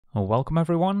Welcome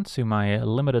everyone to my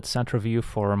limited set review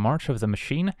for March of the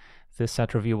Machine. This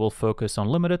set review will focus on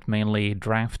limited, mainly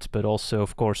draft, but also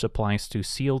of course applies to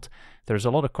sealed. There's a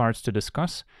lot of cards to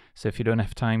discuss, so if you don't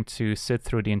have time to sit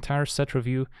through the entire set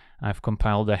review, I've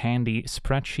compiled a handy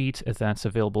spreadsheet that's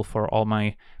available for all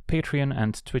my Patreon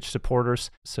and Twitch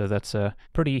supporters, so that's a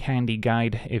pretty handy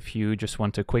guide if you just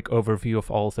want a quick overview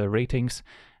of all the ratings.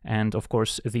 And of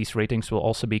course, these ratings will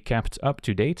also be kept up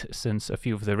to date, since a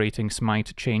few of the ratings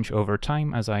might change over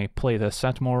time as I play the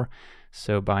set more.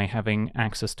 So by having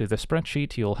access to the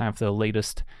spreadsheet, you'll have the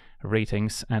latest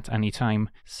ratings at any time.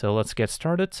 So let's get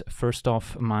started. First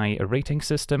off, my rating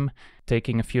system,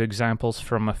 taking a few examples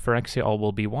from Phyrexia All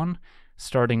Will Be One,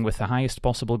 starting with the highest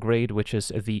possible grade, which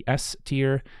is the S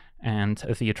tier, and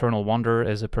the Eternal Wonder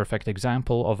is a perfect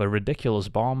example of a ridiculous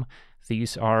bomb.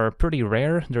 These are pretty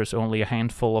rare, there's only a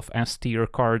handful of S tier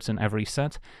cards in every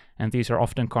set, and these are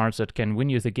often cards that can win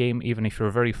you the game even if you're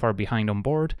very far behind on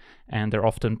board, and they're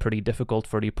often pretty difficult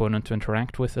for the opponent to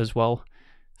interact with as well.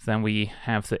 Then we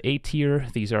have the A tier,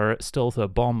 these are still the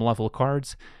bomb level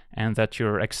cards, and that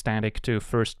you're ecstatic to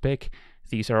first pick.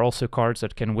 These are also cards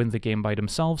that can win the game by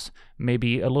themselves,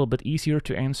 maybe a little bit easier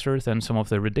to answer than some of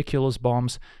the ridiculous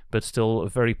bombs, but still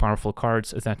very powerful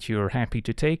cards that you're happy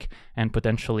to take, and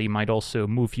potentially might also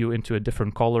move you into a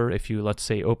different color if you, let's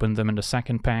say, open them in the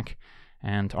second pack.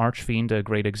 And Archfiend, a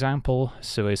great example,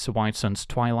 so is White Sun's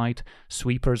Twilight.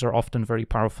 Sweepers are often very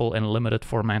powerful in limited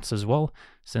formats as well,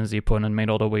 since the opponent may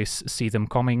not always see them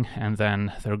coming, and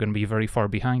then they're going to be very far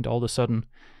behind all of a sudden.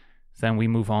 Then we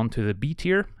move on to the B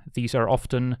tier. These are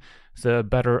often the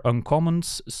better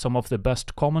uncommons. Some of the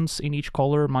best commons in each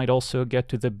color might also get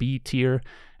to the B tier,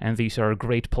 and these are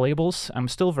great playables. I'm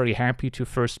still very happy to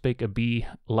first pick a B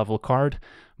level card.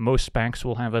 Most packs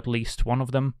will have at least one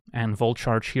of them, and Volt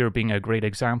Charge here being a great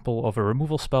example of a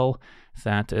removal spell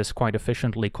that is quite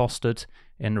efficiently costed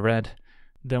in red.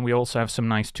 Then we also have some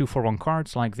nice 2-for-1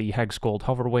 cards like the Hex Gold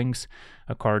Hoverwings,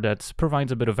 a card that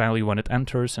provides a bit of value when it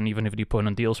enters, and even if the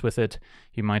opponent deals with it,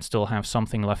 you might still have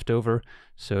something left over.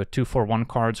 So 2-for-1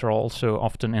 cards are also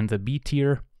often in the B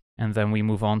tier. And then we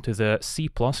move on to the C+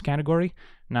 category.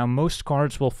 Now most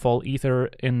cards will fall either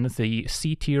in the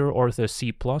C tier or the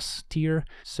C+ tier.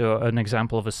 So an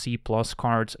example of a C+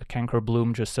 card, Canker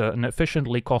Bloom, just an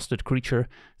efficiently costed creature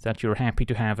that you're happy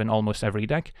to have in almost every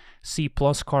deck. C+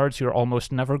 cards you're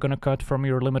almost never going to cut from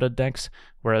your limited decks,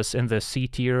 whereas in the C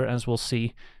tier, as we'll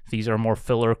see, these are more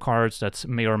filler cards that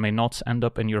may or may not end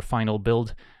up in your final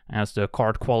build, as the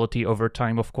card quality over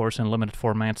time, of course, in limited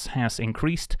formats has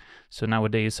increased. So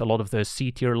nowadays a lot of the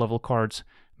C tier level cards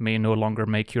may no longer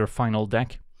make your final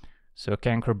deck. So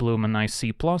Canker Bloom, a nice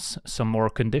C+, some more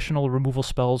conditional removal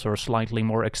spells or slightly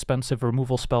more expensive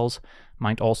removal spells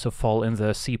might also fall in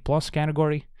the C+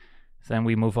 category. Then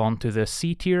we move on to the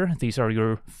C tier. These are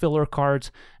your filler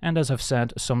cards, and as I've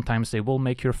said, sometimes they will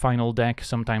make your final deck,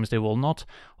 sometimes they will not.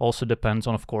 Also depends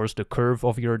on, of course, the curve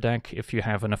of your deck. If you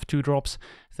have enough 2-drops,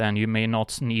 then you may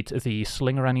not need the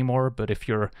Slinger anymore, but if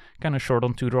you're kind of short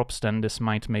on 2-drops, then this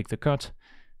might make the cut.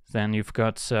 Then you've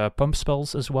got pump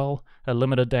spells as well. A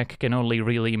limited deck can only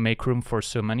really make room for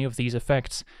so many of these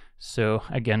effects, so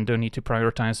again, don't need to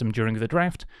prioritize them during the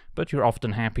draft, but you're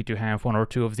often happy to have one or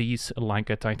two of these, like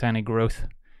a Titanic Growth.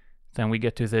 Then we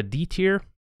get to the D tier.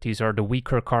 These are the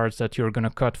weaker cards that you're going to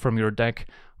cut from your deck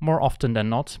more often than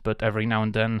not, but every now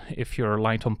and then, if you're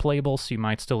light on playables, you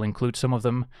might still include some of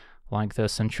them, like the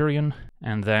Centurion.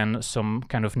 And then some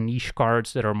kind of niche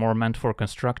cards that are more meant for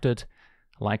constructed,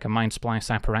 like a Mind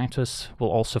Splice Apparatus, will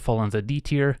also fall in the D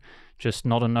tier, just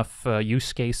not enough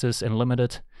use cases in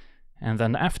limited. And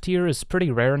then the F tier is pretty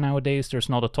rare nowadays. There's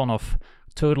not a ton of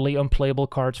totally unplayable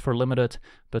cards for limited,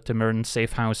 but the Mirren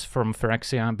Safe House from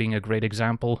Phyrexia being a great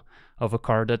example of a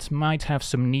card that might have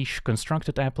some niche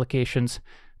constructed applications,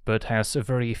 but has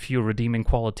very few redeeming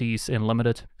qualities in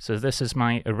limited. So this is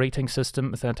my rating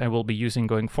system that I will be using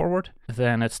going forward.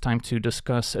 Then it's time to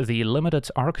discuss the limited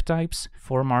archetypes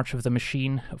for March of the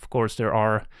Machine. Of course, there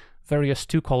are various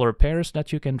 2-color pairs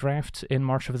that you can draft in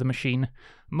March of the Machine.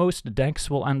 Most decks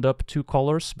will end up 2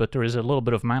 colors, but there is a little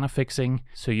bit of mana fixing,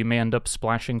 so you may end up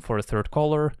splashing for a 3rd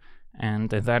color,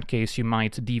 and in that case you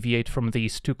might deviate from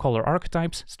these 2-color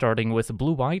archetypes, starting with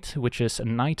blue-white, which is a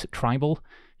Knight Tribal.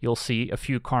 You'll see a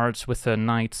few cards with a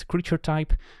Knight creature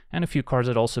type, and a few cards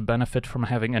that also benefit from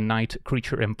having a Knight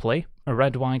creature in play.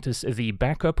 Red-white is the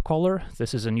backup color.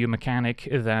 This is a new mechanic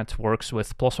that works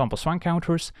with +1/+1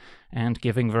 counters and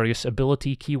giving various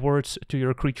ability keywords to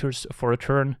your creatures for a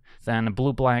turn. Then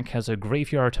blue-black has a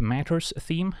Graveyard Matters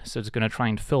theme, so it's going to try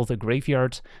and fill the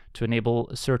graveyard to enable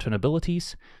certain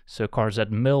abilities. So cards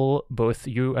that mill both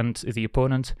you and the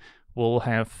opponent will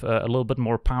have a little bit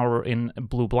more power in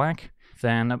blue-black.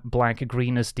 Then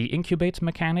black-green is the Incubate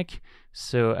mechanic,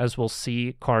 so as we'll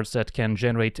see, cards that can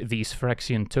generate these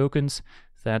Phyrexian tokens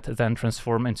that then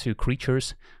transform into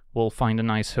creatures will find a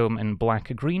nice home in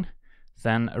black-green.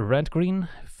 Then red-green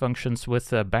functions with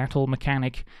the battle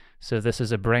mechanic, so this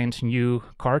is a brand new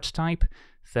card type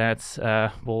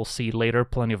that we'll see later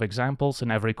plenty of examples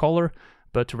in every color.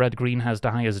 But red-green has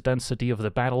the highest density of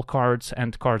the battle cards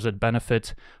and cards that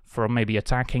benefit from maybe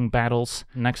attacking battles.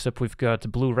 Next up we've got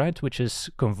blue-red, which is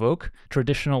Convoke,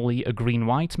 traditionally a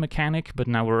green-white mechanic, but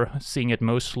now we're seeing it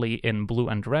mostly in blue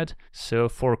and red. So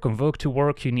for Convoke to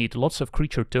work you need lots of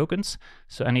creature tokens,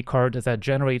 so any card that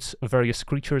generates various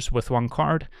creatures with one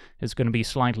card is going to be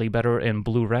slightly better in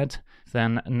blue-red.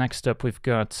 Then next up we've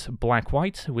got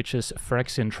black-white, which is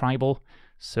Phyrexian Tribal.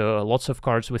 So lots of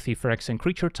cards with the Phyrexian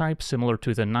creature type, similar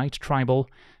to the Knight Tribal,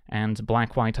 and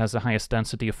black-white has the highest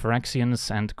density of Phyrexians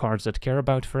and cards that care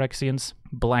about Phyrexians.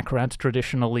 Black-red,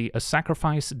 traditionally a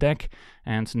sacrifice deck,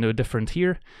 and no different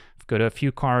here. We've got a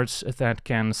few cards that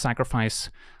can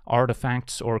sacrifice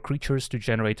artifacts or creatures to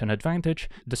generate an advantage.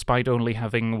 Despite only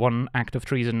having one Act of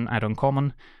Treason at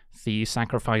uncommon, the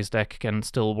sacrifice deck can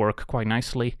still work quite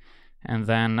nicely. And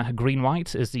then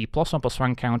green-white is the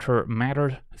 +1/+1 counter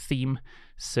matter theme,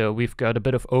 so we've got a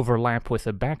bit of overlap with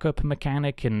the backup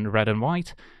mechanic in red and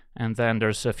white, and then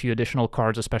there's a few additional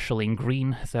cards, especially in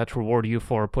green, that reward you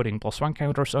for putting +1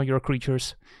 counters on your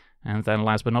creatures. And then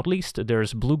last but not least,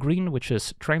 there's blue-green, which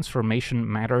is transformation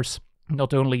matters.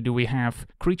 Not only do we have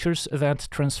creatures that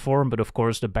transform, but of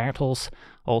course the battles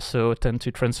also tend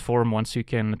to transform once you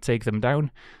can take them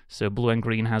down. So blue and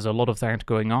green has a lot of that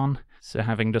going on. So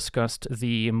having discussed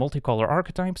the multicolor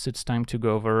archetypes, it's time to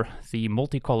go over the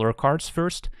multicolor cards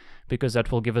first, because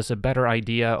that will give us a better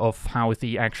idea of how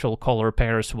the actual color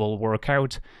pairs will work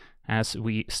out, as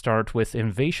we start with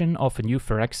Invasion of New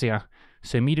Phyrexia.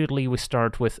 So immediately we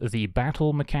start with the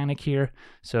battle mechanic here.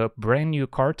 So brand new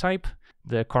card type.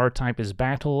 The card type is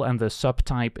battle and the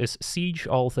subtype is siege.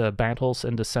 All the battles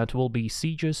in the set will be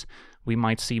sieges. We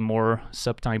might see more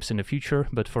subtypes in the future,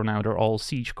 but for now they're all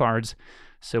siege cards.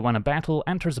 So when a battle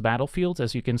enters the battlefield,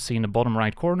 as you can see in the bottom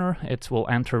right corner, it will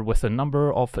enter with a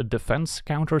number of defense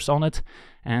counters on it,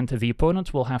 and the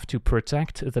opponent will have to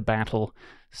protect the battle.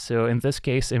 So in this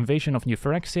case, Invasion of New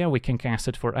Phyrexia, we can cast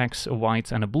it for X, a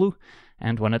white and a blue,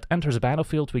 and when it enters the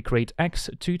battlefield we create X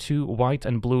 2/2 white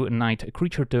and blue knight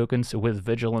creature tokens with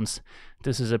vigilance.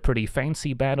 This is a pretty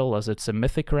fancy battle as it's a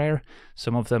mythic rare.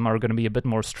 Some of them are going to be a bit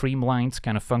more streamlined,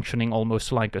 kind of functioning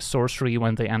almost like a sorcery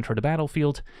when they enter the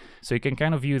battlefield. So you can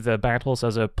kind of view the battles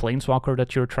as a planeswalker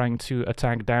that you're trying to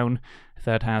attack down,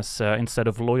 that has, instead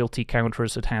of loyalty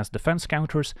counters, it has defense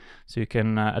counters, so you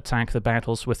can attack the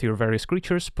battles with your various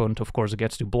creatures. Opponent, of course,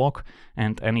 gets to block,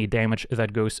 and any damage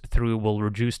that goes through will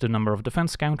reduce the number of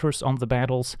defense counters on the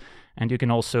battles, and you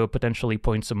can also potentially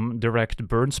point some direct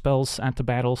burn spells at the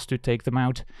battles to take them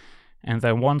out. And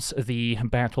then once the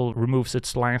battle removes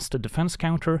its last defense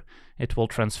counter, it will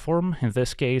transform, in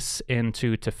this case,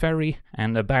 into Teferi,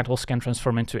 and the battles can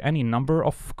transform into any number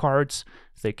of cards.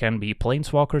 They can be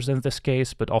planeswalkers in this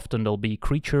case, but often they'll be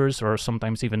creatures or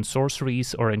sometimes even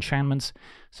sorceries or enchantments,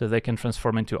 so they can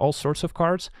transform into all sorts of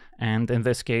cards. And in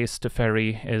this case,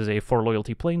 Teferi is a 4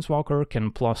 loyalty planeswalker,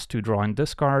 can +2 draw and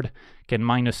discard, can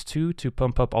 -2 to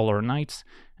pump up all our knights,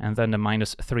 and then the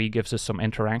 -3 gives us some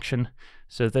interaction.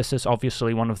 So this is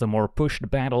obviously one of the more pushed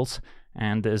battles,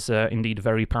 and is indeed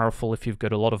very powerful if you've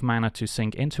got a lot of mana to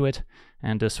sink into it,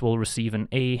 and this will receive an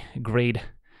A grade.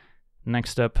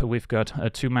 Next up we've got a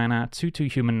 2 mana 2/2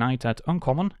 human knight at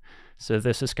uncommon. So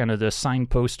this is kind of the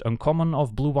signpost uncommon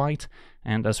of blue-white,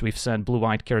 and as we've said,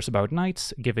 blue-white cares about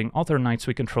knights, giving other knights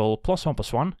we control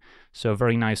 +1/+1, so a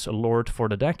very nice lord for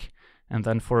the deck. And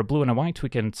then for a blue and a white we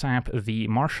can tap the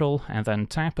Marshal and then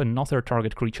tap another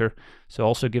target creature, so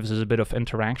also gives us a bit of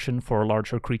interaction for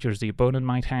larger creatures the opponent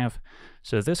might have.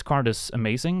 So this card is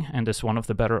amazing and is one of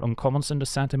the better uncommons in the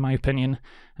set in my opinion,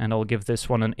 and I'll give this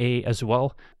one an A as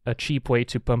well. A cheap way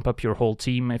to pump up your whole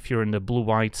team if you're in the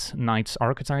blue-white Knights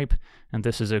archetype, and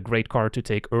this is a great card to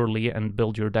take early and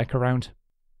build your deck around.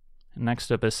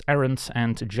 Next up is Errant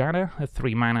and Jada, a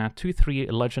 3 mana 2/3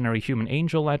 legendary human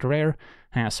angel at rare,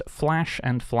 has flash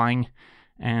and flying,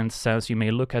 and says you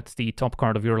may look at the top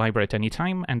card of your library at any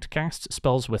time and cast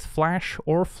spells with flash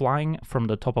or flying from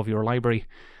the top of your library.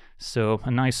 So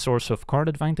a nice source of card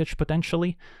advantage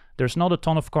potentially. There's not a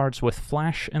ton of cards with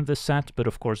flash in this set, but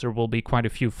of course there will be quite a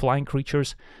few flying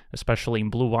creatures, especially in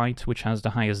blue-white, which has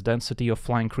the highest density of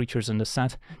flying creatures in the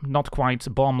set. Not quite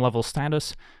bomb level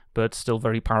status, but still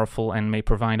very powerful and may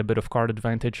provide a bit of card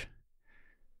advantage.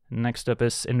 Next up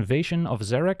is Invasion of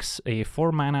Xerax, a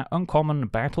 4-mana uncommon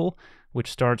battle, which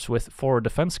starts with 4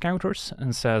 defense counters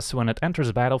and says when it enters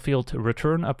the battlefield,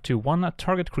 return up to 1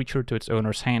 target creature to its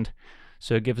owner's hand.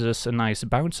 So it gives us a nice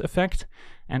bounce effect,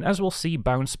 and as we'll see,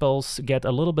 bounce spells get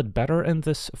a little bit better in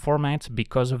this format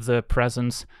because of the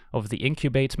presence of the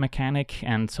Incubate mechanic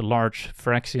and large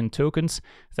Phyrexian tokens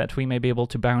that we may be able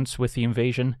to bounce with the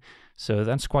invasion, so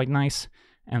that's quite nice.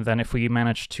 And then if we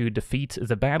manage to defeat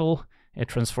the battle, it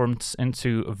transforms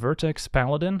into Vertex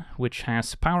Paladin, which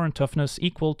has power and toughness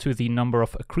equal to the number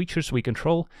of creatures we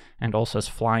control, and also has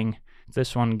flying.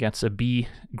 This one gets a B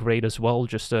grade as well,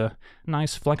 just a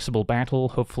nice flexible battle.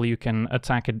 Hopefully you can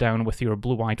attack it down with your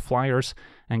blue-white flyers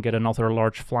and get another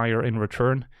large flyer in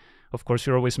return. Of course,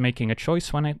 you're always making a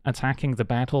choice when attacking the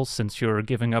battle, since you're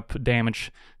giving up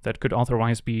damage that could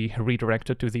otherwise be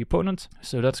redirected to the opponent.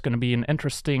 So that's going to be an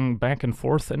interesting back and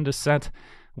forth in this set,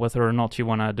 whether or not you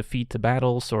want to defeat the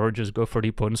battles or just go for the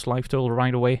opponent's life total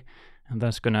right away. And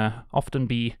that's going to often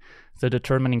be the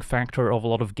determining factor of a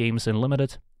lot of games in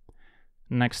Limited.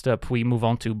 Next up, we move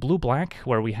on to Blue-Black,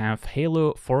 where we have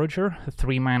Halo Forager,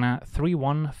 3-mana,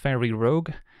 3/1 Fairy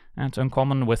Rogue, and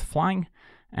uncommon with flying.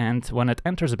 And when it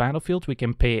enters the battlefield, we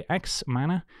can pay X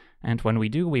mana, and when we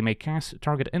do, we may cast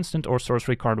target instant or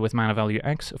sorcery card with mana value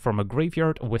X from a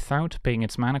graveyard without paying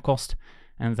its mana cost,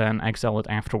 and then exile it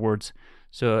afterwards.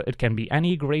 So it can be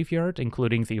any graveyard,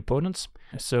 including the opponent's.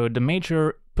 So the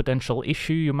major potential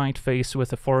issue you might face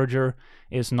with a Forager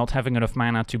is not having enough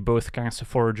mana to both cast a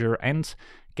Forager and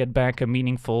get back a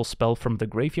meaningful spell from the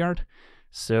graveyard.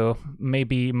 So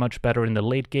maybe much better in the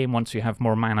late game once you have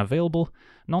more mana available.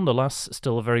 Nonetheless,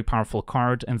 still a very powerful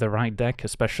card in the right deck,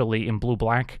 especially in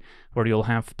Blue-Black, where you'll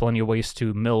have plenty of ways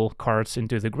to mill cards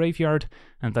into the graveyard,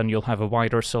 and then you'll have a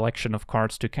wider selection of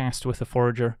cards to cast with the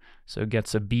Forager, so it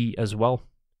gets a B as well.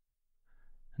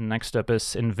 Next up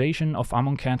is Invasion of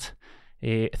Amonkhet,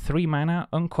 a 3-mana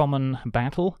uncommon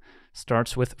battle.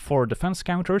 Starts with 4 defense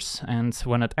counters, and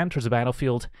when it enters the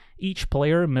battlefield, each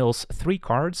player mills 3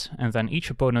 cards, and then each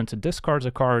opponent discards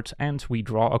a card, and we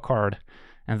draw a card.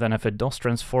 And then if it does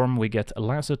transform, we get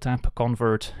Lasso Tap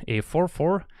Convert, a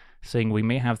 4/4, saying we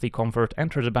may have the convert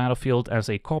enter the battlefield as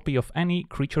a copy of any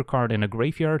creature card in a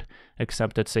graveyard,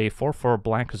 except it's a 4/4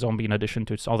 black zombie in addition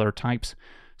to its other types.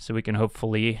 So we can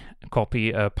hopefully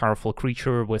copy a powerful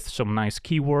creature with some nice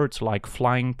keywords like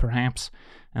flying perhaps,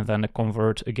 and then the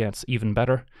convert gets even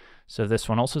better. So this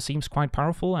one also seems quite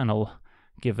powerful, and I'll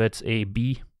give it a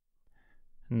B.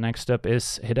 Next up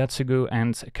is Hidetsugu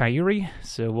and Kairi,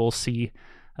 so we'll see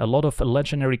a lot of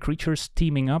legendary creatures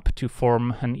teaming up to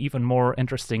form an even more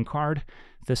interesting card.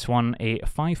 This one a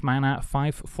 5-mana,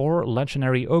 5/4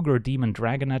 legendary Ogre Demon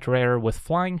Dragonet rare with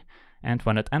flying, and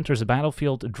when it enters the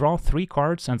battlefield, draw 3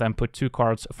 cards and then put 2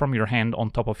 cards from your hand on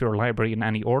top of your library in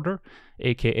any order,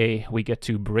 aka we get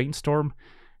to Brainstorm.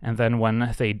 And then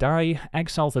when they die,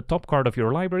 exile the top card of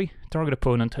your library. Target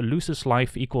opponent loses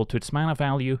life equal to its mana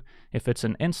value. If it's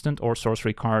an instant or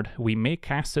sorcery card, we may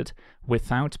cast it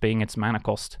without paying its mana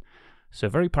cost. So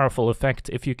very powerful effect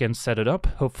if you can set it up.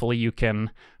 Hopefully you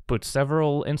can put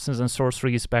several instants and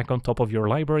sorceries back on top of your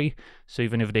library, so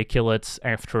even if they kill it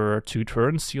after 2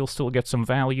 turns, you'll still get some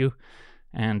value.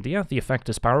 And yeah, the effect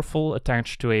is powerful,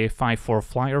 attached to a 5/4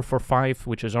 flyer for 5,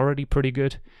 which is already pretty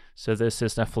good. So this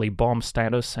is definitely bomb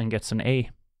status and gets an A.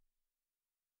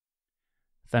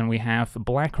 Then we have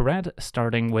Black-Red,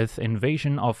 starting with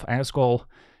Invasion of Asgol,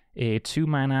 a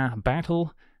 2-mana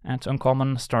battle. At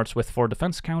uncommon, starts with 4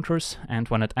 defense counters, and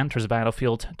when it enters the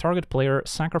battlefield, target player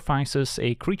sacrifices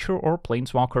a creature or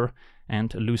planeswalker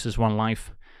and loses 1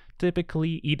 life.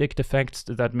 Typically, edict effects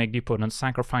that make the opponent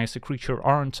sacrifice a creature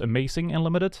aren't amazing in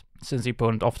Limited, since the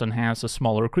opponent often has a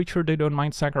smaller creature they don't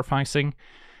mind sacrificing.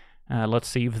 Let's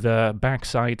see if the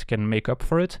backside can make up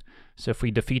for it. So if we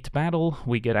defeat battle,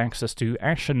 we get access to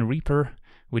Ashen Reaper,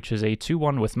 which is a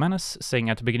 2/1 with Menace, saying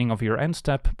at the beginning of your end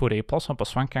step, put a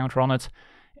 +1/+1 counter on it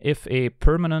if a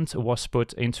permanent was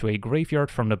put into a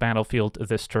graveyard from the battlefield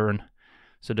this turn.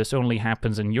 So this only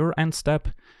happens in your end step,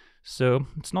 so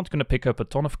it's not going to pick up a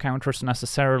ton of counters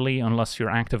necessarily unless you're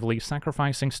actively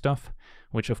sacrificing stuff,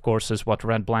 which of course is what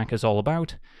Red-Black is all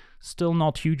about. Still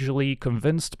not hugely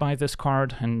convinced by this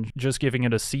card, and just giving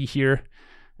it a C here,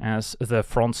 as the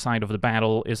front side of the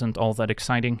battle isn't all that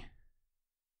exciting.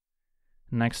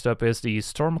 Next up is the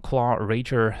Stormclaw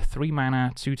Rager,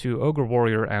 3-mana, 2/2 Ogre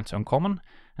Warrior at uncommon,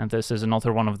 and this is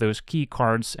another one of those key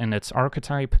cards in its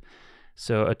archetype.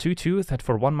 So a 2/2 that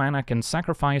for 1 mana can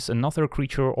sacrifice another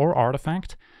creature or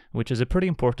artifact, which is a pretty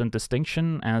important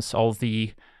distinction, as all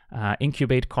the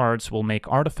Incubate cards will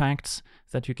make artifacts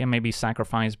that you can maybe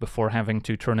sacrifice before having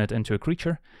to turn it into a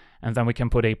creature. and then we can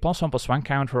put a +1/+1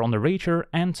 counter on the Rager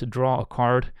and draw a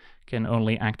card. Can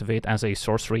only activate as a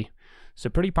sorcery. So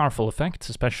pretty powerful effect,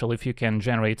 especially if you can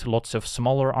generate lots of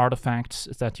smaller artifacts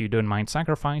that you don't mind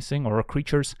sacrificing, or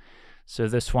creatures. So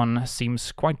this one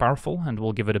seems quite powerful, and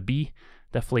we'll give it a B.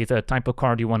 Definitely the type of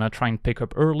card you want to try and pick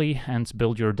up early and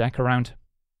build your deck around.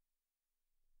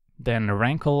 Then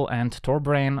Rankle and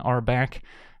Torbran are back,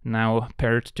 now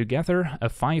paired together. A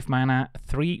 5-mana,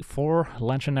 3/4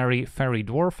 legendary fairy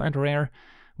dwarf and rare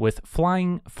with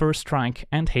flying, first strike,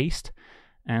 and haste.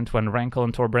 And when Rankle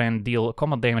and Torbran deal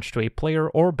combat damage to a player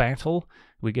or battle,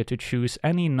 we get to choose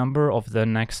any number of the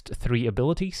next 3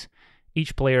 abilities.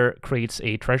 Each player creates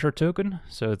a treasure token,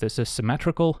 so this is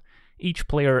symmetrical. Each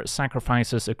player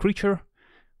sacrifices a creature,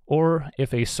 or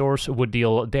if a source would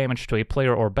deal damage to a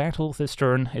player or battle this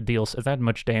turn, it deals that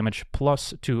much damage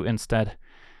 +2 instead.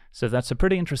 So that's a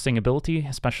pretty interesting ability,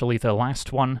 especially the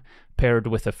last one, paired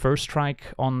with a first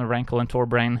strike on Rankle and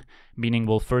Torbran, meaning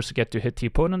we'll first get to hit the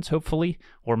opponent, hopefully,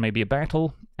 or maybe a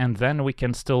battle, and then we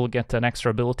can still get an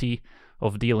extra ability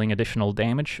of dealing additional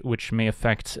damage, which may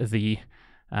affect the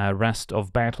rest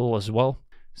of battle as well.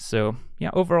 So yeah,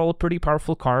 overall a pretty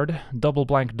powerful card. Double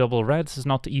black, double red is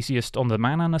not the easiest on the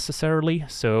mana necessarily,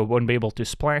 so won't be able to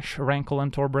splash Rankle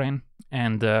and Torbran.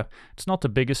 And it's not the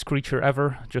biggest creature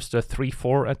ever, just a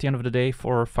 3/4 at the end of the day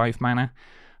for 5 mana,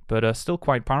 but still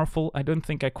quite powerful. I don't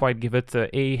think I quite give it the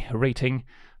A rating,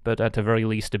 but at the very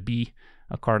least a B,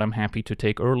 a card I'm happy to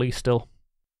take early still.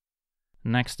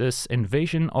 Next is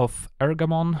Invasion of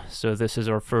Ergamon. So this is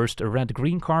our first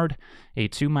red-green card. A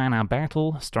 2-mana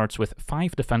battle, starts with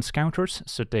 5 defense counters,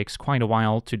 so it takes quite a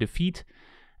while to defeat.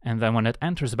 And then when it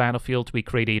enters the battlefield, we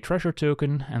create a treasure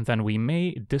token, and then we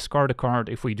may discard a card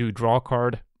if we do draw a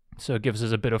card. So it gives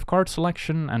us a bit of card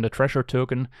selection and a treasure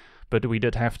token, but we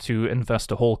did have to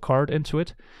invest a whole card into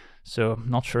it. So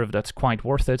not sure if that's quite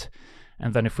worth it.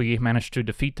 And then if we manage to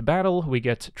defeat the battle, we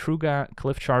get Truga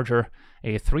Cliffcharger,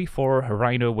 a 3/4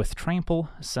 rhino with trample.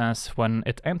 Says when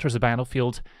it enters the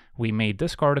battlefield, we may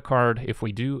discard a card. If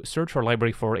we do, search our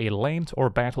library for a land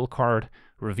or battle card,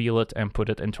 reveal it, and put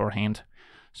it into our hand.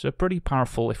 So pretty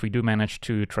powerful if we do manage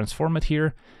to transform it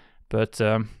here. But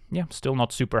yeah, still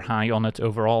not super high on it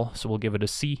overall, so we'll give it a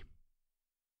C.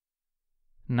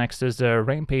 Next is the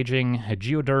Rampaging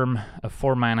Geoderm, a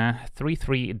 4-mana,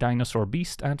 3/3 dinosaur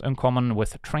beast and uncommon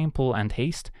with trample and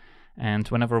haste. And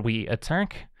whenever we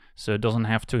attack, so it doesn't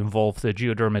have to involve the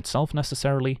Geoderm itself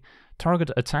necessarily,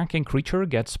 target attacking creature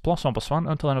gets +1/+1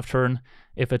 until end of turn.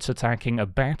 If it's attacking a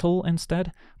battle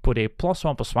instead, put a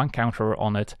 +1/+1 counter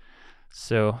on it.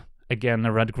 So again,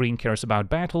 the red-green cares about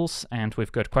battles, and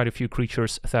we've got quite a few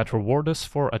creatures that reward us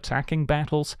for attacking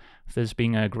battles, this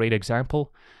being a great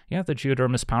example. Yeah, the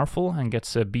Geoderm is powerful and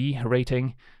gets a B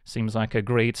rating. Seems like a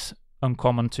great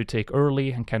uncommon to take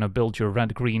early and kind of build your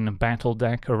red-green battle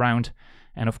deck around.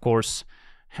 And of course,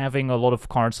 having a lot of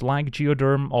cards like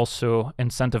Geoderm also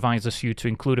incentivizes you to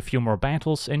include a few more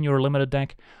battles in your limited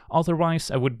deck.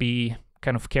 Otherwise, I would be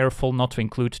kind of careful not to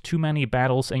include too many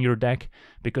battles in your deck,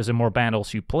 because the more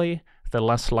battles you play, the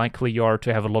less likely you are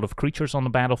to have a lot of creatures on the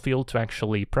battlefield to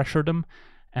actually pressure them,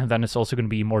 and then it's also going to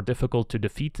be more difficult to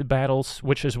defeat the battles,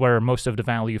 which is where most of the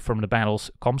value from the battles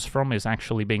comes from, is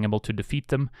actually being able to defeat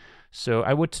them. So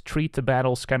I would treat the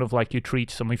battles kind of like you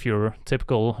treat some of your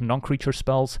typical non-creature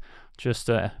spells. Just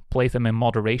play them in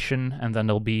moderation, and then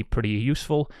they'll be pretty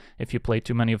useful. If you play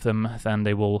too many of them, then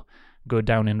they will go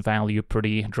down in value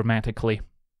pretty dramatically.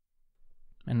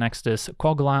 And next is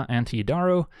Kogla and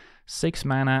Yidaro,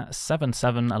 6-mana,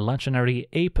 7/7 legendary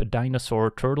ape dinosaur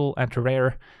turtle and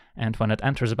rare. And when it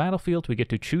enters the battlefield, we get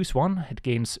to choose one. It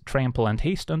gains trample and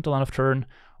haste until end of turn,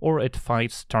 or it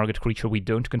fights target creature we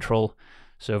don't control.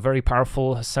 So very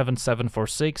powerful 7/7 for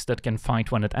 6 that can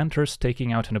fight when it enters,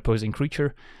 taking out an opposing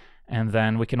creature. And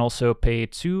then we can also pay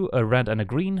 2, a red and a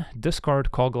green, discard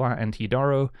Kogla and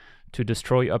Yidaro to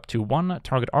destroy up to 1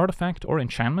 target artifact or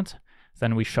enchantment.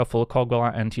 Then we shuffle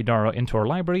Kogla and Yidaro into our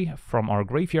library from our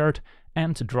graveyard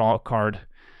and draw a card.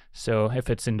 So if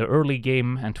it's in the early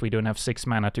game and we don't have 6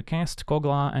 mana to cast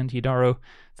Kogla and Yidaro,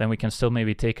 then we can still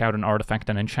maybe take out an artifact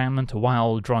and enchantment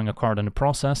while drawing a card in the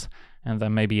process, and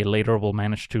then maybe later we'll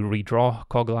manage to redraw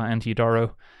Kogla and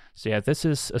Yidaro. So yeah, this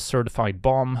is a certified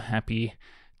bomb. Happy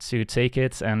to take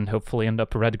it and hopefully end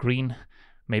up red-green,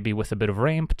 maybe with a bit of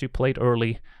ramp to play it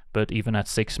early, but even at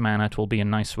 6 mana it will be a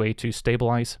nice way to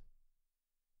stabilize.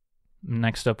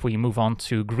 Next up we move on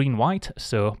to green-white,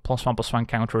 so +1/+1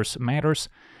 counters matters,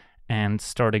 and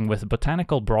starting with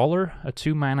Botanical Brawler, a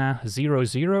 2-mana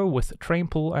 0/0 with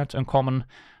trample at uncommon,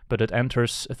 but it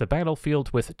enters the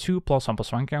battlefield with 2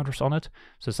 +1/+1 counters on it,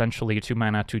 so essentially a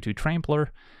 2-mana 2/2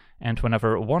 trampler. and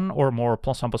whenever one or more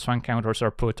 +1/+1 counters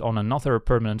are put on another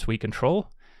permanent we control,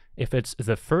 if it's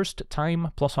the first time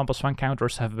 +1/+1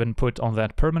 counters have been put on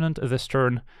that permanent this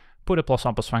turn, put a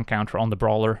 +1/+1 counter on the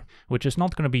brawler, which is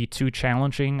not going to be too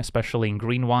challenging, especially in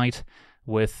green-white,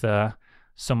 with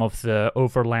some of the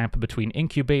overlap between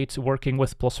Incubate working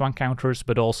with +1 counters,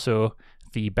 but also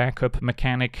the backup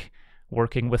mechanic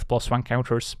working with +1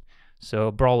 counters.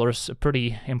 So Brawler's a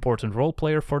pretty important role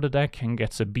player for the deck and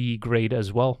gets a B grade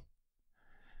as well.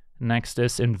 Next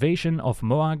is Invasion of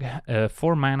Moag, a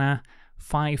 4 mana,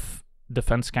 5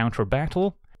 defense counter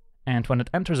battle, and when it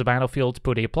enters a battlefield,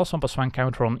 put a +1/+1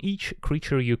 counter on each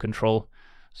creature you control.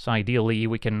 So ideally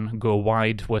we can go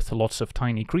wide with lots of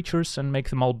tiny creatures and make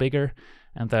them all bigger,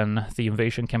 and then the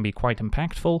invasion can be quite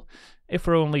impactful. If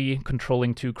we're only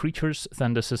controlling 2 creatures,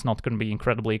 then this is not going to be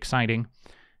incredibly exciting.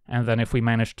 And then if we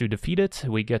manage to defeat it,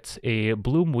 we get a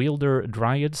Bloom Wielder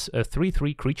Dryads, a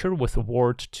 3/3 creature with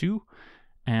Ward 2,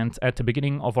 and at the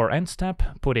beginning of our end step,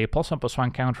 put a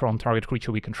 +1/+1 counter on target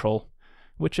creature we control,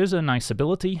 which is a nice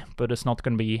ability, but it's not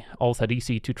going to be all that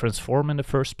easy to transform in the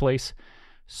first place.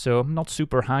 So I'm not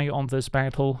super high on this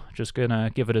battle, just gonna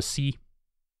give it a C.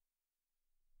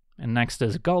 And next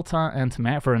is Ghalta and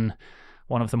Mavren,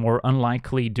 one of the more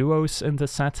unlikely duos in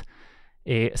this set.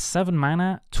 A 7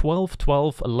 mana,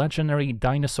 12/12 legendary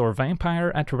dinosaur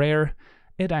vampire at rare.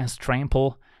 It has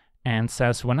trample and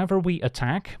says whenever we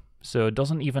attack, so it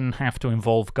doesn't even have to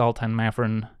involve Ghalta and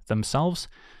Mavren themselves,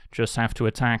 just have to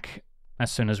attack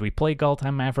as soon as we play Ghalta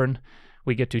and Mavren,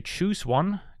 we get to choose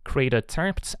one, create a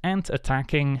tapped and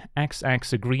attacking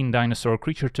XX green dinosaur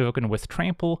creature token with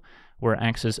trample, where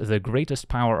X is the greatest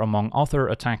power among other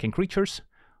attacking creatures,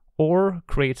 or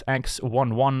create X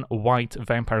 1/1 white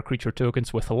vampire creature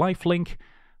tokens with a lifelink,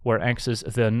 where X is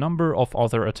the number of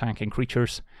other attacking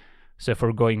creatures. So if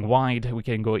we're going wide, we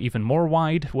can go even more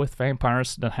wide with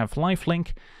vampires that have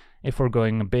lifelink. If we're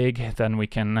going big, then we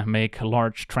can make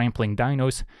large trampling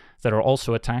dinos that are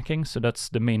also attacking, so that's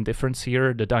the main difference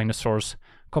here. The dinosaurs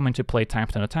come into play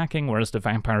tapped and attacking, whereas the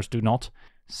vampires do not.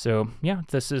 So yeah,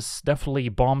 this is definitely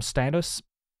bomb status.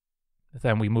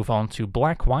 Then we move on to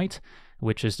Black-White,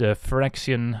 which is the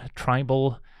Phyrexian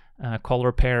tribal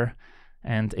color pair,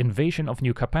 and Invasion of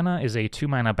New Capenna is a 2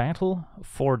 mana battle,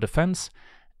 4 defense,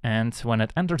 and when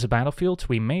it enters the battlefield,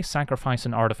 we may sacrifice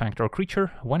an artifact or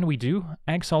creature. When we do,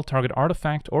 exile target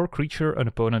artifact or creature an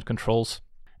opponent controls.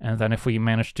 And then if we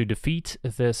manage to defeat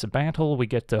this battle, we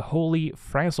get the Holy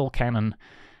Frazzle Cannon,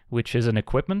 which is an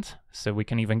equipment, so we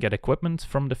can even get equipment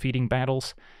from defeating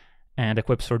battles, and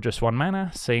equips for just 1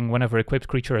 mana, saying whenever equipped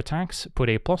creature attacks, put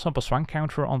a +1/+1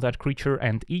 counter on that creature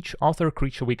and each other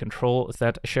creature we control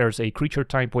that shares a creature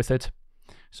type with it.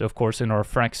 So of course in our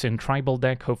Phyrexian tribal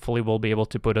deck, hopefully we'll be able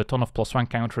to put a ton of +1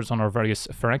 counters on our various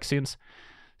Phyrexians.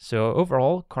 So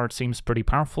overall, card seems pretty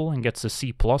powerful and gets a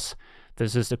C+.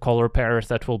 This is the color pair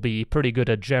that will be pretty good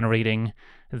at generating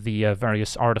the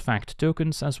various artifact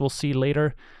tokens, as we'll see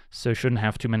later, so shouldn't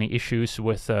have too many issues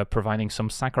with providing some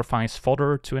sacrifice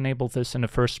fodder to enable this in the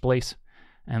first place.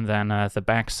 And then the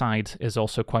backside is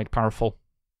also quite powerful.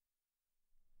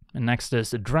 And next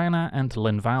is Drana and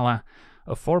Linvala,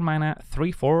 a 4 mana,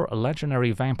 3/4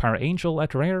 legendary vampire angel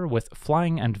at rare with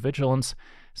flying and vigilance,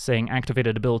 saying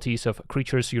activated abilities of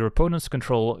creatures your opponents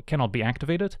control cannot be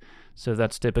activated, so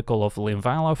that's typical of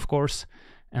Linvala, of course.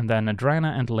 And then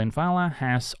Drana and Linvala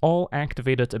has all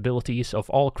activated abilities of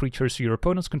all creatures your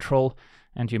opponents control,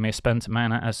 and you may spend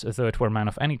mana as though it were mana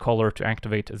of any color to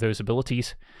activate those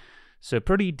abilities. So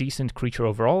pretty decent creature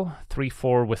overall.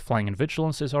 3/4 with flying and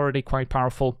vigilance is already quite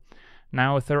powerful.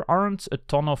 Now, there aren't a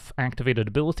ton of activated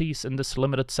abilities in this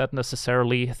limited set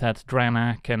necessarily that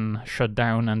Drana can shut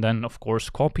down and then, of course,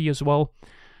 copy as well.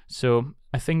 So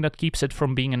I think that keeps it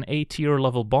from being an A-tier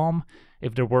level bomb.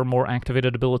 If there were more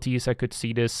activated abilities, I could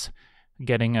see this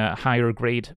getting a higher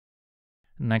grade.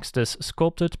 Next is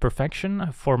Sculpted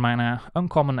Perfection, 4 mana,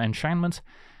 uncommon enchantment,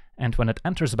 and when it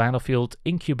enters the battlefield,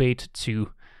 Incubate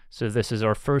 2. So this is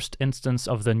our first instance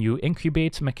of the new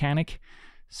Incubate mechanic.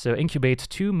 So Incubate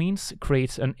 2 means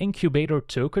create an incubator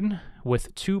token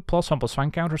with 2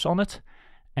 +1/+1 counters on it,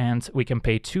 and we can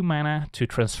pay 2 mana to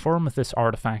transform this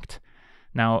artifact.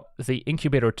 Now, the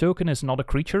incubator token is not a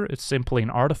creature, it's simply an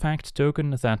artifact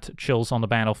token that chills on the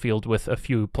battlefield with a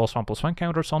few +1/+1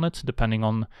 counters on it, depending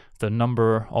on the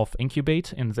number of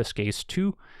Incubate, in this case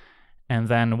 2. And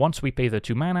then once we pay the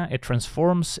 2 mana, it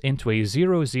transforms into a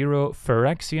 0/0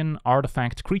 Phyrexian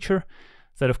artifact creature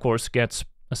that of course gets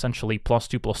essentially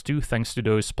 +2/+2 thanks to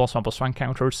those +1/+1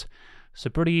 counters. It's a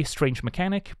pretty strange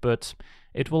mechanic, but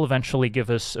it will eventually give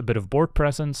us a bit of board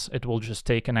presence. It will just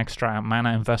take an extra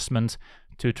mana investment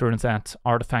to turn that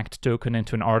artifact token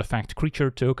into an artifact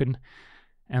creature token.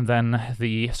 And then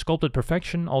the Sculpted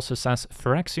Perfection also says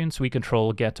Phyrexians we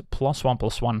control get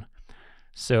 +1/+1.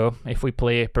 So if we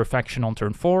play Perfection on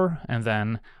turn 4, and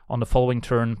then on the following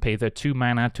turn pay the 2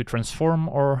 mana to transform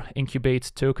or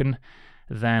incubate token,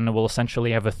 then we'll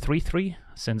essentially have a 3/3,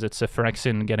 since it's a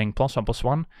Phyrexian getting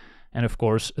 +1/+1. And of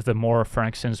course, the more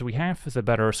Phyrexians we have, the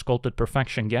better Sculpted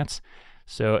Perfection gets.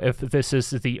 So if this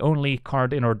is the only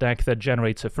card in our deck that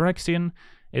generates a Phyrexian,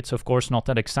 it's of course not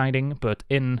that exciting, but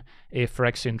in a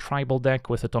Phyrexian tribal deck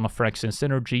with a ton of Phyrexian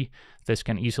synergy, this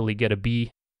can easily get a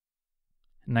B.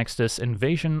 Next is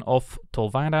Invasion of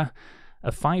Tolvada,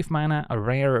 a 5 mana, a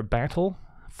rare battle,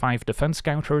 5 defense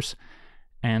counters,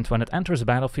 and when it enters the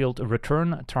battlefield,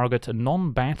 return target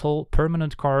non-battle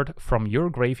permanent card from your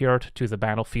graveyard to the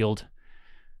battlefield.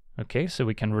 Okay, so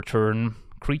we can return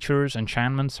creatures,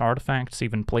 enchantments, artifacts,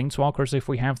 even planeswalkers if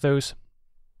we have those.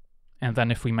 And then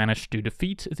if we manage to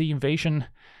defeat the invasion,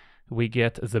 we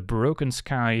get the Broken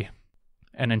Sky,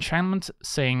 an enchantment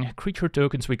saying creature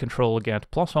tokens we control get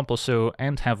 +1/+0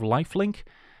 and have lifelink,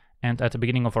 and at the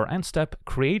beginning of our end step,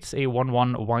 creates a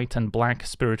 1/1 white and black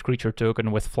spirit creature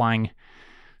token with flying.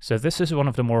 So this is one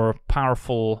of the more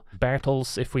powerful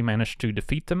battles if we manage to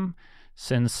defeat them,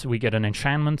 since we get an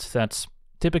enchantment that's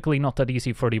typically not that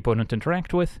easy for the opponent to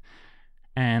interact with,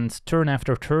 and turn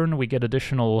after turn we get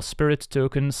additional spirit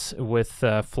tokens with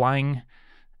flying,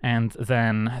 and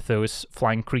then those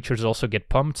flying creatures also get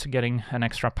pumped, getting an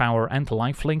extra power and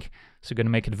lifelink, so going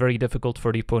to make it very difficult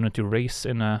for the opponent to race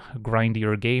in a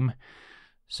grindier game.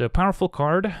 So powerful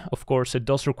card. Of course, it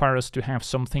does require us to have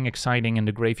something exciting in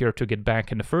the graveyard to get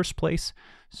back in the first place,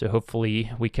 so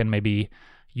hopefully we can maybe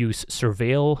use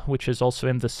Surveil, which is also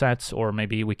in the set, or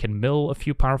maybe we can mill a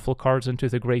few powerful cards into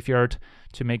the graveyard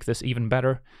to make this even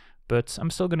better. But I'm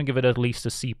still going to give it at least a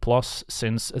C+,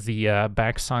 since the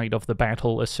backside of the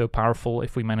battle is so powerful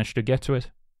if we manage to get to it.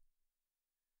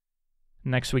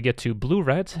 Next we get to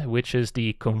Blue-Red, which is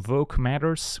the Convoke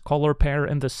Matters color pair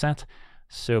in the set.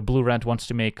 So Blue-Red wants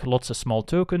to make lots of small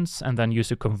tokens and then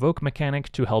use a Convoke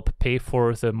mechanic to help pay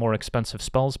for the more expensive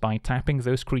spells by tapping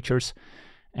those creatures.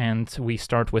 And we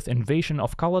start with Invasion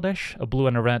of Kaladesh, a blue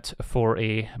and a red for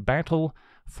a battle,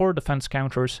 4 defense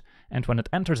counters, and when it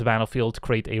enters the battlefield,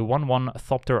 create a 1/1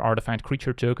 Thopter artifact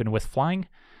creature token with flying.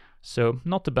 So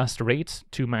not the best rate,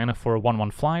 2 mana for a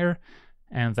 1/1 flyer.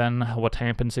 And then what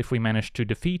happens if we manage to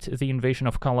defeat the Invasion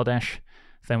of Kaladesh?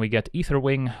 Then we get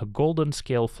Aetherwing, Golden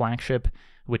Scale Flagship,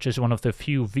 which is one of the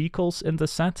few vehicles in the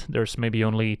set. There's maybe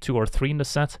only 2 or 3 in the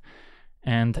set.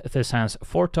 And this has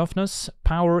 4 toughness,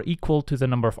 power equal to the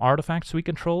number of artifacts we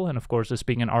control, and of course this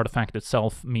being an artifact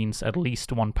itself means at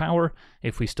least 1 power.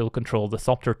 If we still control the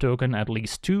Thopter token, at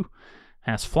least 2.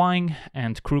 Has flying,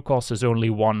 and crew cost is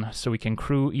only 1, so we can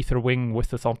crew Aetherwing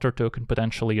with the Thopter token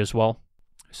potentially as well.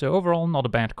 So overall, not a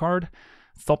bad card.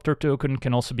 Thopter token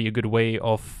can also be a good way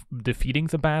of defeating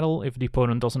the battle if the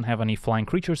opponent doesn't have any flying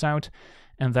creatures out.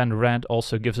 And then red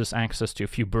also gives us access to a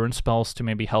few burn spells to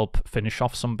maybe help finish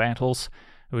off some battles,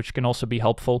 which can also be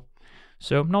helpful.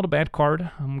 So not a bad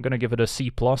card. I'm going to give it a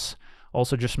C+.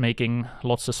 Also just making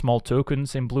lots of small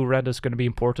tokens in blue-red is going to be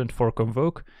important for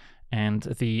Convoke. And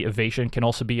the evasion can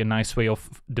also be a nice way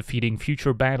of defeating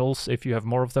future battles if you have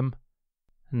more of them.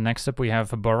 Next up we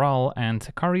have Baral and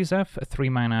Karizev, a 3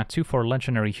 mana 2/4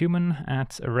 legendary human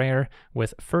at rare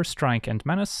with First Strike and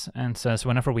Menace, and says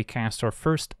whenever we cast our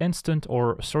first instant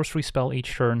or sorcery spell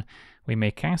each turn, we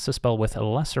may cast a spell with a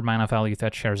lesser mana value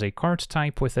that shares a card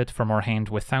type with it from our hand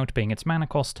without paying its mana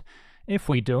cost. If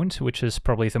we don't, which is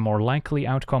probably the more likely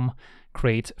outcome,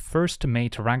 create First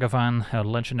Mate Ragavan, a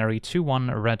legendary 2/1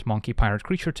 red monkey pirate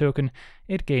creature token.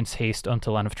 It gains haste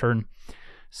until end of turn.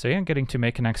 So yeah, getting to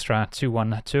make an extra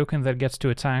 2/1 token that gets to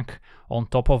attack on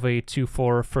top of a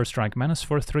 2/4 First Strike Menace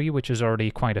for 3, which is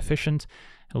already quite efficient.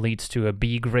 It leads to a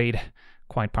B grade,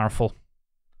 quite powerful.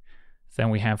 Then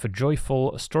we have a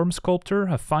Joyful Storm Sculptor,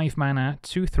 a 5 mana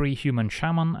 2/3 human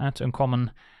shaman at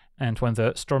uncommon, and when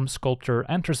the Storm Sculptor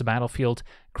enters the battlefield,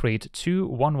 create 2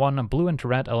 1/1 blue and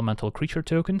red elemental creature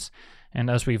tokens. And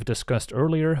as we've discussed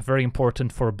earlier, very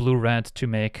important for blue-red to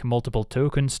make multiple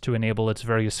tokens to enable its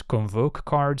various Convoke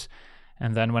cards.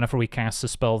 And then whenever we cast a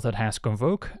spell that has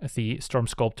Convoke, the Storm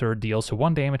Sculptor deals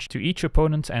 1 damage to each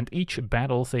opponent and each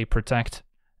battle they protect.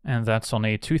 And that's on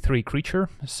a 2/3 creature,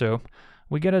 so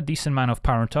we get a decent amount of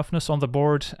power and toughness on the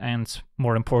board, and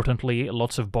more importantly,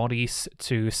 lots of bodies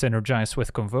to synergize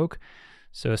with Convoke.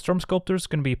 So Storm Sculptor is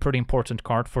going to be a pretty important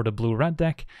card for the blue-red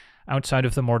deck. Outside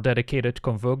of the more dedicated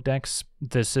Convoke decks,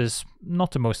 this is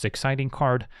not the most exciting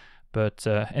card, but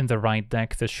in the right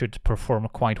deck this should perform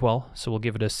quite well, so we'll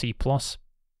give it a C+.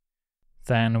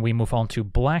 Then we move on to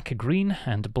black-green,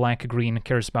 and black-green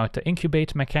cares about the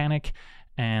Incubate mechanic,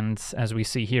 and as we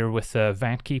see here with the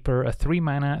Vat Keeper, a 3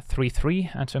 mana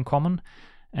 3/3 at uncommon,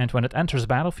 and when it enters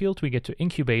battlefield we get to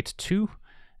incubate 2,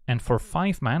 and for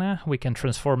 5 mana we can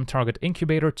transform target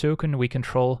incubator token we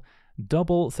control,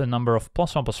 double the number of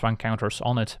 +1/+1 counters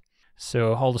on it.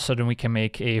 So all of a sudden we can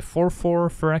make a 4/4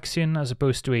 Phyrexian as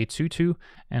opposed to a 2/2,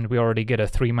 and we already get a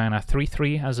 3 mana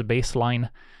 3/3 as a baseline.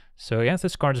 So yeah,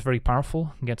 this card is very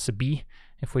powerful, gets a B.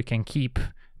 If we can keep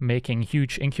making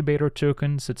huge incubator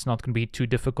tokens, it's not going to be too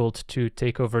difficult to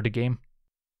take over the game.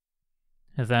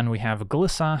 And then we have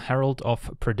Glissa, Herald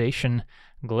of Predation.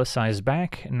 Glissa is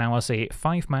back, now as a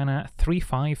 5 mana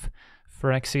 3/5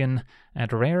 Phyrexian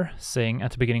at rare, saying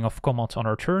at the beginning of combat on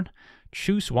our turn,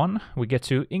 choose one, we get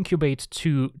to incubate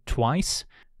 2 twice.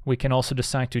 We can also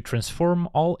decide to transform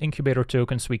all incubator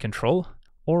tokens we control,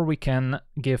 or we can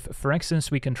give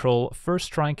Phyrexians we control First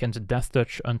Strike and Death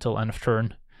Touch until end of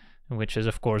turn, which is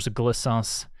of course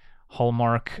Glissa's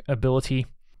hallmark ability.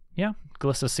 Yeah,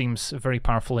 Glissa seems very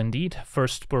powerful indeed.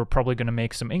 First we're probably going to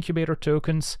make some incubator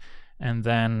tokens, and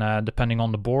then depending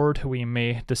on the board we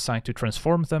may decide to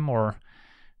transform them or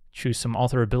choose some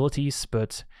other abilities,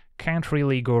 but can't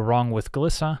really go wrong with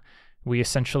Glissa. We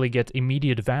essentially get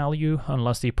immediate value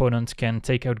unless the opponent can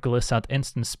take out Glissa at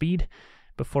instant speed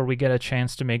before we get a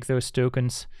chance to make those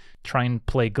tokens. Try and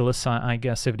play Glissa, I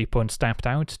guess, if the opponent's tapped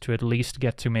out, to at least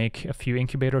get to make a few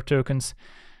incubator tokens.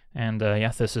 And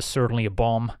yeah, this is certainly a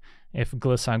bomb. If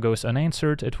Glissa goes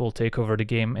unanswered, it will take over the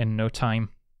game in no time.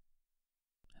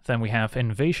 Then we have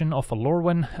Invasion of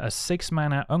Lorwyn, a 6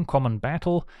 mana uncommon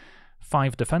battle,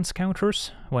 5 defense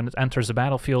counters. When it enters the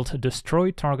battlefield, destroy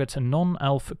target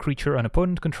non-elf creature an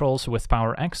opponent controls with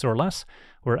power X or less,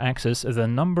 where X is the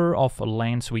number of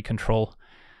lands we control.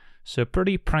 So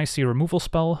pretty pricey removal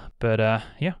spell, but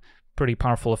yeah, pretty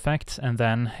powerful effect. And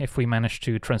then if we manage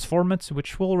to transform it,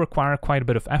 which will require quite a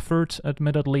bit of effort,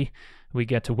 admittedly, we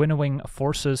get Winnowing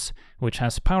Forces, which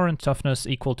has power and toughness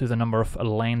equal to the number of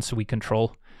lands we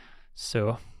control.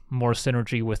 So more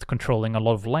synergy with controlling a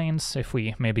lot of lands. If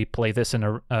we maybe play this in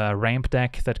a ramp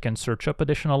deck that can search up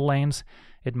additional lands,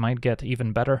 it might get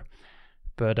even better.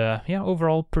 But yeah,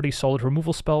 overall pretty solid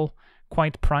removal spell,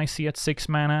 quite pricey at 6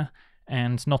 mana,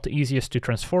 and not the easiest to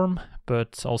transform,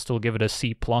 but I'll still give it a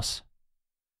C+.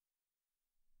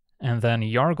 And then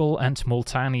Yargle and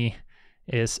Multani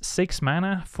is 6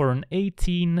 mana for an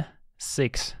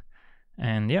 18/6.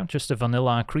 And yeah, just a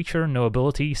vanilla creature, no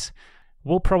abilities.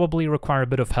 Will probably require a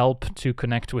bit of help to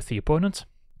connect with the opponent,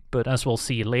 but as we'll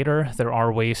see later, there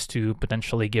are ways to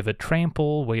potentially give it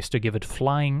trample, ways to give it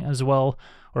flying as well,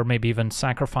 or maybe even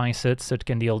sacrifice it so it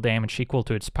can deal damage equal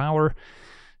to its power.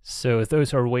 So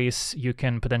those are ways you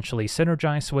can potentially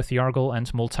synergize with Yargle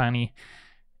and Multani.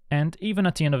 And even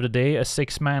at the end of the day, a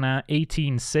 6 mana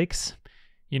 18/6,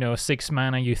 you know, 6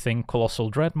 mana you think Colossal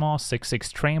Dreadmaw,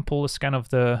 6/6 trample is kind of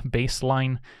the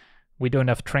baseline. We don't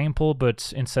have trample,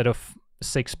 but instead of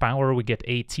 6 power we get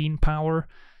 18 power,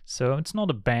 so it's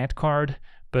not a bad card,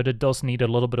 but it does need a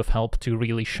little bit of help to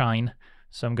really shine.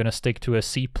 So I'm gonna stick to a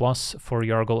C+ for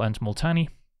Yargle and Multani.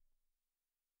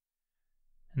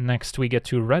 Next we get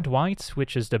to red-white,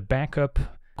 which is the backup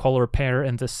color pair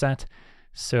in this set.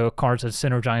 So cards that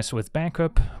synergize with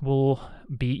backup will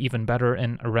be even better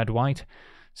in red-white.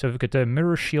 So we've got the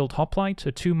Mirror Shield Hoplite,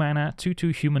 a 2 mana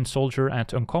 2/2 human soldier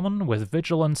at uncommon with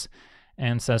vigilance,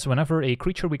 and says whenever a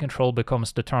creature we control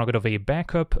becomes the target of a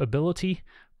backup ability,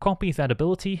 copy that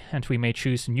ability, and we may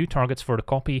choose new targets for the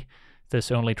copy. This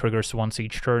only triggers once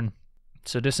each turn.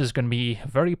 So this is going to be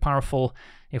very powerful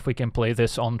if we can play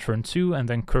this on turn 2 and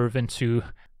then curve into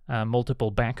multiple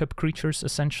backup creatures,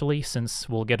 essentially, since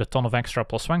we'll get a ton of extra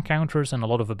 +1 counters and a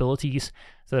lot of abilities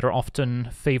that are often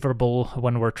favorable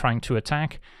when we're trying to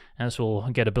attack, as we'll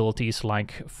get abilities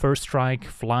like First Strike,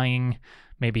 Flying,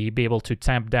 maybe be able to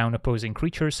tap down opposing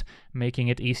creatures, making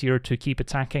it easier to keep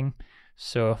attacking.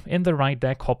 So in the right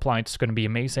deck, Hoplite's going to be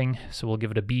amazing, so we'll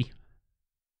give it a B.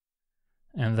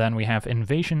 And then we have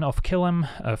Invasion of Killam,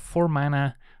 a 4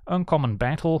 mana uncommon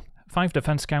battle, 5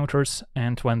 defense counters,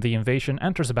 and when the invasion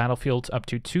enters the battlefield, up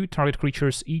to 2 target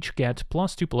creatures each get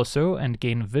 +2/+0 and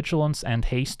gain vigilance and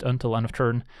haste until end of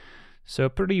turn. So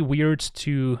pretty weird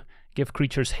to give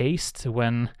creatures haste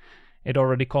when it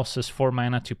already costs us 4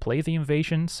 mana to play the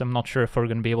invasion, so I'm not sure if we're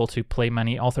going to be able to play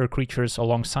many other creatures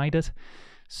alongside it.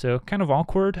 So kind of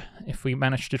awkward. If we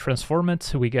manage to transform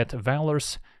it, we get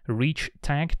Valor's Reach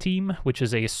Tag Team, which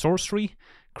is a sorcery,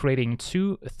 creating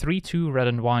 2 3/2 red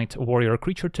and white warrior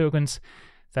creature tokens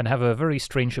that have a very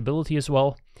strange ability as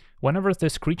well. Whenever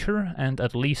this creature and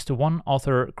at least one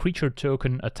other creature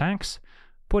token attacks,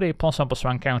 put a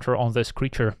 +1/+1 counter on this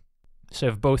creature. So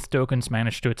if both tokens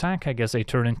manage to attack, I guess they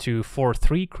turn into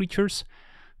 4/3 creatures.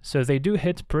 So they do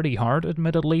hit pretty hard,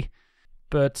 admittedly,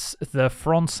 but the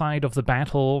front side of the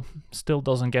battle still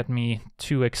doesn't get me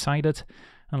too excited,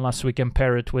 unless we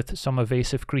compare it with some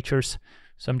evasive creatures.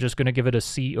 So I'm just going to give it a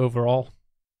C overall.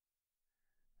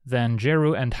 Then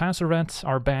Jeru and Hazoret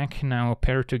are back, now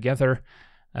paired together.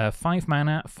 5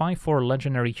 mana, 5/4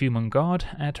 legendary human god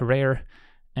at rare,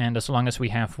 and as long as we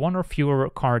have 1 or fewer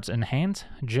cards in hand,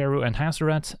 Jeru and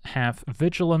Hazoret have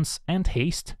vigilance and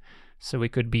haste, so we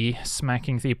could be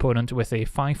smacking the opponent with a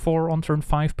 5/4 on turn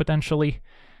 5 potentially.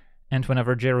 And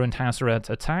whenever Jeru and Hazoret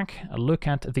attack, look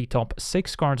at the top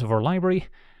 6 cards of our library.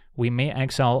 We may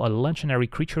exile a legendary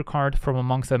creature card from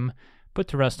among them, put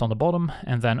the rest on the bottom,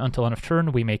 and then until end of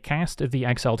turn we may cast the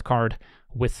exiled card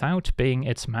without paying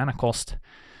its mana cost.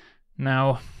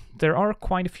 Now, there are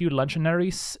quite a few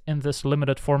legendaries in this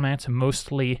limited format,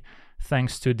 mostly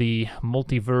thanks to the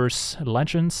Multiverse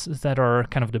Legends that are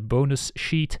kind of the bonus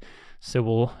sheet, so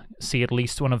we'll see at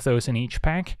least one of those in each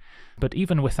pack. But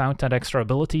even without that extra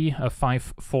ability, a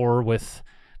 5/4 with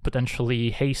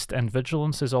potentially haste and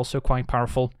vigilance is also quite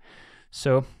powerful.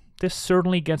 So this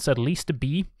certainly gets at least a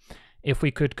B. If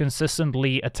we could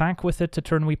consistently attack with it the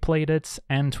turn we played it,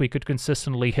 and we could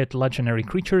consistently hit legendary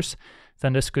creatures,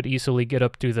 then this could easily get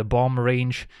up to the bomb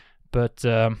range, but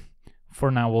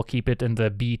for now we'll keep it in the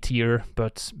B tier,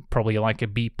 but probably like a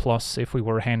B+ if we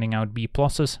were handing out B+.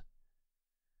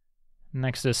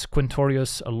 Next is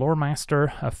Quintorius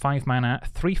Loremaster, a 5 mana,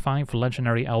 3/5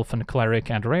 legendary elfin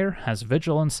cleric at rare, has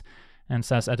vigilance, and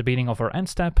says at the beginning of our end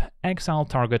step, exile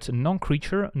target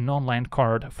non-creature, non-land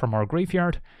card from our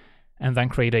graveyard, and then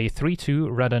create a 3/2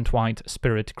 red and white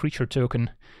spirit creature token.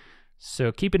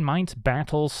 So keep in mind,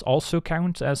 battles also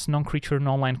count as non-creature,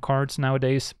 non-land cards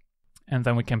nowadays. And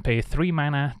then we can pay 3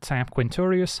 mana, tap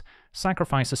Quintorius,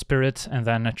 sacrifice a spirit, and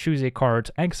then choose a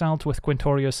card exiled with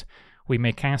Quintorius. We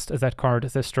may cast that card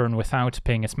this turn without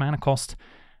paying its mana cost,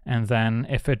 and then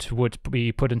if it would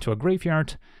be put into a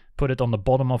graveyard, put it on the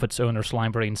bottom of its owner's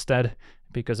library instead,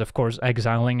 because of course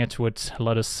exiling it would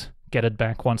let us get it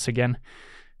back once again.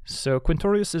 So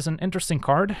Quintorius is an interesting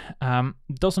card,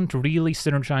 doesn't really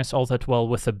synergize all that well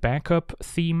with the backup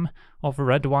theme of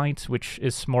red-white, which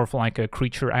is more of like a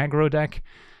creature aggro deck.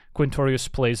 Quintorius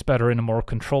plays better in a more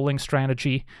controlling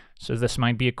strategy, so this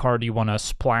might be a card you want to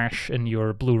splash in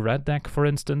your blue-red deck, for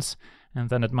instance, and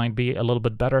then it might be a little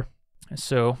bit better.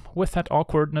 So with that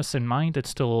awkwardness in mind, it's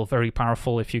still very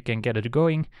powerful if you can get it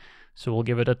going, so we'll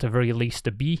give it at the very least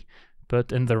a B,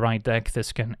 but in the right deck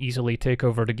this can easily take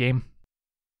over the game.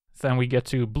 Then we get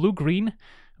to blue-green,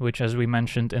 which, as we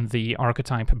mentioned in the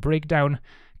archetype breakdown,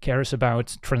 cares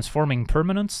about transforming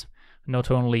permanents,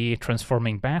 not only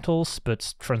transforming battles,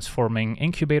 but transforming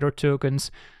incubator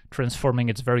tokens, transforming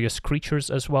its various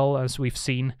creatures as well, as we've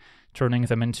seen, turning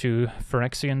them into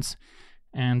Phyrexians.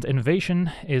 And Invasion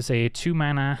is a 2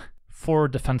 mana, 4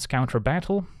 defense counter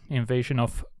battle, Invasion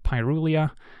of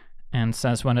Pyrulia, and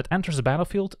says when it enters the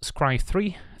battlefield, scry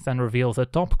 3, then reveal the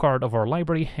top card of our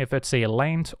library. If it's a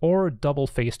land or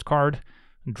double-faced card,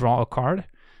 draw a card.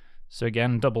 So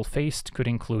again, double-faced could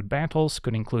include battles,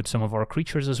 could include some of our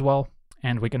creatures as well,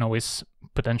 and we can always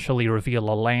potentially reveal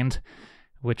a land,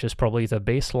 which is probably the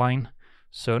baseline.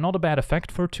 So not a bad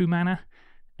effect for 2 mana.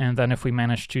 And then if we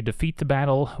manage to defeat the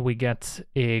battle, we get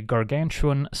a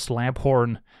Gargantuan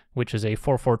Slabhorn, which is a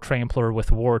 4/4 trampler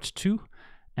with ward 2,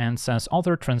 and says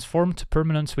other transformed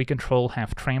permanents we control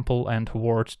have trample and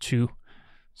ward 2.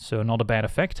 So not a bad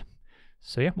effect.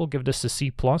 So yeah, we'll give this a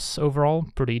C+ overall,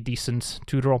 pretty decent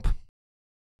 2-drop.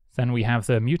 Then we have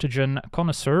the Mutagen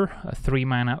Connoisseur, a 3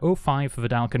 mana 0/5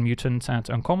 Vidalcan mutant at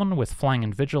uncommon with flying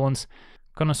and vigilance.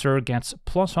 Connoisseur gets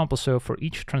 +1/+0 for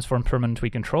each transformed permanent we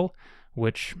control,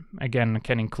 which again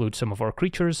can include some of our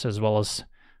creatures as well as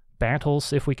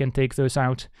battles if we can take those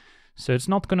out. So it's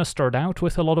not going to start out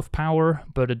with a lot of power,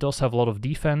 but it does have a lot of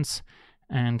defense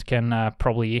and can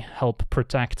probably help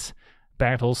protect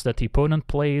battles that the opponent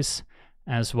plays,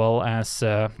 as well as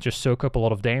just soak up a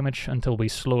lot of damage until we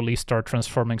slowly start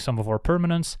transforming some of our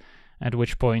permanents, at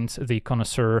which point the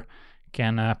Connoisseur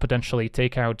can potentially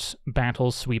take out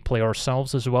battles we play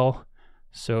ourselves as well.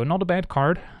 So not a bad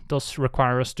card, does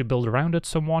require us to build around it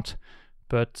somewhat,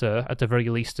 but at the very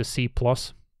least a C+.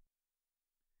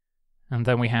 And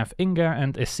then we have Inga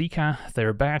and Esika,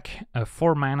 they're back, a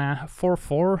 4 mana,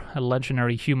 4/4, a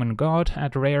legendary human god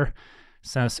at rare,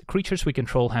 says creatures we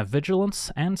control have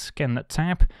vigilance and can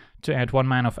tap to add 1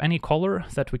 mana of any color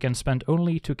that we can spend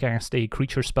only to cast a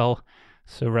creature spell,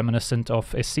 so reminiscent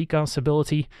of Esika's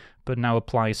ability, but now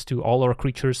applies to all our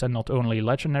creatures and not only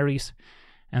legendaries.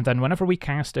 And then whenever we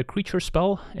cast a creature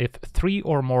spell, if 3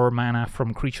 or more mana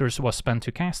from creatures was spent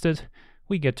to cast it,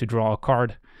 we get to draw a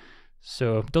card.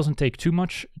 So it doesn't take too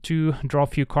much to draw a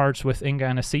few cards with Inga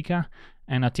and Esika,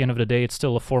 and at the end of the day it's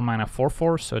still a 4 mana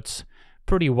 4/4, so it's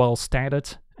pretty well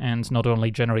statted, and not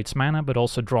only generates mana but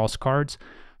also draws cards.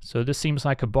 So this seems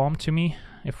like a bomb to me.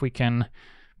 If we can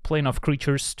play enough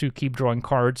creatures to keep drawing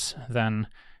cards, then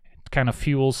it kind of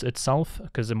fuels itself,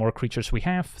 because the more creatures we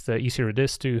have, the easier it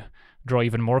is to draw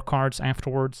even more cards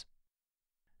afterwards.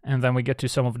 And then we get to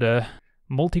some of the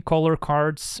multicolor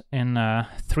cards in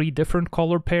 3 different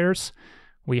color pairs.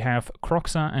 We have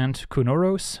Kroxa and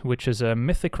Kunoros, which is a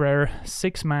mythic rare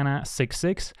 6 mana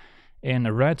 6/6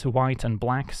 in red, white, and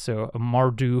black, so a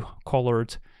Mardu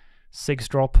colored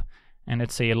 6-drop. And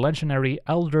it's a legendary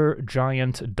Elder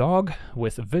Giant Dog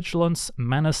with Vigilance,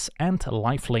 Menace, and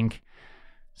Lifelink.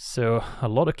 So a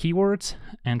lot of keywords,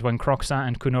 and when Kroxa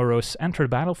and Kunoros enter the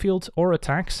battlefield or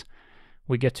attacks,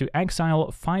 we get to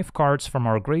exile 5 cards from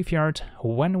our graveyard.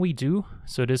 When we do,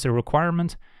 so it is a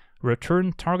requirement,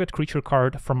 return target creature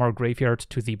card from our graveyard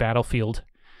to the battlefield.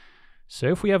 So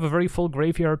if we have a very full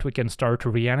graveyard, we can start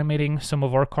reanimating some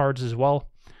of our cards as well.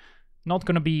 Not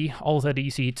going to be all that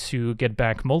easy to get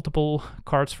back multiple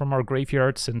cards from our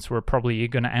graveyard, since we're probably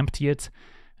going to empty it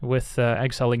with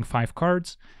exiling 5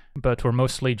 cards, but we're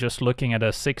mostly just looking at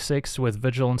a 6/6 with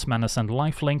Vigilance, Menace, and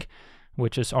Lifelink,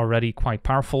 which is already quite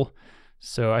powerful.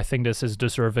 So I think this is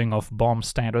deserving of bomb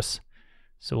status.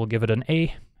 So we'll give it an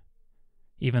A.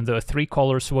 Even though 3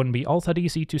 colors wouldn't be all that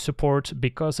easy to support,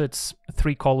 because it's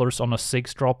 3 colors on a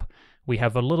 6-drop, we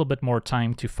have a little bit more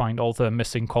time to find all the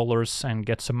missing colors and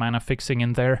get some mana fixing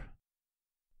in there.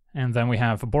 And then we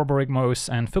have Borborygmos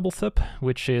and Fibblethip,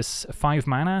 which is 5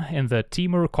 mana in the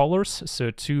Temur colors, so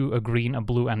 2, a green, a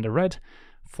blue, and a red,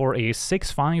 for a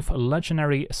 6/5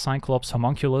 legendary Cyclops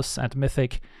Homunculus at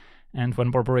Mythic. And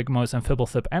when Borborygmos and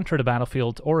Fibblethip enter the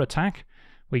battlefield or attack,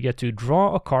 we get to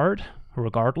draw a card,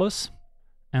 regardless,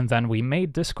 and then we may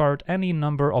discard any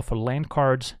number of land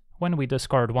cards. When we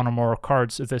discard 1 or more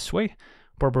cards this way,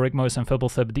 Borborygmos and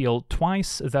Fibblethip deal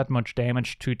twice that much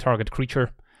damage to target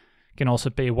creature. You can also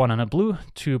pay 1 and a blue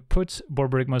to put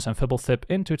Borborygmos and Fibblethip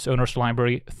into its owner's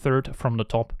library, 3rd from the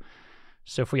top.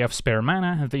 So if we have spare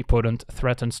mana the opponent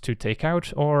threatens to take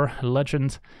out or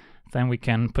legend, then we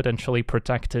can potentially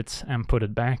protect it and put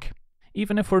it back.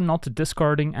 Even if we're not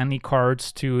discarding any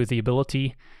cards to the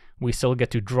ability, we still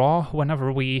get to draw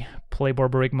whenever we play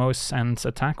Borborygmos and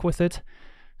attack with it.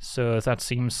 So that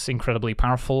seems incredibly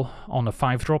powerful on a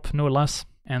 5-drop, no less.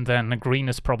 And then green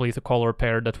is probably the color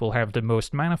pair that will have the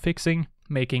most mana fixing,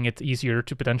 making it easier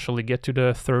to potentially get to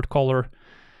the 3rd color.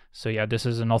 So yeah, this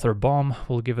is another bomb.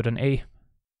 We'll give it an A.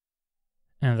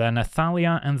 And then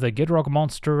Thalia and the Gidrog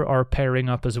monster are pairing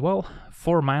up as well.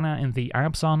 4 mana in the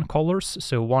Abzan colors,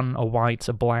 so 1 a white,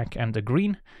 a black, and a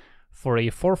green, for a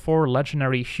 4/4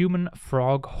 legendary human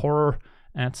frog horror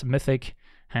at Mythic.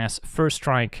 Has First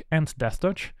Strike and Death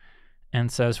Touch,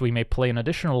 and says we may play an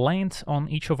additional land on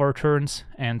each of our turns,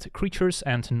 and creatures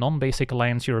and non-basic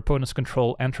lands your opponents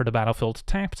control enter the battlefield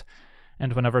tapped,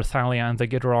 and whenever Thalia and the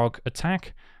Gidrog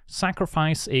attack,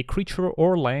 sacrifice a creature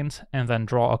or land and then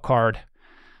draw a card.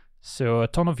 So a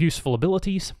ton of useful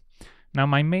abilities. Now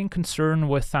my main concern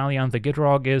with Thalia and the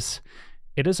Gidrog is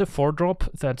it is a 4-drop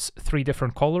that's 3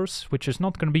 different colors, which is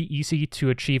not going to be easy to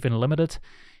achieve in Limited.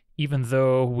 Even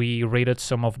though we rated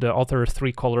some of the other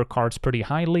 3-color cards pretty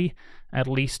highly, at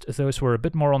least those were a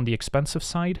bit more on the expensive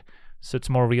side, so it's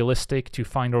more realistic to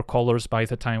find our colors by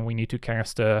the time we need to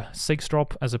cast a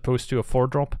 6-drop as opposed to a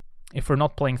 4-drop. If we're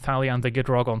not playing Thalia and the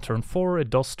Gidrog on turn 4, it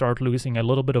does start losing a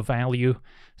little bit of value,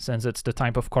 since it's the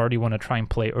type of card you want to try and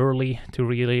play early to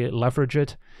really leverage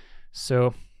it.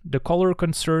 So the color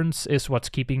concerns is what's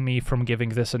keeping me from giving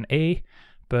this an A,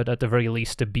 but at the very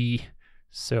least a B.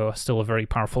 So still a very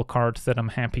powerful card that I'm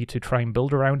happy to try and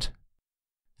build around.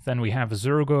 Then we have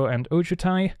Zurgo and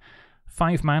Ojutai,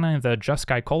 5 mana in the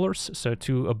Jeskai colors, so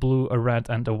 2 a blue, a red,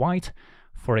 and a white,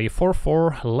 for a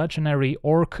 4/4 legendary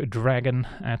Orc Dragon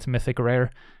at Mythic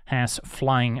Rare. Has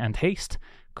Flying and Haste,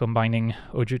 combining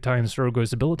Ojutai and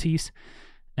Zurgo's abilities.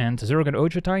 And Zurgo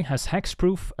Ojutai has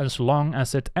Hexproof as long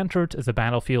as it entered the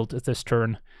battlefield this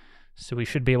turn. So we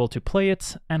should be able to play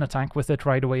it and attack with it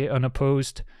right away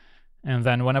unopposed. And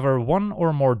then whenever 1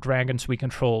 or more dragons we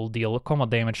control deal combat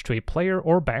damage to a player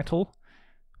or battle,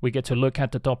 we get to look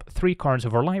at the top 3 cards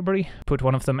of our library, put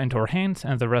 1 of them into our hand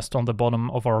and the rest on the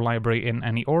bottom of our library in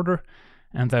any order,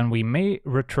 and then we may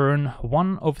return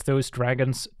 1 of those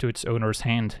dragons to its owner's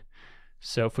hand.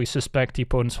 So if we suspect the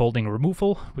opponent's holding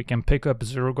removal, we can pick up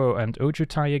Zurgo and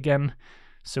Ojutai again,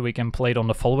 so we can play it on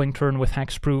the following turn with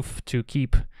hexproof to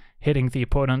keep hitting the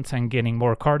opponent and gaining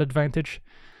more card advantage.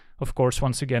 Of course,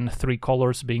 once again, 3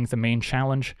 colors being the main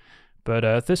challenge,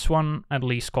 but this one at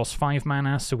least costs 5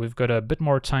 mana, so we've got a bit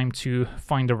more time to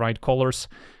find the right colors,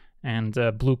 and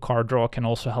blue card draw can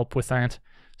also help with that.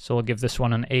 So I'll give this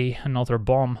one an A, another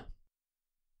bomb.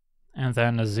 And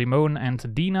then Zimone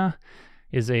and Dina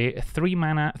is a 3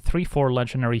 mana, 3/4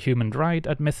 legendary human dryad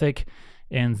at Mythic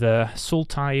in the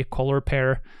Sultai color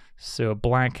pair, so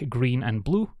black, green, and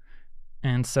blue.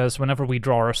 And says whenever we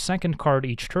draw our second card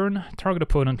each turn, target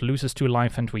opponent loses 2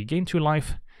 life and we gain 2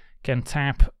 life, can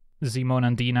tap Zimone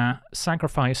and Dina,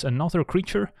 sacrifice another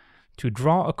creature to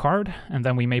draw a card, and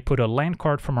then we may put a land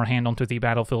card from our hand onto the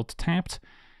battlefield tapped.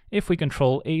 If we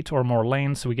control 8 or more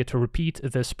lands, we get to repeat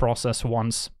this process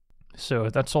once. So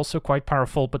that's also quite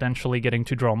powerful, potentially getting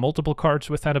to draw multiple cards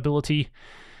with that ability.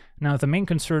 Now the main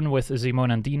concern with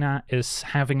Zimone and Dina is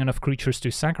having enough creatures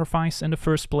to sacrifice in the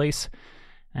first place,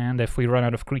 and if we run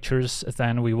out of creatures,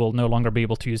 then we will no longer be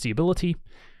able to use the ability.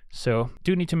 So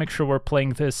do need to make sure we're playing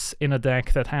this in a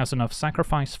deck that has enough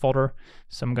sacrifice fodder,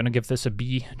 so I'm going to give this a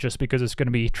B, just because it's going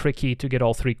to be tricky to get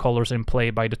all 3 colors in play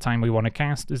by the time we want to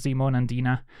cast Zimone and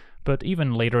Dina, but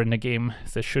even later in the game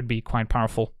this should be quite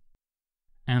powerful.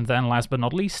 And then last but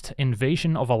not least,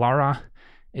 Invasion of Alara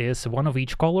is 1 of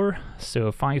each color,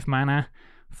 so 5 mana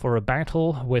for a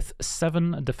battle with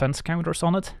 7 defense counters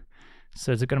on it,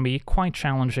 so it's going to be quite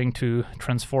challenging to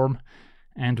transform.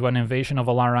 And when Invasion of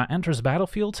Alara enters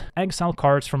battlefield, exile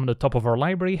cards from the top of our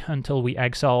library until we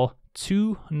exile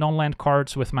 2 non-land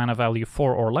cards with mana value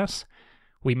 4 or less.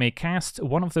 We may cast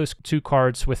one of those 2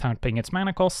 cards without paying its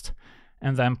mana cost,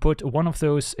 and then put one of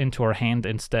those into our hand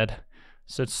instead.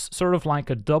 So it's sort of like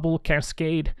a double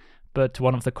cascade, but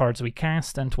one of the cards we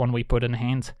cast and one we put in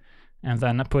hand, and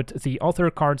then put the other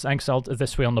cards exiled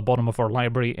this way on the bottom of our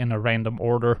library in a random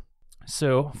order.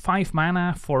 So 5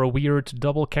 mana for a weird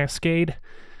double cascade.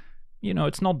 You know,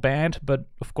 it's not bad, but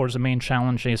of course the main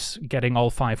challenge is getting all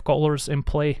 5 colors in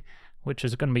play, which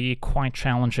is going to be quite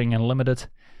challenging and limited.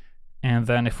 And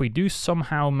then if we do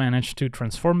somehow manage to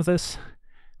transform this,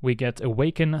 we get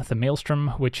Awaken the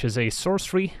Maelstrom, which is a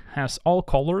sorcery, has all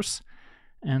colors,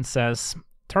 and says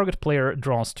target player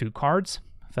draws 2 cards.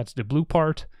 That's the blue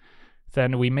part.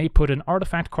 Then we may put an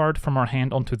artifact card from our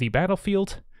hand onto the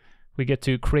battlefield. We get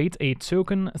to create a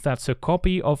token that's a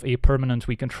copy of a permanent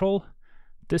we control,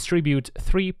 distribute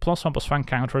 3 +1/+1 fan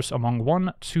counters among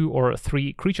 1, 2, or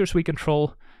 3 creatures we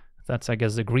control, that's I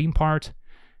guess the green part,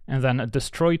 and then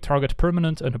destroy target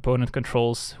permanent an opponent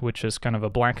controls, which is kind of a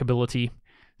black ability.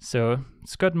 So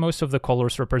it's got most of the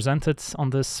colors represented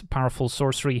on this powerful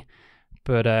sorcery,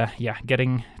 but yeah,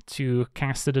 getting to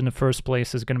cast it in the first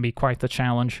place is going to be quite the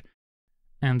challenge.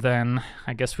 And then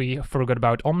I guess we forgot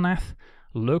about Omnath.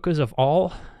 Locus of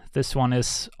All. This one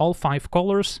is all 5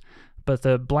 colors, but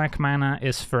the black mana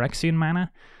is Phyrexian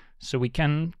mana, so we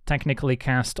can technically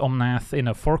cast Omnath in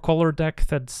a 4-color deck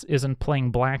that isn't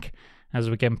playing black, as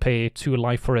we can pay 2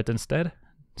 life for it instead.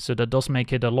 So that does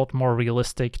make it a lot more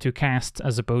realistic to cast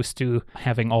as opposed to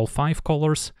having all 5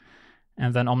 colors.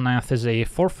 And then Omnath is a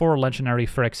 4/4 legendary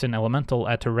Phyrexian elemental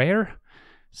at a rare,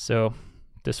 so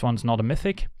this one's not a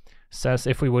mythic. Says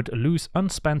if we would lose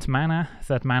unspent mana,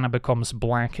 that mana becomes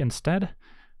black instead,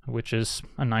 which is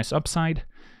a nice upside.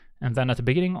 And then at the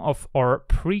beginning of our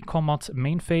pre-combat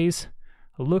main phase,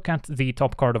 look at the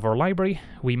top card of our library.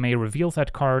 We may reveal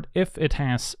that card if it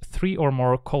has 3 or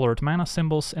more colored mana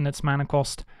symbols in its mana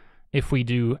cost. If we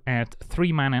do, add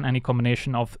 3 mana in any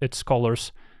combination of its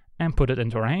colors and put it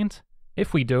into our hand.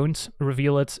 If we don't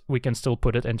reveal it, we can still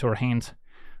put it into our hand.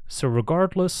 So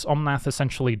regardless, Omnath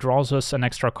essentially draws us an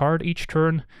extra card each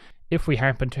turn. If we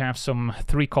happen to have some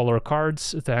 3-color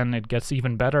cards, then it gets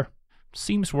even better.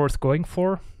 Seems worth going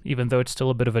for, even though it's still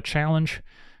a bit of a challenge.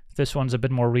 This one's a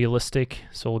bit more realistic,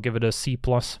 so we'll give it a C+.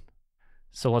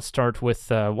 So let's start with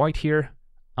white here.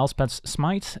 Elspeth's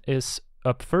Smite is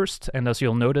up first, and as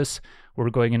you'll notice, we're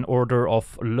going in order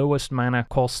of lowest mana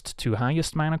cost to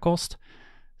highest mana cost.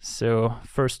 So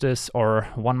first is our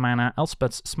 1 mana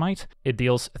Elspeth's Smite. It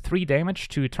deals 3 damage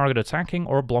to target attacking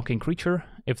or blocking creature.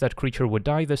 If that creature would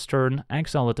die this turn,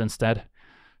 exile it instead.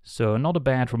 So not a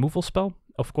bad removal spell.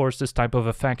 Of course, this type of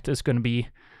effect is going to be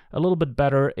a little bit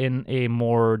better in a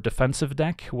more defensive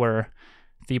deck, where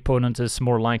the opponent is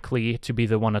more likely to be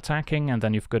the one attacking, and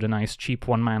then you've got a nice cheap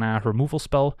 1 mana removal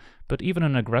spell. But even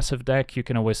in an aggressive deck, you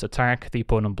can always attack, the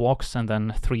opponent blocks, and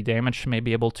then 3 damage may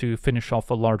be able to finish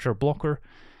off a larger blocker.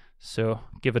 So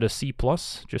give it a C+,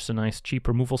 just a nice cheap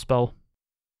removal spell.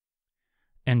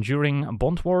 Enduring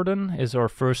Bondwarden is our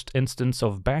first instance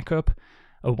of backup.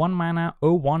 A 1 mana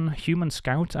 0/1 Human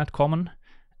Scout at common.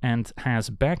 and has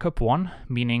backup 1,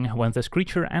 meaning when this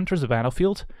creature enters the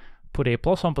battlefield, put a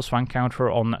 +1/+1 counter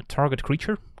on target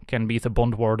creature. Can be the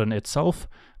Bond Warden itself,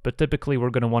 but typically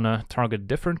we're going to want to target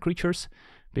different creatures,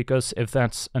 because if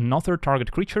that's another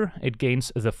target creature, it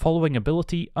gains the following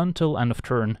ability until end of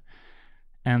turn.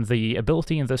 And the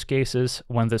ability in this case is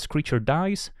when this creature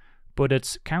dies, put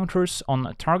its counters on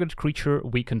a target creature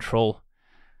we control.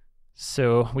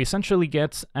 So we essentially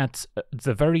get, at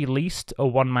the very least, a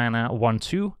 1 mana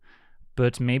 1/2,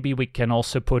 but maybe we can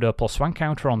also put a +1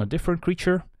 counter on a different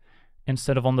creature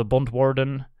instead of on the Bond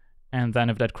Warden, and then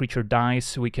if that creature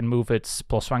dies, we can move its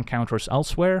 +1 counters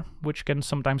elsewhere, which can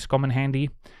sometimes come in handy.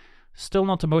 Still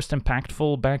not the most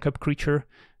impactful backup creature,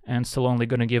 and still only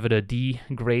going to give it a D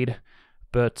grade,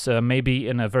 but maybe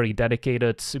in a very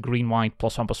dedicated green-white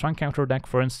 +1/+1 counter deck,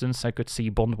 for instance, I could see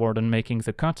Bond Warden making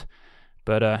the cut.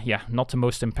 But yeah, not the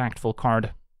most impactful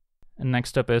card. And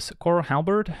next up is Core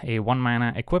Halberd, a 1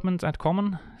 mana equipment at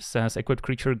common. Says equipped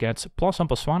creature gets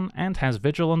 +1/+1 and has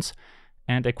Vigilance,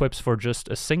 and equips for just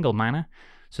a single mana.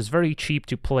 So it's very cheap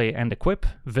to play and equip.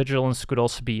 Vigilance could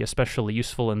also be especially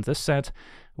useful in this set,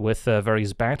 with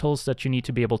various battles that you need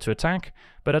to be able to attack,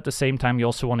 but at the same time you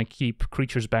also want to keep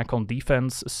creatures back on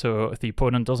defense, so the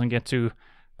opponent doesn't get to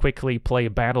quickly play a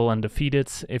battle and defeat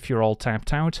it if you're all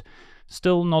tapped out.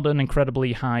 Still not an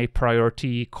incredibly high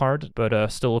priority card,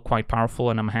 but still quite powerful,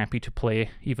 and I'm happy to play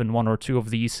even 1 or 2 of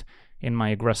these in my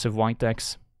aggressive white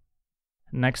decks.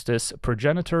 Next is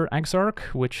Progenitor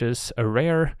Exarch, which is a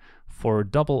rare for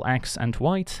double X and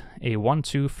white, a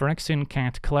 1/2 Phyrexian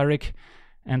Cat Cleric,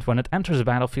 and when it enters the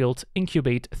battlefield,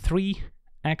 incubate 3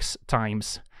 X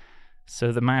times.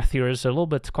 So the math here is a little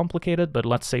bit complicated, but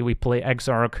let's say we play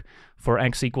Exarch for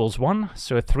X equals 1,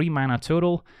 so a 3 mana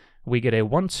total. We get a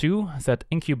 1/2 that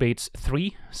incubates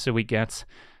 3, so we get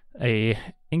a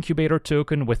incubator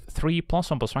token with 3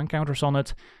 +1/+1 counters on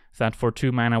it, that for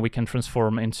 2 mana we can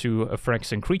transform into a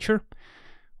Phyrexian creature.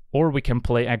 Or we can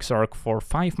play Exarch for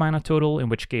 5 mana total, in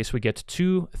which case we get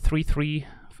 2 3/3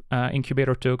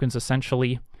 incubator tokens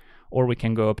essentially. Or we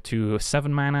can go up to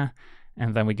 7 mana,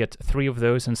 and then we get 3 of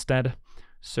those instead.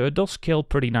 So it does scale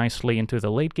pretty nicely into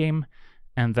the late game.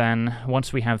 And then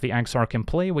once we have the Exarch in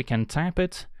play, we can tap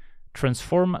it,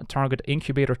 transform target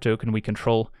incubator token we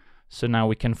control. So now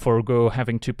we can forego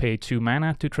having to pay 2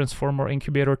 mana to transform our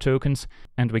incubator tokens,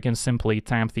 and we can simply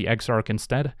tap the Exarch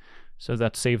instead. So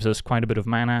that saves us quite a bit of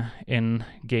mana in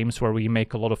games where we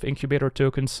make a lot of incubator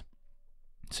tokens.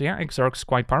 So yeah, Exarch's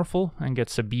quite powerful and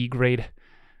gets a B grade.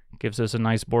 Gives us a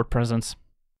nice board presence.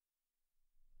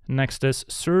 Next is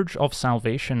Surge of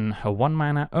Salvation, a 1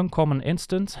 mana uncommon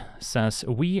instant. Says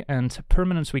we and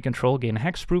permanents we control gain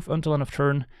hexproof until end of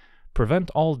turn.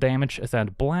 Prevent all damage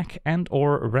that black and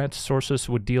or red sources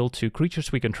would deal to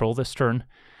creatures we control this turn.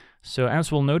 So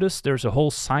as we'll notice, there's a whole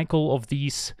cycle of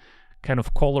these kind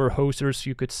of color hosers,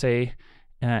 you could say,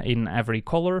 in every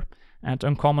color at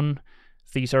uncommon.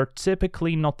 These are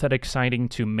typically not that exciting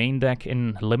to main deck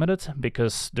in Limited,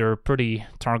 because they're pretty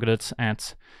targeted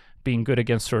at being good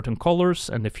against certain colors,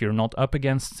 and if you're not up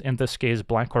against, in this case,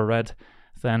 black or red,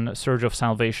 then Surge of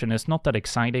Salvation is not that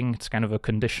exciting. It's kind of a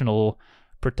conditional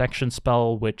protection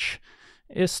spell, which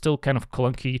is still kind of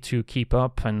clunky to keep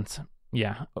up, and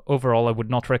yeah, overall I would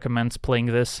not recommend playing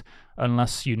this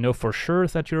unless you know for sure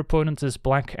that your opponent is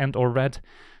black and or red.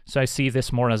 So I see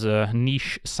this more as a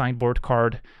niche sideboard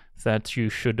card that you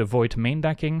should avoid main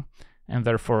decking, and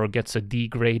therefore gets a D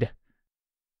grade.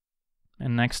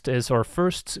 And next is our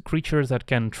first creature that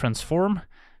can transform.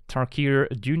 Tarkir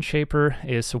Duneshaper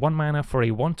is 1 mana for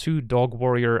a 1/2 Dog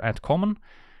Warrior at common,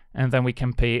 and then we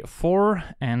can pay 4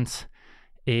 and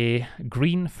a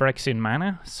green Phyrexian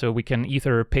mana, so we can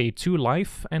either pay 2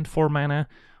 life and 4 mana,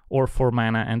 or 4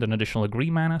 mana and an additional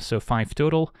green mana, so 5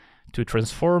 total, to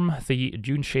transform the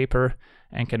Duneshaper,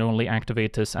 and can only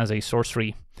activate this as a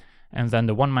sorcery. And then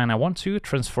the 1 mana 1/2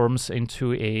 transforms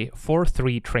into a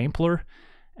 4/3 Trampler,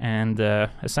 and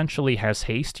essentially has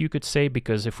haste, you could say,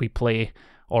 because if we play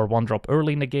our 1-drop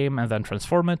early in the game and then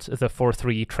transform it, the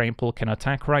 4/3 Trample can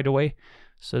attack right away,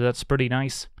 so that's pretty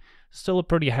nice. Still a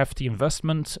pretty hefty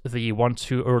investment. The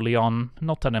 1/2 early on,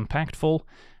 not that impactful,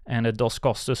 and it does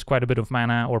cost us quite a bit of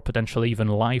mana, or potentially even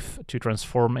life, to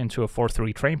transform into a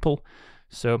 4/3 Trample.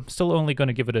 So still only going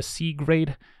to give it a C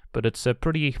grade, but it's a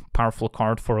pretty powerful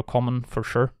card for a common for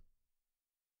sure.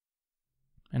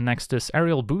 And next is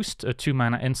Aerial Boost, a 2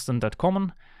 mana instant at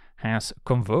common, has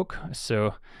Convoke.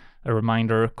 So a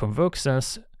reminder, Convoke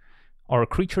says our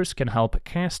creatures can help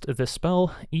cast this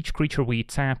spell. Each creature we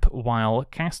tap while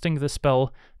casting the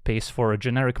spell pays for a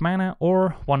generic mana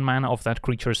or 1 mana of that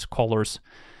creature's colors.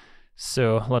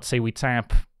 So let's say we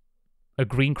tap a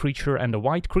green creature and a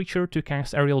white creature to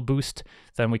cast Aerial Boost,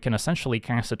 then we can essentially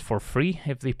cast it for free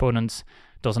if the opponent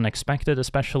doesn't expect it.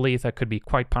 Especially, that could be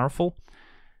quite powerful,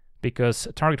 because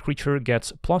target creature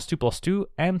gets +2/+2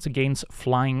 and gains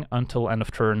flying until end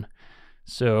of turn.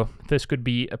 So this could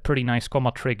be a pretty nice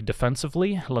combat trick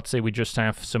defensively. Let's say we just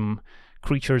have some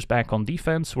creatures back on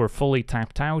defense, we're fully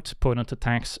tapped out, opponent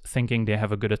attacks thinking they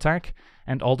have a good attack,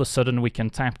 and all of a sudden we can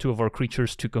tap 2 of our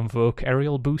creatures to convoke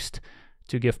Aerial Boost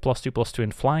to give +2/+2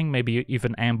 in flying, maybe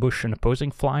even ambush an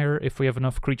opposing flyer if we have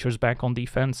enough creatures back on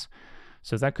defense.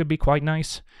 So that could be quite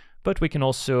nice. But we can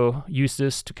also use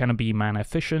this to kind of be mana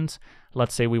efficient.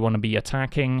 Let's say we want to be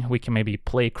attacking, we can maybe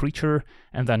play creature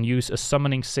and then use a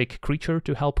summoning sick creature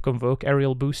to help convoke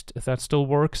Aerial Boost if that still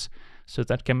works. So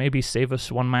that can maybe save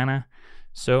us 1 mana.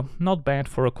 So not bad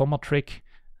for a combat trick,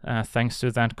 thanks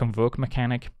to that convoke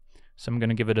mechanic. So I'm going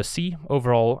to give it a C.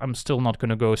 Overall, I'm still not going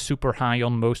to go super high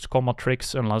on most combat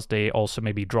tricks unless they also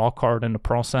maybe draw a card in the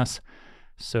process.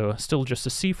 So still just a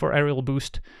C for Aerial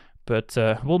Boost. But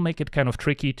we'll make it kind of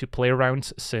tricky to play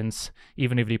around, since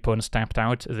even if the opponent's tapped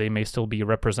out, they may still be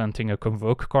representing a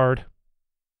convoke card.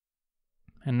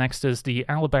 And next is the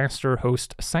Alabaster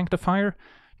Host Sanctifier,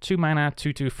 2 mana,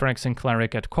 2/2 Phyrexian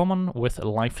Cleric at common with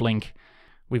lifelink.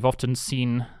 We've often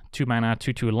seen 2 mana,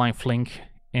 2/2 lifelink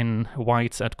in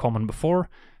whites at common before.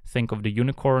 Think of the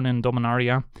Unicorn in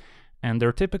Dominaria. And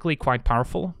they're typically quite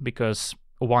powerful, because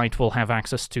white will have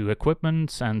access to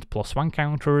equipment and +1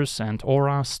 counters and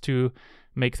auras to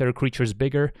make their creatures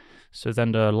bigger, so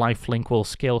then the lifelink will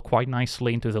scale quite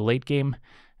nicely into the late game,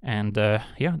 and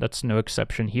yeah, that's no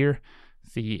exception here.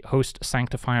 The Host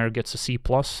Sanctifier gets a C+,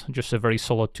 just a very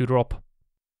solid 2-drop.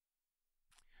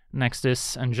 Next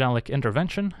is Angelic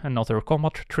Intervention, another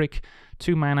combat trick.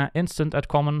 2 mana, instant at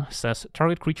common, says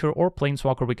target creature or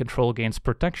planeswalker we control gains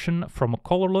protection from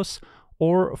colorless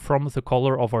or from the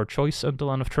color of our choice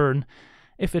until end of turn.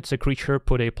 If it's a creature,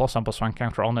 put a +1/+1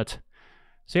 counter on it.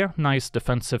 So yeah, nice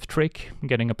defensive trick.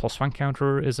 Getting a +1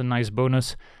 counter is a nice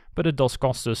bonus, but it does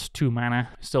cost us 2 mana.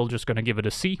 Still just gonna give it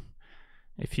a C.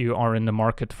 If you are in the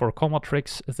market for combat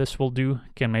tricks, this will do.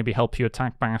 Can maybe help you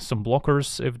attack past some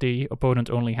blockers if the opponent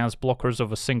only has blockers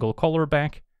of a single color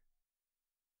back.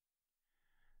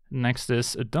 Next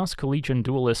is Dusk Legion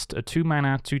Duelist, a 2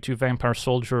 mana, 2/2 Vampire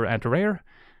Soldier at rare.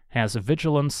 Has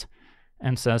Vigilance,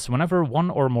 and says whenever 1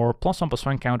 or more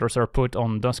 +1/+1 counters are put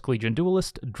on Dusk Legion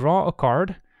Duelist, draw a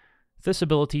card. This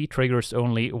ability triggers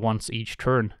only once each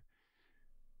turn.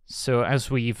 So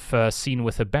as we've seen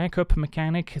with the backup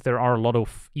mechanic, there are a lot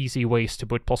of easy ways to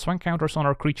put +1 counters on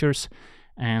our creatures,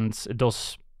 and it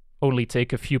does only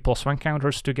take a few +1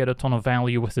 counters to get a ton of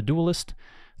value with the Duelist.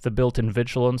 The built-in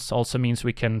Vigilance also means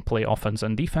we can play offense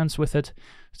and defense with it,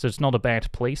 so it's not a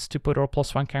bad place to put our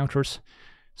 +1 counters.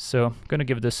 So I'm gonna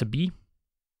give this a B.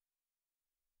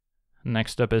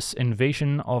 Next up is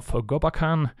Invasion of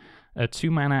Gobakan, a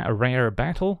 2 mana, a rare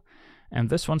battle, and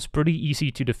this one's pretty easy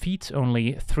to defeat,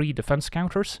 only 3 defense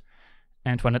counters.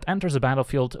 And when it enters the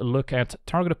battlefield, look at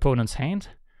target opponent's hand.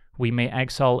 We may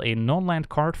exile a non-land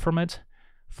card from it.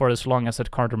 For as long as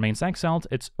that card remains exiled,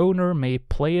 its owner may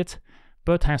play it,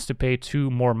 but has to pay 2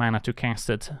 more mana to cast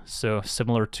it. So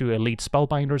similar to Elite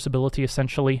Spellbinder's ability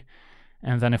essentially.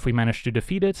 And then if we manage to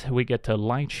defeat it, we get a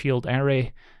Light Shield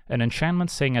Array, an enchantment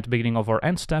saying at the beginning of our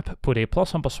end step, put a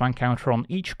 +1/+1 counter on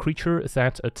each creature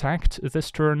that attacked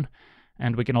this turn,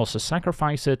 and we can also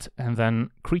sacrifice it, and then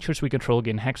creatures we control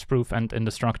gain hexproof and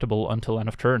indestructible until end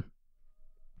of turn.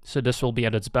 So this will be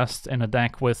at its best in a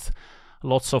deck with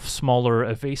lots of smaller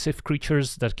evasive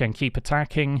creatures that can keep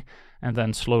attacking, and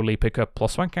then slowly pick up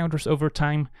 +1 counters over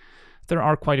time. There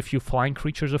are quite a few flying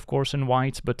creatures, of course, in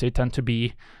white, but they tend to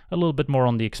be a little bit more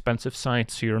on the expensive side,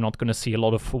 so you're not going to see a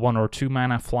lot of 1 or 2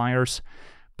 mana flyers.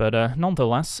 But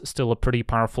nonetheless, still a pretty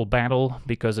powerful battle,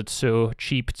 because it's so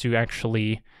cheap to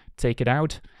actually take it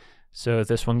out. So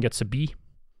this one gets a B.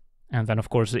 And then, of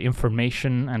course, the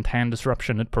information and hand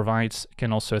disruption it provides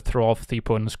can also throw off the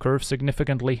opponent's curve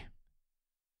significantly.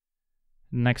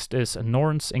 Next is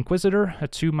Norn's Inquisitor, a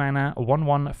 2 mana,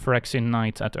 1/1 Phyrexian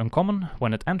Knight at uncommon.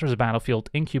 When it enters the battlefield,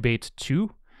 incubate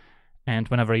 2, and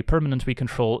whenever a permanent we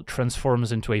control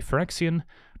transforms into a Phyrexian,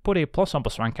 put a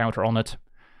 +1/+1 counter on it.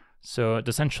 So it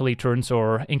essentially turns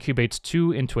or incubates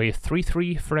 2 into a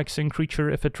 3/3 Phyrexian creature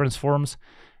if it transforms,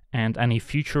 and any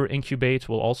future incubate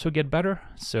will also get better.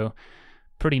 So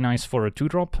pretty nice for a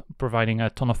 2-drop, providing a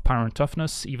ton of power and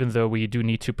toughness, even though we do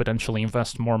need to potentially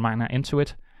invest more mana into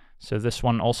it. So this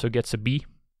one also gets a B.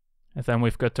 And then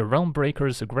we've got the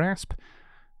Realmbreaker's Grasp,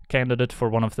 candidate for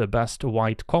one of the best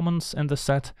white commons in the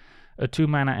set, a 2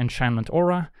 mana enchantment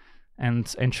aura,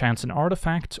 and enchants an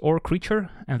artifact or creature,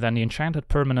 and then the enchanted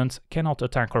permanent cannot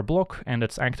attack or block, and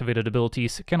its activated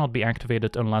abilities cannot be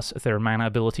activated unless they're mana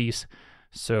abilities.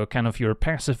 So kind of your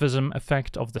pacifism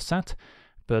effect of the set,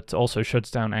 but also shuts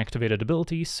down activated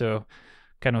abilities, so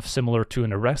kind of similar to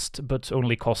an arrest, but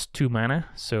only costs 2 mana,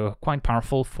 so quite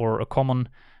powerful for a common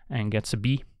and gets a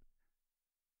B.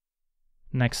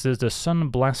 Next is the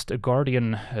Sunblessed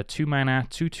Guardian, a 2 mana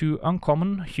 2/2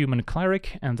 uncommon human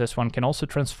cleric, and this one can also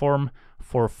transform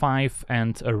for 5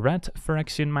 and a red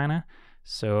Phyrexian mana,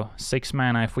 so 6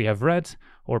 mana if we have red,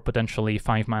 or potentially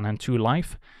 5 mana and 2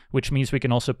 life, which means we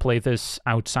can also play this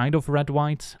outside of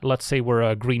red-white. Let's say we're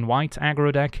a green-white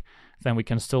aggro deck, then we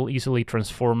can still easily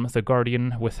transform the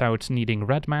Guardian without needing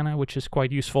red mana, which is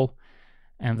quite useful.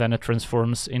 And then it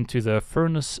transforms into the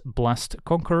Furnace Blessed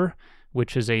Conqueror,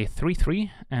 which is a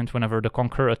 3/3, and whenever the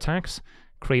Conqueror attacks,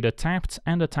 create a tapped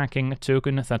and attacking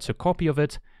token that's a copy of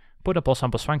it, put a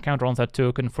 +1/+1 counter on that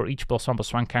token for each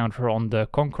 +1/+1 counter on the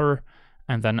Conqueror,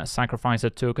 and then sacrifice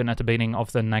that token at the beginning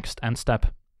of the next end step.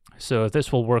 So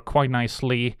this will work quite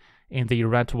nicely in the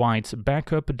red-white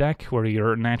backup deck, where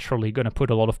you're naturally going to put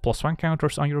a lot of +1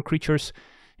 counters on your creatures,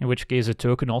 in which case a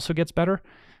token also gets better.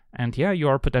 And yeah, you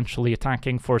are potentially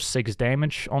attacking for 6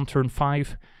 damage on turn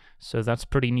 5, so that's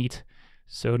pretty neat.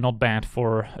 So not bad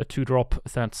for a 2-drop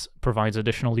that provides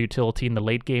additional utility in the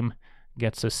late game,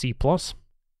 gets a C+.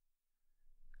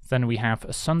 Then we have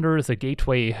Sunder the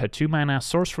Gateway, a 2 mana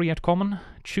sorcery at common.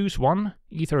 Choose one,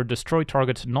 either destroy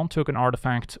target non-token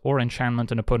artifact or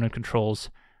enchantment an opponent controls,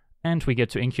 and we get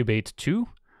to incubate 2,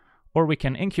 or we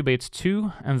can incubate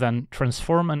 2 and then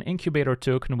transform an incubator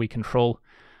token we control,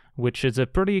 which is a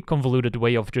pretty convoluted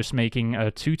way of just making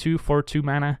a 2/2 for 2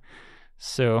 mana.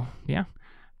 So yeah,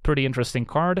 pretty interesting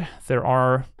card. There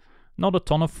are not a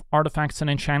ton of artifacts and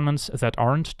enchantments that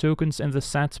aren't tokens in the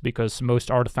set, because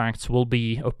most artifacts will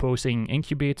be opposing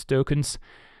incubate tokens,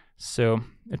 so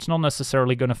it's not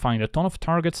necessarily going to find a ton of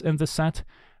targets in the set,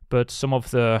 but some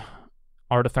of the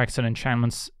artifacts and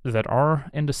enchantments that are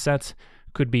in the set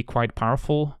could be quite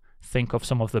powerful. Think of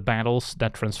some of the battles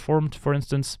that transformed, for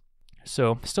instance.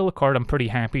 So still a card I'm pretty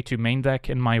happy to main deck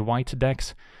in my white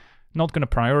decks. Not going to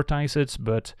prioritize it,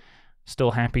 but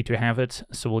still happy to have it,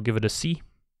 so we'll give it a C.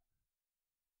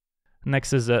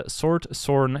 Next is a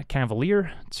Sword-Sorn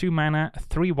Cavalier, 2 mana,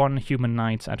 3/1 human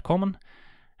knight at common,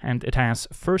 and it has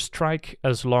first strike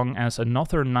as long as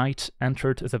another knight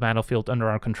entered the battlefield under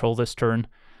our control this turn,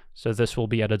 so this will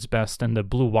be at its best in the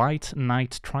blue-white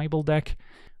knight tribal deck.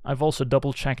 I've also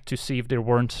double-checked to see if there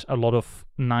weren't a lot of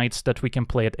knights that we can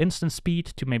play at instant speed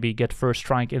to maybe get first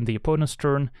strike in the opponent's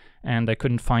turn, and I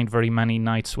couldn't find very many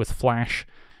knights with flash,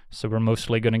 so we're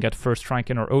mostly going to get first strike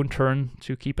in our own turn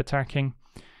to keep attacking.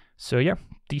 So yeah,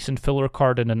 decent filler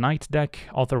card in the knight deck,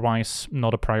 otherwise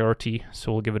not a priority,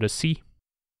 so we'll give it a C.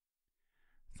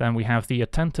 Then we have the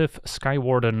Attentive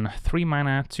Skywarden, 3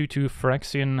 mana, 2/2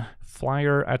 Phyrexian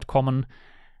flyer at common,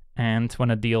 and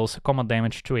when it deals combat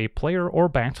damage to a player or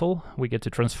battle, we get to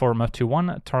transform up to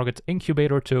 1 target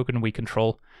incubator token we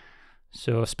control.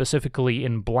 So specifically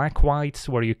in black-white,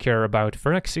 where you care about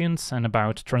Phyrexians and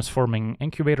about transforming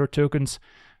incubator tokens,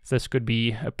 this could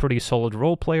be a pretty solid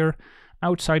role player.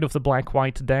 Outside of the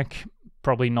black-white deck,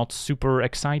 probably not super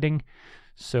exciting,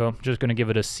 so I'm just going to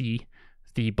give it a C.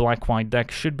 The black-white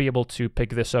deck should be able to pick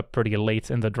this up pretty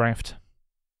late in the draft.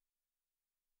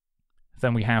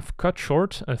 Then we have Cut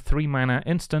Short, a 3 mana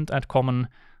instant at common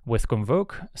with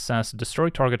Convoke, says destroy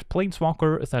target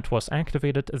planeswalker that was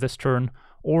activated this turn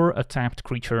or a tapped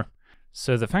creature.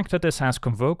 So the fact that this has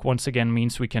Convoke once again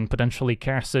means we can potentially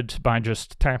cast it by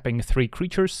just tapping 3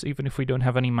 creatures, even if we don't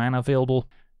have any mana available.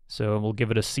 So we'll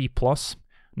give it a C+.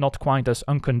 Not quite as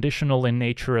unconditional in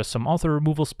nature as some other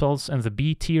removal spells in the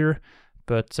B tier,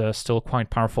 but still quite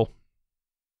powerful.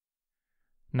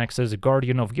 Next is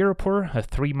Guardian of Ghirapur, a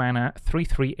 3 mana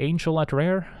 3/3 angel at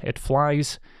rare. It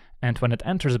flies, and when it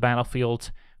enters the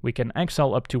battlefield, we can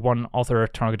exile up to 1 other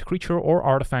target creature or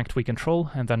artifact we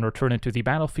control, and then return it to the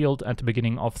battlefield at the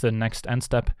beginning of the next end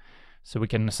step. So we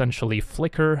can essentially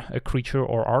flicker a creature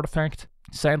or artifact.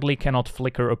 Sadly cannot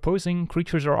flicker opposing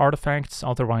creatures or artifacts,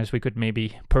 otherwise we could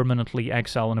maybe permanently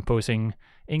exile an opposing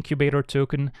incubator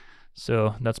token,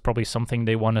 so that's probably something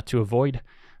they wanted to avoid.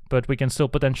 But we can still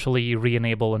potentially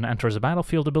re-enable an enters the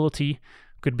battlefield ability.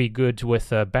 Could be good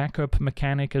with a backup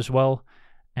mechanic as well.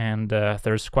 And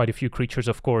there's quite a few creatures,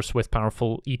 of course, with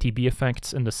powerful ETB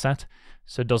effects in the set,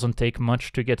 so it doesn't take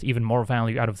much to get even more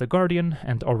value out of the Guardian,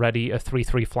 and already a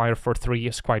 3/3 flyer for 3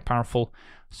 is quite powerful.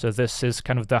 So this is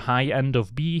kind of the high end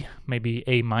of B, maybe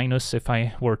A- if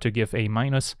I were to give A-,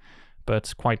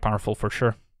 but quite powerful for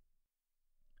sure.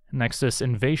 Next is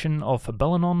Invasion of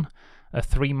Belenon, a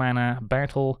 3-mana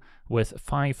battle with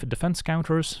 5 defense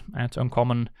counters at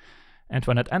uncommon. And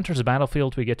when it enters the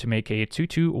battlefield, we get to make a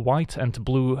 2/2 white and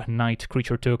blue knight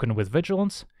creature token with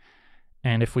vigilance.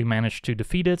 And if we manage to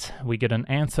defeat it, we get an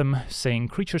anthem saying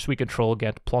creatures we control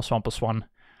get +1/+1.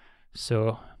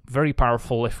 So very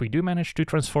powerful if we do manage to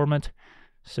transform it.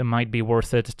 So it might be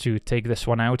worth it to take this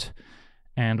one out.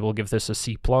 And we'll give this a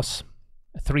C+.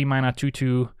 3-mana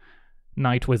 2/2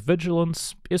 knight with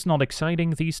vigilance is not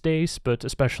exciting these days, but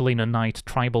especially in a knight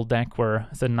tribal deck where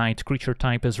the knight creature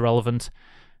type is relevant,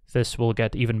 this will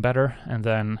get even better. And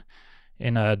then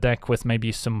in a deck with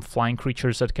maybe some flying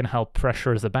creatures that can help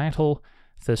pressure the battle,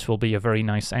 this will be a very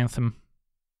nice anthem.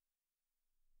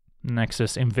 Next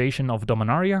is Invasion of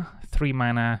Dominaria,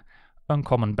 3-mana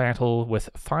uncommon battle with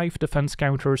 5 defense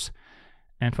counters,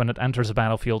 and when it enters the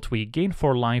battlefield we gain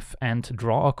 4 life and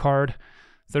draw a card.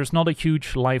 There's not a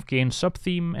huge life gain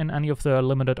sub-theme in any of the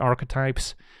limited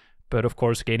archetypes, but of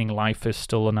course gaining life is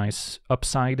still a nice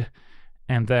upside.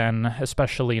 And then,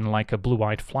 especially in like a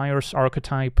blue-white flyers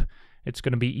archetype, it's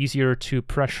going to be easier to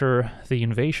pressure the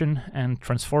invasion and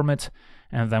transform it.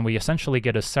 And then we essentially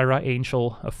get a Serra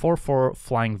Angel, a 4/4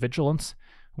 flying vigilance,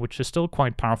 which is still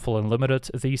quite powerful and limited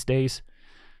these days.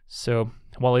 So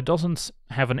while it doesn't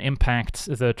have an impact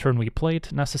the turn we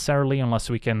played necessarily, unless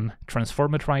we can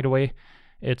transform it right away,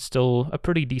 it's still a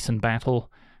pretty decent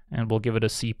battle, and we'll give it a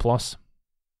C+.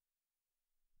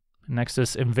 Next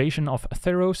is Invasion of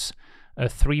Theros, a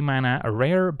 3-mana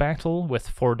rare battle with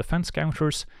 4 defense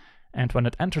counters, and when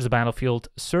it enters the battlefield,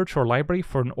 search our library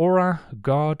for an aura,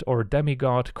 god, or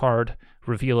demigod card,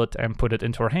 reveal it, and put it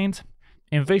into our hand.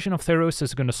 Invasion of Theros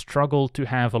is going to struggle to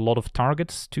have a lot of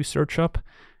targets to search up,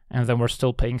 and then we're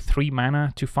still paying 3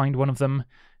 mana to find one of them,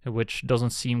 which doesn't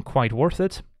seem quite worth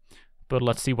it. But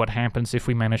let's see what happens if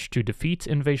we manage to defeat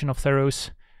Invasion of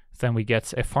Theros. Then we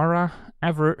get Ephara,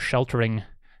 Ever Sheltering,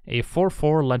 a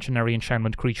 4/4 legendary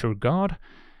enchantment creature god,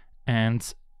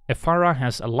 and Ephara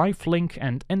has a lifelink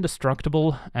and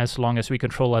indestructible as long as we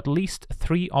control at least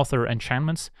 3 other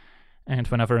enchantments, and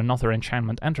whenever another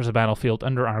enchantment enters a battlefield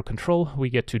under our control, we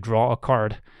get to draw a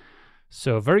card.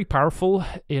 So very powerful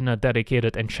in a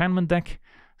dedicated enchantment deck.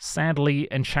 Sadly,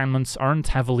 enchantments aren't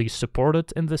heavily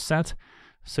supported in this set,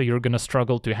 so you're gonna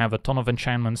struggle to have a ton of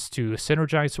enchantments to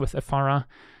synergize with Ephara.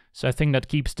 So I think that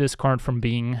keeps this card from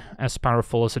being as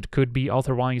powerful as it could be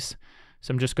otherwise.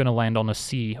 So I'm just gonna land on a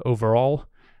C overall.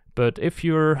 But if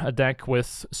you're a deck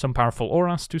with some powerful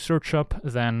auras to search up,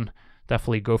 then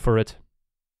definitely go for it.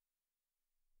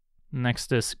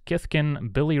 Next is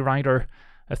Kithkin Billy Rider,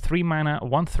 a 3-mana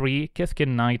 1/3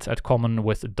 Kithkin Knight at common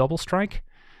with double strike.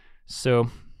 So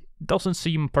doesn't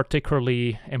seem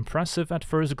particularly impressive at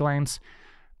first glance,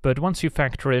 but once you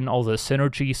factor in all the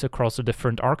synergies across the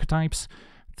different archetypes,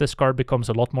 this card becomes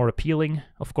a lot more appealing.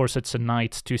 Of course, it's a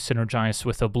knight to synergize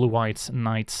with a blue-white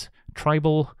knight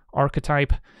tribal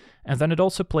archetype, and then it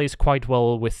also plays quite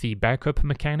well with the backup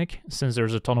mechanic, since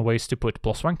there's a ton of ways to put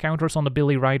 +1 counters on the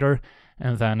Billy Rider,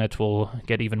 and then it will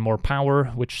get even more power,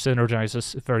 which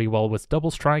synergizes very well with double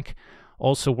strike.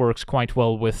 Also works quite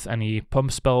well with any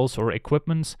pump spells or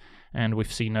equipments, and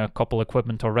we've seen a couple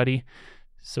equipment already,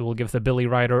 so we'll give the Billy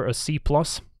Rider a C+.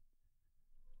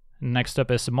 Next up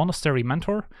is Monastery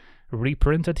Mentor,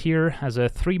 reprinted here as a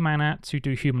 3-mana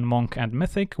 2/2 human monk and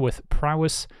mythic with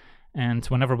prowess, and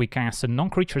whenever we cast a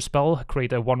non-creature spell,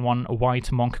 create a 1/1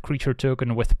 white monk creature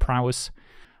token with prowess.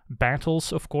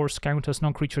 Battles, of course, count as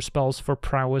non-creature spells for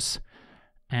prowess,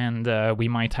 and we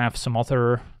might have some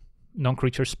other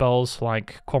non-creature spells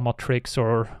like combat tricks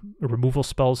or removal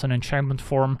spells in enchantment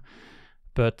form,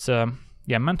 but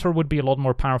yeah, Mentor would be a lot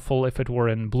more powerful if it were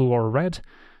in blue or red,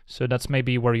 so that's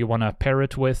maybe where you want to pair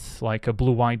it with, like a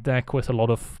blue-white deck with a lot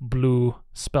of blue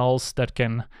spells that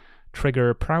can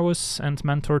trigger prowess and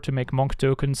mentor to make monk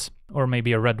tokens, or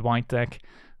maybe a red-white deck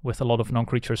with a lot of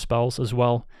non-creature spells as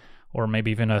well, or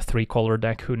maybe even a 3-color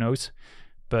deck, who knows.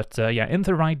 But yeah, in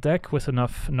the right deck with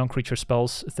enough non-creature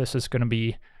spells, this is going to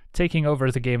be taking over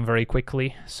the game very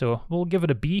quickly, so we'll give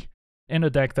it a B. In a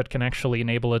deck that can actually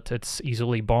enable it, it's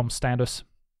easily bomb status.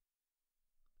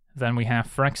 Then we have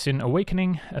Phyrexian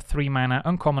Awakening, a 3-mana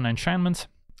uncommon enchantment.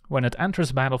 When it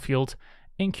enters battlefield,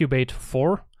 incubate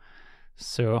 4.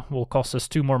 So will cost us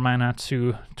 2 more mana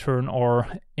to turn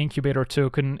our incubator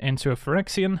token into a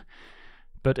Phyrexian.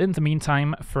 But in the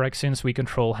meantime, Phyrexians we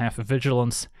control have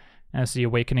vigilance, as the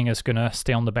Awakening is gonna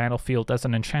stay on the battlefield as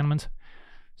an enchantment.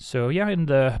 So yeah, in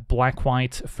the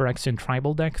black-white Phyrexian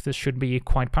tribal deck, this should be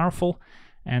quite powerful,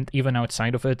 and even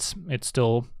outside of it, it's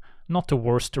still not the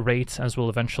worst rate, as we'll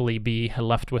eventually be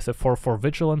left with a 4/4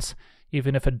 vigilance.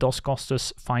 Even if it does cost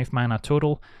us 5 mana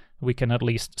total, we can at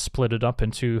least split it up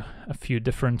into a few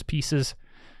different pieces.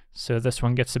 So this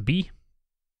one gets a B.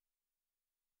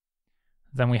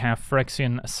 Then we have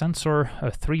Phyrexian Censor,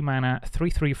 a 3-mana,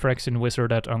 3/3 Phyrexian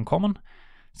wizard at uncommon.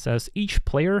 It says each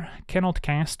player cannot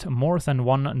cast more than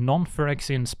one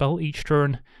non-Phyrexian spell each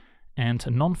turn, and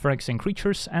non-Phyrexian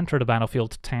creatures enter the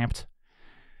battlefield tapped.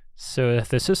 So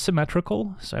this is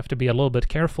symmetrical, so I have to be a little bit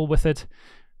careful with it,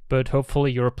 but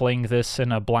hopefully you're playing this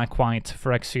in a black-white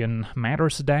Phyrexian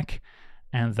Matters deck,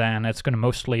 and then it's going to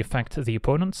mostly affect the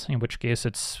opponent, in which case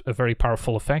it's a very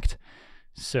powerful effect.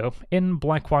 So in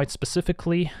black-white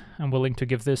specifically, I'm willing to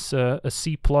give this a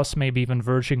C+, maybe even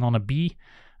verging on a B.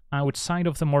 Outside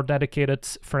of the more dedicated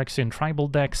Phyrexian tribal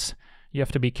decks, you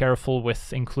have to be careful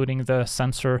with including the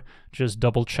Censor, just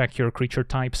double check your creature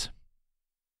types.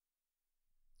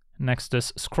 Next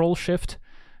is Scroll Shift,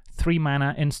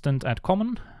 3-mana instant at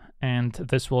common, and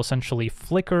this will essentially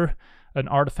flicker an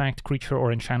artifact, creature,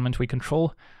 or enchantment we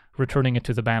control, returning it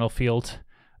to the battlefield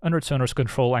under its owner's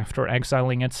control after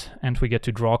exiling it, and we get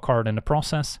to draw a card in the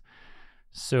process.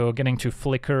 So getting to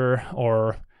flicker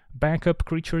or backup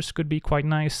creatures could be quite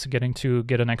nice, getting to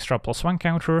get an extra +1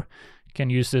 counter. You can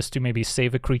use this to maybe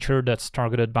save a creature that's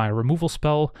targeted by a removal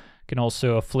spell. You can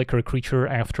also flicker a creature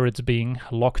after it's being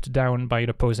locked down by an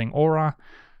opposing aura.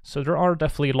 So there are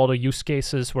definitely a lot of use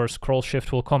cases where Scroll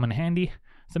Shift will come in handy.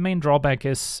 The main drawback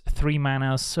is 3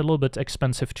 mana's a little bit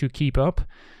expensive to keep up,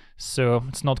 so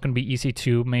it's not going to be easy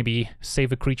to maybe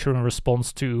save a creature in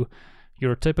response to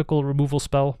your typical removal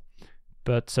spell.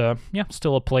 But yeah,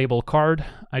 still a playable card.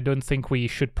 I don't think we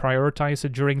should prioritize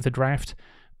it during the draft,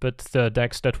 but the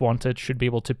decks that want it should be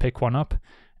able to pick one up,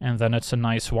 and then it's a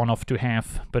nice one-off to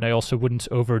have, but I also wouldn't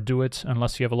overdo it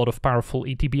unless you have a lot of powerful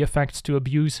ETB effects to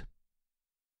abuse.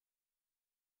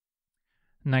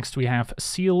 Next we have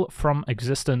Seal from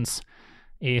Existence,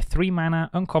 a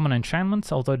 3-mana uncommon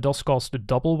enchantment, although it does cost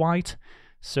double white,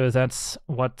 so that's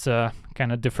what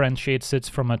kind of differentiates it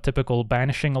from a typical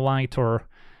Banishing a Light or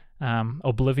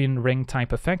Oblivion Ring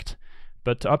type effect.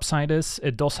 But the upside is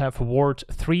it does have Ward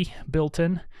 3 built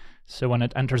in, so when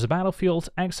it enters the battlefield,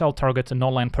 exile target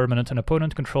non-land permanent an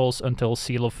opponent controls until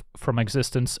Seal from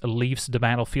Existence leaves the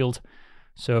battlefield.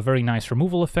 So a very nice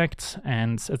removal effect,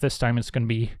 and this time it's going to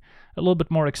be a little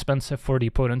bit more expensive for the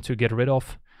opponent to get rid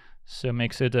of, so it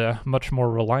makes it a much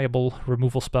more reliable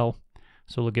removal spell.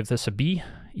 So we'll give this a B,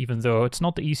 even though it's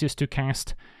not the easiest to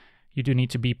cast. You do need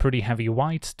to be pretty heavy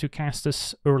white to cast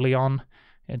this early on.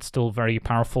 It's still very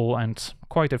powerful and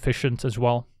quite efficient as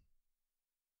well.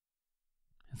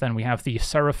 Then we have the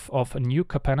Seraph of New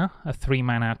Capenna, a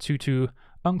 3-mana 2/2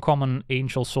 uncommon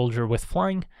angel soldier with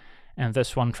flying, and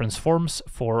this one transforms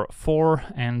for 4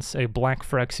 and a black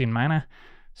Phyrexian mana.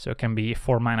 So it can be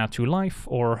 4 mana 2 life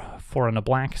or 4 and a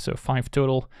black, so 5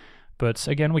 total. But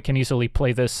again, we can easily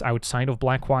play this outside of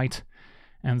black-white.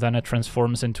 And then it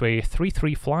transforms into a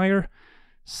 3/3 flyer,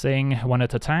 saying when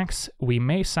it attacks, we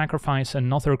may sacrifice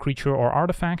another creature or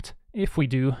artifact. If we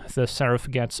do, the Seraph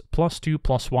gets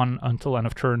 +2/+1 until end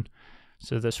of turn.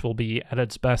 So this will be at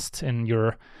its best in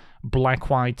your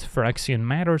black-white Phyrexian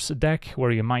Matters deck,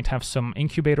 where you might have some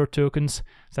incubator tokens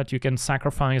that you can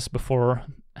sacrifice before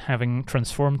having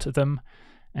transformed them,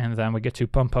 and then we get to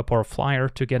pump up our flyer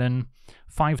to get in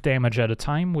 5 damage at a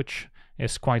time, which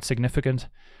is quite significant.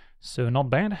 So not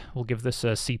bad, we'll give this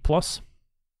a C+.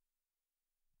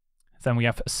 Then we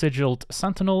have Sigiled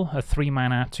Sentinel, a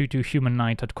 3-mana 2/2 human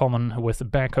knight at common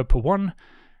with backup 1,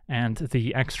 and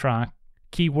the extra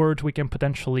keyword we can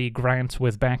potentially grant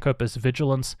with backup is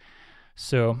Vigilance.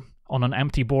 So on an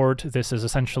empty board, this is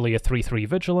essentially a 3/3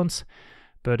 Vigilance,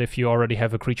 but if you already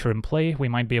have a creature in play, we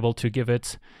might be able to give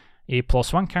it a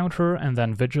 +1 counter and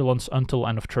then Vigilance until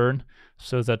end of turn,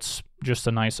 so that's just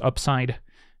a nice upside.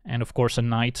 And of course a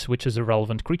knight, which is a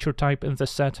relevant creature type in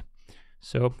this set.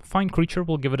 So fine creature,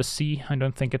 we'll give it a C. I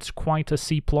don't think it's quite a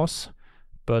C+,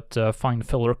 but a fine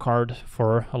filler card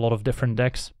for a lot of different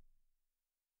decks.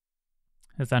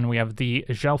 Then we have the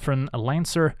Zhalfrin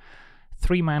Lancer,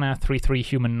 3-mana 3/3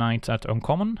 human knight at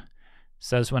uncommon.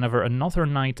 Says whenever another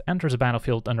knight enters a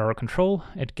battlefield under our control,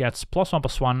 it gets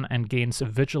 +1/+1 and gains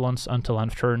Vigilance until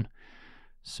end of turn.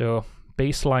 So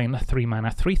baseline 3-mana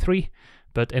 3/3,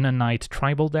 but in a knight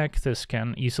tribal deck, this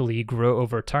can easily grow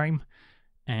over time.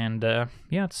 And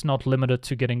yeah, it's not limited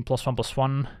to getting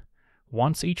 +1/+1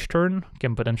 once each turn,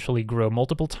 can potentially grow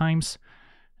multiple times.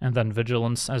 And then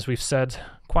Vigilance, as we've said,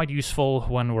 quite useful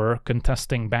when we're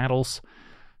contesting battles.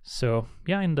 So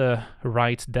yeah, in the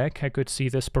right deck, I could see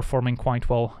this performing quite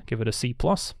well. Give it a C+.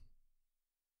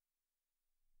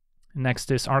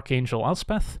 Next is Archangel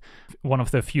Elspeth, one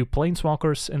of the few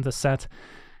planeswalkers in the set,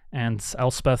 and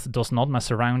Elspeth does not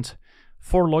mess around.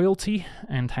 4 loyalty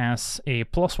and has a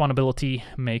 +1 ability,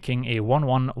 making a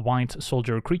 1/1 white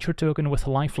soldier creature token with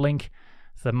lifelink.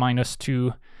 The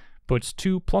 -2 puts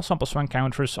 2 +1/+1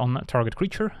 counters on target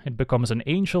creature. It becomes an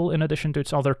angel in addition to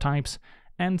its other types,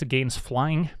 and gains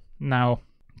flying. Now,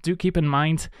 do keep in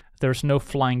mind, there's no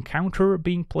flying counter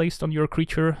being placed on your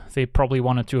creature. They probably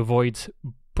wanted to avoid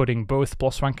putting both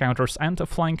 +1 counters and a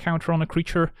flying counter on a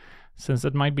creature, since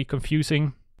it might be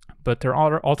confusing. But there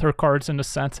are other cards in the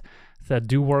set that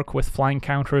do work with flying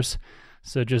counters,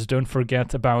 so just don't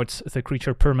forget about the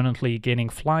creature permanently gaining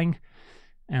flying.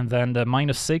 And then the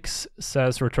 -6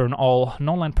 says return all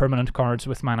non-land permanent cards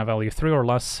with mana value 3 or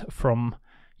less from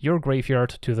your graveyard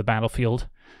to the battlefield.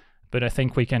 But I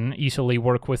think we can easily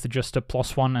work with just a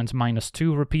 +1 and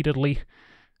 -2 repeatedly.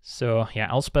 So yeah,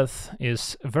 Elspeth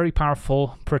is very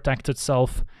powerful, protects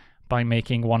itself by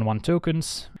making 1/1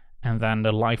 tokens, and then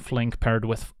the lifelink paired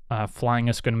with flying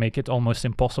is going to make it almost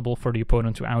impossible for the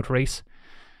opponent to outrace.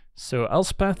 So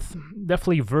Elspeth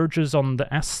definitely verges on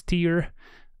the S tier.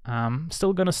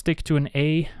 Still gonna stick to an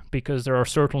A, because there are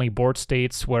certainly board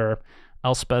states where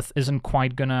Elspeth isn't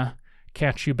quite gonna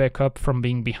catch you back up from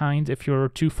being behind if you're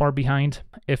too far behind.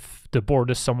 If the board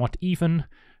is somewhat even,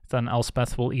 then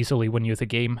Elspeth will easily win you the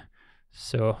game.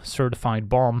 So certified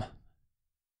bomb.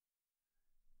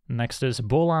 Next is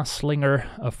Bola Slinger,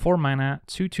 a 4 mana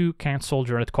 2/2 cat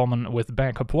soldier at common with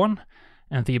backup 1,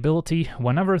 and the ability,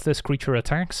 whenever this creature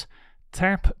attacks,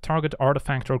 tap target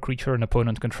artifact or creature an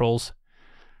opponent controls.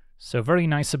 So very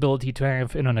nice ability to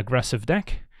have in an aggressive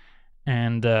deck,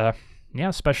 and yeah,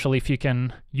 especially if you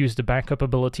can use the backup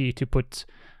ability to put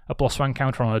a +1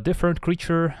 counter on a different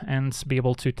creature and be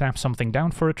able to tap something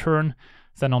down for a turn.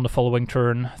 Then on the following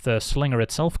turn, the Slinger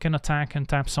itself can attack and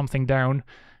tap something down,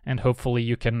 and hopefully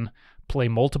you can play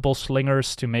multiple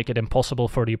Slingers to make it impossible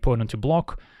for the opponent to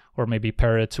block, or maybe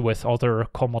pair it with other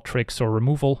combo tricks or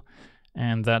removal,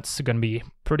 and that's going to be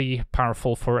pretty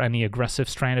powerful for any aggressive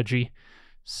strategy.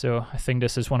 So I think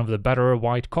this is one of the better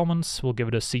white commons. We'll give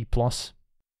it a C+.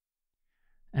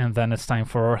 And then it's time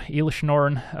for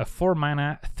Elishnorn, a 4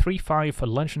 mana 3/5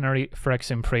 legendary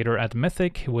Phyrexian Praetor at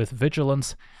Mythic with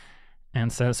Vigilance,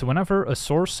 and says whenever a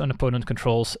source an opponent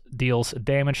controls deals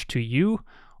damage to you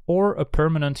or a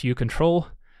permanent you control,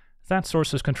 that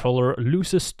source's controller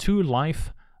loses 2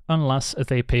 life unless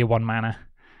they pay 1 mana.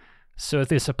 So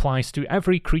this applies to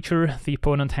every creature the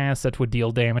opponent has that would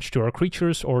deal damage to our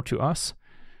creatures or to us.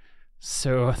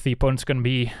 So the opponent's going to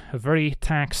be very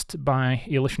taxed by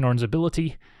Elishnorn's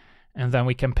ability, and then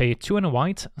we can pay 2 and a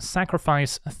white,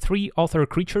 sacrifice 3 other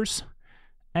creatures,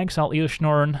 exile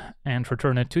Elishnorn, and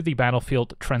return it to the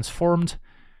battlefield transformed,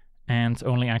 and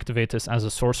only activate this as a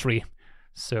sorcery.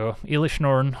 So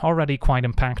Elishnorn already quite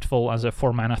impactful as a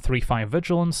 4 mana 3/5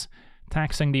 Vigilance,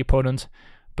 taxing the opponent,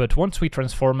 but once we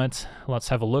transform it, let's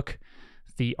have a look.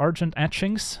 The Argent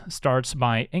Etchings starts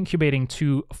by incubating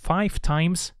 2 5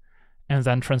 times, and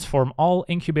then transform all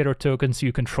incubator tokens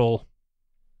you control.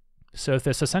 So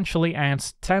this essentially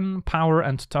adds 10 power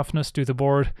and toughness to the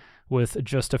board with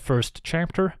just the first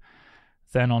chapter.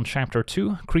 Then on chapter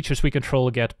 2, creatures we control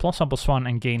get +1/+1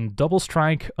 and gain double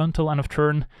strike until end of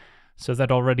turn. So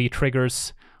that already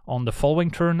triggers on the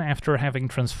following turn after having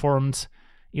transformed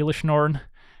Elishnorn.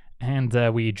 And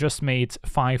we just made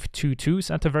 5 2/2s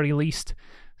at the very least.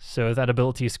 So that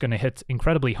ability is going to hit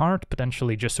incredibly hard,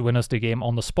 potentially just win us the game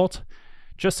on the spot.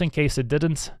 Just in case it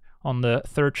didn't, on the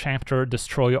 3rd chapter,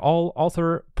 destroy all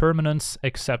other permanents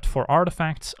except for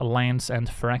artifacts, lands, and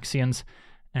Phyrexians,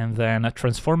 and then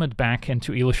transform it back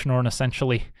into Elishnorn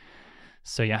essentially.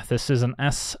 So yeah, this is an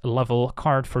S-level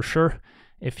card for sure.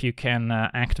 If you can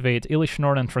activate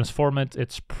Elishnorn and transform it,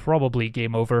 it's probably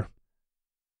game over.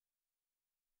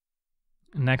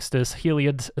 Next is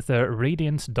Heliod, the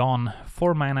Radiant Dawn,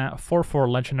 4 mana, 4/4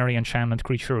 legendary enchantment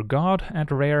creature god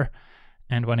at rare,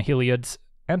 and when Heliod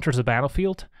enters the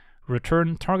battlefield,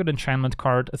 return target enchantment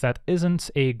card that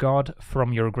isn't a god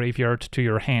from your graveyard to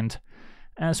your hand.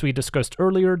 As we discussed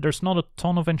earlier, there's not a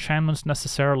ton of enchantments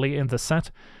necessarily in the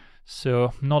set,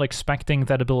 so not expecting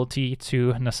that ability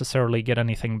to necessarily get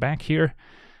anything back here.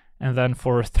 And then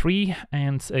for 3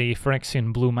 and a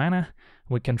Phyrexian blue mana,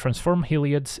 we can transform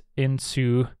Heliod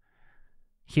into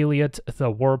Heliod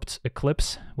the Warped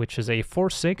Eclipse, which is a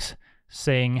 4/6,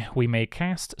 saying we may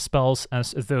cast spells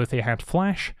as though they had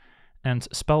flash, and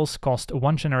spells cost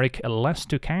 1 generic less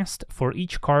to cast for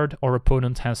each card our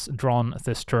opponent has drawn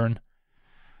this turn.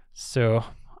 So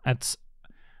at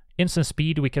instant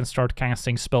speed, we can start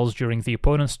casting spells during the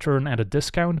opponent's turn at a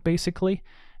discount, basically,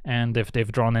 and if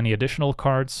they've drawn any additional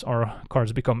cards, our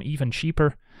cards become even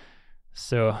cheaper.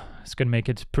 So it's going to make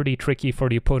it pretty tricky for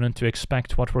the opponent to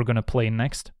expect what we're going to play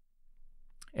next.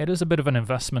 It is a bit of an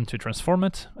investment to transform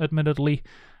it, admittedly,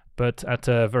 but at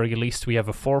the very least we have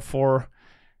a 4/4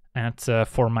 at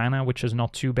 4 mana, which is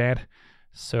not too bad.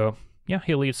 So yeah,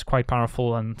 Healy is quite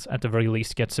powerful and at the very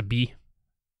least gets a B.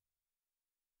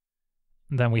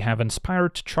 Then we have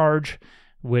Inspired Charge,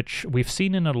 which we've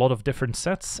seen in a lot of different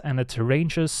sets, and it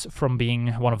ranges from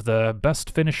being one of the best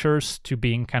finishers to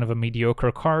being kind of a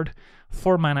mediocre card.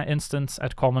 4 mana instant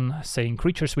at common, saying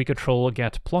creatures we control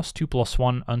get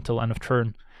 +2/+1 until end of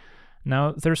turn.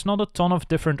 Now, there's not a ton of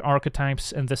different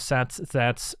archetypes in this set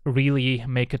that really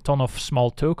make a ton of small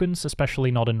tokens,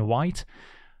 especially not in white.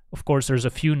 Of course, there's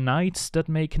a few knights that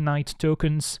make knight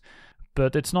tokens,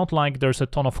 but it's not like there's a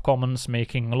ton of commons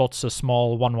making lots of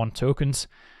small 1/1 tokens.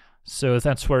 So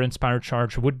that's where Inspired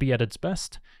Charge would be at its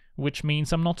best, which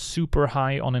means I'm not super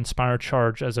high on Inspired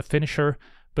Charge as a finisher,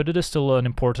 but it is still an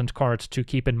important card to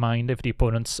keep in mind if the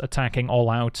opponent's attacking all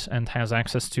out and has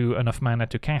access to enough mana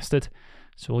to cast it,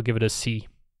 so we'll give it a C.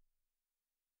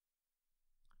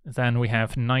 Then we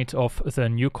have Knight of the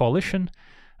New Coalition,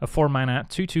 a 4 mana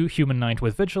 2/2 human knight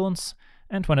with vigilance,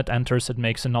 and when it enters it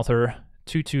makes another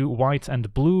 2/2 white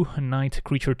and blue knight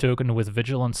creature token with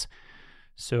vigilance.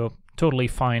 So totally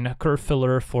fine curve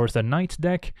filler for the knight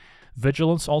deck.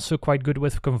 Vigilance also quite good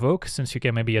with Convoke, since you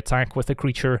can maybe attack with a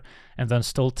creature and then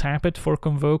still tap it for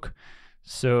Convoke.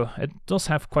 So it does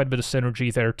have quite a bit of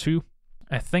synergy there too.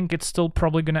 I think it's still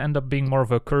probably going to end up being more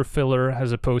of a curve filler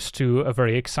as opposed to a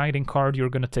very exciting card you're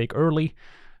going to take early.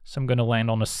 So I'm going to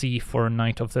land on a C for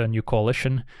Knight of the New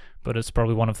Coalition, but it's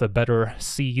probably one of the better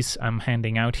Cs I'm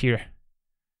handing out here.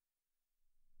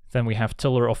 Then we have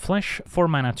Tiller of Flesh, 4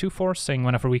 mana 2/4, saying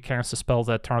whenever we cast a spell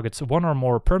that targets 1 or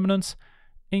more permanents,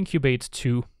 incubate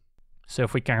 2. So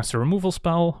if we cast a removal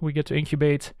spell, we get to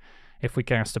incubate. If we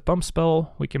cast a pump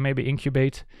spell, we can maybe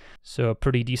incubate. So a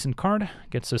pretty decent card,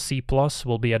 gets a C+,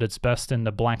 will be at its best in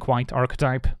the black-white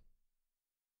archetype.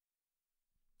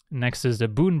 Next is the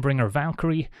Boonbringer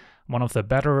Valkyrie, one of the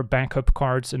better backup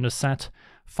cards in the set.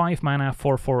 5 mana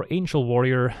 4/4 Angel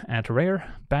Warrior at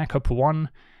rare, backup 1,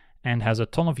 and has a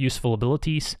ton of useful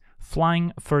abilities,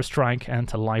 flying, first strike, and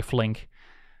a lifelink.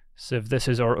 So if this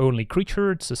is our only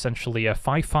creature, it's essentially a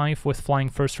 5/5 with flying,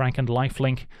 first strike, and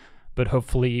lifelink, but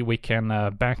hopefully we can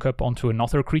back up onto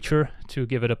another creature to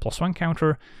give it a +1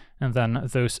 counter, and then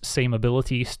those same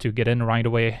abilities to get in right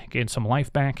away, gain some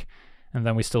life back, and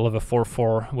then we still have a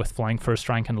 4/4 with flying, first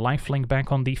strike, and lifelink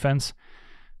back on defense.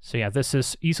 So yeah, this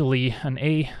is easily an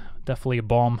A, definitely a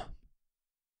bomb.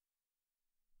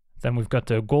 Then we've got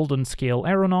the Golden Scale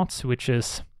Aeronaut, which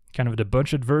is kind of the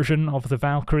budget version of the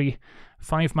Valkyrie.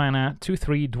 5 mana,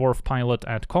 2/3 Dwarf Pilot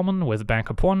at common with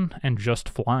backup 1 and just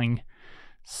flying.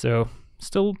 So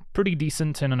still pretty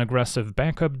decent in an aggressive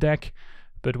backup deck,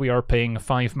 but we are paying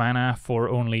 5 mana for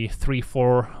only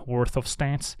 3/4 worth of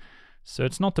stats. So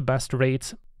it's not the best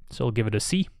rate, so I'll give it a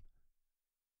C.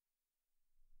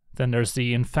 Then there's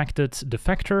the Infected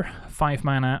Defector, 5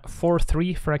 mana,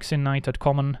 4/3 Phyrexian Knight at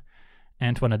common,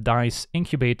 and when it dies,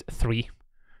 incubate 3.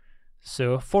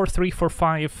 So 4/3 for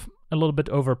 5, a little bit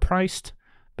overpriced,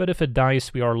 but if it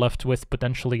dies we are left with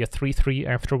potentially a 3/3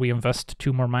 after we invest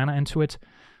 2 more mana into it,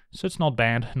 so it's not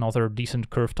bad, another decent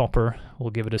curve topper, we'll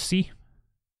give it a C.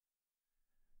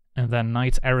 And then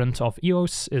Knight Errant of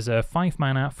Eos is a 5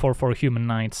 mana 4/4 human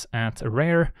knight at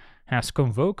rare, has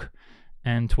Convoke,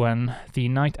 and when the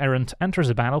Knight Errant enters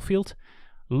a battlefield,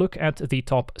 look at the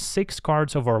top 6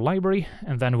 cards of our library,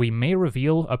 and then we may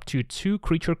reveal up to 2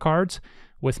 creature cards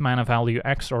with mana value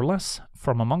X or less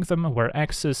from among them, where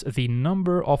X is the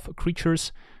number of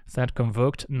creatures that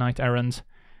convoked Knight Errant,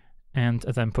 and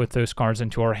then put those cards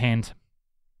into our hand.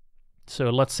 So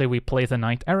let's say we play the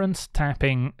Knight Errant,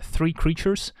 tapping 3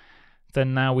 creatures,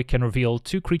 then now we can reveal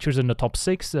 2 creatures in the top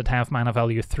 6 that have mana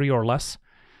value 3 or less.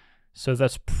 So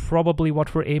that's probably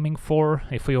what we're aiming for.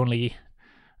 If we only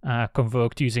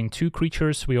convoked using 2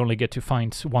 creatures, we only get to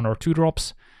find 1 or 2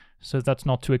 drops, so that's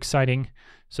not too exciting.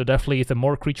 So definitely the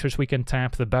more creatures we can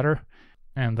tap, the better.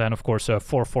 And then of course a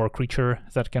 4/4 creature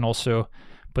that can also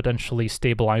potentially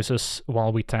stabilize us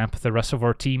while we tap the rest of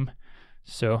our team.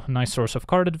 So nice source of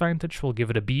card advantage, we'll give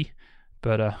it a B,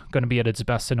 but gonna be at its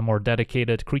best in a more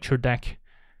dedicated creature deck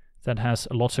that has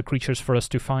lots of creatures for us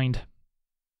to find.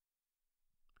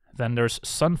 Then there's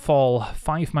Sunfall,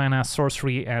 5 mana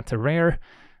sorcery at a rare,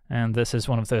 and this is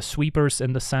one of the sweepers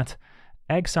in the set.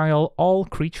 Exile all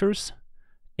creatures,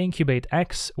 incubate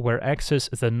X, where X is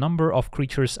the number of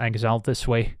creatures exiled this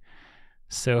way.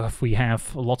 So if we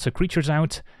have lots of creatures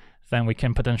out, then we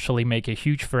can potentially make a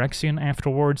huge Phyrexian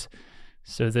afterwards.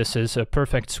 So this is a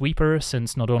perfect sweeper,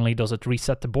 since not only does it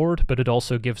reset the board, but it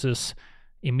also gives us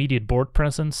immediate board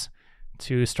presence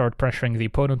to start pressuring the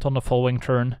opponent on the following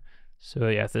turn. So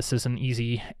yeah, this is an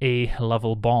easy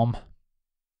A-level bomb.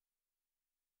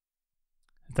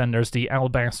 Then there's the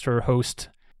Alabaster Host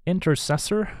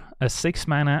Intercessor, a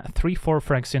 6-mana 3/4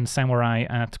 Phyrexian Samurai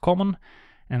at common,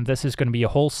 and this is going to be a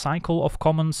whole cycle of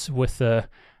commons with a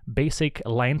basic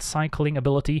land cycling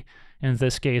ability. In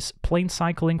this case, plane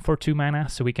cycling for 2 mana,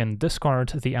 so we can discard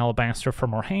the Alabaster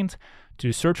from our hand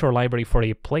to search our library for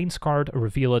a plains card,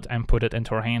 reveal it, and put it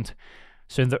into our hand.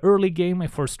 So in the early game,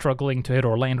 if we're struggling to hit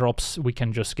our land drops, we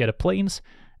can just get a plains,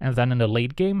 and then in the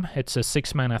late game, it's a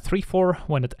 6-mana 3/4.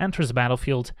 When it enters the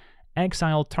battlefield,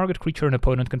 exile target creature an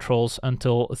opponent controls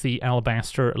until the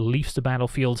Alabaster leaves the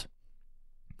battlefield.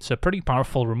 It's a pretty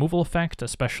powerful removal effect,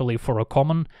 especially for a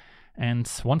common,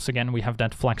 and once again we have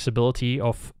that flexibility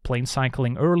of plane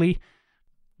cycling early,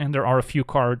 and there are a few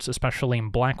cards, especially in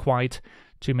black-white,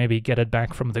 to maybe get it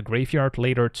back from the graveyard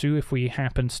later too if we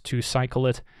happened to cycle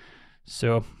it.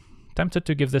 So tempted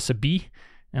to give this a B,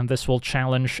 and this will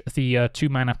challenge the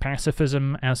 2-mana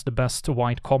pacifism as the best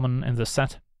white common in the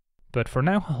set. But for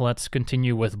now, let's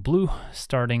continue with blue,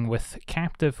 starting with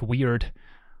Captive Weird.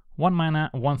 1 mana,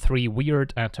 1/3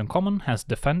 Weird at uncommon, has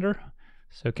Defender,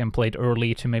 so can play it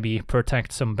early to maybe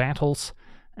protect some battles,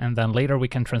 and then later we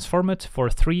can transform it for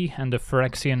 3 and a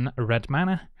Phyrexian red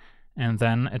mana, and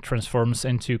then it transforms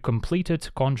into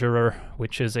Completed Conjurer,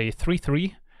 which is a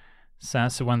 3/3.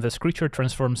 Says when this creature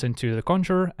transforms into the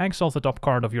Conjurer, exile the top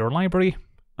card of your library.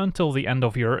 Until the end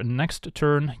of your next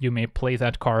turn, you may play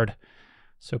that card.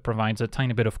 So provides a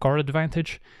tiny bit of card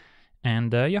advantage.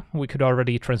 And yeah, we could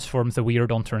already transform the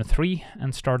Weird on turn 3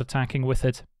 and start attacking with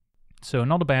it. So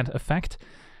not a bad effect,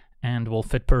 and will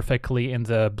fit perfectly in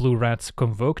the Blue-Red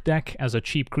Convoke deck as a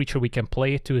cheap creature we can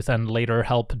play to then later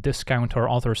help discount our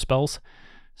other spells.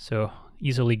 So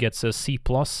easily gets a C+.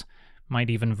 Might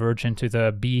even verge into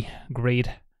the B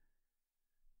grade.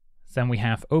 Then we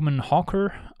have Omen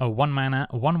Hawker, a 1 mana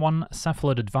 1/1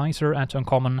 Cephalid Advisor at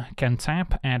uncommon, can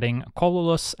tap, adding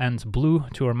colorless and blue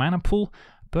to our mana pool,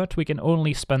 but we can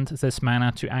only spend this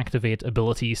mana to activate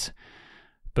abilities.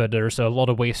 But there's a lot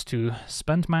of ways to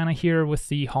spend mana here with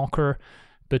the Hawker,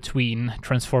 between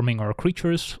transforming our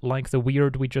creatures, like the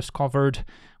Weird we just covered.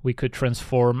 We could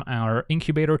transform our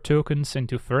Incubator tokens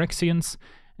into Phyrexians,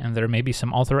 and there may be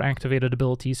some other activated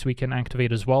abilities we can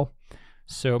activate as well.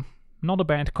 So not a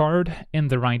bad card in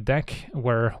the right deck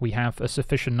where we have a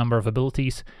sufficient number of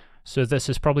abilities. So this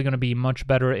is probably going to be much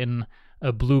better in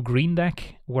a blue-green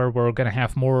deck where we're going to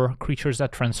have more creatures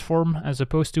that transform as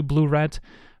opposed to blue-red.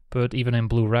 But even in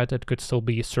blue-red it could still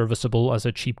be serviceable as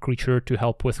a cheap creature to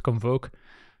help with Convoke.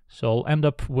 So I'll end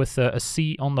up with a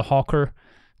C on the Hawker.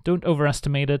 Don't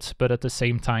overestimate it, but at the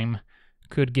same time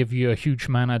could give you a huge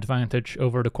mana advantage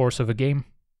over the course of a game.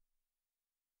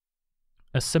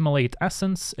 Assimilate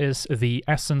Essence is the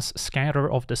Essence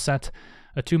Scatter of the set,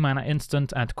 a 2 mana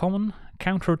instant at common,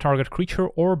 counter target creature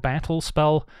or battle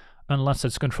spell unless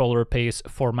its controller pays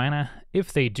 4 mana.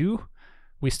 If they do,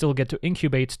 we still get to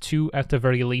incubate 2 at the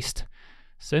very least.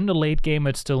 So in the late game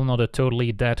it's still not a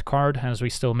totally dead card, as we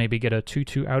still maybe get a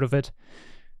 2/2 out of it.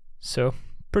 So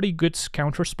pretty good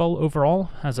counterspell overall,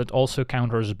 as it also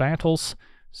counters battles,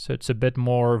 so it's a bit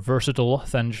more versatile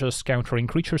than just countering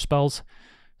creature spells.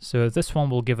 So this one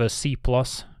will give a C+.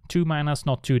 2 mana's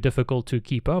not too difficult to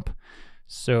keep up.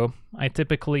 So I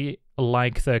typically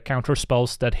like the counter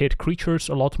spells that hit creatures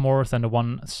a lot more than the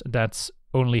ones that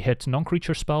only hit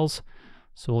non-creature spells.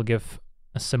 So we'll give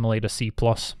Assimilate a C+.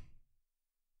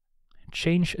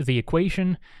 Change the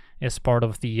Equation is part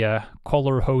of the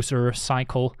Color Hoser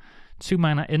cycle. 2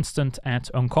 mana instant at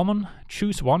uncommon,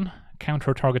 choose 1,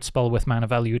 counter target spell with mana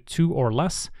value 2 or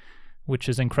less, which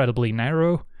is incredibly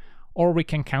narrow, or we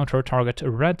can counter target a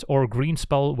red or green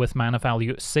spell with mana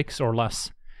value 6 or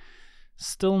less.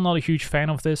 Still not a huge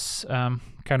fan of this,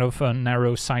 kind of a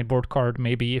narrow sideboard card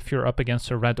maybe if you're up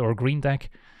against a red or green deck,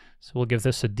 so we'll give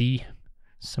this a D,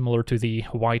 similar to the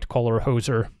white Color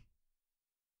Hoser.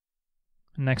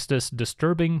 Next is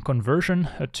Disturbing Conversion,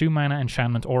 a 2 mana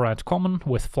enchantment aura at common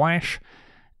with flash,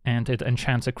 and it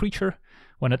enchants a creature.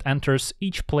 When it enters,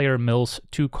 each player mills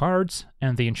 2 cards,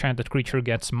 and the enchanted creature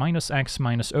gets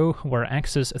 -X/-0, where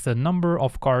X is the number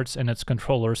of cards in its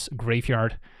controller's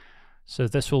graveyard. So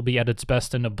this will be at its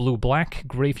best in a blue-black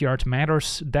Graveyard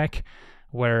Matters deck,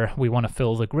 where we want to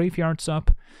fill the graveyards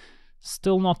up.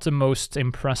 Still not the most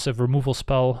impressive removal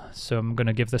spell, so I'm going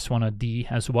to give this one a D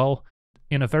as well.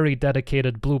 In a very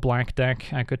dedicated blue-black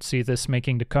deck, I could see this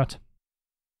making the cut.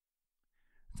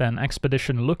 Then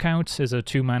Expedition Lookout is a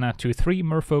 2 mana 2/3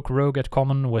 Merfolk Rogue at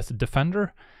common with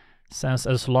Defender. Says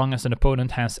as long as an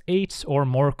opponent has 8 or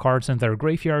more cards in their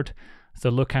graveyard,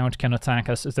 the Lookout can attack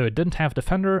as though it didn't have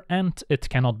Defender, and it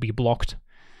cannot be blocked.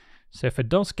 So if it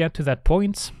does get to that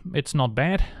point, it's not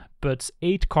bad, but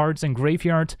 8 cards in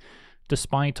graveyard,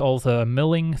 despite all the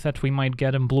milling that we might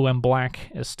get in blue and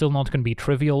black, is still not going to be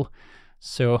trivial.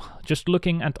 So just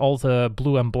looking at all the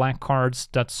blue and black cards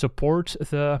that support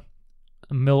the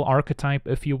mill archetype,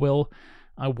 if you will,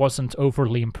 I wasn't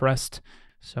overly impressed.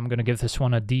 So I'm going to give this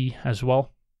one a D as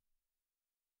well.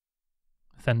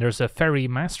 Then there's a Fairy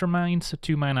Mastermind,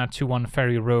 2-mana 2/1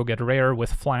 Fairy Rogue at rare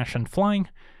with flash and flying,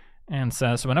 and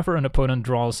says whenever an opponent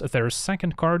draws their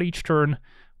second card each turn,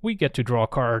 we get to draw a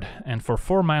card, and for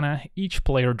 4 mana, each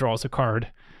player draws a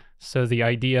card. So the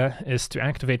idea is to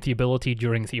activate the ability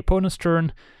during the opponent's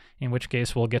turn, in which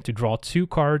case we'll get to draw 2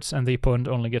 cards and the opponent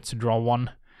only gets to draw 1.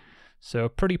 So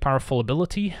pretty powerful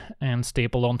ability, and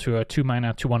stapled onto a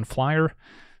 2-mana 2/1 flyer,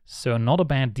 so not a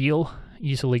bad deal,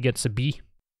 easily gets a B.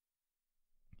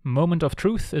 Moment of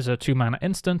Truth is a 2-mana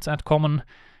instant at common,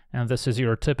 and this is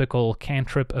your typical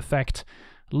cantrip effect.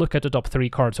 Look at the top 3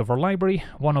 cards of our library,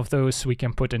 one of those we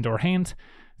can put into our hand,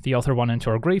 the other one into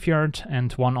our graveyard,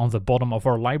 and one on the bottom of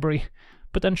our library.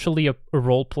 Potentially a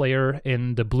role player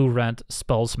in the blue-red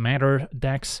Spells Matter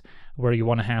decks, where you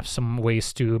want to have some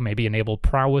ways to maybe enable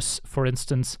prowess, for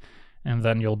instance, and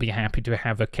then you'll be happy to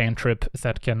have a cantrip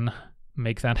that can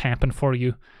make that happen for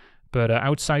you. But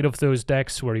outside of those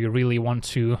decks where you really want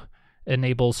to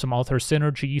enable some other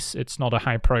synergies, it's not a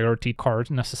high priority card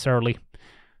necessarily.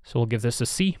 So we'll give this a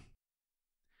C.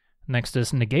 Next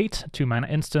is Negate, 2-mana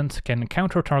instant, can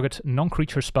counter target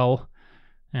non-creature spell.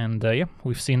 And yeah,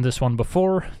 we've seen this one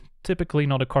before. Typically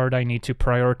not a card I need to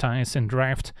prioritize in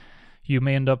draft. You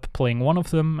may end up playing one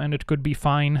of them and it could be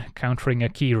fine, countering a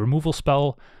key removal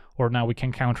spell, or now we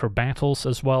can counter battles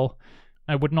as well.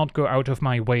 I would not go out of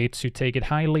my way to take it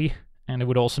highly, and I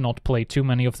would also not play too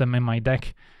many of them in my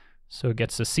deck, so it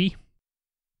gets a C.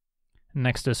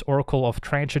 Next is Oracle of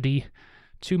Tragedy.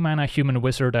 2-mana human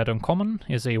wizard at uncommon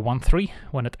is a 1/3.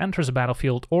 When it enters a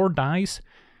battlefield or dies,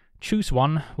 choose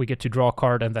one, we get to draw a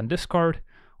card and then discard,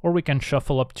 or we can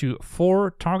shuffle up to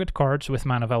 4 target cards with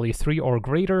mana value 3 or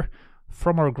greater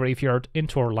from our graveyard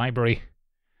into our library.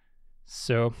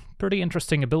 So, pretty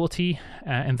interesting ability.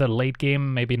 In the late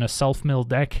game, maybe in a self-mill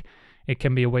deck, it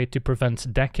can be a way to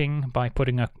prevent decking by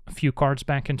putting a few cards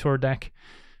back into our deck.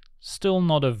 Still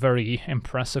not a very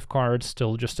impressive card,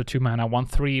 still just a 2-mana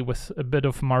 1/3 with a bit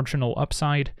of marginal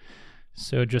upside,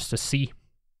 so just a C.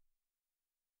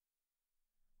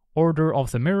 Order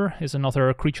of the Mirror is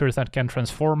another creature that can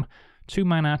transform,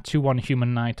 2-mana 2/1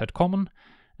 Human Knight at common,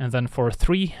 and then for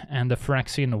 3 and the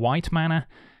Phyrexian white mana,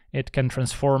 it can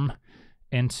transform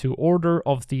into Order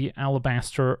of the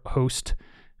Alabaster Host,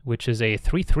 which is a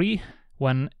 3/3.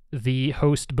 When the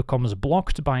host becomes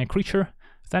blocked by a creature,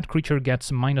 that creature gets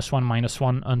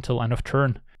 -1/-1 until end of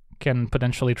turn. Can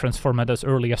potentially transform it as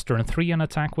early as turn 3 and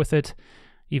attack with it,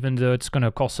 even though it's going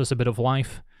to cost us a bit of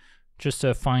life. Just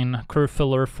a fine curve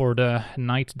filler for the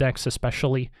Knight decks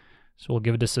especially, so we'll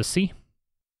give this a C.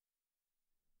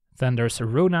 Then there's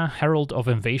Rona, Herald of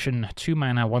Invasion,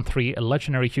 2-mana 1/3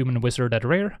 legendary human wizard at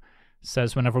rare.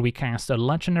 Says whenever we cast a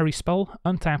legendary spell,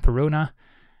 untap Rona,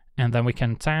 and then we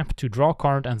can tap to draw a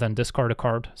card and then discard a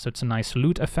card, so it's a nice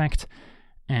loot effect.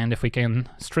 And if we can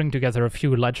string together a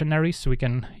few legendaries, we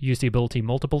can use the ability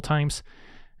multiple times.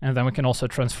 And then we can also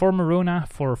transform Rona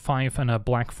for 5 and a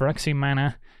black Phyrexian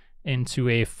mana into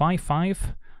a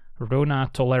 5/5.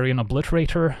 Rona Tolarian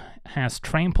Obliterator has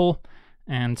Trample,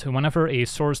 and whenever a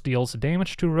source deals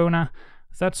damage to Rona,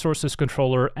 that source's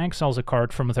controller exiles a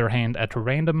card from their hand at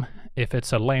random. If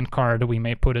it's a land card, we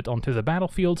may put it onto the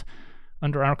battlefield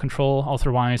under our control,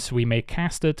 otherwise we may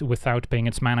cast it without paying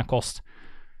its mana cost.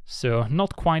 So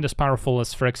not quite as powerful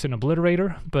as Phyrexian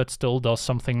Obliterator, but still does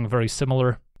something very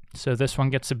similar. So this one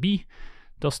gets a B.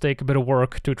 Does take a bit of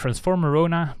work to transform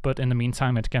Rona, but in the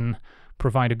meantime it can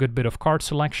provide a good bit of card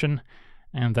selection.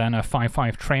 And then a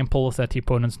 5/5 Trample that the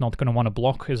opponent's not going to want to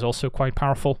block is also quite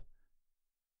powerful.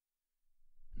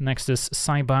 Next is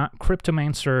Saiba,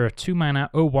 Cryptomancer, 2-mana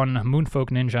 0/1 Moonfolk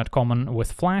Ninja at common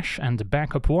with Flash and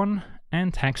Backup 1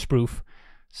 and Hexproof.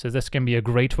 So this can be a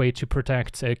great way to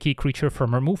protect a key creature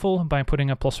from removal by putting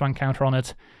a +1 counter on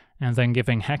it and then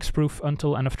giving Hexproof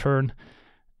until end of turn.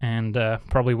 And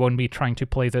probably won't be trying to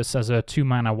play this as a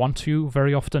 2-mana 1/2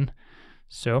 very often.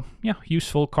 So yeah,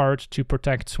 useful card to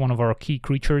protect one of our key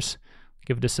creatures.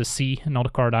 Give this a C, not a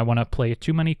card I want to play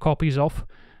too many copies of,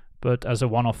 but as a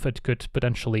one-off it could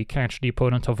potentially catch the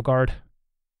opponent off guard.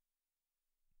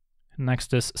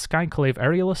 Next is Skyclave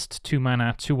Aerialist,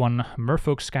 2-mana 2/1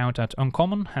 Merfolk Scout at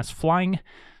uncommon, has flying,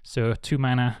 so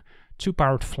 2-mana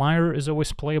 2-powered flyer is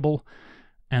always playable.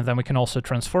 And then we can also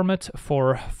transform it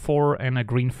for 4 and a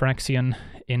green Phyrexian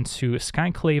into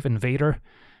Skyclave Invader,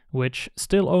 which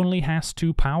still only has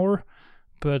 2 power,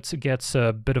 but gets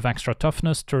a bit of extra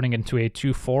toughness, turning into a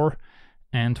 2/4.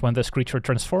 And when this creature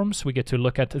transforms, we get to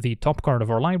look at the top card of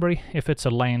our library. If it's a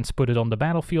land, put it on the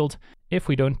battlefield. If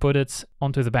we don't put it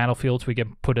onto the battlefield, we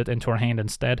can put it into our hand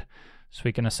instead. So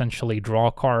we can essentially draw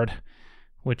a card,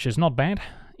 which is not bad.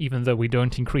 Even though we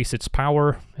don't increase its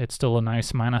power, it's still a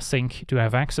nice mana sink to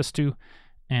have access to.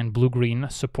 And blue-green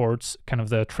supports kind of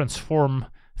the transform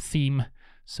theme,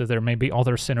 so there may be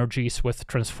other synergies with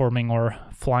transforming or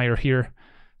flyer here.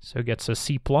 So it gets a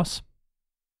C+.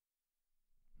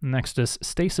 Next is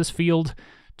Stasis Field.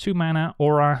 2 mana,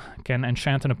 aura, can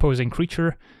enchant an opposing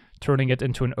creature, turning it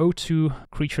into an 0/2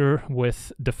 creature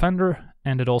with Defender,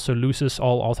 and it also loses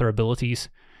all other abilities.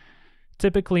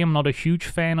 Typically, I'm not a huge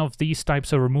fan of these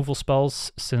types of removal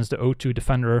spells, since the 0/2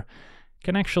 Defender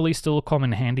can actually still come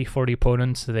in handy for the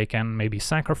opponent. They can maybe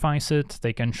sacrifice it,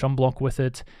 they can chum block with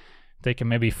it, they can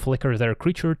maybe flicker their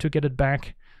creature to get it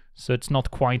back, so it's not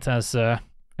quite as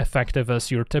effective as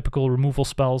your typical removal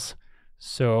spells.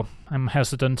 So I'm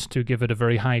hesitant to give it a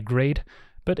very high grade,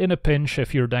 but in a pinch,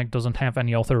 if your deck doesn't have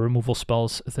any other removal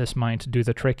spells, this might do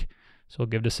the trick, so I'll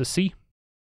give this a C.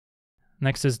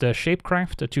 Next is the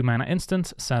Shapecraft, a 2 mana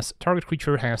instant, says target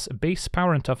creature has base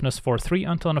power and toughness for 3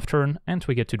 until end of turn, and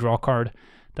we get to draw a card.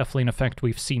 Definitely an effect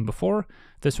we've seen before.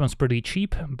 This one's pretty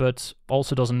cheap, but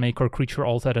also doesn't make our creature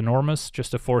all that enormous.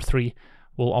 Just a 4/3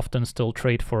 will often still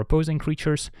trade for opposing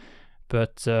creatures.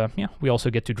 But yeah, we also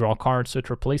get to draw a card, so it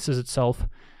replaces itself.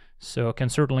 So I can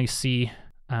certainly see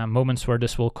moments where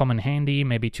this will come in handy,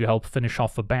 maybe to help finish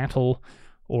off a battle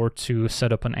or to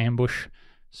set up an ambush.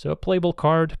 So a playable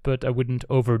card, but I wouldn't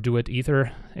overdo it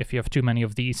either. If you have too many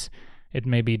of these, it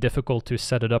may be difficult to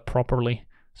set it up properly.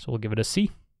 So we'll give it a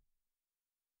C.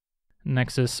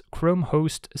 Next is Chrome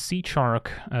Host Sea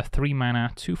Shark, a 3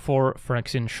 mana 2/4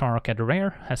 Phyrexian Shark at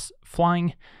rare, has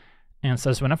flying, and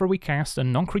says whenever we cast a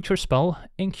non-creature spell,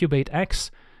 incubate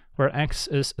X, where X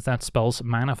is that spell's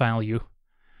mana value.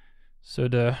 So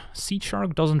the Sea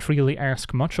Shark doesn't really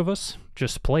ask much of us,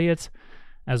 just play it.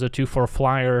 As a 2/4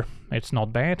 flyer, it's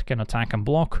not bad, can attack and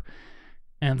block.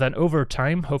 And then over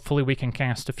time, hopefully we can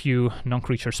cast a few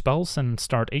non-creature spells and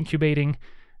start incubating,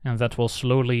 and that will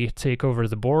slowly take over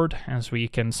the board as we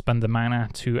can spend the mana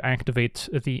to activate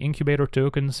the incubator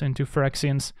tokens into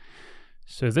Phyrexians.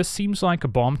 So this seems like a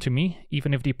bomb to me.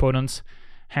 Even if the opponent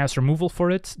has removal for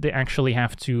it, they actually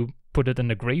have to put it in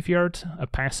the graveyard. A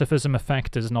pacifism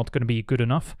effect is not going to be good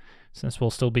enough, since we'll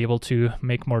still be able to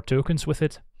make more tokens with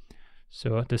it.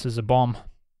 So this is a bomb.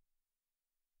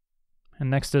 And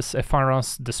next is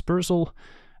Ephara's Dispersal,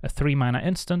 a 3 mana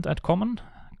instant at common.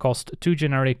 Cost 2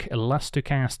 generic, less to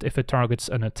cast if it targets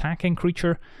an attacking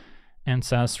creature, and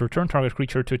says return target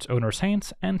creature to its owner's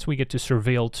hand, and we get to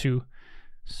Surveil too.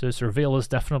 So Surveil is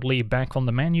definitely back on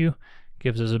the menu,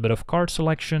 gives us a bit of card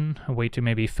selection, a way to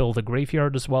maybe fill the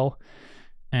graveyard as well.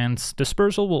 And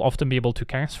Dispersal will often be able to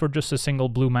cast for just a single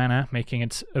blue mana, making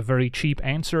it a very cheap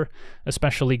answer,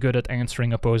 especially good at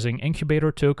answering opposing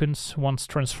incubator tokens once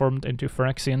transformed into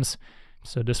Phyrexians.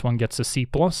 So this one gets a C+.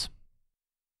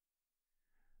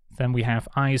 Then we have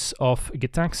Eyes of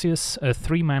Gitaxias, a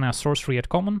 3 mana sorcery at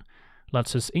common,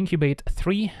 lets us incubate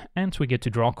 3, and we get to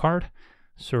draw a card.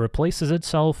 So replaces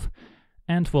itself,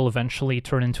 and will eventually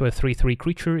turn into a 3/3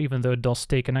 creature, even though it does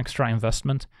take an extra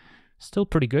investment. Still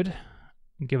pretty good.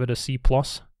 Give it a C+.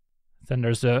 Then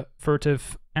there's a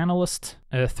Furtive Analyst,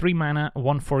 a 3 mana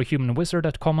 1/4 human wizard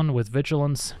at common with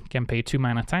vigilance, can pay 2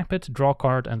 mana, tap it, draw a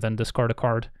card, and then discard a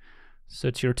card. So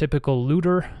it's your typical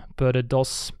looter, but it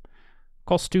does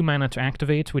cost 2 mana to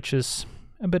activate, which is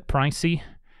a bit pricey.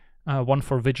 1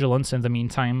 for vigilance in the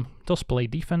meantime does play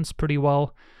defense pretty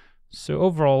well. So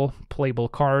overall, playable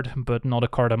card, but not a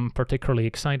card I'm particularly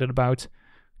excited about.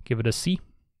 Give it a C.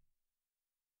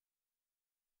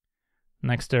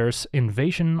 Next there's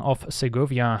Invasion of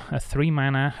Segovia, a 3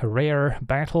 mana rare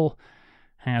battle,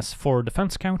 has 4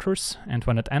 defense counters, and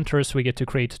when it enters we get to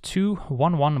create 2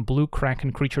 1/1 blue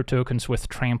Kraken creature tokens with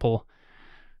trample.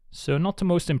 So not the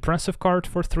most impressive card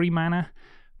for 3 mana,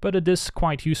 but it is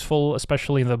quite useful,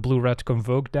 especially in the blue-red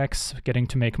Convoke decks, getting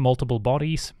to make multiple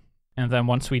bodies. And then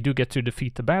once we do get to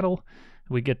defeat the battle,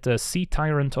 we get the Sea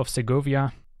Tyrant of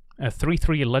Segovia, a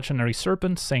 3/3 legendary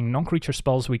serpent, saying non-creature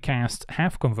spells we cast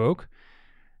have Convoke.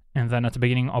 And then at the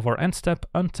beginning of our end step,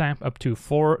 untap up to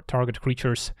 4 target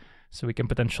creatures, so we can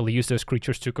potentially use those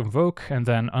creatures to Convoke, and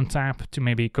then untap to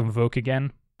maybe Convoke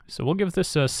again. So we'll give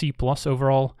this a C+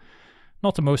 overall.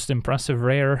 Not the most impressive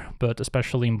rare, but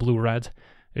especially in blue-red,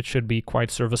 it should be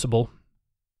quite serviceable.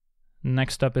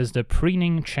 Next up is the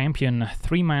Preening Champion,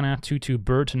 3 mana, 2/2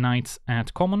 Bird Knight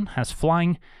at common, has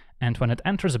flying, and when it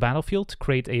enters a battlefield,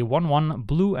 create a 1/1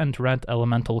 blue and red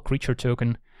elemental creature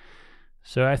token.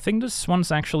 So I think this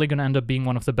one's actually going to end up being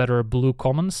one of the better blue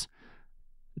commons.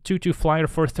 2/2 flyer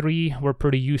for 3 we're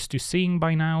pretty used to seeing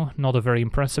by now, not a very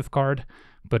impressive card,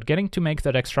 but getting to make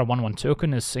that extra 1/1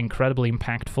 token is incredibly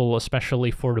impactful,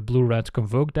 especially for the blue-red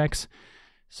Convoke decks.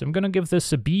 So I'm going to give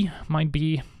this a B, might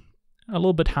be a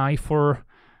little bit high for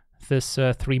this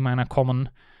 3 mana common,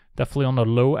 definitely on the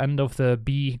low end of the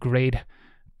B grade,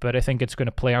 but I think it's going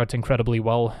to play out incredibly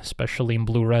well, especially in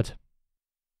blue-red.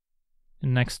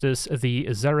 Next is the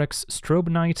Xerix Strobe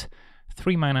Knight,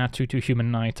 3 mana, 2/2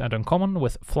 human knight at uncommon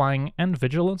with flying and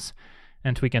vigilance,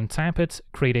 and we can tap it,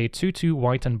 create a 2/2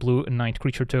 white and blue knight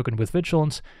creature token with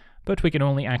vigilance, but we can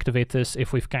only activate this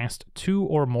if we've cast 2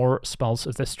 or more spells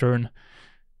this turn,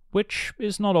 which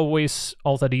is not always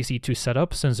all that easy to set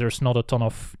up, since there's not a ton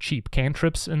of cheap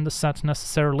cantrips in the set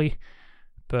necessarily.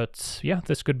 But yeah,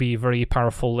 this could be very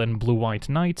powerful in blue-white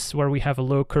knights, where we have a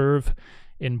low curve.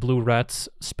 In blue-red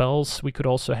spells, we could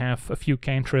also have a few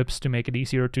cantrips to make it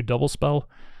easier to double spell,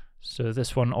 so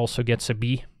this one also gets a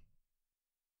B.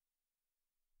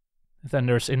 Then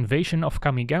there's Invasion of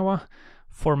Kamigawa,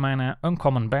 4 mana,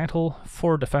 uncommon battle,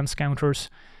 4 defense counters,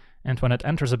 and when it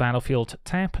enters a battlefield,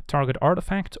 tap target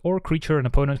artifact or creature an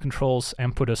opponent controls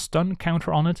and put a stun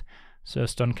counter on it. So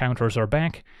stun counters are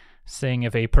back, saying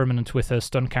if a permanent with a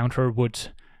stun counter would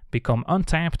become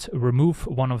untapped, remove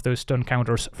one of those stun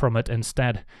counters from it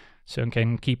instead. So it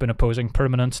can keep an opposing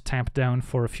permanent tapped down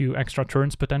for a few extra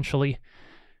turns potentially.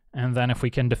 And then if we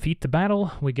can defeat the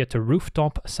battle, we get to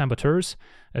Rooftop Saboteurs,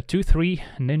 a 2/3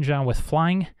 ninja with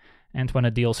flying, and when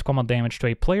it deals combat damage to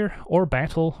a player or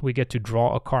battle, we get to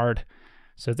draw a card.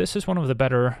 So this is one of the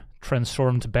better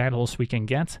transformed battles we can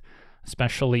get,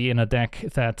 especially in a deck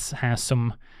that has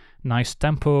some nice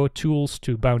tempo tools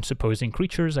to bounce opposing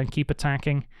creatures and keep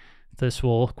attacking. This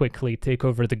will quickly take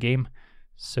over the game,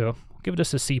 so give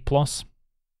this a C+.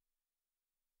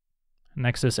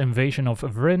 Next is Invasion of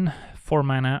Vryn, 4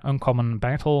 mana, uncommon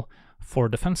battle, 4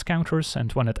 defense counters,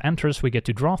 and when it enters we get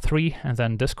to draw 3 and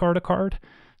then discard a card,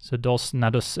 so it does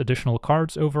net us additional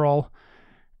cards overall.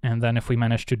 And then if we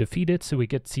manage to defeat it, we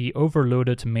get the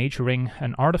Overloaded Mage Ring,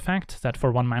 an artifact that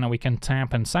for 1 mana we can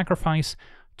tap and sacrifice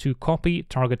to copy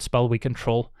target spell we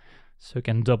control, so we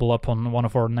can double up on one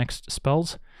of our next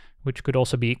spells, which could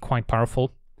also be quite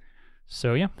powerful.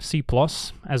 So yeah, C+,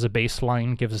 as a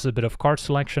baseline, gives us a bit of card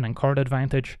selection and card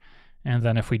advantage, and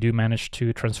then if we do manage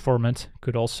to transform it,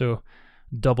 could also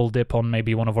double dip on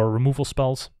maybe one of our removal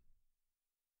spells.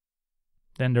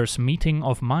 Then there's Meeting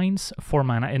of Minds, 4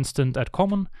 mana instant at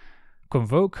common,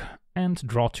 convoke, and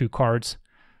draw 2 cards.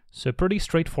 So pretty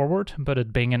straightforward, but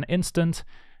it being an instant,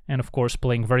 and of course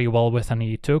playing very well with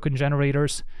any token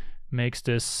generators, makes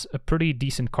this a pretty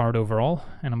decent card overall,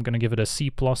 and I'm going to give it a C+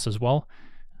 as well.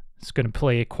 It's going to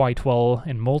play quite well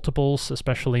in multiples,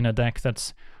 especially in a deck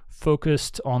that's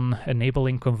focused on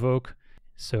enabling Convoke.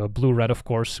 So blue-red, of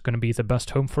course, going to be the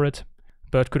best home for it,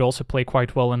 but could also play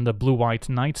quite well in the blue-white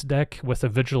Knights deck with a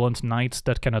Vigilant Knight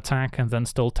that can attack and then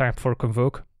still tap for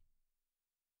Convoke.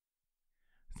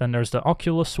 Then there's the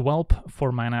Oculus Whelp,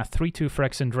 4 mana, 3/2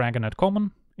 Phyrexian Dragon at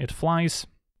common. It flies.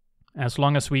 As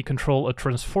long as we control a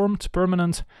transformed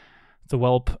permanent, the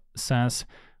Whelp says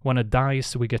when it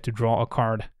dies we get to draw a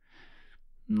card.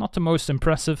 Not the most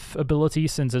impressive ability,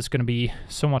 since it's going to be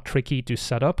somewhat tricky to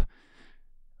set up.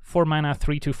 4 mana,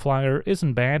 3/2 flyer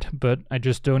isn't bad, but I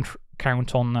just don't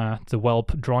count on the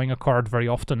Whelp drawing a card very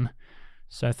often,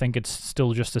 so I think it's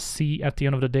still just a C at the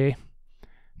end of the day.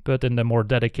 But in the more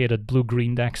dedicated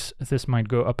blue-green decks, this might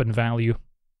go up in value.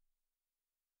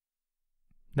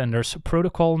 Then there's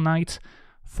Protocol Knight,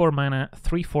 4 mana,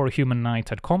 3/4 human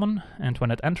knight at common, and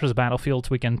when it enters the battlefield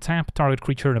we can tap target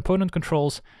creature an opponent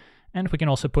controls, and we can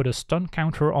also put a stun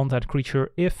counter on that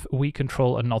creature if we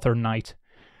control another knight.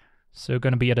 So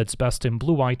going to be at its best in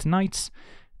blue-white knights,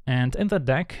 and in that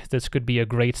deck this could be a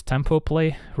great tempo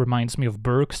play. Reminds me of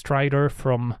Berg Strider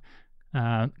from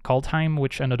Kaldheim,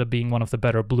 which ended up being one of the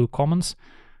better blue commons.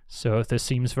 So this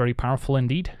seems very powerful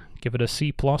indeed. Give it a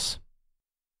C+.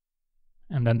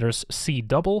 And then there's C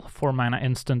double, 4 mana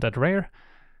instant at rare.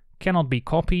 Cannot be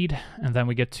copied, and then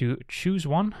we get to choose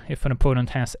one. If an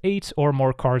opponent has 8 or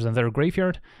more cards in their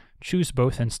graveyard, choose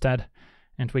both instead.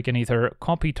 And we can either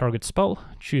copy target spell,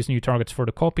 choose new targets for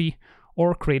the copy,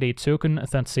 or create a token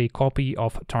that's a copy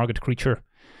of target creature.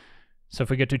 So if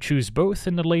we get to choose both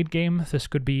in the late game, this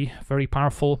could be very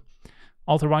powerful.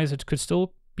 Otherwise it could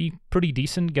still be pretty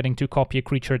decent, getting to copy a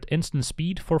creature at instant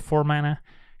speed for 4 mana.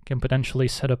 Can potentially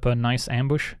set up a nice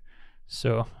ambush.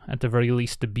 So at the very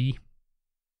least, the B.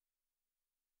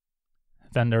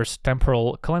 Then there's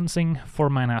Temporal Cleansing, 4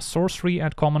 mana sorcery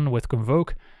at common with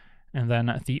Convoke, and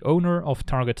then the owner of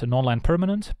target non-land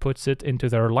permanent puts it into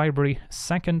their library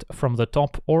second from the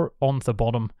top or on the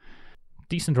bottom.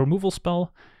 Decent removal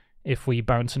spell. If we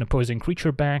bounce an opposing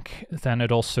creature back, then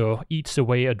it also eats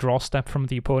away a draw step from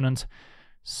the opponent,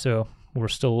 so we're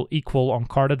still equal on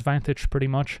card advantage pretty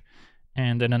much.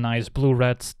 And in a nice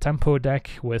blue-red tempo deck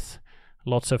with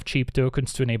lots of cheap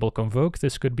tokens to enable Convoke,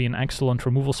 this could be an excellent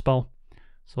removal spell.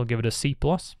 So I'll give it a C+.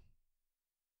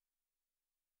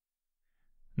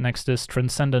 Next is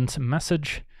Transcendent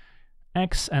Message.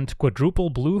 X and quadruple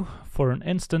blue for an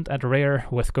instant at rare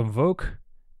with Convoke,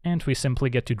 and we simply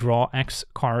get to draw X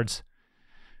cards.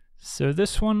 So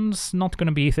this one's not going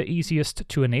to be the easiest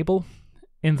to enable.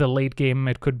 In the late game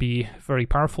it could be very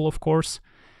powerful, of course,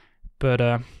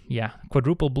 but yeah,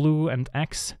 quadruple blue and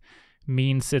X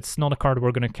means it's not a card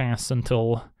we're going to cast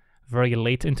until very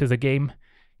late into the game.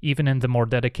 Even in the more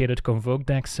dedicated Convoke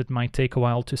decks, it might take a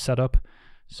while to set up,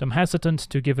 so I'm hesitant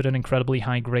to give it an incredibly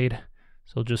high grade,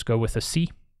 so I'll just go with a C.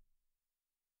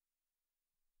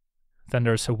 Then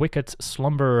there's a Wicked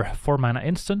Slumber 4 mana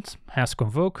instant, has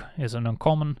Convoke, is an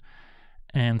uncommon,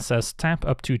 and says tap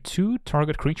up to 2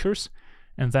 target creatures,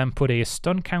 and then put a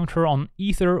stun counter on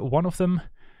either one of them,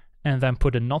 and then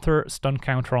put another stun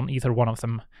counter on either one of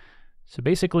them. So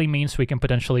basically means we can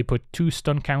potentially put 2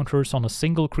 stun counters on a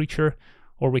single creature,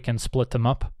 or we can split them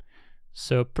up.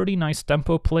 So pretty nice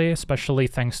tempo play, especially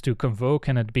thanks to Convoke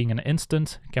and it being an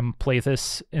instant. Can play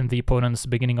this in the opponent's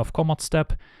beginning of combat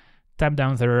step, tap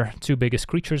down their 2 biggest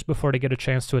creatures before they get a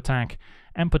chance to attack,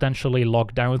 and potentially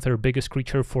lock down their biggest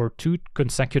creature for 2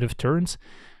 consecutive turns.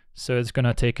 So it's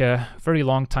gonna take a very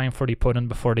long time for the opponent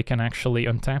before they can actually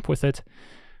untap with it.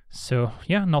 So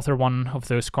yeah, another one of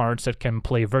those cards that can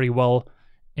play very well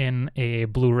in a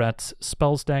blue-red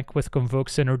spells deck with Convoke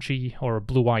synergy, or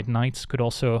blue-white knights could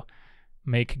also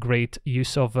make great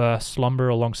use of Slumber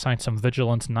alongside some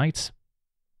Vigilant Knights.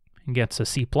 Gets a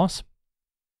C+.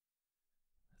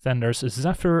 Then there's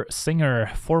Zephyr Singer,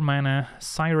 4 mana,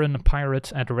 Siren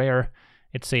Pirate at rare.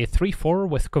 It's a 3/4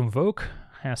 with Convoke,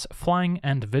 has Flying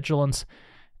and Vigilance,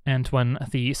 and when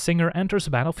the Singer enters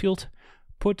the battlefield,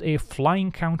 put a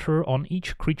flying counter on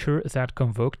each creature that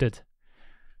convoked it.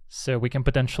 So we can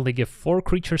potentially give 4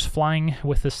 creatures flying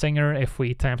with the Singer if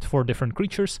we tapped 4 different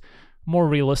creatures. More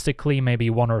realistically, maybe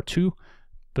 1 or 2.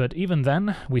 But even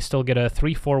then, we still get a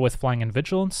 3/4 with Flying and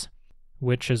Vigilance,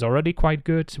 which is already quite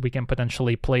good. We can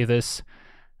potentially play this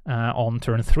on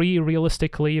turn 3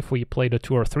 realistically if we played a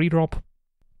 2 or 3 drop.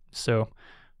 So,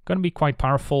 gonna be quite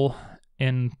powerful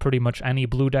in pretty much any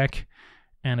blue deck.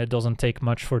 And it doesn't take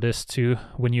much for this to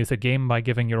win you the game by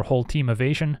giving your whole team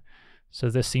evasion. So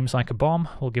this seems like a bomb.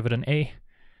 We'll give it an A.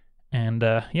 And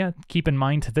yeah, keep in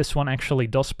mind this one actually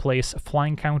does place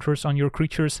flying counters on your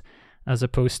creatures as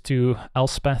opposed to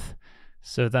Elspeth.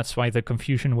 So that's why the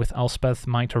confusion with Elspeth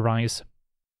might arise.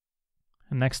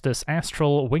 Next is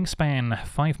Astral Wingspan,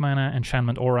 5 mana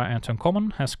enchantment aura at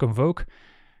uncommon, has Convoke.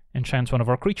 Enchant one of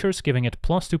our creatures, giving it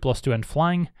 +2/+2 and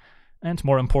flying. And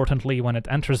more importantly, when it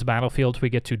enters the battlefield, we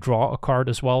get to draw a card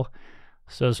as well.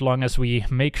 So as long as we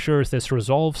make sure this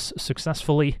resolves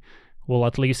successfully, we'll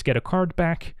at least get a card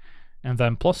back. And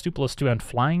then +2/+2 and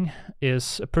flying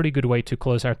is a pretty good way to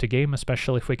close out the game,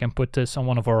 especially if we can put this on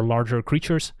one of our larger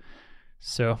creatures.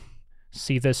 So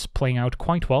see this playing out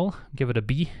quite well, give it a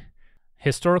B.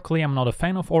 Historically, I'm not a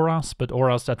fan of auras, but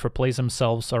auras that replace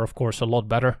themselves are of course a lot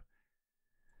better.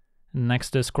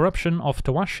 Next is Corruption of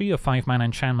Tawashi, a 5 mana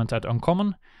enchantment at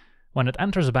uncommon. When it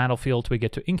enters the battlefield, we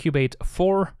get to incubate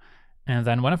 4, and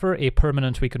then whenever a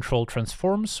permanent we control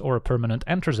transforms, or a permanent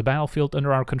enters the battlefield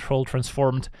under our control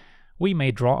transformed, we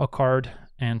may draw a card,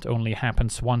 and only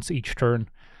happens once each turn.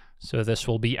 So this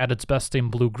will be at its best in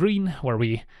blue-green, where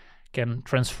we can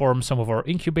transform some of our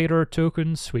incubator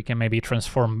tokens, we can maybe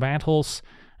transform battles,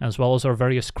 as well as our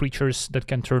various creatures that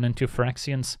can turn into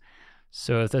Phyrexians.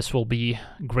 So this will be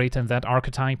great in that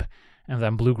archetype, and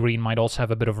then blue-green might also have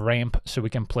a bit of ramp, so we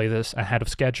can play this ahead of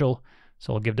schedule.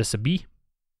 So I'll give this a B.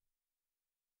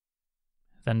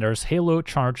 Then there's Halo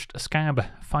Charged Scab,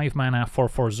 5 mana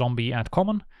 4/4 zombie at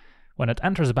common. When it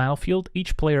enters the battlefield,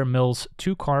 each player mills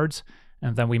 2 cards,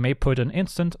 and then we may put an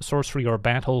instant, sorcery, or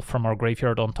battle from our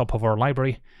graveyard on top of our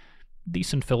library.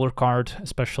 Decent filler card,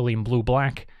 especially in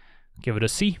blue-black. Give it a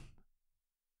C.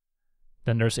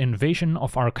 Then there's Invasion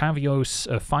of Arcavios,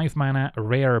 a 5 mana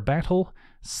rare battle,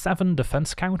 7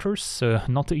 defense counters, so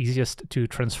not the easiest to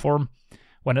transform.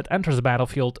 When it enters the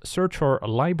battlefield, search your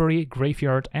library,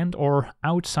 graveyard, and/or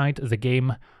outside the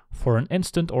game for an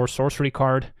instant or sorcery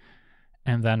card.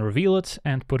 and then reveal it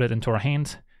and put it into our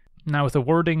hand. Now the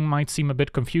wording might seem a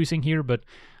bit confusing here, but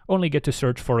only get to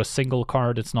search for a single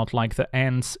card. It's not like the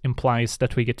 "and" implies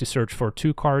that we get to search for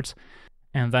 2 cards.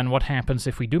 And then what happens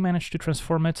if we do manage to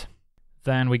transform it?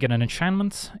 Then we get an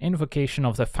enchantment, Invocation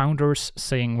of the Founders,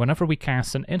 saying whenever we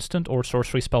cast an instant or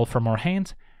sorcery spell from our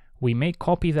hand, we may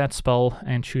copy that spell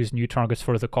and choose new targets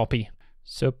for the copy.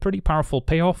 So pretty powerful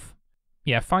payoff.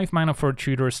 Yeah, 5 mana for a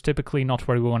tutor is typically not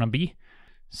where we want to be.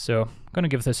 So I'm going to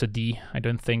give this a D. I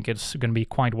don't think it's going to be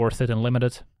quite worth it in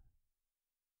Limited.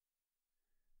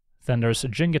 Then there's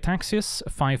Jin-Gitaxias,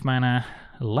 5 mana,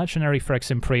 Legendary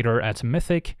Phyrexian Praetor at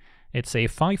Mythic. It's a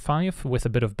 5/5 with a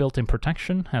bit of built-in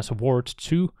protection, has Ward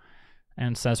 2,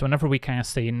 and says whenever we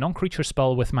cast a non-creature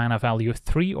spell with mana value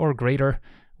 3 or greater,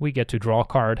 we get to draw a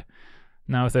card.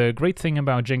 Now the great thing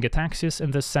about Jin-Gitaxias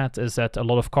in this set is that a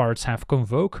lot of cards have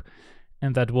Convoke,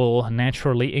 and that will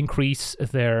naturally increase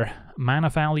their mana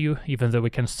value, even though we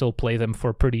can still play them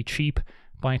for pretty cheap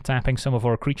by tapping some of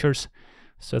our creatures.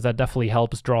 So that definitely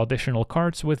helps draw additional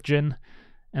cards with Jin.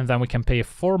 And then we can pay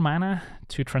 4 mana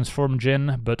to transform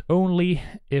Jin, but only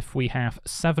if we have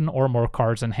 7 or more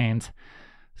cards in hand.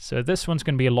 So this one's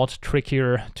going to be a lot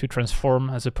trickier to transform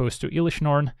as opposed to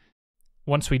Elishnorn.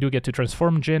 Once we do get to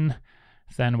transform Jin,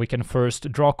 then we can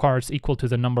first draw cards equal to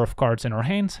the number of cards in our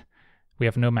hand. We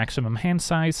have no maximum hand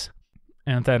size.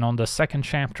 And then on the second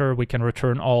chapter, we can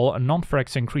return all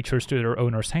non-Phyrexian creatures to their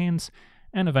owner's hands,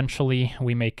 and eventually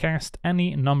we may cast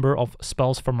any number of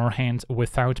spells from our hand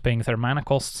without paying their mana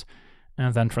costs,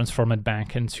 and then transform it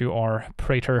back into our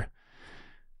Praetor.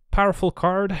 Powerful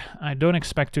card. I don't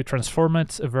expect to transform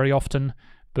it very often,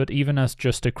 but even as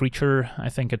just a creature, I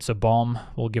think it's a bomb.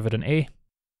 We'll give it an A.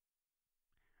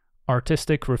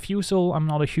 Artistic Refusal, I'm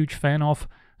not a huge fan of.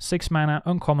 6 mana,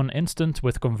 uncommon instant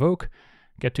with Convoke.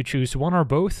 Get to choose one or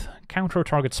both, counter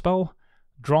target spell,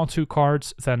 draw 2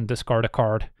 cards, then discard a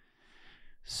card.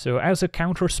 So as a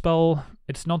counter spell,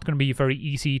 it's not going to be very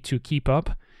easy to keep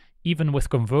up. Even with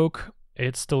Convoke,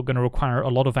 it's still going to require a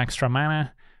lot of extra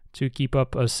mana to keep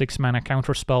up a 6 mana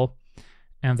counter spell.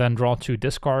 And then draw 2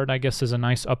 discard, I guess, is a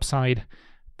nice upside,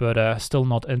 but still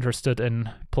not interested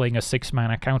in playing a 6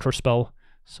 mana counter spell,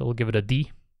 so we'll give it a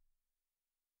D.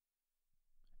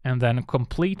 And then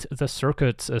Complete the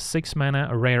Circuit, a 6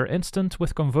 mana rare instant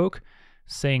with Convoke,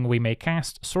 saying we may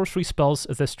cast sorcery spells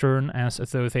this turn as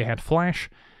though they had flash,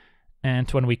 and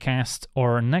when we cast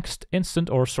our next instant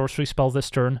or sorcery spell this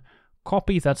turn,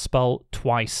 copy that spell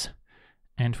twice,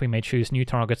 and we may choose new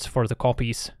targets for the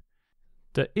copies.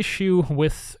 The issue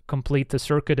with Complete the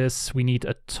Circuit is we need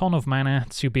a ton of mana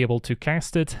to be able to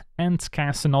cast it and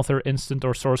cast another instant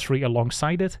or sorcery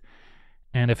alongside it,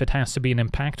 and if it has to be an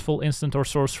impactful instant or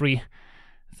sorcery,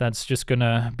 that's just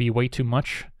gonna be way too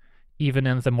much. Even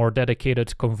in the more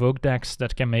dedicated Convoke decks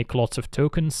that can make lots of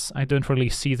tokens, I don't really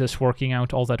see this working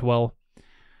out all that well.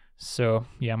 So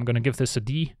yeah, I'm gonna give this a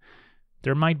D.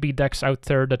 There might be decks out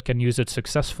there that can use it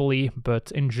successfully,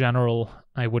 but in general,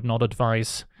 I would not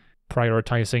advise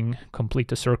prioritizing Complete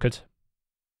the Circuit.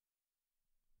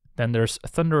 Then there's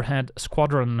Thunderhead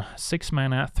Squadron, 6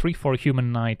 mana, 3/4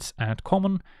 Human Knight at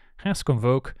common, has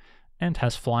Convoke, and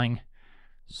has Flying.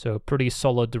 So pretty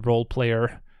solid role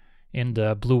player in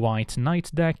the blue-white Knight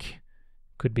deck.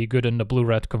 Could be good in the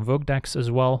blue-red Convoke decks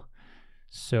as well.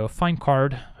 So fine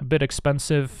card, a bit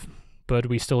expensive, but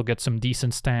we still get some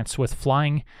decent stats with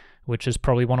Flying, which is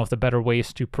probably one of the better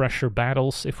ways to pressure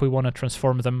battles if we want to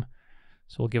transform them.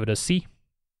 So we'll give it a C.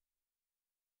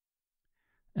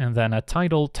 And then a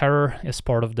Tidal Terror is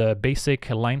part of the basic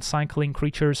line cycling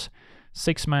creatures.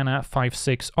 6 mana,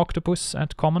 5/6 Octopus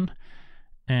at common.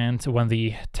 And when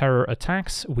the Terror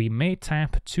attacks, we may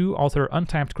tap 2 other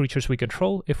untapped creatures we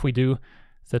control. If we do,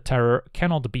 the Terror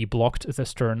cannot be blocked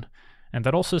this turn. And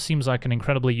that also seems like an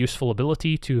incredibly useful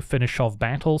ability to finish off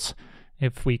battles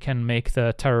if we can make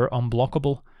the Terror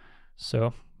unblockable.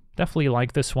 So definitely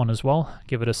like this one as well.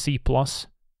 Give it a C+.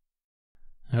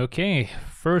 Okay,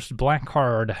 first black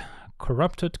card.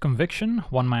 Corrupted Conviction,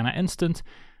 1 mana instant.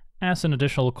 As an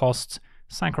additional cost,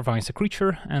 sacrifice a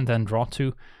creature and then draw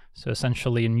 2. So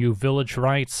essentially a new Village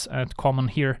Rites at common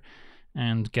here,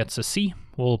 and gets a C.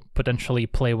 Will potentially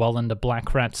play well in the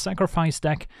black-red sacrifice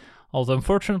deck, although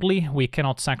unfortunately we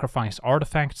cannot sacrifice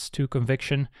artifacts to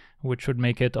Conviction, which would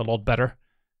make it a lot better.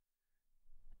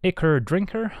 Ichor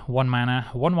Drinker, 1 mana,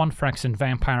 1/1 Phyrexian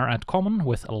Vampire at common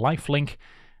with a lifelink,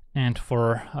 and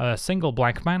for a single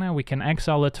black mana we can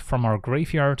exile it from our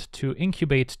graveyard to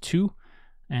Incubate 2,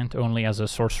 and only as a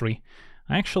sorcery.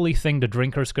 I actually think the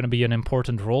Drinker is going to be an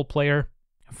important role player.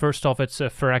 First off, it's a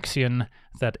Phyrexian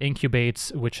that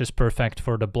incubates, which is perfect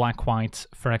for the black-white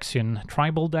Phyrexian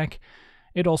tribal deck.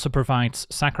 It also provides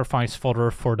sacrifice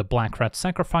fodder for the black-red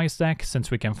sacrifice deck,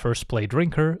 since we can first play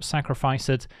Drinker, sacrifice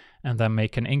it, and then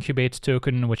make an Incubate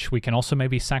token, which we can also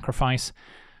maybe sacrifice.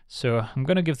 So I'm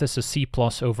gonna give this a C+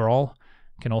 overall.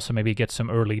 Can also maybe get some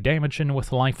early damage in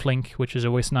with lifelink, which is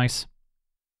always nice.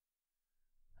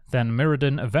 Then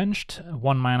Mirrodin Avenged,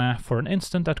 1 mana for an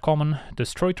instant at common,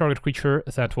 destroy target creature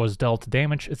that was dealt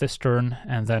damage this turn,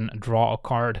 and then draw a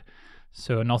card.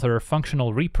 So another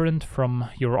functional reprint from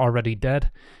You're Already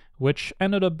Dead, which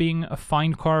ended up being a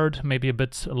fine card, maybe a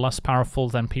bit less powerful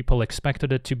than people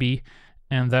expected it to be,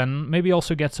 and then maybe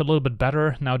also gets a little bit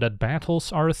better now that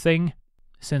battles are a thing,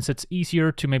 since it's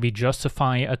easier to maybe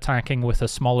justify attacking with a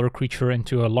smaller creature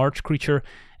into a large creature.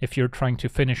 If you're trying to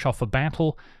finish off a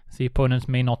battle, the opponent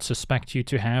may not suspect you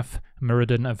to have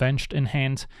Mirrodin Avenged in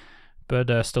hand,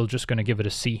 but still just gonna give it a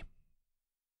C.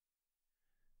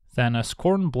 Then a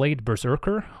Scornblade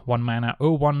Berserker, 1 mana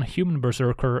 0/1 Human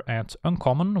Berserker at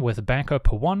uncommon with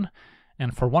backup 1,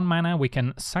 and for 1 mana we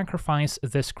can sacrifice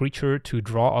this creature to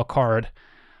draw a card.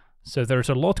 So there's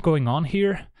a lot going on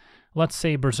here. Let's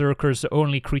say Berserker's the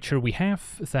only creature we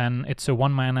have, then it's a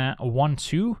 1 mana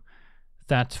 1/2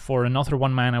 that for another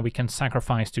 1 mana we can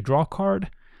sacrifice to draw a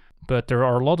card, but there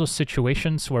are a lot of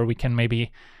situations where we can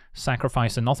maybe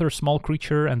sacrifice another small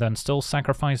creature and then still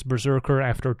sacrifice Berserker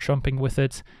after chumping with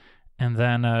it, and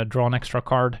then draw an extra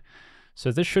card.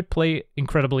 So this should play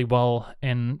incredibly well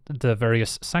in the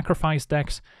various sacrifice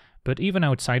decks, but even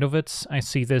outside of it, I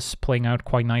see this playing out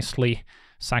quite nicely.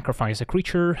 Sacrifice a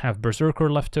creature, have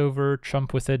Berserker left over,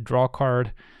 chump with it, draw a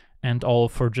card, and all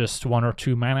for just 1 or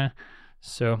 2 mana.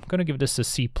 So I'm gonna give this a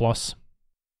C+.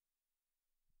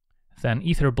 Then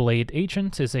Aetherblade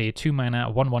Agent is a 2 mana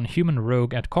 1/1 human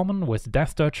rogue at common with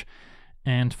Death Touch,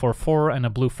 and for 4 and a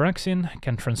blue Phyrexian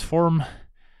can transform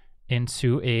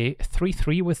into a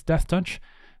 3/3 with Death Touch,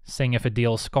 saying if it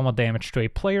deals combat damage to a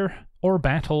player or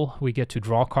battle, we get to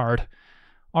draw a card.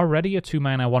 Already a 2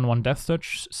 mana 1/1 Death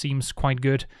Touch seems quite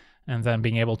good, and then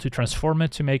being able to transform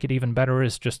it to make it even better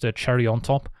is just a cherry on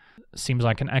top. Seems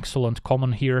like an excellent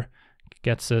common here,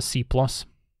 gets a C+.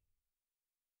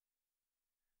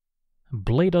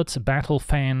 Bladed Battle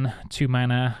Fan, 2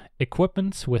 mana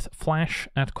equipment with Flash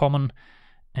at common,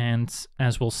 and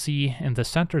as we'll see in the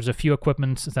set, there's a few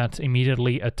equipments that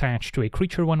immediately attach to a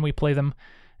creature when we play them,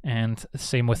 and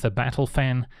same with the Battle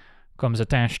Fan, comes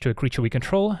attached to a creature we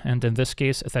control, and in this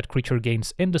case that creature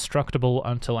gains indestructible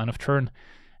until end of turn,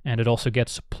 and it also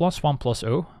gets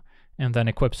 +1/+0, and then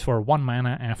equips for 1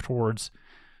 mana afterwards.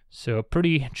 So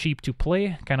pretty cheap to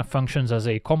play, kind of functions as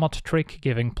a combat trick,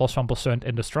 giving +1/+1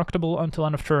 indestructible until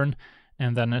end of turn,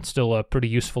 and then it's still a pretty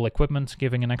useful equipment,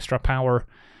 giving an extra power.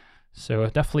 So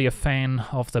definitely a fan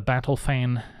of the Battle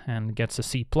Fan, and gets a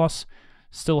C+.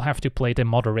 Still have to play it in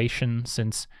moderation,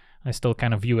 since I still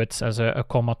kind of view it as a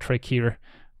combat trick here,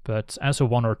 but as a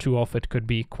 1 or 2 off it could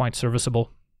be quite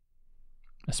serviceable.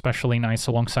 Especially nice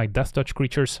alongside Death Touch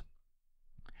creatures.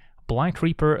 Blight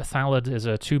Reaper Thallid is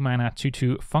a 2 mana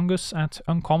 2/2 fungus at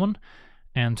uncommon,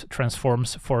 and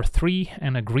transforms for 3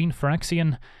 and a green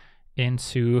Phyrexian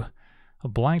into a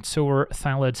Blightsower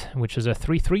Thallid, which is a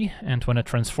 3/3, and when it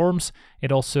transforms,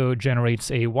 it also generates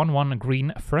a 1/1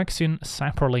 green Phyrexian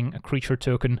Sapperling creature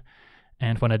token,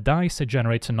 and when it dies, it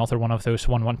generates another one of those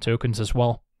 1/1 tokens as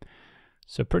well.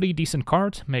 So pretty decent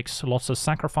card, makes lots of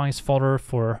sacrifice fodder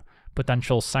for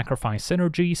potential sacrifice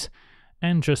synergies,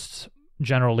 and just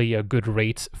generally a good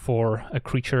rate for a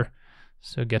creature,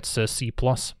 so gets a C+.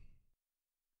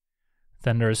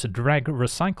 Then there's a Drag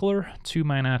Recycler, 2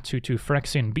 mana 2/2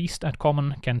 Phyrexian Beast at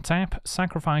common, can tap,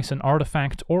 sacrifice an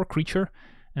artifact or creature,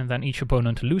 and then each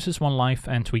opponent loses 1 life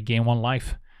and we gain 1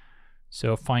 life.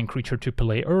 So fine creature to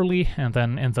play early, and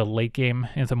then in the late game,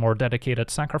 in the more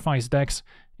dedicated sacrifice decks,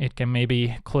 it can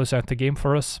maybe close out the game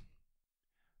for us.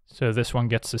 So this one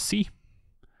gets a C.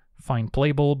 Fine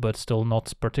playable, but still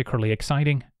not particularly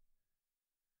exciting.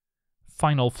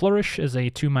 Final Flourish is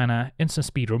a 2 mana instant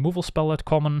speed removal spell at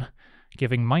common,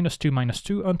 giving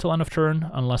 -2/-2 until end of turn,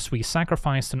 unless we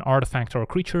sacrificed an artifact or a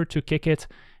creature to kick it,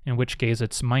 in which case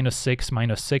it's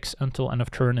 -6/-6 until end of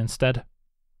turn instead.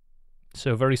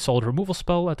 So very solid removal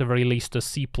spell, at the very least a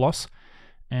C+,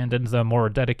 and in the more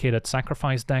dedicated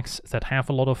sacrifice decks that have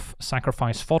a lot of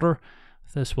sacrifice fodder,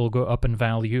 this will go up in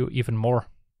value even more.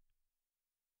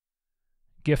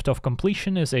 Gift of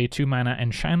Completion is a 2 mana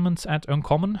enchantment at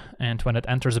uncommon, and when it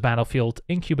enters the battlefield,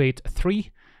 incubate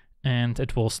 3, and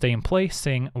it will stay in play,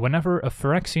 saying whenever a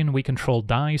Phyrexian we control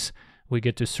dies, we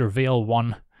get to surveil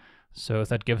 1. So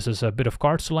that gives us a bit of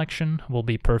card selection, will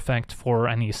be perfect for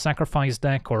any sacrifice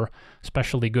deck, or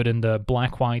especially good in the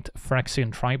black-white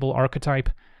Phyrexian tribal archetype,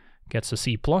 gets a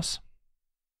C+.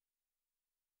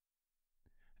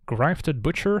 Grafted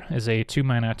Butcher is a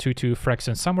 2-mana 2/2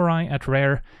 Phyrexian Samurai at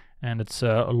rare, and it's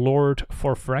a Lord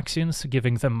for Phyrexians,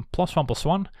 giving them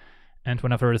 +1/+1. And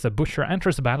whenever the Butcher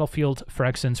enters the battlefield,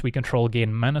 Phyrexians we control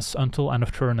gain Menace until end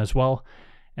of turn as well.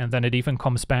 And then it even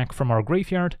comes back from our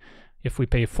graveyard. If we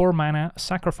pay 4 mana,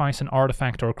 sacrifice an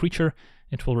artifact or creature,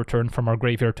 it will return from our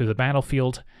graveyard to the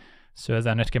battlefield. So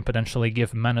then it can potentially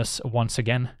give Menace once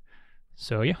again.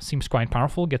 So yeah, seems quite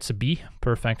powerful, gets a B,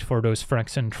 perfect for those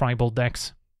Phyrexian tribal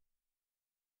decks.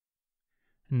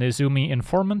 Nezumi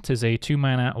Informant is a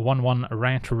 2-mana 1/1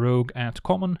 Rat Rogue at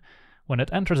common. When it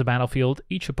enters the battlefield,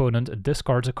 each opponent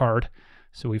discards a card.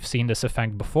 So we've seen this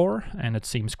effect before, and it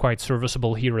seems quite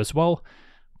serviceable here as well.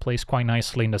 Plays quite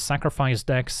nicely in the sacrifice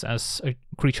decks as a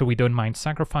creature we don't mind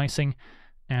sacrificing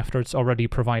after it's already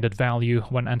provided value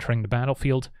when entering the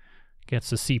battlefield.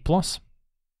 Gets a C+.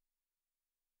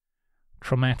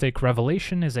 Traumatic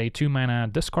Revelation is a 2-mana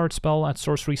discard spell at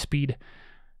sorcery speed.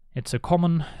 It's a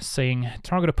common, saying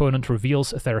target opponent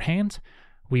reveals their hand.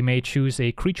 We may choose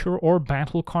a creature or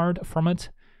battle card from it.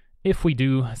 If we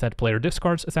do, that player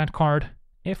discards that card.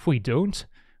 If we don't,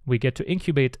 we get to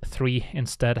incubate 3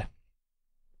 instead.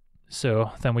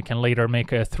 So then we can later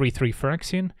make a 3/3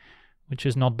 Phyrexian, which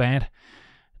is not bad.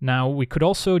 Now, we could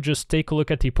also just take a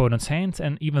look at the opponent's hand,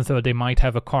 and even though they might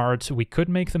have a card we could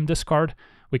make them discard,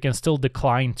 we can still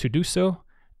decline to do so,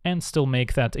 and still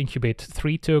make that Incubate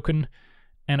 3 token.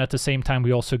 And at the same time,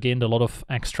 we also gained a lot of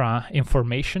extra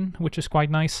information, which is quite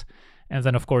nice. And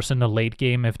then, of course, in the late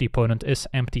game, if the opponent is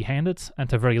empty-handed, at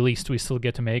the very least, we still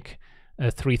get to make a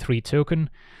 3/3 token.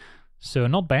 So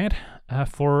not bad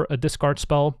for a discard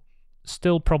spell.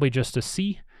 Still probably just a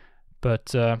C, but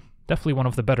definitely one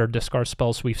of the better discard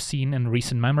spells we've seen in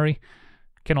recent memory.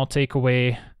 Cannot take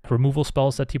away removal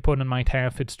spells that the opponent might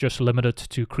have. It's just limited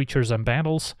to creatures and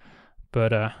battles,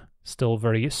 but still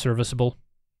very serviceable.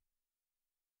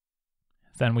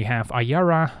 Then we have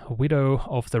Ayara, Widow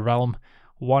of the Realm,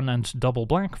 1 and double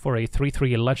black for a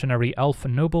 3/3 legendary elf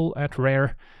noble at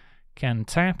rare. Can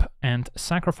tap and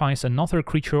sacrifice another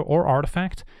creature or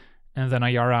artifact, and then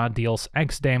Ayara deals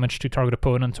X damage to target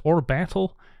opponent or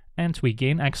battle, and we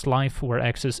gain X life, where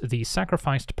X is the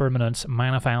sacrificed permanent's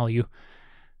mana value.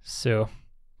 So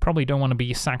probably don't want to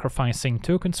be sacrificing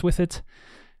tokens with it.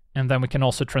 And then we can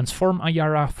also transform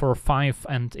Ayara for 5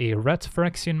 and a red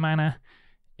Phyrexian mana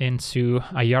into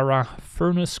Ayara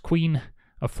Furnace Queen,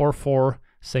 a 4/4,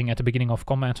 saying at the beginning of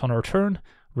combat on our turn,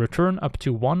 return up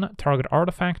to 1 target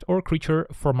artifact or creature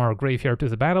from our graveyard to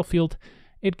the battlefield.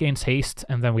 It gains haste,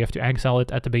 and then we have to exile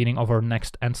it at the beginning of our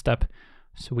next end step,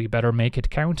 so we better make it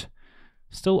count.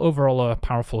 Still overall a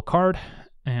powerful card,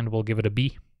 and we'll give it a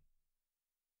B.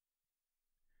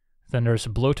 Then there's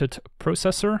Bloated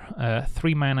Processor, a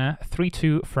 3-mana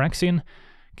 3/2 Phyrexian.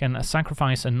 Can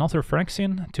sacrifice another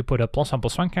Phyrexian to put a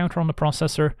 +1/+1 counter on the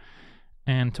processor,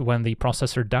 and when the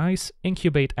processor dies,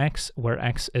 incubate X, where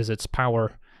X is its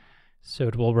power. So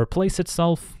it will replace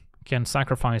itself, can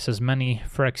sacrifice as many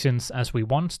Phyrexians as we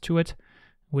want to it,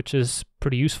 which is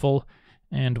pretty useful,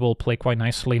 and will play quite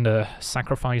nicely in the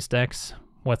sacrifice decks,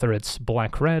 whether it's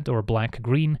black-red or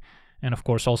black-green, and of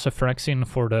course also Phyrexian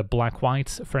for the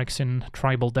black-white Phyrexian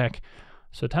tribal deck.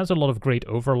 So it has a lot of great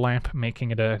overlap,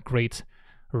 making it a great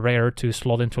rare to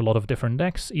slot into a lot of different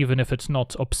decks, even if it's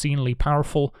not obscenely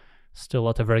powerful, still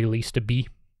at the very least a B.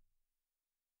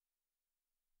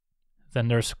 Then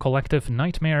there's Collective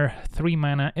Nightmare,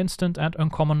 3-mana instant at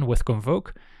uncommon with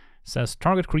Convoke. Says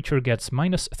target creature gets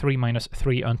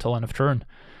 -3/-3 until end of turn.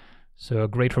 So a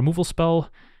great removal spell,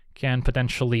 can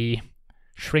potentially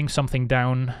shrink something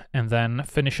down and then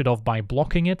finish it off by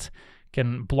blocking it.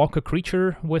 Can block a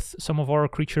creature with some of our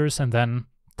creatures and then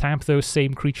tap those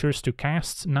same creatures to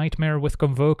cast Nightmare with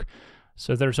Convoke.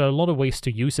 So there's a lot of ways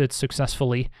to use it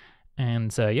successfully.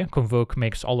 And yeah, Convoke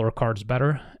makes all our cards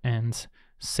better, and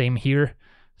same here.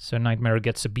 So Nightmare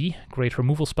gets a B, great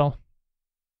removal spell.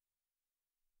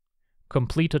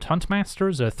 Completed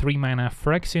Huntmasters, a 3-mana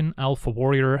Phyrexian Elf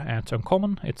Warrior at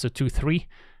uncommon. It's a 2/3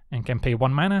 and can pay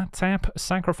 1 mana, tap,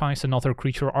 sacrifice another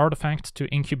creature or artifact to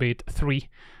incubate 3.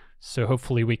 So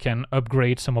hopefully we can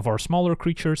upgrade some of our smaller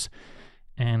creatures.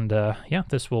 And yeah,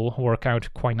 this will work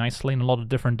out quite nicely in a lot of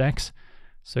different decks.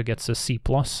 So it gets a C+.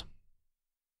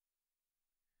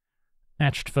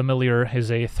 Etched Familiar is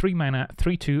a 3-mana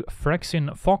 3/2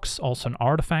 Phyrexian Fox, also an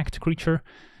artifact creature.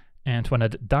 And when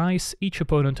it dies, each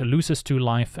opponent loses 2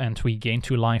 life and we gain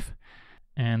 2 life.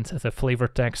 And the flavor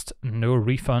text, no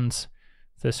refunds.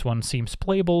 This one seems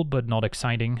playable, but not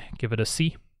exciting. Give it a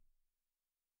C.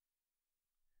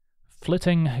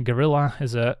 Flitting Gorilla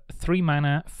is a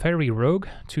 3-mana Fairy Rogue,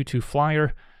 2/2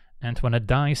 flyer, and when it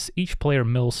dies, each player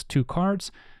mills 2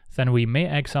 cards. then we may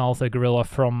exile the gorilla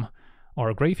from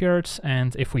our graveyard,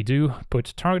 and if we do,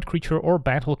 put target creature or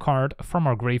battle card from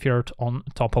our graveyard on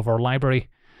top of our library.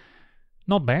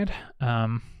 Not bad,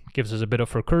 gives us a bit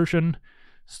of recursion,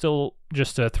 still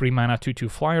just a 3-mana 2/2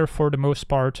 flyer for the most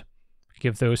part.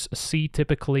 Give those a C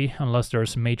typically, unless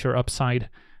there's major upside,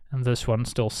 and this one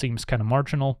still seems kind of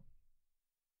marginal.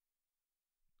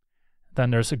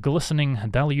 Then there's a Glistening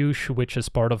Deluge, which is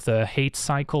part of the Hate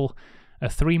cycle, a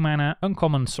 3-mana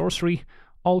uncommon sorcery.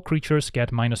 All creatures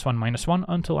get -1/-1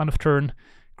 until end of turn.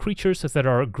 Creatures that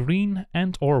are green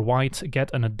and or white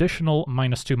get an additional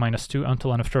 -2/-2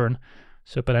 until end of turn.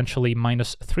 So potentially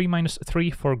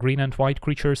 -3/-3 for green and white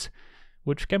creatures,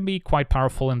 which can be quite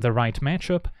powerful in the right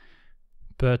matchup.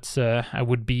 But I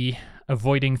would be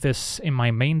avoiding this in my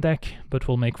main deck, but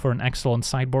will make for an excellent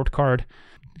sideboard card.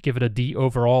 Give it a D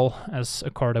overall, as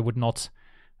a card I would not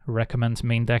recommend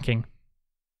main decking.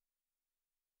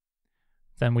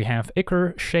 Then we have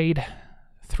Ichor Shade,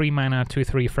 3-mana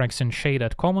 2/3 Phyrexian Shade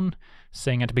at common,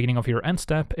 saying at the beginning of your end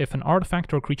step, if an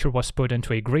artifact or creature was put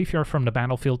into a graveyard from the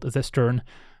battlefield this turn,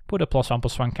 put a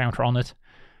 +1/+1 counter on it.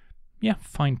 Yeah,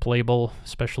 fine playable,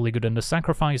 especially good in the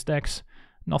sacrifice decks.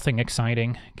 Nothing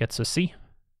exciting, gets a C.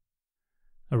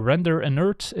 Render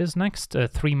Inert is next, a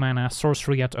 3-mana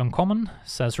sorcery at uncommon,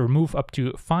 says remove up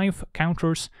to 5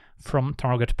 counters from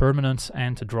target permanent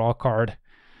and draw a card.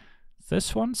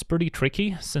 This one's pretty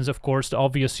tricky, since of course the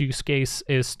obvious use case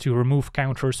is to remove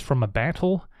counters from a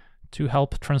battle to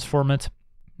help transform it.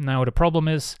 Now the problem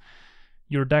is,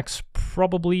 your decks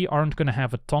probably aren't going to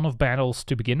have a ton of battles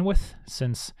to begin with,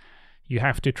 since you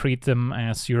have to treat them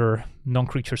as your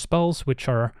non-creature spells, which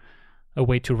are a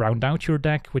way to round out your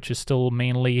deck, which is still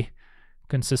mainly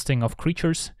consisting of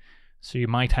creatures. So you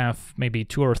might have maybe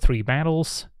 2 or 3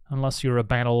 battles, unless you're a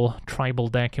battle tribal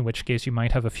deck, in which case you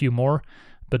might have a few more.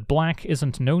 But black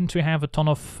isn't known to have a ton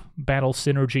of battle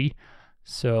synergy,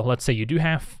 so let's say you do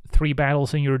have 3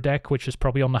 battles in your deck, which is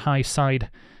probably on the high side,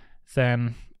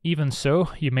 then even so,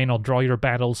 you may not draw your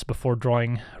battles before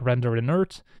drawing Render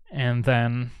Inert, and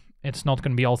then it's not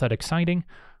going to be all that exciting.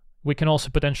 We can also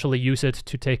potentially use it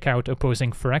to take out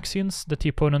opposing Phyrexians that the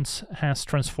opponent has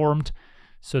transformed,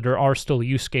 so there are still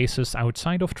use cases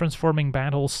outside of transforming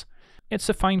battles. It's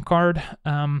a fine card.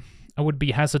 I would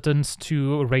be hesitant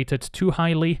to rate it too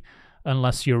highly,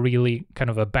 unless you're really kind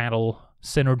of a battle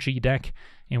synergy deck,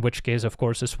 in which case, of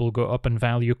course, this will go up in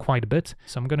value quite a bit.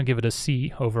 So I'm going to give it a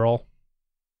C overall.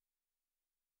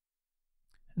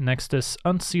 Next is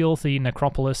Unseal the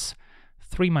Necropolis,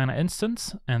 3-mana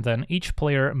instant, and then each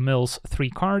player mills 3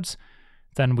 cards.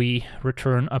 Then we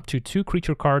return up to 2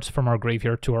 creature cards from our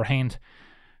graveyard to our hand.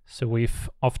 So we've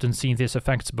often seen these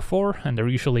effects before, and they're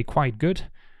usually quite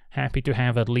good. Happy to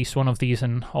have at least one of these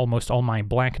in almost all my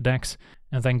black decks,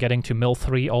 and then getting to mill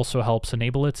 3 also helps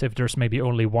enable it if there's maybe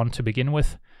only 1 to begin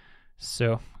with.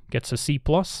 So gets a C+.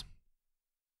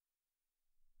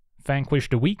 Vanquish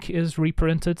the Weak is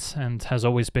reprinted and has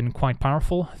always been quite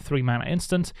powerful. 3-mana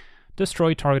instant,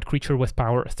 destroy target creature with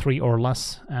power 3 or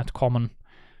less at common.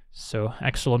 So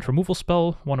excellent removal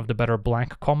spell, one of the better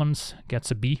black commons,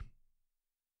 gets a B.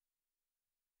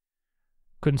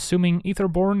 Consuming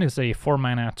Aetherborn is a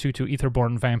 4-mana 2/2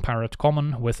 Aetherborn vampire at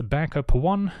common with backup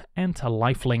 1 and a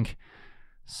lifelink.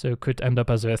 So could end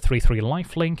up as a 3/3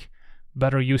 lifelink.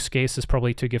 Better use case is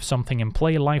probably to give something in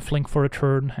play lifelink for a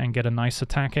turn and get a nice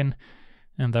attack in.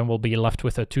 And then we'll be left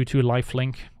with a 2/2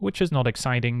 lifelink, which is not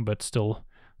exciting but still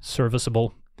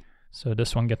serviceable. So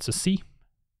this one gets a C.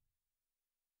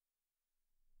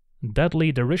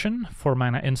 Deadly Derision,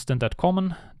 4-mana instant at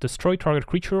common, destroy target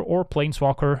creature or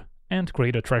planeswalker, and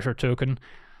create a treasure token.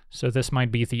 So this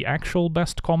might be the actual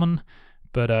best common,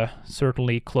 but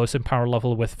certainly close in power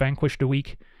level with Vanquish the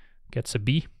Weak, gets a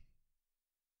B.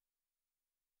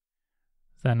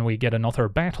 Then we get another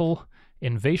battle,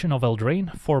 Invasion of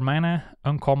Eldraine, 4-mana,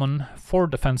 uncommon, 4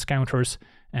 defense counters,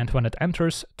 and when it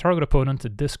enters, target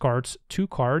opponent discards 2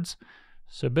 cards.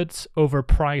 So a bit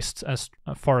overpriced as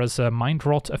far as Mind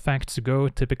Rot effects go,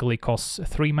 typically costs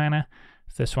 3 mana,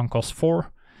 this one costs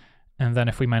 4. And then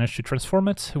if we manage to transform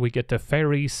it, we get the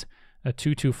Fairies, a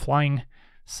 2/2 flying,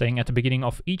 saying at the beginning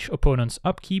of each opponent's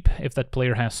upkeep, if that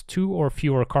player has 2 or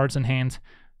fewer cards in hand,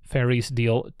 Fairies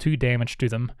deal 2 damage to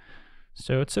them.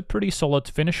 So it's a pretty solid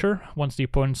finisher once the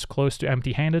opponent's close to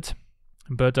empty-handed,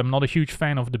 but I'm not a huge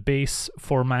fan of the base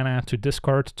 4 mana to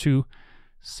discard 2,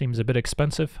 seems a bit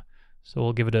expensive, so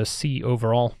we'll give it a C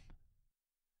overall.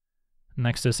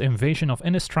 Next is Invasion of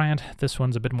Innistrad, this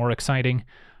one's a bit more exciting.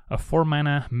 A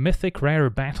 4-mana mythic rare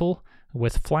battle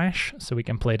with flash, so we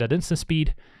can play it at instant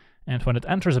speed, And when it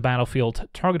enters a battlefield,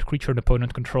 target creature an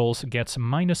opponent controls gets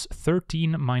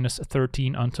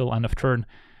 -13/-13 until end of turn,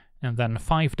 and then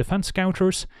 5 defense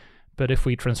counters. But if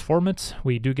we transform it,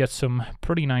 we do get some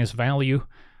pretty nice value.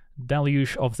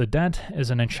 Deluge of the Dead is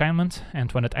an enchantment,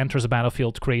 and when it enters a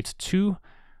battlefield, creates 2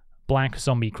 black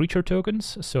zombie creature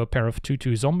tokens, so a pair of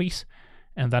 2/2 zombies.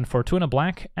 And then for 2 and a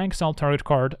black, exile target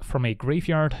card from a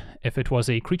graveyard. If it was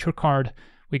a creature card,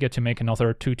 we get to make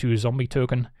another 2/2 zombie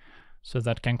token, so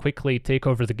that can quickly take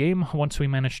over the game once we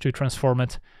manage to transform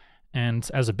it. And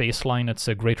as a baseline, it's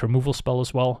a great removal spell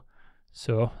as well.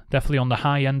 So definitely on the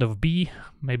high end of B,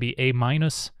 maybe A-,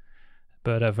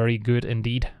 but very good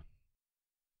indeed.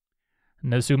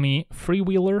 Nezumi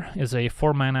Freewheeler is a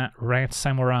 4-mana Rat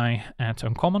Samurai at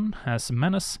uncommon, has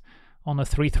Menace on a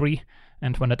 3/3,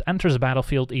 and when it enters a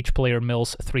battlefield, each player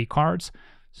mills 3 cards,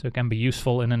 so it can be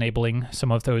useful in enabling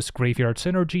some of those graveyard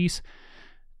synergies,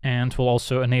 and will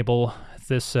also enable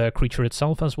this creature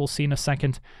itself, as we'll see in a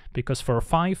second, because for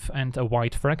 5 and a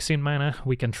white Phyrexian mana,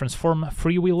 we can transform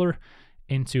Freewheeler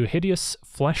into Hideous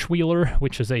Fleshwheeler,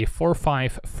 which is a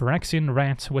 4/5 Phyrexian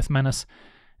rat with Menace.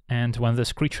 And when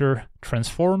this creature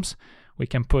transforms, we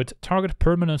can put target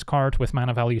permanent card with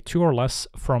mana value 2 or less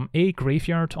from a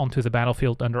graveyard onto the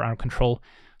battlefield under our control.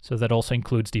 So that also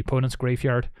includes the opponent's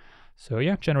graveyard. So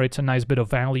yeah, generates a nice bit of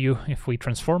value if we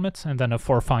transform it. And then a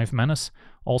 4/5 Menace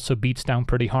also beats down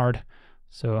pretty hard.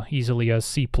 So easily a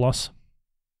C+.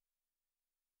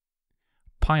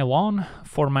 Pylon,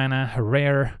 4 mana,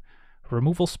 rare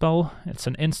removal spell. It's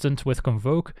an instant with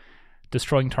Convoke,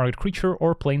 destroying target creature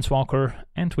or planeswalker,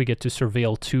 and we get to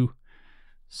surveil 2.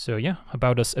 So yeah,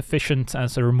 about as efficient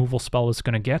as a removal spell is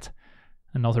gonna get.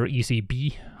 Another easy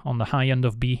B on the high end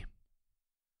of B.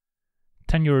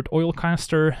 Tenured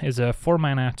Oilcaster is a 4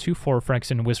 mana 2/4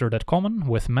 Phyrexian wizard at common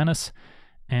with Menace,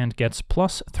 and gets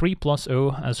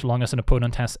 +3/+0 as long as an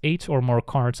opponent has 8 or more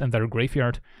cards in their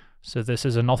graveyard. So this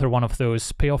is another one of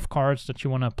those payoff cards that you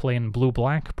want to play in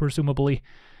blue-black, presumably.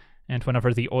 And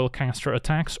whenever the Oilcaster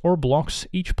attacks or blocks,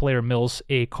 each player mills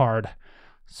a card.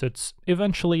 So it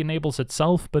eventually enables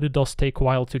itself, but it does take a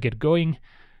while to get going.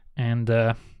 And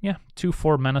yeah,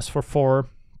 2/4 Menace for 4,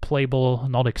 playable,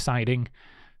 not exciting.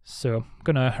 So I'm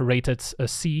gonna rate it a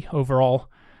C overall,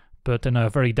 but in a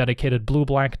very dedicated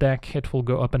blue-black deck, it will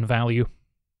go up in value.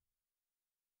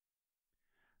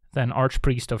 Then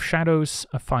Archpriest of Shadows,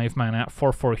 a 5 mana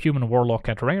 4/4 human warlock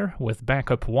at rare with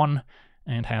backup 1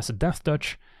 and has Death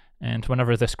Touch. And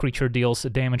whenever this creature deals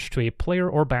damage to a player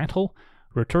or battle,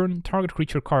 return target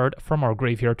creature card from our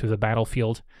graveyard to the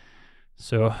battlefield.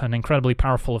 So an incredibly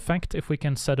powerful effect if we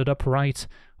can set it up right.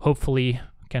 Hopefully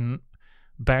can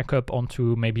back up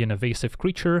onto maybe an evasive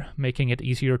creature, making it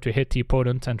easier to hit the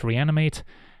opponent and reanimate.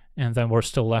 And then we're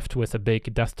still left with a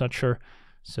big Death Toucher.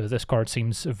 So this card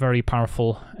seems very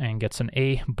powerful and gets an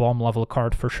A, bomb level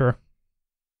card for sure.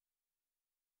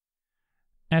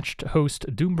 Etched Host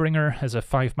Doombringer has a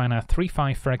 5 mana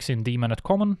 3/5 Phyrexian demon at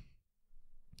common.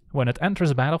 When it enters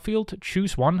a battlefield,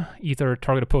 choose one. Either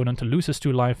target opponent loses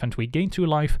 2 life and we gain 2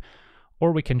 life,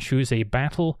 or we can choose a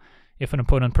battle. If an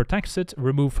opponent protects it,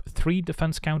 remove 3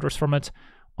 defense counters from it.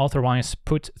 Otherwise,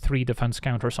 put 3 defense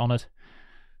counters on it.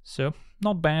 So,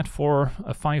 not bad for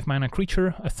a 5 mana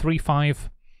creature. A 3/5,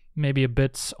 maybe a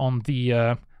bit on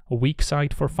the weak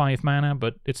side for 5 mana,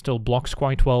 but it still blocks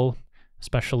quite well,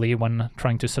 especially when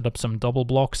trying to set up some double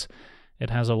blocks.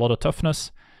 It has a lot of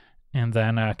toughness, and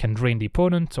then can drain the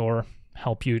opponent or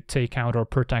help you take out or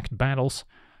protect battles.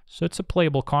 So it's a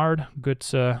playable card, good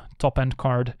top-end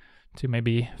card to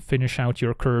maybe finish out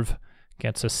your curve.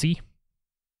 Gets a C.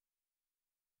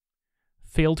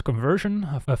 Failed Conversion,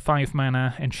 a 5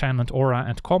 mana enchantment aura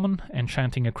at common,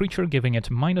 enchanting a creature, giving it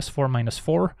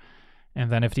 -4/-4. And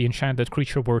then if the enchanted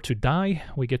creature were to die,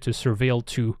 we get to surveil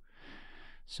 2.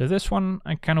 So this one,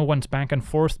 I kind of went back and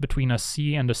forth between a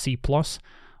C and a C+.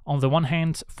 On the one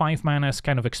hand, 5 mana is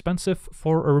kind of expensive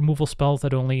for a removal spell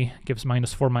that only gives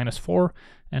 -4/-4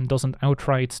 and doesn't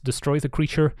outright destroy the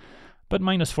creature, but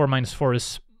 -4/-4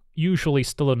 is usually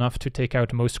still enough to take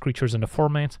out most creatures in the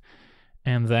format.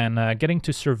 And then getting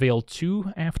to surveil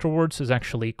 2 afterwards is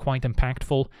actually quite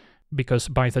impactful, because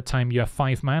by the time you have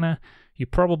 5 mana, you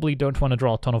probably don't want to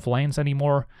draw a ton of lands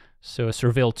anymore, so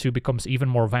surveil 2 becomes even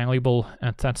more valuable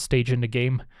at that stage in the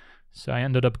game. So I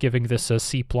ended up giving this a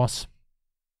C+.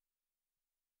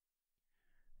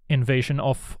 Invasion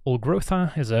of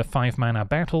Ulgrotha is a 5 mana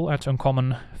battle at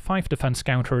uncommon, 5 defense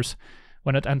counters.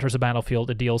 When it enters a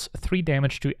battlefield, it deals 3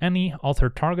 damage to any other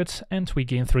target, and we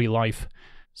gain 3 life.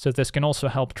 So this can also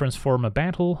help transform a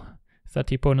battle that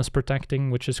the opponent is protecting,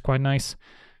 which is quite nice.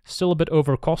 Still a bit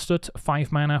overcosted,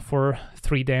 5 mana for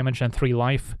 3 damage and 3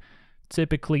 life.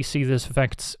 typically see this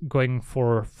effect going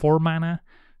for 4 mana.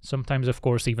 Sometimes, of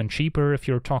course, even cheaper if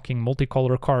you're talking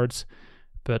multicolor cards.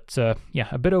 But yeah,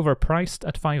 a bit overpriced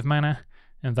at 5 mana.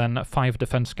 And then 5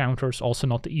 defense counters, also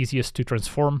not the easiest to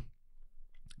transform.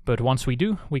 But once we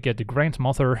do, we get the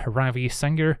Grandmother Ravi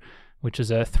Sengir, which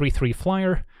is a 3/3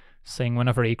 flyer, saying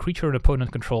whenever a creature an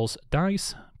opponent controls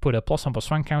dies, put a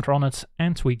 +1/+1 counter on it,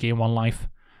 and we gain 1 life.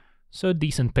 So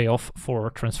decent payoff for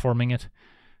transforming it.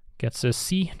 Gets a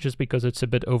C, just because it's a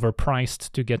bit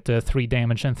overpriced to get the 3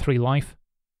 damage and 3 life.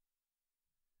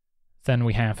 Then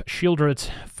we have Shieldred,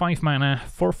 5 mana,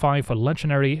 4/5, a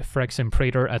legendary Phyrexian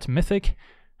Praetor at Mythic,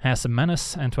 has a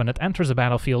menace, and when it enters a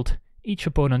battlefield, each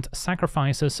opponent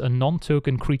sacrifices a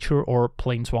non-token creature or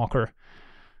planeswalker.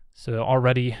 So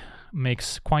already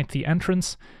makes quite the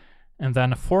entrance. And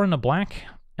then 4 in a black,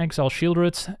 exile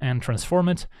Shieldred and transform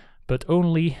it, but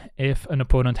only if an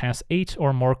opponent has 8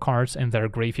 or more cards in their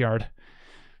graveyard.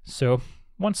 So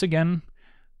once again,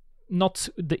 not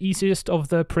the easiest of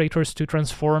the Praetors to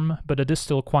transform, but it is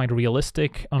still quite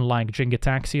realistic, unlike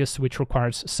Jin-Gitaxias, which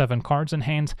requires 7 cards in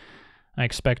hand. I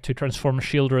expect to transform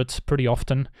Shieldred pretty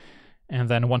often, and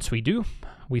then once we do,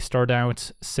 we start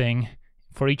out saying,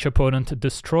 for each opponent,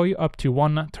 destroy up to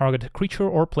 1 target creature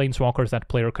or planeswalker that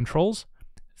player controls.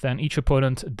 Then each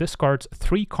opponent discards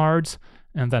 3 cards,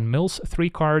 and then mills 3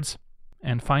 cards,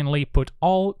 and finally put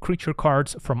all creature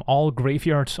cards from all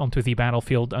graveyards onto the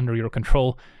battlefield under your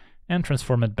control, and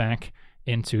transform it back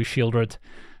into Shieldred.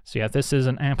 So yeah, this is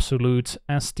an absolute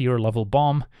S-tier level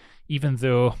bomb, even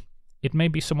though it may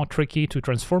be somewhat tricky to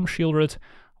transform Shieldred.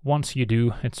 Once you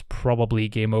do, it's probably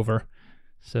game over.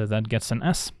 So that gets an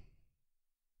S.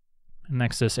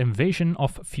 Next is Invasion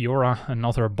of Fiora,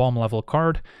 another bomb level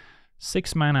card.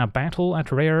 6 mana battle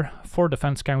at rare, 4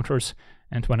 defense counters,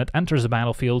 and when it enters the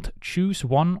battlefield, choose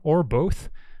 1 or both,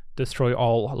 destroy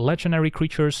all legendary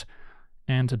creatures,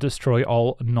 and destroy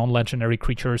all non-legendary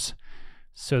creatures.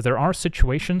 So there are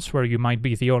situations where you might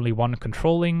be the only one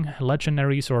controlling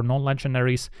legendaries or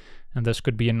non-legendaries, and this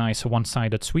could be a nice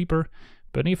one-sided sweeper.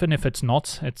 But even if it's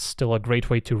not, it's still a great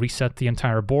way to reset the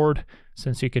entire board,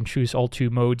 since you can choose all 2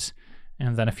 modes.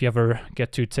 And then if you ever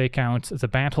get to take out the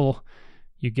battle,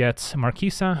 you get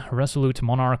Marquisa, Resolute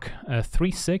Monarch, a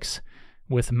 3/6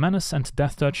 with Menace and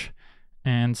Death Touch.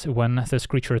 And when this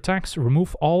creature attacks,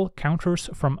 remove all counters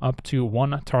from up to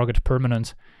 1 target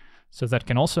permanent. So that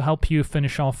can also help you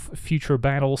finish off future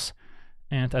battles.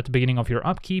 And at the beginning of your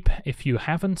upkeep, if you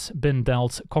haven't been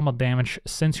dealt combat damage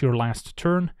since your last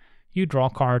turn, you draw a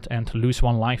card and lose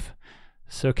 1 life.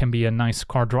 So it can be a nice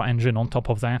card draw engine on top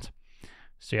of that.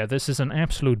 So yeah, this is an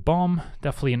absolute bomb,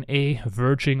 definitely an A,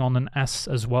 verging on an S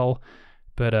as well.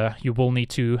 But you will need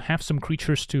to have some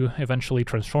creatures to eventually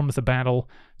transform the battle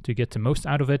to get the most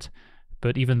out of it.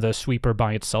 But even the sweeper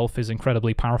by itself is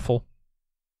incredibly powerful.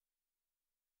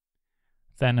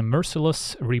 Then a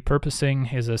Merciless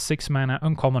Repurposing is a 6 mana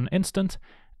uncommon instant,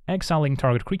 exiling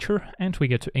target creature, and we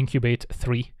get to incubate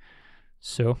 3.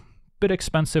 So, bit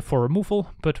expensive for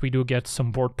removal, but we do get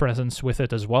some board presence with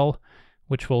it as well,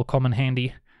 which will come in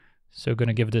handy. So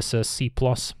gonna give this a C+.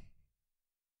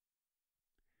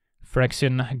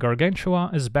 Phyrexian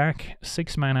Gargantua is back,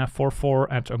 6 mana 4/4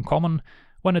 at uncommon.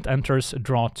 When it enters,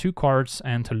 draw 2 cards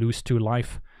and lose 2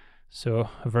 life. So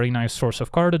a very nice source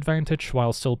of card advantage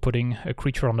while still putting a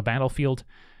creature on the battlefield.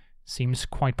 Seems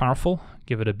quite powerful,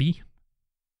 give it a B.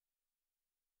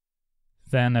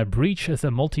 Then a Breach the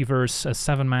Multiverse, a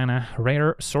 7 mana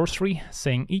rare sorcery,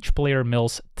 saying each player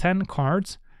mills 10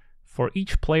 cards. For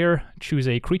each player, choose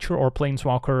a creature or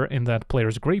planeswalker in that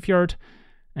player's graveyard,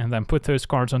 and then put those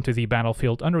cards onto the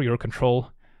battlefield under your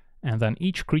control, and then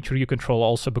each creature you control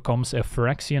also becomes a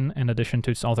Phyrexian in addition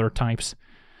to its other types.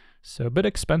 So a bit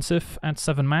expensive at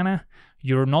 7 mana.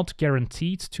 You're not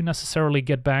guaranteed to necessarily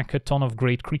get back a ton of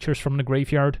great creatures from the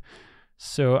graveyard,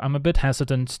 so I'm a bit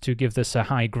hesitant to give this a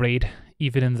high grade,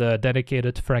 even in the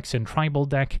dedicated Phyrexian tribal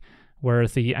deck, where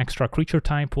the extra creature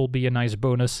type will be a nice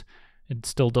bonus. It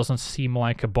still doesn't seem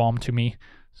like a bomb to me,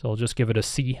 so I'll just give it a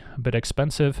C, a bit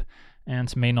expensive,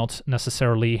 and may not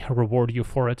necessarily reward you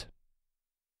for it.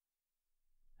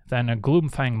 Then a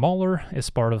Gloomfang Mauler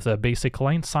is part of the basic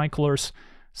Land Cyclers,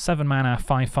 7 mana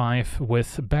 5/5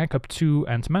 with backup 2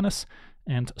 and Menace,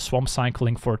 and Swamp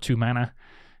Cycling for 2 mana.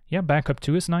 Yeah, backup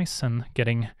 2 is nice, and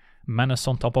getting Menace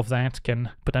on top of that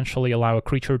can potentially allow a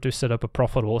creature to set up a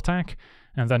profitable attack,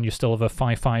 and then you still have a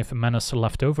 5/5 Menace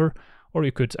left over, or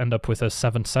you could end up with a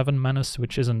 7/7 Menace,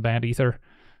 which isn't bad either.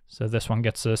 So this one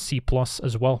gets a C+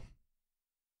 as well.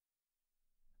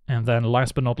 And then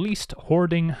last but not least,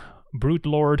 Hoarding Brute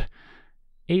Lord,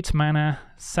 8 mana,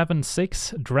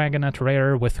 7/6, Dragon at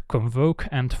rare with Convoke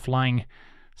and Flying,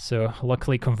 So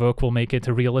luckily Convoke will make it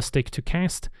realistic to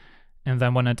cast. And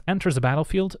then when it enters the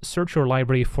battlefield, search your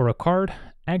library for a card,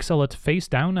 exile it face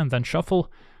down and then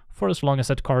shuffle. For as long as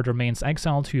that card remains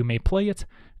exiled, you may play it.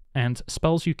 And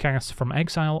spells you cast from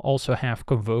exile also have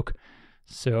Convoke.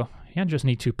 So yeah, just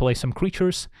need to play some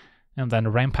creatures and then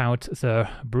ramp out the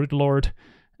Broodlord,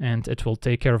 and it will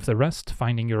take care of the rest,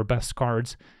 finding your best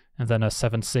cards. And then a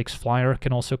 7/6 flyer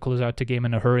can also close out the game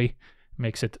in a hurry.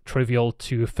 Makes it trivial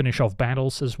to finish off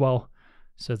battles as well.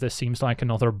 So this seems like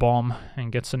another bomb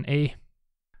and gets an A.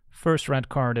 First red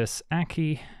card is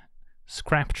Aki,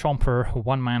 Scrap Chomper,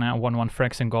 1 mana, 1/1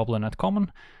 Phyrexian Goblin at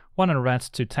common. 1 red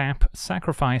to tap,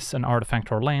 sacrifice an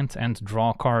artifact or land, and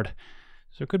draw a card.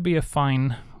 So it could be a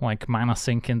fine like mana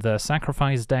sink in the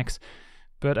sacrifice decks,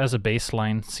 but as a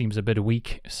baseline seems a bit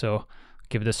weak, so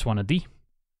give this one a D.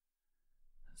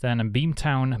 Then a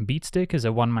Beamtown Beatstick is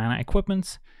a 1 mana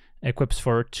equipment. Equips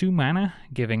for 2 mana,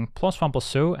 giving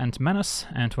 +1/+0 and menace,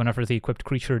 and whenever the equipped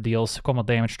creature deals combat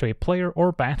damage to a player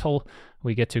or battle,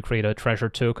 we get to create a treasure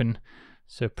token.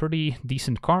 So pretty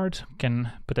decent card,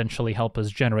 can potentially help us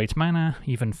generate mana,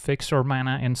 even fix our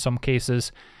mana in some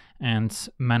cases, and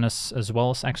menace as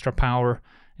well as extra power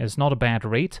is not a bad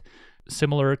rate.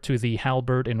 Similar to the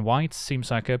Halberd in white, seems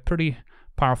like a pretty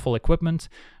powerful equipment.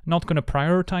 Not going to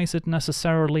prioritize it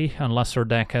necessarily unless our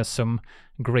deck has some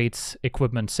great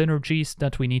equipment synergies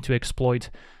that we need to exploit,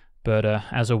 but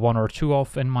as a 1 or 2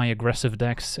 off in my aggressive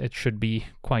decks, it should be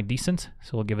quite decent,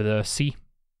 so we'll give it a C.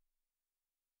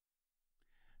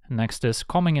 Next is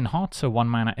Coming in Hot, a 1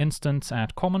 mana instant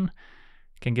at common.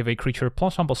 Can give a creature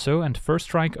 +1/+0 and first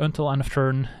strike until end of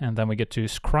turn, and then we get to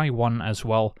scry 1 as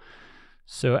well.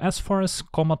 So as far as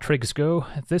combat tricks go,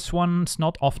 this one's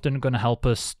not often going to help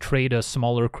us trade a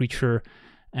smaller creature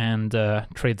and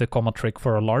trade the combat trick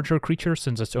for a larger creature,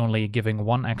 since it's only giving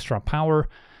 1 extra power.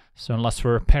 So unless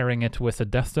we're pairing it with a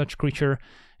Death Touch creature,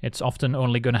 it's often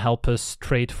only going to help us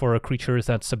trade for a creature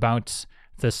that's about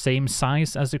the same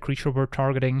size as the creature we're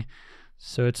targeting.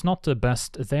 So it's not the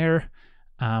best there.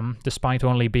 Despite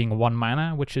only being 1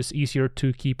 mana, which is easier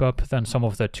to keep up than some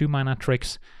of the 2 mana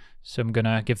tricks. So I'm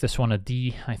gonna give this one a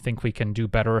D. I think we can do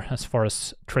better as far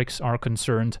as tricks are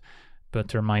concerned, but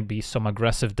there might be some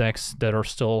aggressive decks that are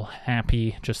still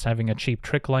happy just having a cheap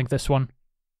trick like this one.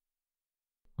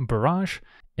 Barrage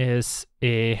is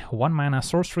a 1 mana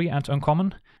sorcery at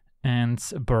uncommon,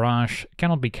 and Barrage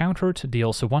cannot be countered,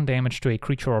 deals 1 damage to a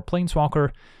creature or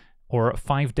planeswalker, or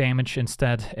 5 damage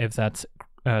instead if that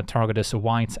target is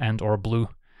white and or blue.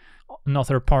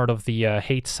 Another part of the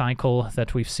hate cycle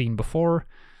that we've seen before.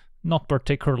 Not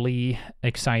particularly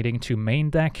exciting to main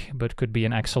deck, but could be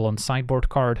an excellent sideboard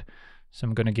card. So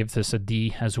I'm going to give this a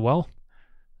D as well.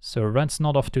 So red's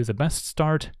not off to the best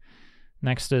start.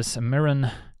 Next is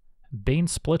Mirren Bane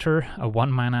Splitter, a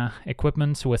 1 mana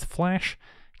equipment with flash,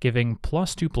 giving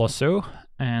 +2/+0,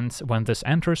 and when this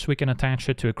enters we can attach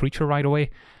it to a creature right away.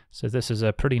 So this is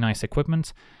a pretty nice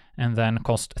equipment, and then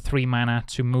cost 3 mana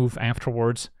to move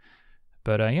afterwards.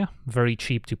 But yeah, very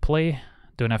cheap to play.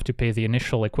 Don't have to pay the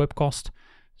initial equip cost,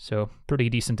 so pretty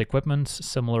decent equipment,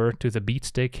 similar to the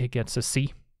Beatstick, it gets a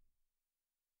C.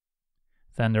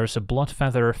 Then there's a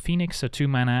Bloodfeather Phoenix, a 2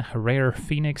 mana rare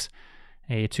Phoenix,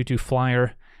 a 2/2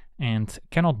 flyer, and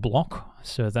cannot block,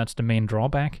 so that's the main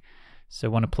drawback. So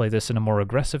I want to play this in a more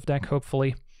aggressive deck,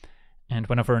 hopefully. And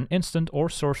whenever an instant or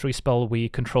sorcery spell we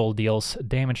control deals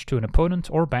damage to an opponent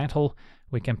or battle,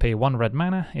 we can pay 1 red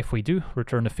mana. If we do,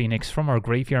 return the Phoenix from our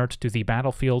graveyard to the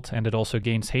battlefield, and it also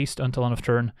gains haste until end of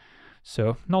turn.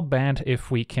 So not bad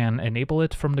if we can enable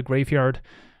it from the graveyard,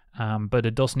 but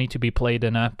it does need to be played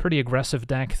in a pretty aggressive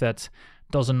deck that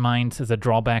doesn't mind the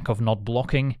drawback of not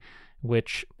blocking,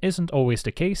 which isn't always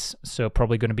the case, so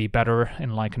probably going to be better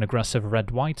in like an aggressive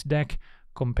red-white deck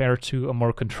compared to a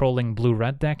more controlling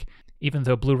blue-red deck, even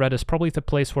though blue-red is probably the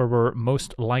place where we're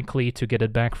most likely to get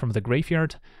it back from the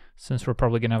graveyard, since we're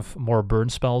probably going to have more burn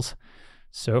spells.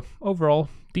 So overall,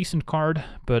 decent card,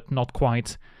 but not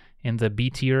quite in the B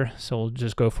tier, so we'll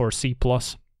just go for C+.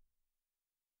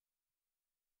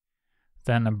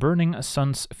 Then a Burning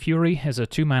Sun's Fury is a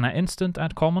 2 mana instant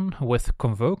at common with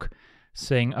Convoke,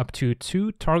 saying up to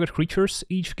 2 target creatures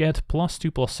each get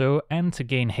 +2/+0 and to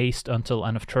gain haste until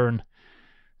end of turn.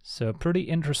 So pretty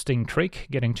interesting trick,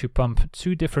 getting to pump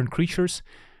 2 different creatures,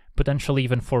 potentially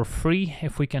even for free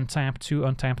if we can tap 2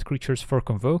 untapped creatures for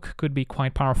Convoke, could be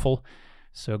quite powerful.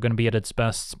 So going to be at its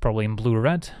best probably in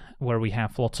blue-red, where we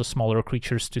have lots of smaller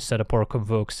creatures to set up our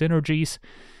Convoke synergies.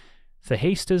 The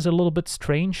haste is a little bit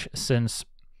strange, since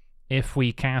if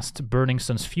we cast Burning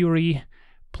Sun's Fury,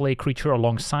 play creature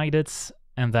alongside it,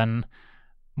 and then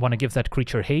want to give that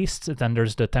creature haste, then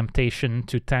there's the temptation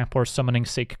to tap our Summoning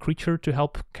Sick creature to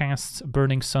help cast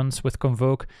Burning Suns with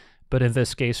Convoke, but in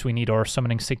this case we need our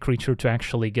Summoning Sick creature to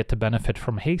actually get the benefit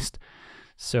from haste.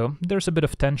 So there's a bit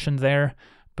of tension there,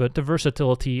 but the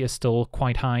versatility is still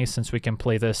quite high since we can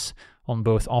play this on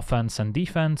both offense and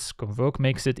defense. Convoke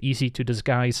makes it easy to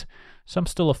disguise, so I'm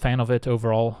still a fan of it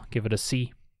overall, give it a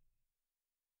C.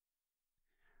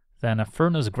 Then a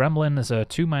Furnace Gremlin is a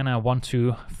 2-mana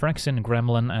 1/2 Phyrexian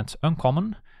Gremlin at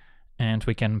uncommon, and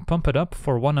we can pump it up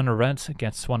for 1 and a red,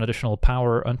 gets 1 additional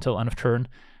power until end of turn,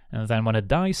 and then when it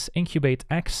dies, incubate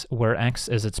X, where X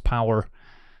is its power.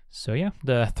 So yeah,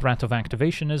 the threat of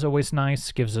activation is always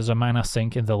nice, gives us a mana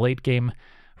sink in the late game,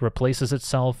 replaces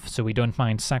itself, so we don't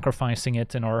mind sacrificing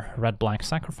it in our red-black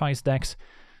sacrifice decks.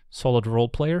 Solid role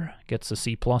player, gets a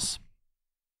C+.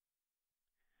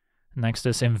 Next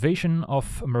is Invasion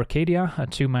of Mercadia, a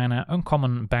 2-mana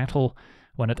uncommon battle.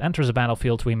 When it enters a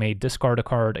battlefield, we may discard a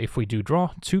card if we do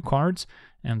draw 2 cards,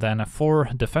 and then 4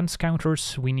 defense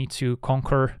counters we need to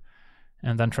conquer,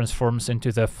 and then transforms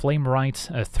into the Flame Right,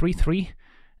 a 3/3.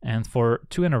 And for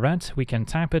 2 and a red, we can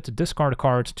tap it, discard a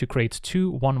card to create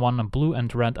 2 1/1 blue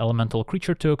and red elemental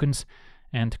creature tokens,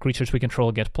 and creatures we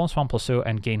control get +1/+0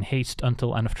 and gain haste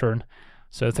until end of turn.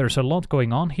 So there's a lot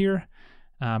going on here,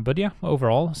 but yeah,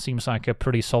 overall, seems like a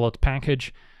pretty solid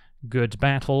package. Good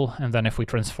battle, and then if we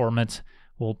transform it,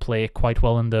 we'll play quite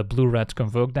well in the blue-red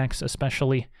Convoke decks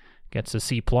especially, gets a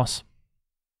C+.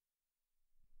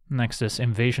 Next is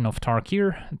Invasion of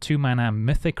Tarkir, 2-mana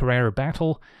mythic rare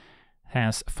battle,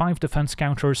 has 5 defense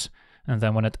counters, and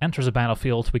then when it enters a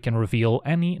battlefield, we can reveal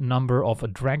any number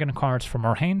of dragon cards from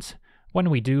our hand. When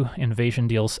we do, Invasion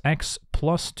deals X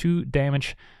 +2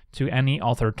 damage to any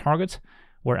other target,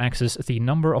 where X is the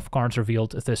number of cards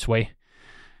revealed this way.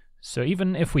 So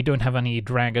even if we don't have any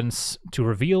dragons to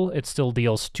reveal, it still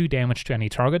deals 2 damage to any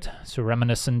target, so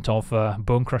reminiscent of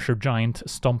Bonecrusher Giant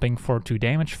stomping for 2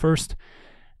 damage first,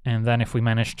 and then if we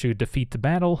manage to defeat the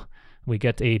battle, we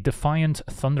get a Defiant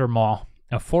Thundermaw,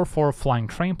 a 4/4 flying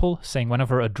trample, saying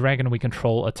whenever a dragon we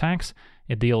control attacks,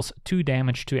 it deals 2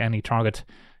 damage to any target.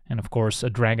 And of course, a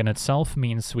dragon itself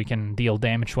means we can deal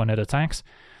damage when it attacks.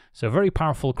 So a very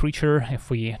powerful creature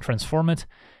if we transform it,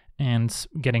 and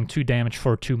getting 2 damage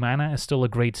for 2 mana is still a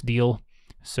great deal,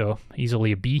 so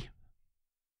easily a B.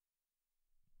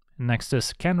 Next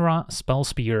is Kenra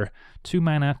Spellspear,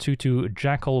 2-mana 2/2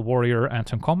 Jackal Warrior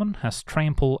at uncommon, has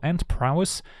trample and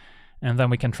prowess, and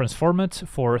then we can transform it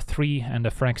for 3 and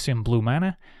a Phyrexian blue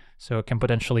mana, so it can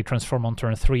potentially transform on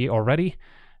turn 3 already,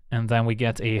 and then we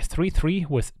get a 3/3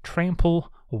 with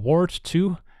trample, ward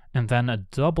 2, and then a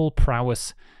double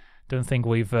prowess. Don't think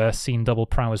we've seen double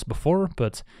prowess before,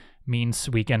 but means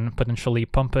we can potentially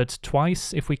pump it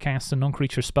twice if we cast a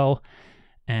non-creature spell,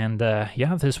 and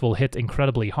yeah, this will hit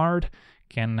incredibly hard,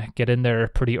 can get in there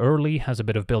pretty early, has a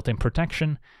bit of built-in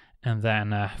protection, and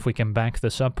then if we can back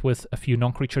this up with a few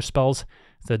non-creature spells,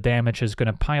 the damage is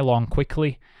going to pile on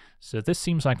quickly. So this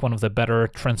seems like one of the better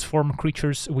transform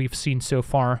creatures we've seen so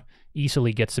far.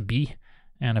 Easily gets a B,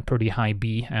 and a pretty high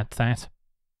B at that.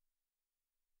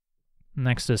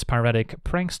 Next is Pyretic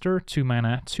Prankster,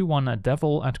 2-mana 2/1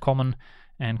 Devil at common,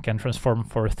 and can transform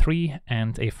for 3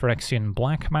 and a Phyrexian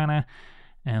black mana,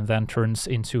 and then turns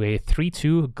into a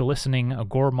 3/2 Glistening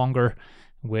Goremonger,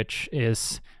 which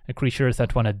is a creature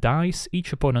that when it dies,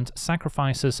 each opponent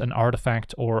sacrifices an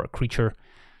artifact or creature.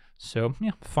 So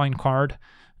yeah, fine card.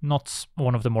 Not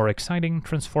one of the more exciting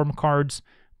transform cards,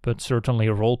 but certainly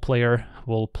a role player,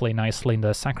 will play nicely in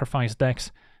the sacrifice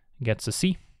decks, gets a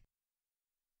C.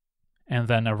 And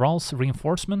then Aral's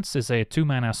Reinforcements is a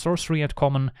 2-mana sorcery at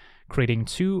common, creating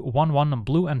 2 1/1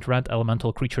 blue and red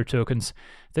elemental creature tokens.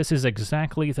 This is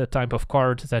exactly the type of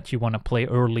card that you want to play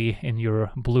early in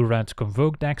your blue-red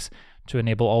Convoke decks to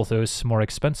enable all those more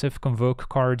expensive Convoke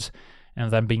cards, and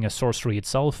then being a sorcery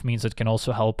itself means it can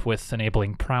also help with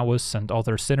enabling prowess and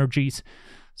other synergies.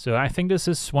 So I think this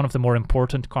is one of the more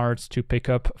important cards to pick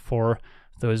up for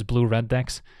those blue-red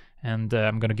decks, and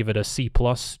I'm going to give it a C+,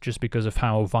 just because of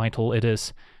how vital it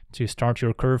is to start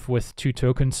your curve with 2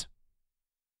 tokens.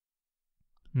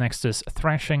 Next is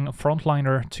Thrashing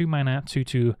Frontliner, 2-mana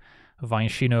 2/2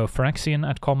 Viashino Phyrexian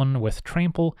at common with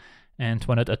trample, and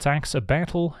when it attacks a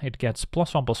battle, it gets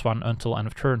 +1/+1 until end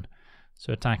of turn.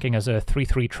 So attacking as a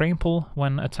 3/3 trample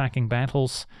when attacking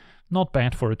battles, not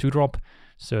bad for a 2-drop,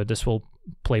 so this will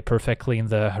play perfectly in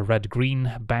the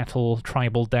red-green battle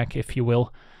tribal deck, if you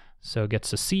will. So it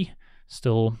gets a C,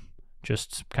 still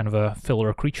just kind of a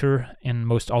filler creature in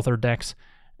most other decks,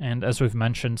 and as we've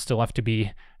mentioned, still have to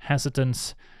be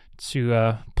hesitant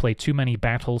to play too many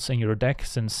battles in your deck,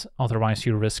 since otherwise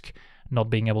you risk not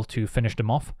being able to finish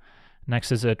them off.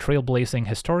 Next is a Trailblazing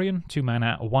Historian, 2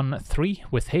 mana 1/3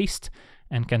 with haste,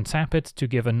 and can tap it to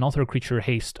give another creature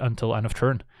haste until end of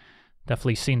turn.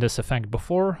 Definitely seen this effect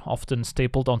before, often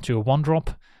stapled onto a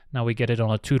 1-drop. Now we get it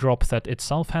on a 2-drop that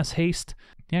itself has haste.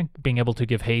 Yeah, being able to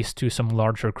give haste to some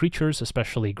larger creatures,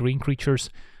 especially green creatures,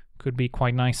 could be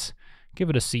quite nice. Give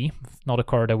it a C, not a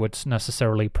card I would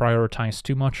necessarily prioritize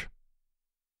too much.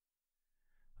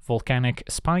 Volcanic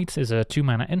Spite is a 2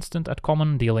 mana instant at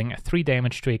common, dealing 3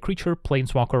 damage to a creature,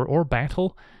 planeswalker, or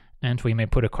battle, and we may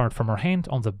put a card from our hand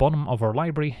on the bottom of our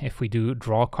library if we do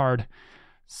draw a card.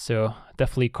 So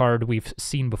definitely a card we've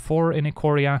seen before in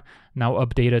Ikoria, now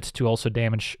updated to also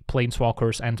damage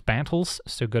planeswalkers and battles,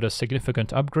 so got a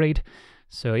significant upgrade.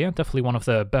 So yeah, definitely one of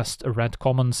the best red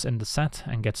commons in the set,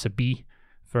 and gets a B.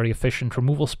 Very efficient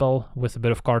removal spell with a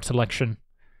bit of card selection.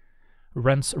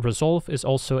 Rent's Resolve is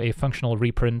also a functional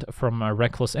reprint from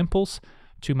Reckless Impulse.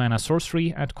 2 mana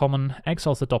sorcery at common,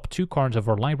 exile the top 2 cards of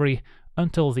our library.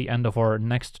 Until the end of our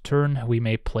next turn, we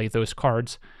may play those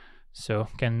cards. So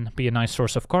can be a nice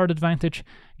source of card advantage.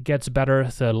 Gets better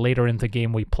the later in the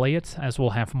game we play it, as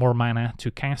we'll have more mana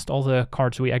to cast all the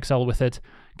cards we exile with it.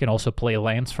 Can also play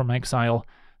lands from exile,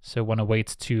 so want to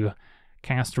wait to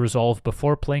cast Resolve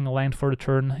before playing a land for the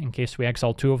turn in case we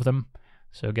exile 2 of them.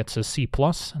 So it gets a C+,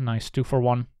 a nice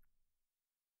 2-for-1.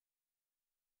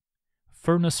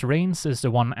 Furnace Reigns is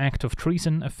the 1 Act of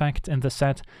Treason effect in the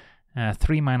set.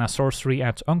 3 mana sorcery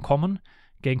at uncommon.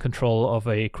 Gain control of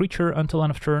a creature until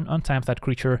end of turn, untap that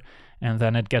creature, and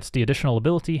then it gets the additional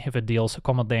ability if it deals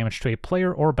combat damage to a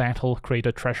player or battle, create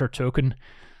a treasure token.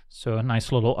 So a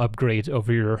nice little upgrade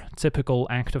over your typical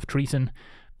Act of Treason.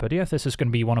 But yeah, this is going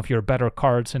to be one of your better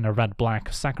cards in a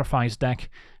red-black sacrifice deck,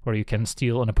 where you can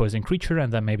steal an opposing creature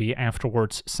and then maybe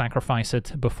afterwards sacrifice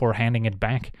it before handing it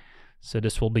back. So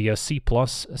this will be a C+,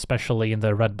 especially in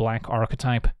the red-black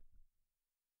archetype.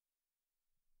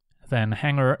 Then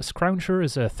Hanger Scrounger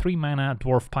is a 3 mana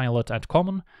Dwarf Pilot at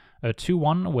common, a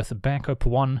 2/1 with backup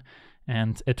 1,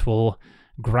 and it will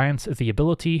grant the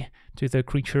ability to the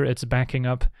creature it's backing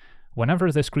up. Whenever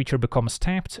this creature becomes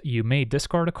tapped, you may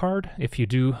discard a card. If you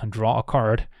do, draw a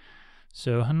card.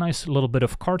 So a nice little bit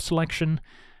of card selection.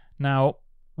 Now,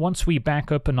 once we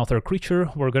back up another creature,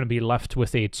 we're going to be left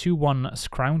with a 2/1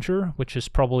 Scrounger, which is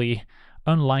probably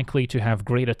unlikely to have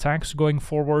great attacks going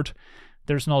forward.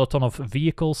 There's not a ton of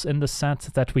vehicles in the set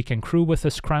that we can crew with a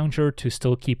Scrounger to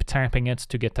still keep tapping it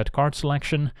to get that card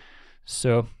selection.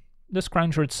 So the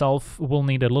Scrounger itself will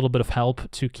need a little bit of help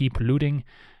to keep looting,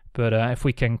 but if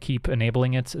we can keep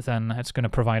enabling it, then it's going to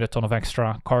provide a ton of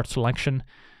extra card selection.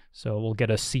 So we'll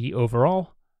get a C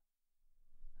overall.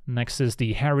 Next is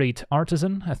the Harried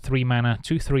Artisan, a 3 mana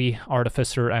 2/3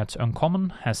 Artificer at uncommon,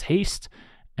 has haste,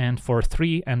 and for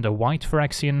 3 and a white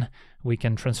Phyrexian, we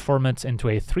can transform it into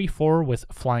a 3/4 with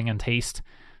flying and haste.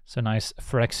 So nice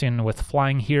Phyrexian with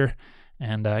flying here,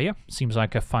 and yeah, seems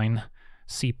like a fine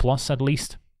C+ at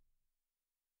least.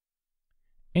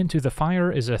 Into the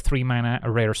Fire is a 3 mana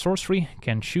rare sorcery,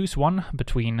 can choose one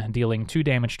between dealing 2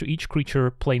 damage to each creature,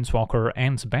 planeswalker,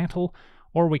 and battle,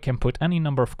 or we can put any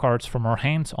number of cards from our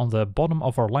hand on the bottom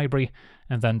of our library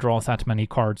and then draw that many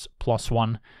cards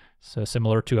 +1. So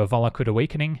similar to a Valakut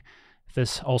Awakening.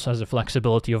 This also has the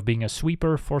flexibility of being a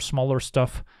sweeper for smaller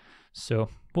stuff, so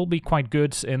will be quite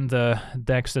good in the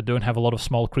decks that don't have a lot of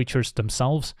small creatures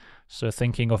themselves. So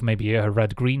thinking of maybe a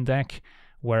red-green deck,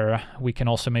 where we can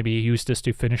also maybe use this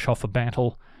to finish off a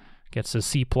battle. Gets a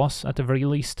C+ at the very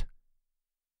least.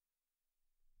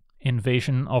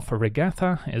 Invasion of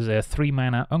Regatha is a 3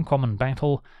 mana uncommon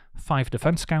battle, 5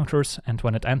 defense counters, and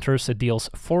when it enters it deals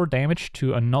 4 damage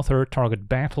to another target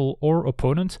battle or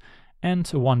opponent, and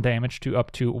 1 damage to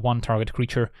up to 1 target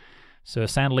creature. So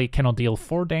sadly cannot deal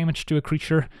 4 damage to a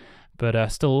creature,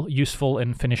 but still useful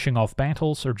in finishing off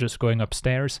battles or just going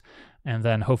upstairs. And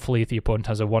then hopefully the opponent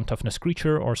has a 1 toughness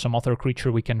creature or some other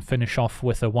creature we can finish off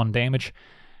with a 1 damage.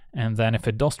 And then if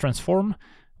it does transform,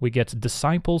 we get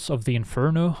Disciples of the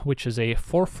Inferno, which is a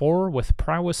 4/4 with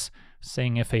prowess,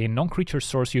 saying if a non-creature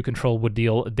source you control would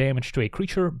deal damage to a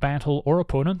creature, battle, or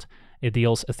opponent, it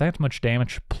deals that much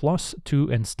damage +2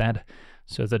 instead.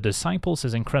 So the Disciples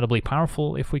is incredibly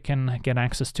powerful if we can get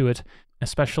access to it.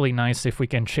 Especially nice if we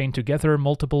can chain together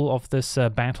multiple of this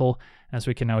battle, as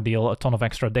we can now deal a ton of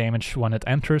extra damage when it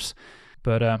enters.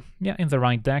 But yeah, in the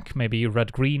right deck, maybe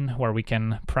red-green, where we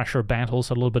can pressure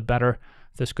battles a little bit better,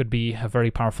 this could be a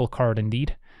very powerful card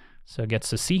indeed. So it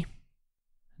gets a C.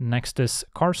 Next is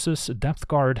Karsus Depth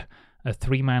Guard, a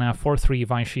 3 mana 4/3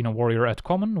 Vaishina Warrior at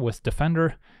common with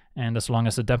Defender, and as long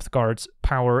as the Depth Guard's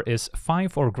power is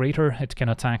 5 or greater, it can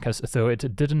attack as though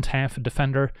it didn't have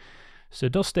Defender. So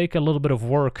it does take a little bit of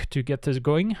work to get this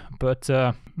going, but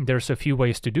there's a few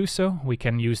ways to do so. We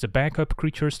can use the backup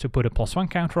creatures to put a +1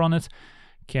 counter on it,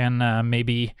 can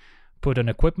maybe put an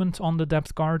equipment on the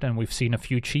depth guard, and we've seen a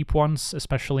few cheap ones,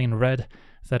 especially in red,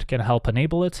 that can help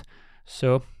enable it.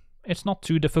 So it's not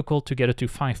too difficult to get it to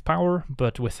 5 power,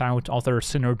 but without other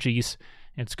synergies,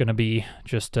 it's going to be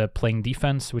just playing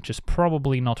defense, which is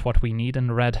probably not what we need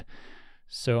in red.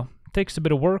 So it takes a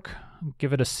bit of work,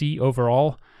 give it a C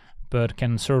overall, but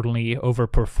can certainly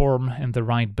overperform in the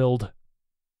right build.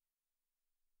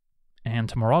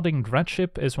 And Marauding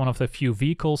Dreadship is one of the few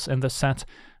vehicles in the set.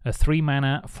 A 3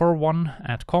 mana 4/1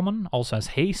 at common, also has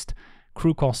haste,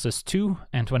 crew cost is 2,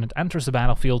 and when it enters the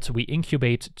battlefield we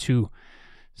incubate 2.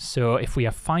 So if we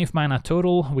have 5 mana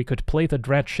total, we could play the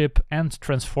Dreadship and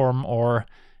transform our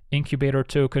Incubator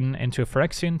token into a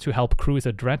Phyrexian to help crew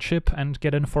the Dreadship and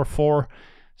get in for 4.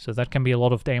 So that can be a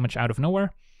lot of damage out of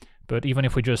nowhere. But even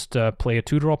if we just play a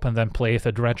 2-drop and then play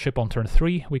the Dreadship on turn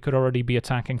 3, we could already be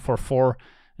attacking for 4.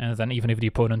 And then even if the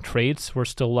opponent trades, we're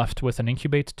still left with an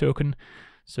Incubate token.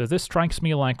 So this strikes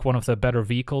me like one of the better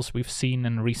vehicles we've seen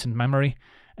in recent memory.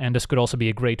 And this could also be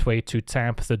a great way to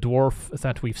tap the Dwarf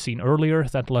that we've seen earlier,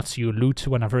 that lets you loot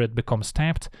whenever it becomes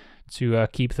tapped, to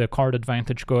keep the card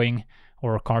advantage going,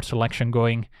 or card selection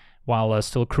going, while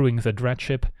still crewing the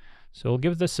Dreadship. So I'll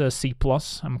give this a C+.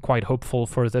 I'm quite hopeful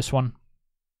for this one.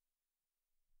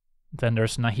 Then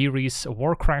there's Nahiri's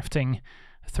Warcrafting,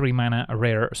 3 mana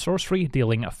rare sorcery,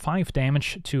 dealing 5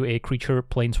 damage to a creature,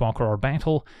 planeswalker, or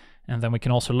battle. And then we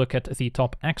can also look at the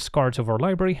top X cards of our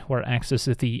library, where X is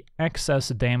the excess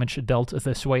damage dealt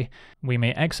this way. We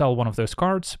may exile one of those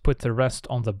cards, put the rest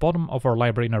on the bottom of our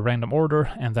library in a random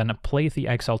order, and then play the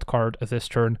exiled card this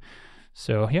turn.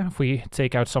 So yeah, if we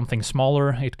take out something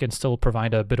smaller, it can still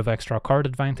provide a bit of extra card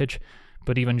advantage,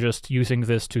 but even just using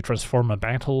this to transform a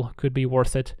battle could be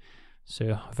worth it.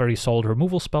 So a very solid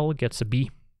removal spell, gets a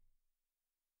B.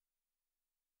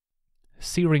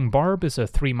 Searing Barb is a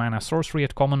 3 mana sorcery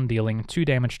at common, dealing 2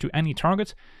 damage to any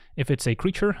target. If it's a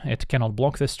creature, it cannot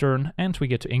block this turn, and we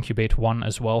get to incubate 1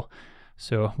 as well.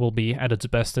 So will be at its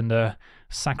best in the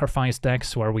sacrifice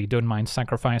decks, where we don't mind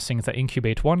sacrificing the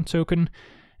incubate 1 token,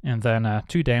 and then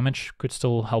 2 damage could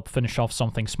still help finish off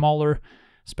something smaller,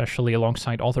 especially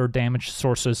alongside other damage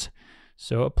sources.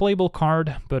 So a playable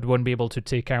card, but won't be able to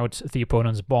take out the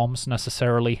opponent's bombs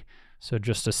necessarily, so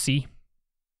just a C.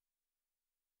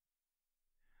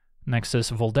 Next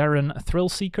is Voldaren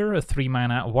Thrillseeker, a 3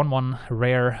 mana 1/1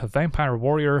 rare vampire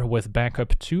warrior with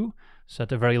backup 2, so at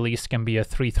the very least can be a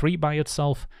 3/3 by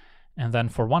itself. And then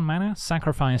for 1 mana,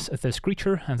 sacrifice this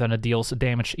creature, and then it deals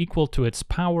damage equal to its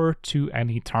power to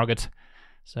any target.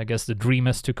 So I guess the dream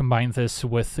is to combine this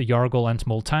with Yargle and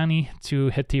Multani to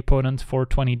hit the opponent for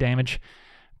 20 damage.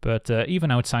 But even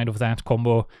outside of that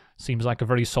combo, seems like a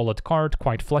very solid card,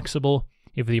 quite flexible.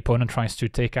 If the opponent tries to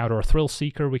take out our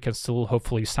Thrillseeker, we can still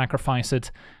hopefully sacrifice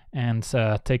it and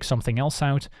take something else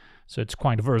out. So it's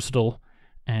quite versatile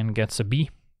and gets a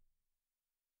B.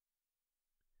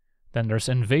 Then there's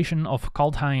Invasion of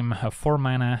Kaldheim, a 4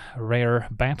 mana rare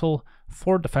battle,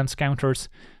 4 defense counters.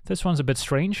 This one's a bit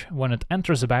strange. When it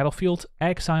enters the battlefield,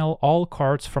 exile all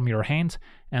cards from your hand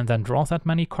and then draw that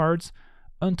many cards.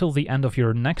 Until the end of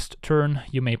your next turn,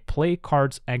 you may play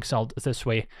cards exiled this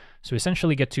way. So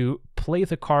essentially get to play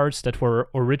the cards that were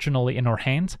originally in our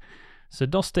hand. So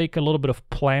it does take a little bit of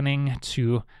planning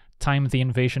to time the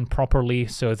invasion properly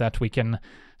so that we can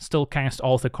still cast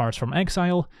all the cards from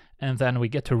exile, and then we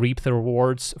get to reap the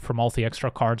rewards from all the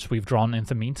extra cards we've drawn in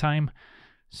the meantime.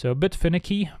 So a bit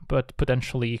finicky, but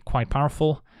potentially quite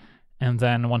powerful. And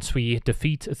then once we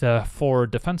defeat the 4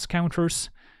 defense counters,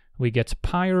 we get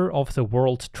Pyre of the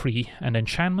World Tree, an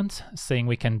enchantment saying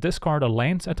we can discard a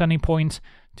land at any point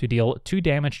to deal 2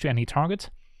 damage to any target,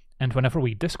 and whenever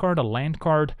we discard a land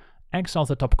card, exile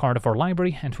the top card of our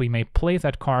library, and we may play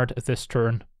that card this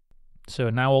turn. So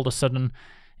now all of a sudden,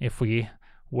 if we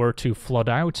were to flood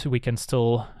out, we can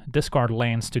still discard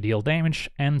lands to deal damage,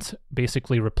 and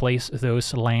basically replace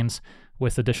those lands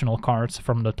with additional cards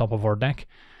from the top of our deck.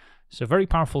 So very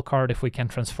powerful card if we can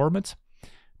transform it.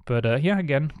 But yeah,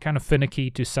 again, kind of finicky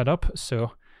to set up,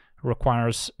 so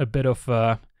requires a bit of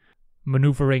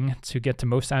maneuvering to get the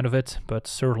most out of it, but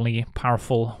certainly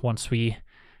powerful once we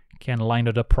can line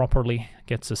it up properly.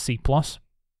 Gets a C+.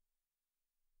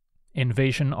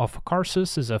 Invasion of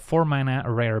Karsus is a 4 mana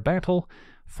rare battle,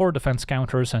 4 defense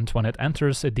counters, and when it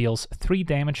enters, it deals 3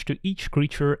 damage to each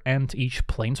creature and each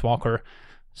planeswalker.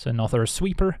 So another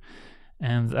sweeper.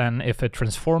 And then if it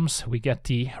transforms, we get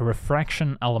the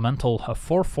Refraction Elemental, a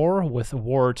 4/4 with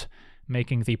Ward,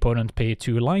 making the opponent pay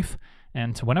 2 life.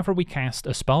 And whenever we cast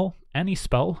a spell, any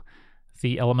spell,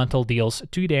 the elemental deals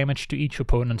 2 damage to each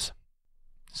opponent.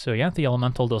 So yeah, the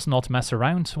elemental does not mess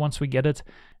around once we get it.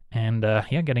 And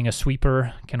yeah, getting a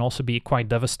sweeper can also be quite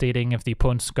devastating if the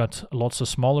opponent's got lots of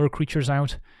smaller creatures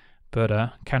out,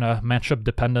 but kind of matchup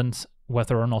dependent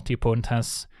whether or not the opponent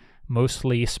has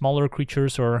mostly smaller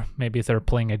creatures, or maybe they're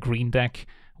playing a green deck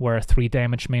where 3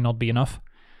 damage may not be enough.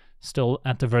 Still,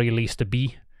 at the very least, a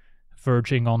B,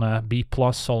 verging on a B+,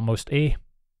 almost A.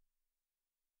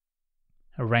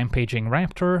 A Rampaging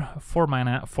Raptor, 4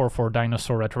 mana, 4/4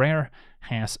 dinosaur at rare,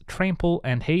 has Trample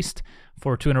and Haste.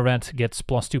 For 2 and a red, gets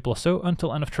 +2/+0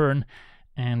 until end of turn,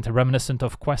 and reminiscent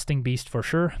of Questing Beast for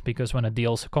sure, because when it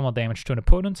deals combat damage to an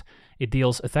opponent, it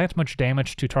deals that much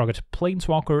damage to target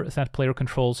Planeswalker that player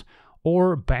controls,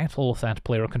 or Battle that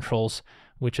player controls,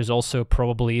 which is also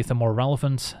probably the more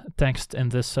relevant text in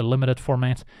this limited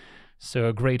format. So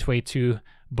a great way to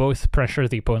both pressure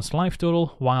the opponent's life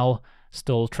total while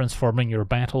still transforming your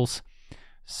battles.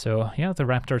 So yeah, the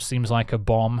Raptor seems like a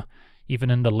bomb. Even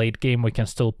in the late game we can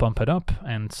still pump it up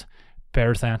and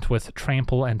pair that with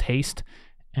Trample and Haste,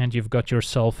 and you've got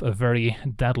yourself a very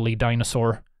deadly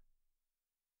dinosaur.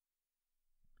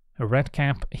 A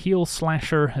Redcap Heel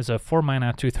Slasher is a 4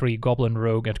 mana 2/3 Goblin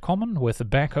Rogue at common with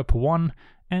backup 1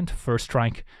 and first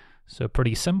strike. So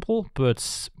pretty simple,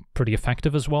 but pretty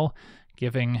effective as well.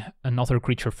 Giving another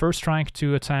creature first strike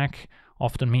to attack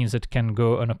often means it can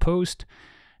go unopposed.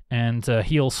 And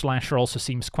Heel Slasher also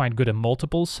seems quite good in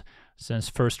multiples, since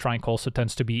first strike also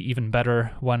tends to be even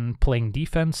better when playing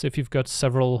defense if you've got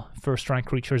several first strike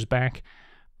creatures back,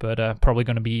 but probably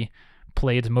going to be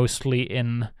played mostly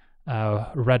in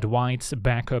red-white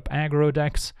backup aggro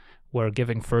decks, where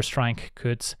giving first strike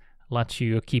could let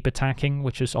you keep attacking,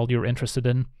 which is all you're interested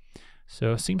in.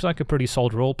 So seems like a pretty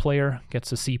solid role player,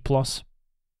 gets a C+.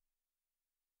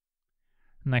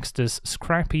 Next is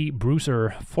Scrappy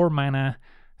Bruiser, 4 mana,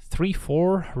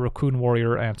 3/4 Raccoon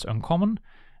Warrior at uncommon,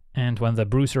 and when the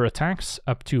Bruiser attacks,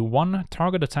 up to 1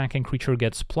 target attacking creature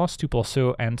gets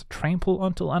 +2/+0 and trample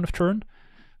until end of turn.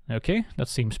 Okay, that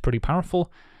seems pretty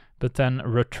powerful, but then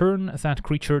return that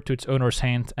creature to its owner's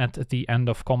hand at the end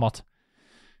of combat.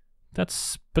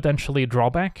 That's potentially a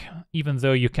drawback. Even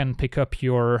though you can pick up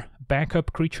your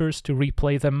backup creatures to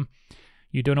replay them,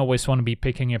 you don't always want to be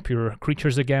picking up your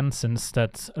creatures again, since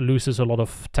that loses a lot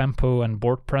of tempo and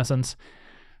board presence.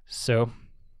 So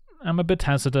I'm a bit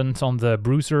hesitant on the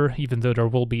Bruiser, even though there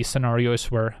will be scenarios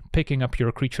where picking up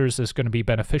your creatures is going to be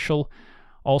beneficial.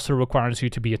 Also requires you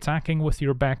to be attacking with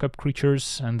your backup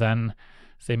creatures, and then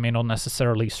they may not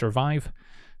necessarily survive.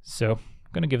 So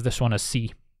I'm going to give this one a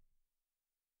C.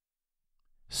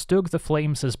 Stoke the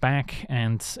Flames is back,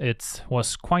 and it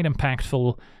was quite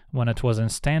impactful when it was in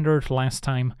Standard last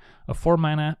time. A 4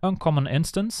 mana uncommon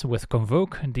instance with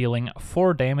Convoke, dealing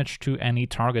 4 damage to any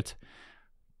target.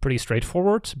 Pretty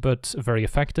straightforward, but very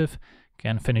effective.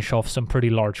 Can finish off some pretty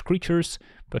large creatures,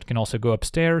 but can also go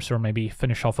upstairs or maybe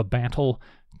finish off a battle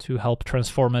to help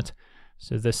transform it.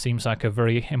 So this seems like a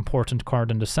very important card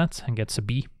in the set and gets a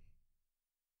B.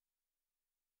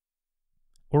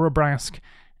 Urabrask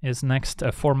is next,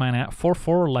 a 4 mana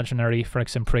 4/4 legendary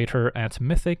Phyrexian Praetor at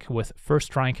Mythic with first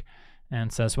strike,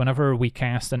 and says whenever we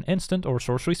cast an instant or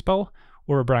sorcery spell,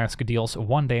 Urabrask deals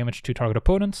 1 damage to target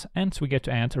opponents, and we get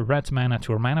to add red mana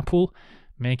to our mana pool,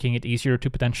 making it easier to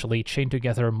potentially chain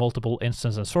together multiple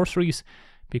instants and sorceries,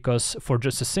 because for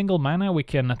just a single mana we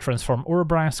can transform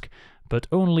Urabrask, but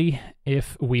only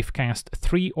if we've cast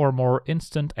 3 or more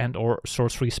instant and or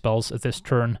sorcery spells this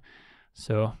turn.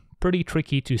 So pretty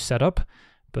tricky to set up,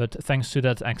 but thanks to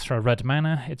that extra red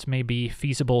mana, it may be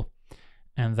feasible.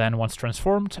 And then once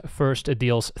transformed, first it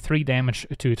deals 3 damage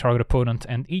to target opponent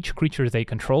and each creature they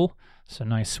control, so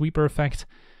nice sweeper effect.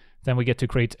 Then we get to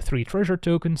create 3 treasure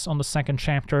tokens on the second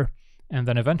chapter, and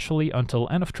then eventually, until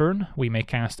end of turn, we may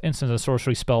cast instant and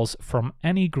sorcery spells from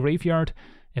any graveyard.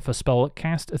 If a spell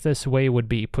cast this way would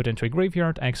be put into a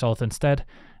graveyard, exile it instead,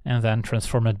 and then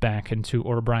transform it back into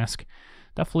Urabrask.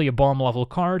 Definitely a bomb level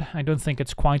card. I don't think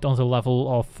it's quite on the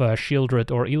level of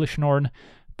Shieldred or Elishnorn,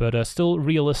 but still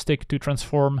realistic to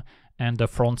transform, and the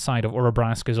front side of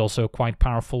Urabrask is also quite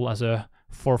powerful as a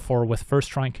 4/4 with first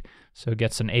strike, so it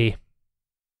gets an A.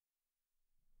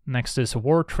 Next is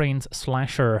War-Trained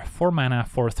Slasher, 4 mana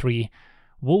 4/3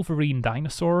 Wolverine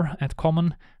Dinosaur at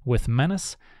common with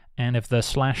Menace, and if the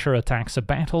Slasher attacks a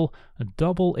battle,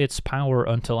 double its power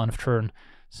until end of turn,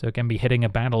 so it can be hitting a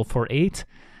battle for 8.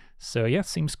 So yeah,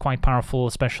 seems quite powerful,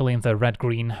 especially in the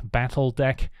red-green battle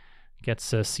deck.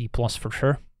 Gets a C+ for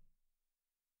sure.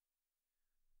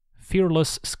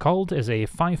 Fearless Skald is a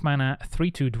 5 mana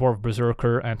 3/2 Dwarf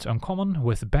Berserker at uncommon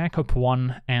with backup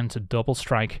 1 and double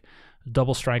strike.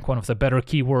 Double Strike, one of the better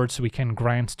keywords we can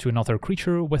grant to another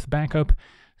creature with backup.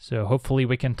 So hopefully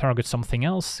we can target something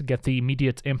else, get the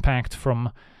immediate impact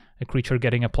from a creature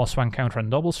getting a +1 counter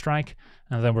and Double Strike,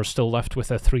 and then we're still left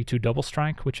with a 3/2 Double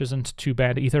Strike, which isn't too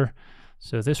bad either.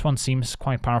 So this one seems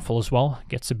quite powerful as well,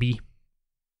 gets a B.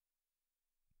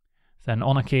 Then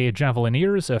Onake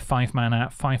Javelineers, a 5-mana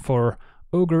 5/4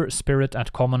 Ogre Spirit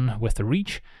at common with the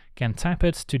Reach, can tap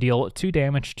it to deal 2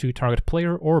 damage to target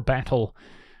player or battle.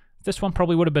 This one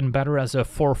probably would have been better as a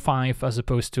 4/5 as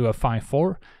opposed to a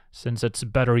 5/4, since its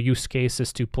better use case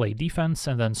is to play defense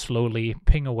and then slowly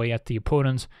ping away at the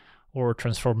opponent or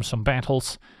transform some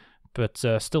battles, but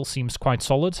still seems quite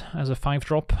solid as a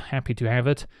 5-drop, happy to have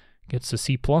it, gets a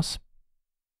C+.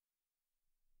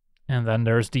 And then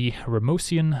there's the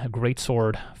Remosian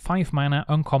Greatsword, 5-mana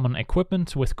uncommon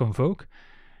equipment with Convoke,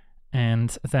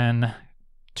 and then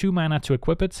 2 mana to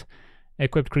equip it.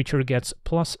 Equipped creature gets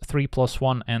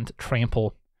 +3/+1 and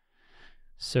Trample.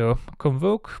 So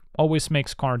Convoke always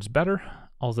makes cards better,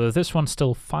 although this one's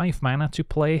still 5 mana to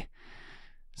play,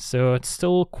 so it's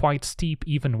still quite steep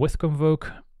even with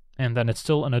Convoke, and then it's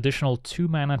still an additional 2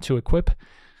 mana to equip.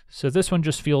 So this one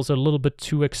just feels a little bit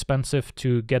too expensive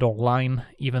to get online,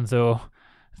 even though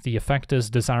the effect is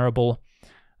desirable.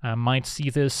 I might see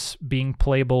this being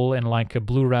playable in like a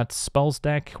blue-red spells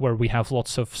deck, where we have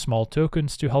lots of small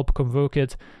tokens to help convoke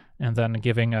it, and then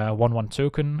giving a 1/1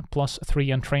 token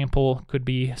 +3 and trample could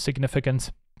be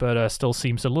significant, but still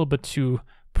seems a little bit too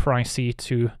pricey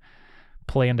to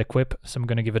play and equip, so I'm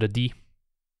going to give it a D.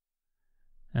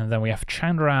 And then we have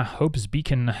Chandra, Hope's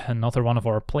Beacon, another one of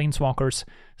our Planeswalkers.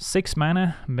 6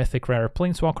 mana, mythic rare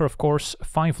Planeswalker of course,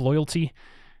 5 loyalty,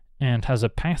 and has a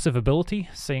passive ability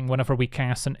saying whenever we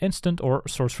cast an instant or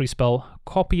sorcery spell,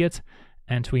 copy it,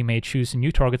 and we may choose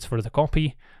new targets for the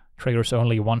copy. Triggers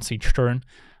only once each turn.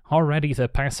 Already the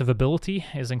passive ability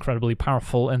is incredibly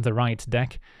powerful in the right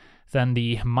deck. Then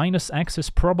the -X is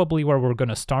probably where we're going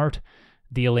to start,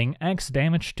 dealing X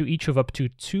damage to each of up to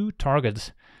 2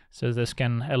 targets. So this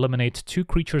can eliminate 2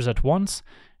 creatures at once,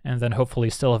 and then hopefully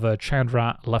still have a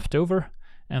Chandra left over.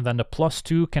 And then the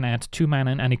 +2 can add 2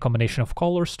 mana in any combination of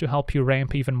colors to help you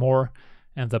ramp even more.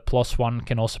 And the +1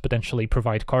 can also potentially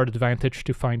provide card advantage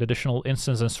to find additional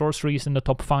instants and sorceries in the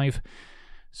top 5.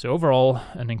 So overall,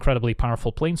 an incredibly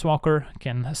powerful Planeswalker,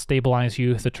 can stabilize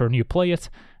you the turn you play it,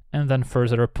 and then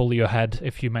further pull you ahead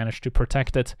if you manage to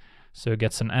protect it. So it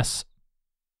gets an S.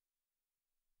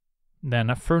 Then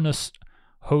a Furnace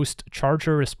Host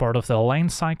Charger is part of the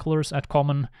Land Cyclers at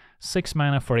common, 6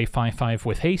 mana for a 5/5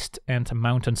 with haste, and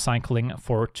Mountain Cycling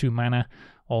for 2 mana,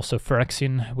 also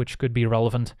Phyrexian, which could be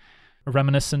relevant.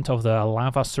 Reminiscent of the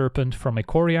Lava Serpent from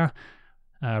Ikoria,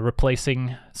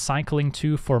 replacing Cycling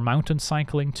 2 for Mountain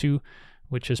Cycling 2,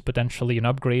 which is potentially an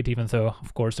upgrade, even though,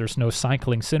 of course, there's no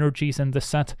cycling synergies in this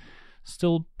set.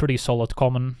 Still pretty solid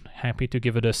common, happy to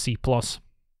give it a C+.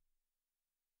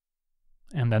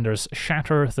 And then there's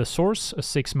Shatter the Source, a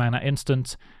 6 mana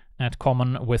instant at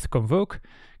common with Convoke.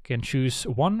 Can choose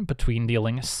one between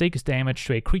dealing 6 damage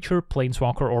to a creature,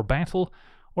 planeswalker, or battle,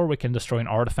 or we can destroy an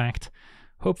artifact.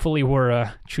 Hopefully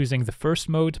we're choosing the first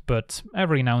mode, but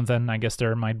every now and then I guess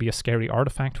there might be a scary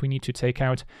artifact we need to take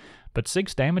out. But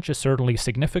 6 damage is certainly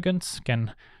significant,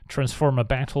 can transform a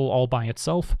battle all by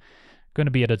itself. Going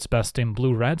to be at its best in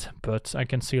blue-red, but I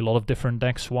can see a lot of different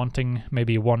decks wanting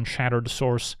maybe one Shattered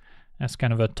Source as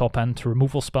kind of a top-end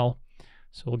removal spell.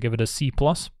 So we'll give it a C+.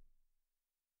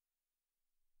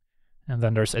 And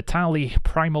then there's Etali,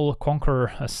 Primal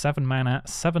Conqueror, a 7 mana,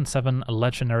 7/7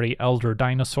 legendary Elder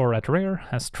Dinosaur at rare,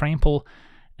 has Trample,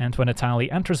 and when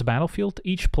Etali enters a battlefield,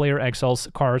 each player exiles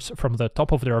cards from the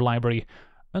top of their library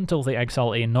until they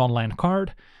exile a non-land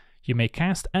card. You may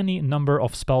cast any number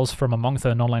of spells from among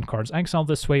the non-land cards exiled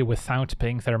this way without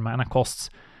paying their mana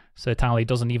costs. So Etali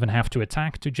doesn't even have to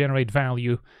attack to generate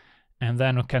value, and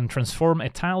then we can transform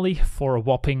Etali for a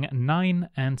whopping 9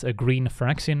 and a green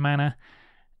Phyrexian mana,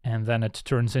 and then it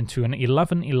turns into an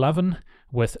 11/11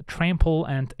 with Trample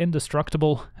and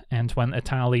Indestructible, and when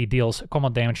Etali deals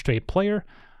combat damage to a player,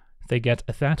 they get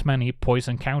that many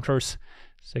poison counters.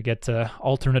 So you get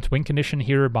alternate win condition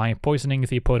here by poisoning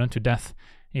the opponent to death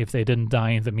if they didn't die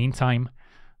in the meantime.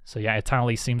 So yeah,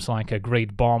 Etali seems like a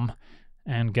great bomb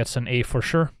and gets an A for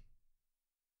sure.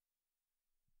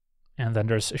 And then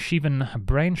there's Shivan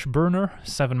Branch Burner,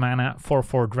 7 mana,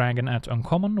 4/4 dragon at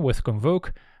uncommon with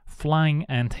Convoke, flying,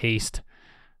 and haste.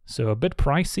 So a bit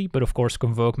pricey, but of course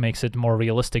Convoke makes it more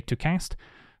realistic to cast.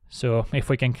 So if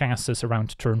we can cast this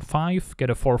around turn 5, get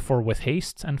a 4/4 with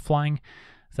haste and flying,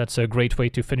 that's a great way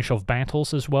to finish off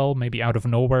battles as well, maybe out of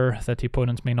nowhere that the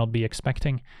opponent may not be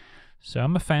expecting. So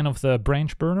I'm a fan of the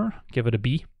Branch Burner, give it a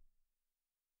B.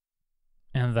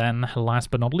 And then, last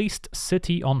but not least,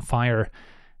 City on Fire.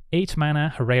 8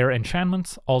 mana, rare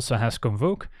enchantment, also has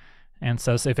Convoke, and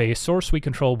says if a source we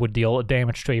control would deal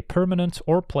damage to a permanent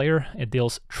or player, it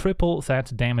deals triple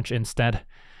that damage instead.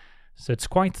 So it's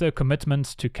quite the commitment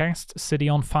to cast City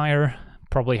on Fire.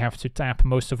 Probably have to tap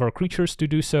most of our creatures to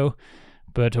do so,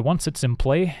 but once it's in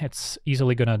play, it's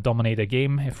easily gonna dominate a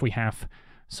game if we have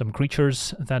some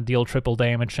creatures that deal triple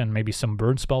damage and maybe some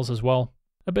burn spells as well.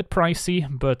 A bit pricey,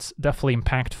 but definitely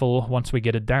impactful once we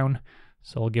get it down,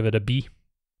 so I'll give it a B.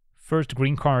 First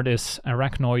green card is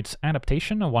Arachnoid's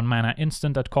Adaptation, a 1 mana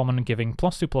instant at common giving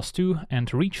 +2/+2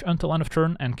 and reach until end of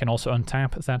turn, and can also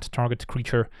untap that target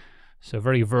creature. So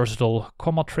very versatile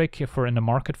combo trick if we're in the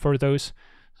market for those,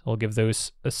 so I'll give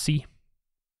those a C.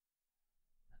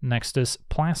 Next is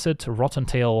Placid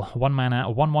Rottentail, 1 mana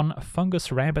 1/1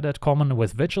 Fungus Rabbit at common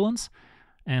with Vigilance.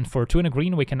 And for 2 and a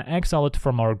green, we can exile it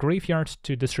from our graveyard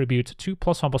to distribute 2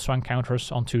 +1/+1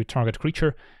 counters onto target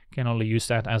creature. Can only use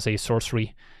that as a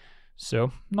sorcery.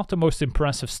 So, not the most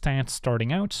impressive stat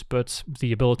starting out, but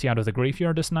the ability out of the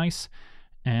graveyard is nice.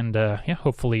 And yeah,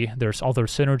 hopefully there's other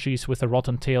synergies with the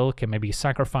Rottentail. Can maybe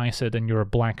sacrifice it in your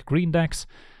black-green decks.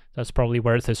 That's probably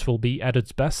where this will be at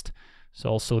its best. So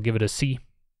I'll still give it a C.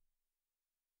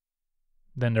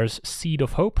 Then there's Seed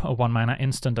of Hope, a 1 mana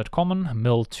instant at common,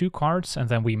 mill 2 cards, and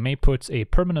then we may put a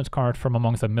permanent card from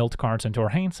among the milled cards into our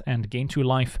hands and gain 2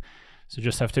 life. So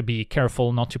just have to be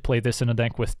careful not to play this in a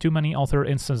deck with too many other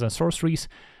instants and sorceries,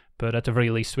 but at the very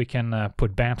least we can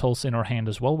put battles in our hand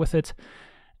as well with it.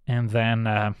 And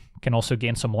then can also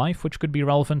gain some life, which could be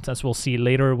relevant, as we'll see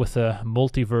later with the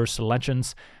Multiverse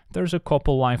Legends. There's a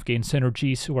couple life gain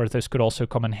synergies where this could also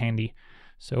come in handy.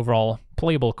 So overall,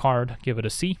 playable card, give it a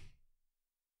C.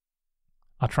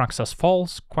 Atraxas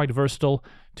Falls, quite versatile,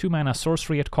 2 mana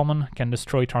sorcery at common, can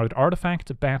destroy target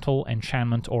artifact, battle,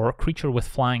 enchantment, or creature with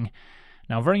flying.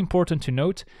 Now, very important to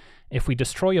note, if we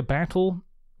destroy a battle,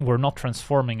 we're not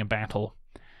transforming a battle.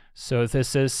 So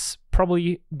this is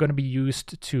probably going to be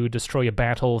used to destroy a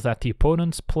battle that the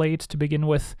opponents played to begin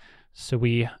with, so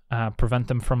we prevent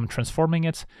them from transforming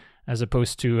it, as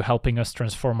opposed to helping us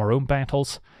transform our own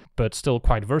battles, but still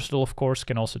quite versatile, of course,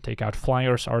 can also take out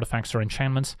flyers, artifacts, or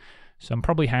enchantments. So I'm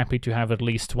probably happy to have at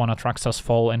least 1 Atraxas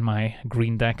Fall in my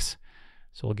green decks,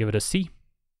 so we'll give it a C.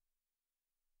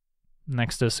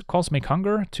 Next is Cosmic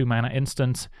Hunger, 2 mana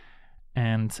instant,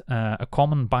 and a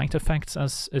common bite effect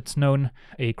as it's known.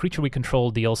 A creature we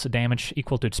control deals damage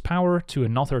equal to its power to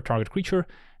another target creature,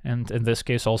 and in this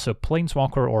case also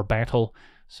Planeswalker or Battle,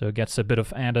 so it gets a bit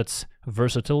of added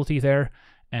versatility there,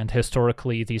 and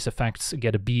historically these effects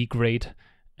get a B grade,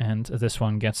 and this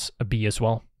one gets a B as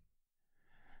well.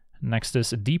 Next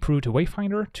is Deeproot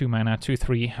Wayfinder, 2 mana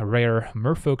 2/3 rare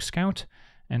Merfolk Scout,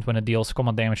 and when it deals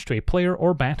combat damage to a player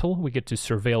or battle, we get to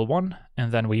surveil 1,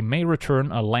 and then we may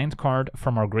return a land card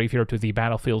from our graveyard to the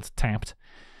battlefield tapped.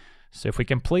 So if we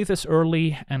can play this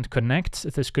early and connect,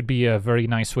 this could be a very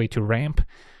nice way to ramp,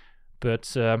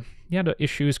 but yeah, the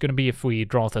issue is going to be if we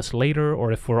draw this later,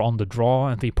 or if we're on the draw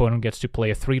and the opponent gets to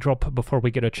play a 3-drop before we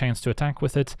get a chance to attack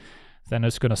with it, then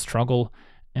it's going to struggle.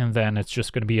 And then it's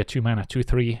just going to be a 2 mana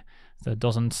 2/3 that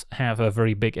doesn't have a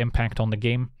very big impact on the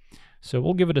game. So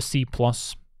we'll give it a C+,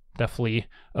 definitely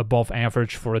above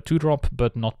average for a 2-drop,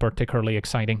 but not particularly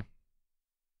exciting.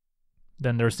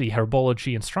 Then there's the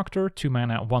Herbology Instructor, 2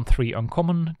 mana 1/3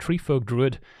 uncommon, Treefolk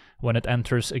Druid. When it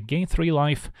enters, gain 3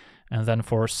 life, and then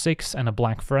for 6 and a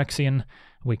black Phyrexian,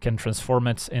 we can transform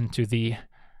it into the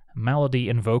Malady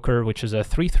Invoker, which is a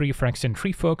 3/3 Phyrexian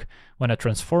Treefolk. When it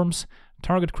transforms,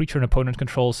 target creature an opponent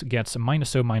controls gets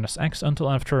 -0/-X until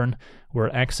end of turn,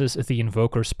 where X is the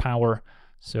Invoker's power.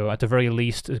 So at the very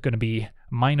least, it's going to be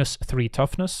 -3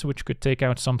 toughness, which could take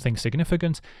out something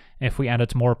significant. If we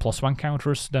added more +1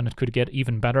 counters, then it could get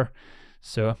even better.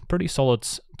 So pretty solid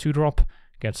 2-drop,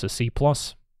 gets a C+.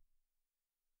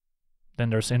 Then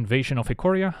there's Invasion of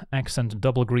Ikoria, accent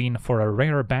double green for a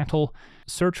rare battle.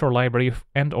 Search your library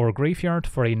and or graveyard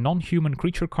for a non-human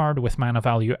creature card with mana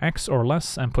value X or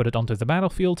less and put it onto the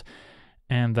battlefield.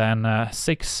 And then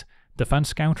 6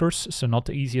 defense counters, so not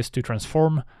the easiest to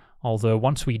transform. Although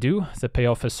once we do, the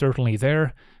payoff is certainly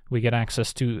there. We get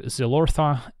access to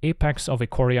Zilortha, Apex of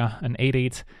Ikoria, an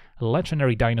 8/8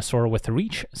 legendary dinosaur with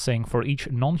reach, saying for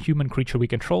each non-human creature we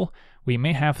control, we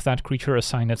may have that creature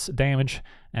assign its damage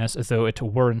as though it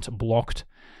weren't blocked.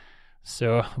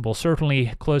 So we'll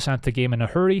certainly close out the game in a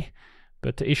hurry,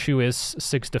 but the issue is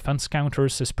 6 defense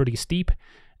counters is pretty steep,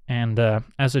 and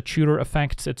as a tutor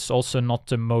effect, it's also not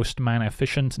the most mana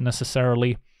efficient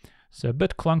necessarily, so a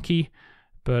bit clunky.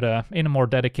 But in a more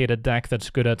dedicated deck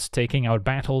that's good at taking out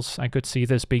battles, I could see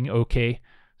this being okay,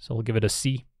 so I'll give it a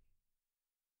C.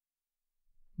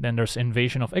 Then there's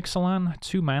Invasion of Ixalan,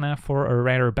 2 mana for a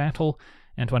rare battle,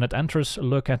 and when it enters,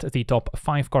 look at the top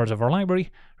 5 cards of our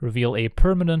library, reveal a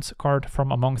permanent card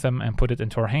from among them and put it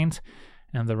into our hand,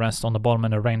 and the rest on the bottom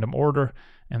in a random order.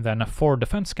 And then 4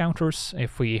 defense counters.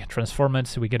 If we transform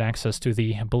it, we get access to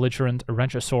the Belligerent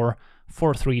Regisaur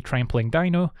 4/3 Trampling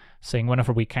Dino, saying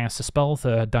whenever we cast a spell,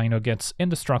 the dino gets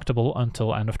indestructible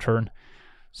until end of turn.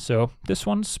 So this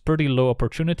one's pretty low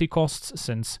opportunity cost,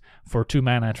 since for 2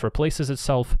 mana it replaces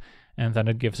itself, and then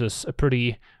it gives us a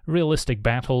pretty realistic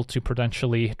battle to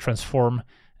potentially transform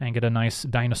and get a nice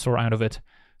dinosaur out of it.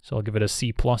 So I'll give it a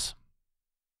C+.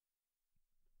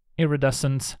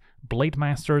 Iridescent Blade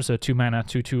Masters, a 2 mana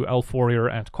 2/2 Elf Warrior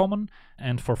at common,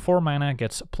 and for 4 mana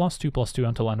gets +2/+2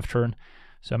 until end of turn.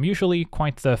 So I'm usually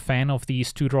quite the fan of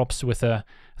these 2-drops with a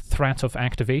threat of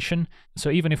activation. So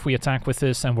even if we attack with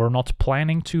this and we're not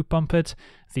planning to pump it,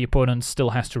 the opponent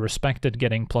still has to respect it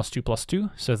getting +2/+2.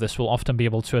 So this will often be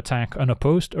able to attack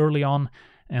unopposed early on,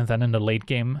 and then in the late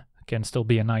game can still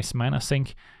be a nice mana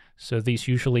sink. So these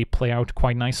usually play out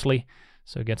quite nicely.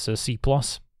 So it gets a C+.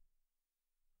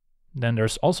 Then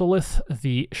there's Ozolith,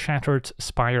 the Shattered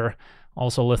Spire.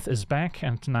 Ozolith is back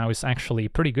and now is actually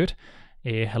pretty good.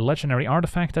 A legendary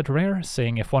artifact at rare,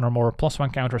 saying if 1 or more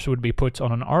 +1 counters would be put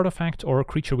on an artifact or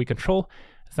creature we control,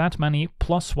 that many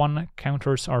 +1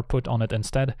 counters are put on it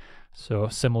instead. So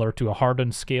similar to a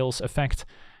Hardened Scales effect.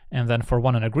 And then for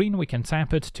 1 and a green, we can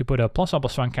tap it to put a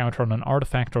 +1/+1 counter on an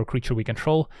artifact or creature we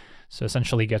control. So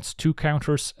essentially gets 2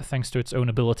 counters thanks to its own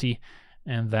ability.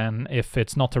 And then if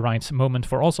it's not the right moment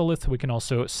for Ozolith, we can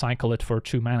also cycle it for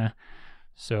 2 mana.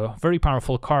 So very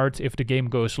powerful card if the game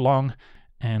goes long,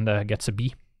 and gets a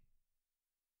B.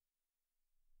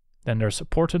 Then there's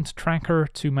Portent Tracker,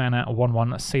 2 mana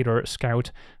 1/1 Satyr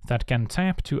Scout that can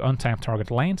tap to untap target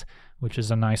land, which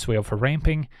is a nice way of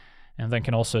ramping, and then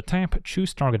can also tap,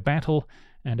 choose target battle,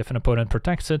 and if an opponent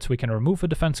protects it, we can remove a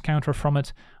defense counter from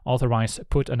it, otherwise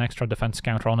put an extra defense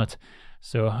counter on it.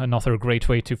 So another great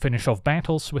way to finish off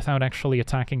battles without actually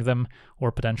attacking them,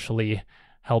 or potentially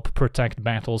help protect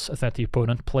battles that the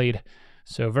opponent played.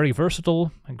 So very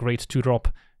versatile, a great 2-drop,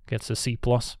 gets a C+.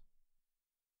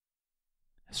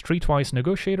 Streetwise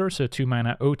Negotiators, a 2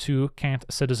 mana 0/2 Cat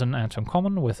Citizen at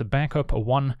uncommon with a backup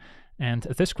 1, and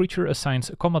this creature assigns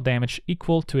combat damage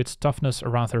equal to its toughness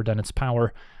rather than its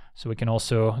power. So we can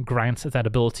also grant that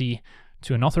ability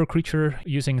to another creature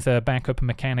using the backup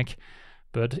mechanic.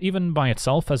 But even by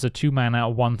itself as a 2 mana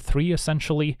 1/3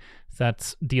 essentially,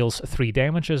 that deals 3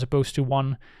 damage as opposed to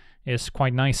 1, is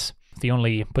quite nice. The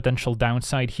only potential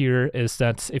downside here is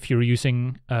that if you're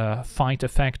using a fight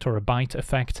effect or a bite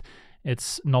effect,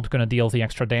 it's not going to deal the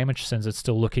extra damage since it's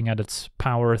still looking at its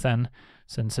power then,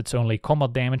 since it's only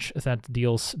combat damage that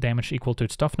deals damage equal to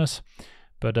its toughness.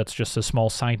 But that's just a small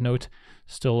side note.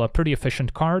 Still a pretty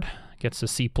efficient card, gets a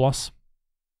C+.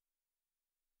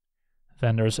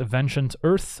 Then there's Vengeant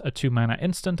Earth, a 2 mana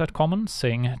instant at common,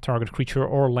 saying target creature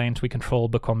or land we control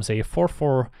becomes a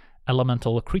 4/4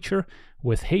 elemental creature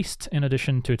with haste in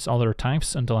addition to its other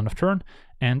types until end of turn,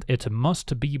 and it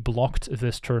must be blocked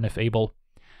this turn if able.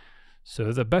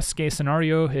 So the best case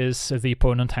scenario is the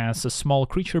opponent has a small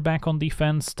creature back on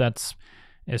defense that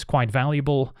is quite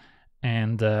valuable,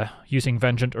 and using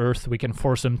Vengeant Earth we can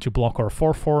force them to block our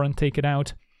 4/4 and take it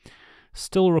out.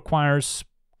 Still requires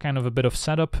kind of a bit of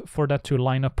setup for that to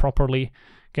line up properly.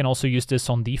 Can also use this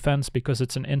on defense because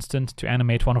it's an instant to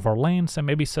animate one of our lands and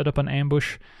maybe set up an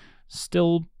ambush.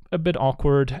 Still a bit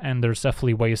awkward, and there's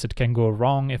definitely ways it can go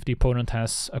wrong if the opponent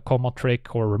has a combat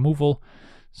trick or removal.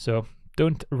 So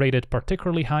don't rate it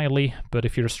particularly highly, but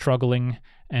if you're struggling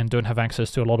and don't have access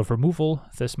to a lot of removal,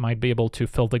 this might be able to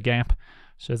fill the gap.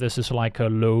 So this is like a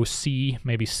low C,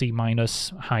 maybe C-,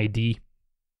 high D.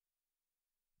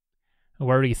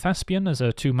 Wary Thespian is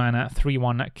a 2 mana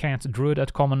 3/1 Cat Druid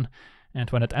at common, and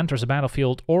when it enters a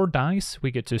battlefield or dies,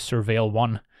 we get to Surveil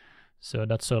 1. So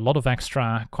that's a lot of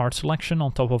extra card selection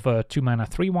on top of a 2 mana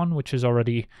 3/1, which is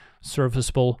already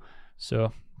serviceable.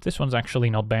 So this one's actually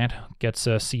not bad, gets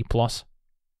a C+.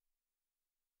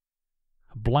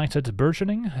 Blighted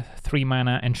Burgeoning, 3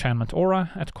 mana Enchantment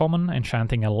Aura at common,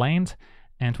 enchanting a land,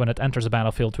 and when it enters a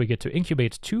battlefield we get to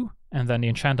Incubate 2, and then the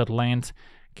enchanted land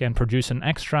can produce an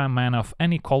extra mana of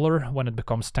any color when it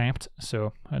becomes tapped,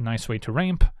 so a nice way to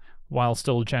ramp, while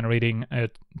still generating a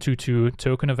 2/2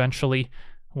 token eventually,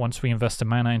 once we invest the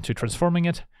mana into transforming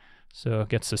it, so it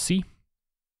gets a C.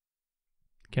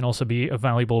 Can also be a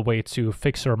valuable way to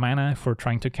fix our mana if we're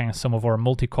trying to cast some of our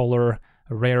multicolor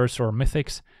rares or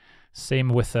mythics. Same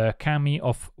with Kami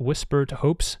of Whispered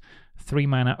Hopes, 3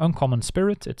 mana uncommon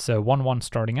spirit, it's a 1/1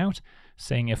 starting out,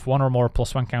 saying if one or more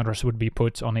 +1 counters would be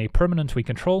put on a permanent we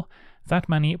control, that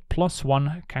many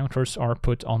 +1 counters are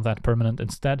put on that permanent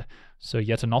instead. So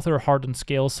yet another hardened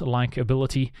scales-like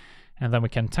ability. And then we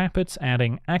can tap it,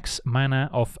 adding X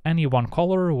mana of any one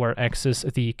color, where X is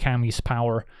the Kami's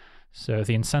power. So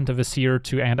the incentive is here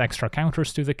to add extra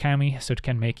counters to the Kami, so it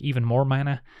can make even more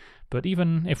mana. But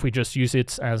even if we just use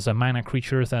it as a mana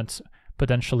creature that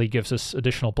potentially gives us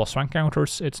additional +1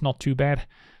 counters, it's not too bad.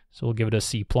 So we'll give it a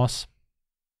C+.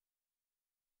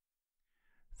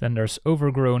 Then there's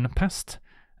Overgrown Pest,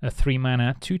 a 3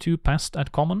 mana 2/2 pest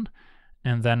at common.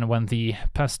 And then when the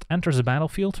pest enters the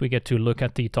battlefield, we get to look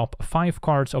at the top 5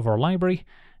 cards of our library,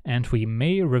 and we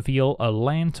may reveal a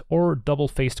land or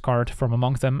double-faced card from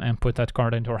among them and put that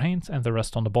card into our hand and the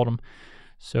rest on the bottom.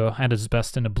 So at its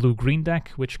best in a blue-green deck,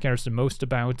 which cares the most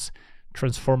about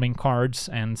transforming cards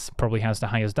and probably has the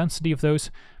highest density of those,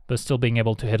 but still being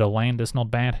able to hit a land is not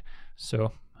bad.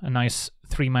 So a nice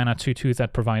 3 mana 2/2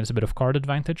 that provides a bit of card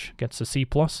advantage, gets a C+.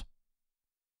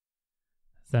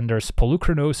 Then there's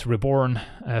Polukranos Reborn,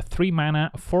 a 3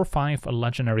 mana 4/5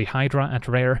 legendary Hydra at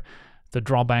rare. The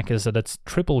drawback is that it's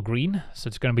triple green, so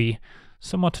it's going to be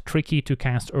somewhat tricky to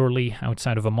cast early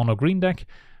outside of a mono green deck.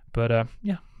 But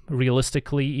yeah,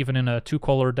 realistically, even in a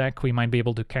 2-color deck, we might be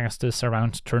able to cast this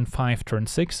around turn 5, turn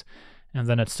 6. And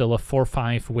then it's still a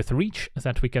 4/5 with reach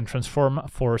that we can transform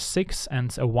for 6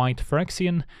 and a white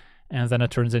Phyrexian. And then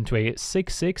it turns into a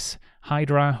 6/6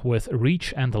 Hydra with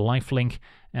reach and a lifelink.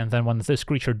 And then when this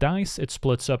creature dies, it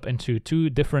splits up into 2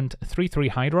 different 3/3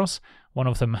 Hydras. One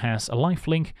of them has a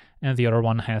lifelink, and the other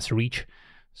one has reach.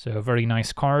 So a very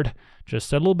nice card.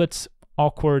 Just a little bit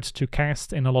awkward to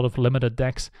cast in a lot of limited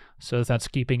decks, so that's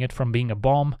keeping it from being a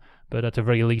bomb, but at the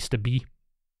very least a B.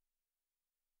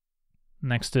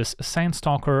 Next is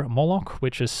Sandstalker Moloch,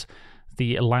 which is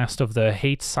the last of the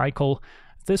hate cycle.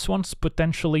 This one's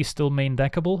potentially still main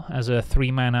deckable as a 3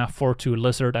 mana 4/2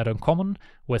 lizard at uncommon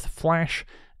with flash,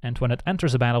 and when it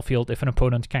enters the battlefield, if an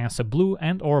opponent casts a blue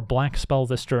and or black spell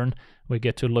this turn, we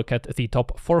get to look at the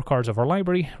top 4 cards of our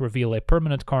library, reveal a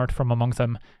permanent card from among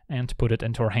them, and put it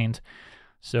into our hand.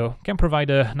 So can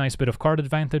provide a nice bit of card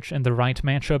advantage in the right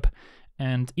matchup,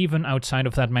 and even outside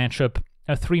of that matchup,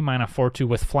 a 3 mana 4/2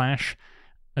 with flash,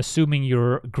 assuming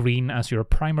you're green as your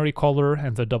primary color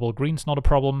and the double green's not a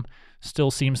problem,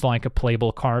 still seems like a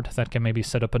playable card that can maybe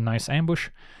set up a nice ambush.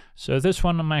 So this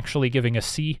one I'm actually giving a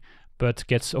C, but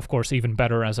gets of course even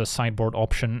better as a sideboard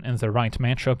option in the right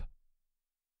matchup.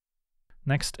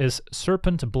 Next is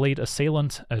Serpent Blade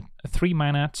Assailant, a 3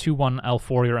 mana 2/1 Elf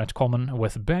Warrior at common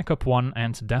with backup 1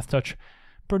 and Death Touch.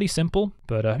 Pretty simple,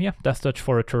 but yeah, Death Touch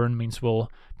for a turn means we'll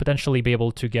potentially be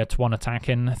able to get 1 attack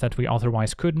in that we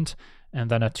otherwise couldn't, and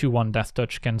then a 2/1 Death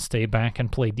Touch can stay back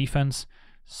and play defense.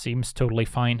 Seems totally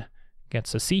fine.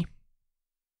 Gets a C.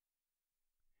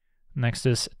 Next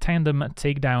is Tandem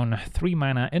Takedown, 3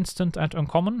 mana instant at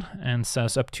uncommon, and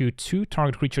says up to 2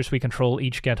 target creatures we control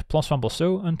each get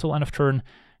 +1/+0 until end of turn,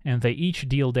 and they each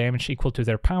deal damage equal to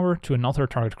their power to another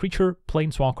target creature,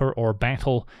 planeswalker, or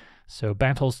battle. So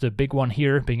battle's the big one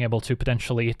here, being able to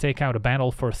potentially take out a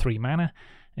battle for 3 mana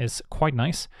is quite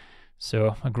nice.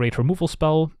 So a great removal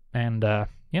spell, and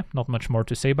yeah, not much more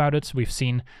to say about it. We've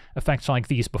seen effects like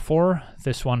these before.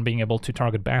 This one being able to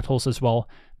target battles as well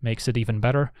makes it even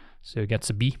better, so it gets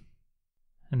a B.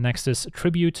 And next is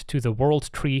Tribute to the World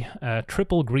Tree,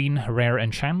 triple green rare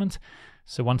enchantment.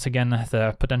 So once again,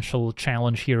 the potential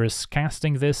challenge here is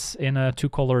casting this in a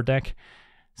 2-color deck.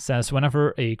 Says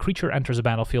whenever a creature enters a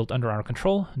battlefield under our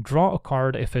control, draw a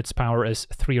card if its power is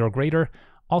 3 or greater.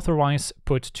 Otherwise,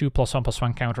 put 2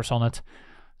 +1/+1 counters on it.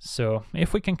 So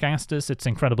if we can cast this, it's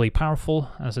incredibly powerful,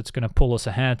 as it's going to pull us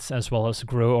ahead as well as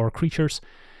grow our creatures.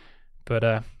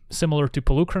 But similar to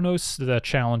Polukranos, the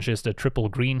challenge is the triple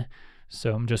green,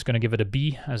 so I'm just going to give it a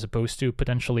B as opposed to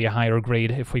potentially a higher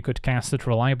grade if we could cast it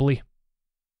reliably.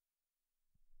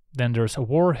 Then there's a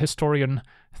War Historian,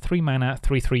 3 mana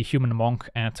 3/3 human monk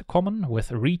at common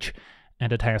with reach,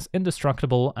 and it has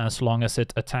indestructible as long as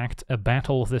it attacked a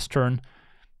battle this turn.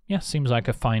 Yeah, seems like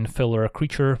a fine filler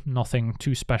creature, nothing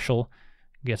too special.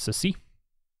 Gets a C.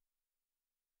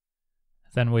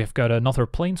 Then we've got another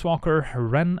Planeswalker,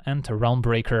 Ren and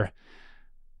Realmbreaker.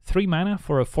 3 mana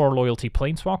for a 4 loyalty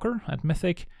Planeswalker at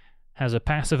Mythic. Has a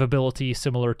passive ability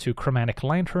similar to Chromatic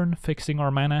Lantern, fixing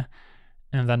our mana.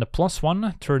 And then the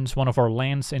 +1 turns one of our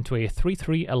lands into a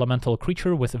 3/3 elemental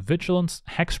creature with Vigilance,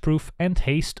 Hexproof, and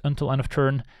Haste until end of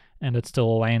turn, and it's still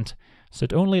a land. So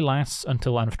it only lasts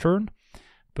until end of turn,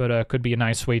 but could be a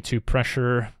nice way to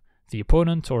pressure the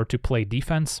opponent or to play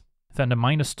defense. Then the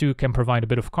 -2 can provide a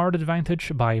bit of card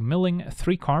advantage by milling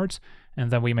 3 cards, and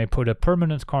then we may put a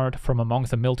permanent card from among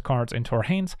the milled cards into our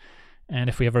hand. And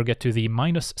if we ever get to the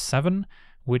 -7,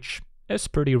 which is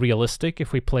pretty realistic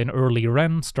if we play an early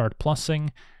Ren, start plussing,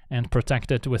 and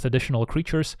protect it with additional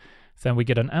creatures, then we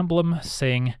get an emblem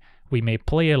saying we may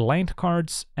play land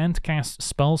cards and cast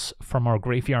spells from our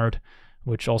graveyard,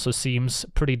 which also seems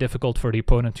pretty difficult for the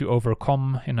opponent to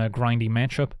overcome in a grindy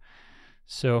matchup.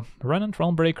 So Ren and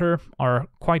Realmbreaker are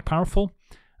quite powerful.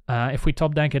 If we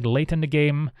top deck it late in the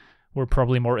game, we're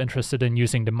probably more interested in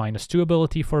using the -2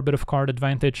 ability for a bit of card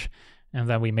advantage, and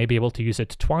then we may be able to use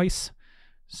it twice.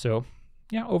 So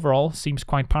yeah, overall seems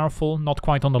quite powerful, not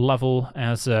quite on the level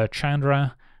as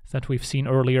Chandra that we've seen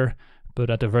earlier, but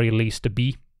at the very least a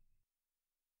B.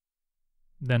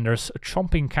 Then there's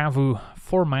Chomping Kavu,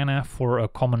 4 mana for a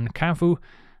common Kavu,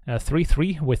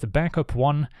 3/3 with backup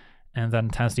 1, and then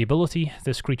it has the ability,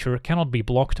 this creature cannot be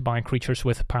blocked by creatures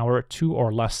with power 2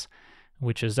 or less,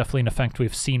 which is definitely an effect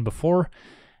we've seen before.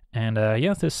 And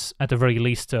yeah, this at the very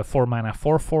least 4 mana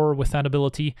 4/4 with that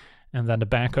ability, and then the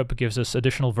backup gives us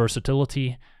additional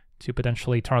versatility to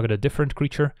potentially target a different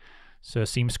creature. So it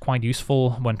seems quite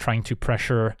useful when trying to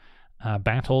pressure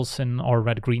battles in our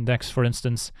red-green decks, for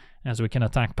instance, as we can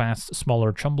attack past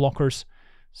smaller chum blockers.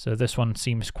 So this one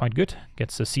seems quite good,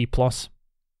 gets a C+.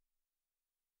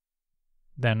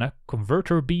 Then a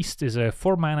Converter Beast is a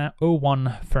 4 mana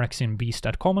 0/1 Phyrexian Beast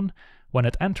at common. When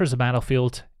it enters the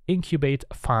battlefield, Incubate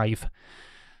 5.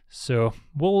 So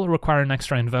we'll require an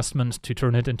extra investment to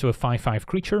turn it into a 5/5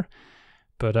 creature,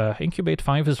 but Incubate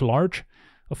 5 is large.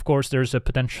 Of course, there's a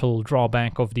potential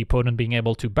drawback of the opponent being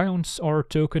able to bounce our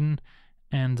token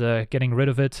and getting rid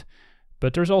of it,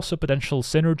 but there's also potential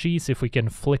synergies. If we can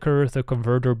flicker the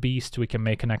Converter Beast, we can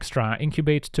make an extra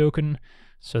Incubate token,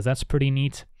 so that's pretty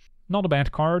neat. Not a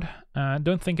bad card.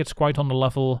 Don't think it's quite on the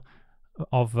level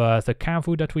of the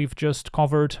Kavu that we've just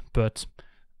covered, but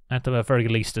at the very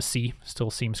least a C.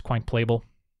 Still seems quite playable.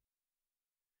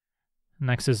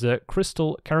 Next is the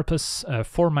Crystal Carapace,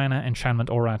 4 mana enchantment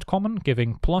aura at common,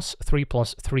 giving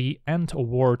 +3/+3 and a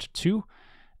ward 2.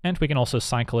 And we can also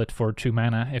cycle it for 2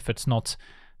 mana if it's not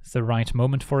the right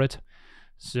moment for it.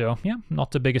 So yeah,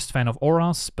 not the biggest fan of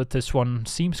auras, but this one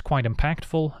seems quite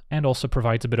impactful and also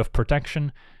provides a bit of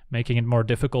protection, making it more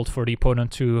difficult for the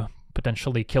opponent to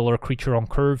potentially kill our creature on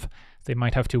curve. They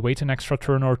might have to wait an extra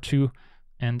turn or 2,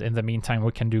 and in the meantime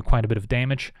we can do quite a bit of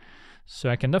damage. So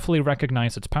I can definitely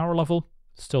recognize its power level,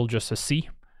 still just a C,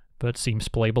 but seems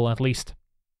playable at least.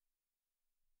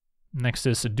 Next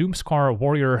is Doomscar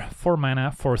Warrior, 4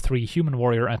 mana for 3 human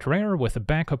warrior at rare with a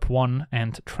backup 1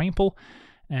 and trample.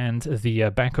 And the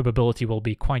backup ability will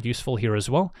be quite useful here as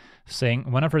well, saying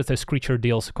whenever this creature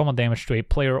deals common damage to a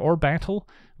player or battle,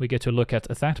 we get to look at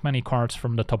that many cards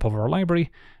from the top of our library,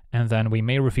 and then we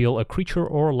may reveal a creature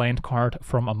or land card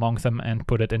from among them and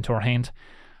put it into our hand.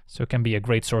 So it can be a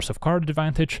great source of card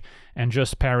advantage, and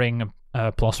just pairing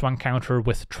a +1 counter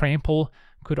with trample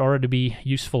could already be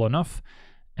useful enough.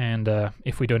 And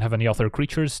if we don't have any other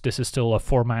creatures, this is still a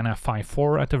 4 mana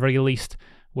 5/4 at the very least,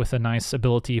 with a nice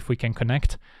ability if we can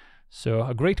connect. So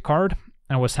a great card.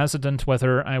 I was hesitant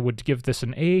whether I would give this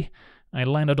an A. I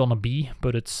landed on a B,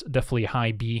 but it's definitely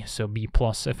high B, so B+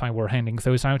 if I were handing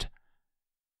those out.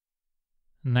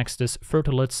 Next is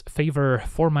Fertilit's Favor,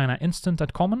 4 mana instant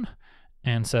at common,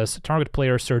 and says target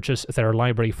player searches their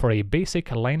library for a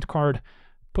basic land card,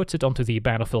 puts it onto the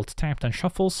battlefield tapped and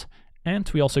shuffles, and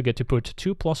we also get to put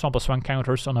 2 +1/+1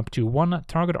 counters on up to 1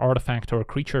 target artifact or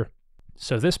creature.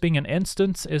 So this being an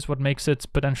instant is what makes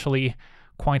it potentially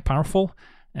quite powerful,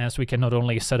 as we can not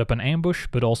only set up an ambush,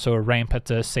 but also ramp at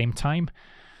the same time.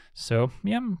 So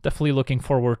yeah, I'm definitely looking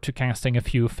forward to casting a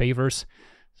few favors.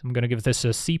 So I'm going to give this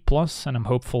a C+, and I'm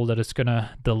hopeful that it's going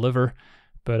to deliver,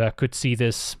 but I could see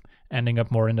this ending up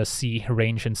more in the C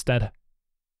range instead.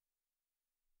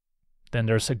 Then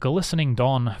there's a Glistening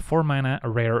Dawn, 4 mana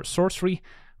rare sorcery.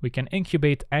 We can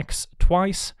incubate X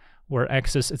twice, where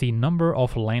X is the number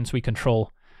of lands we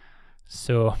control.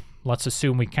 So let's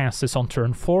assume we cast this on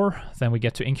turn 4, then we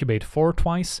get to incubate 4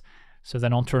 twice. So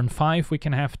then on turn 5 we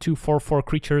can have 2 4/4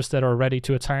 creatures that are ready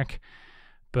to attack.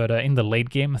 But in the late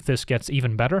game this gets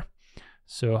even better.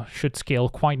 So should scale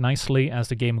quite nicely as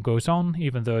the game goes on,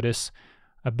 even though it is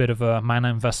a bit of a mana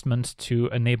investment to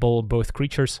enable both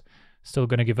creatures. Still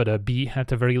gonna give it a B at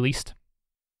the very least.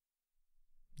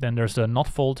 Then there's the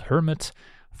Notfold Hermit,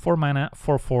 4 mana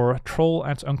 4/4 troll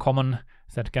at uncommon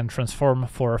that can transform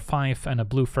for 5 and a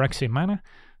blue Phyrexian mana,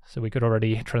 so we could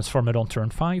already transform it on turn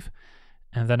 5.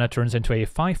 And then it turns into a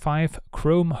 5/5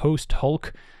 Chrome Host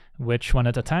Hulk, which when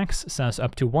it attacks says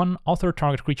up to 1 other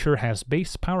target creature has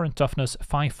base power and toughness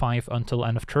 5/5 until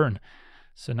end of turn.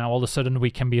 So now all of a sudden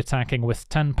we can be attacking with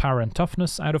 10 power and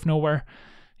toughness out of nowhere.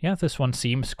 Yeah, this one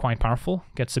seems quite powerful,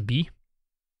 gets a B.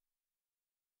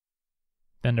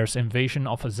 Then there's Invasion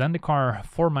of Zendikar,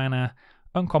 4 mana,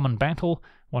 uncommon battle,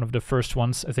 one of the first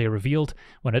ones they revealed.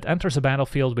 When it enters a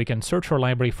battlefield, we can search our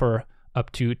library for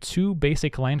up to 2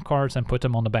 basic land cards and put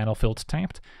them on the battlefield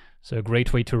tapped. So a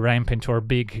great way to ramp into our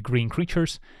big green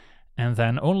creatures. And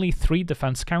then only 3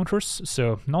 defense counters,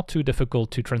 so not too difficult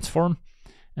to transform.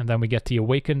 And then we get the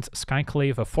Awakened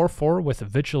Skyclave, a 4/4 with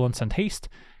Vigilance and Haste.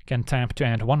 Can tap to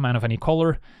add 1 mana of any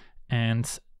color,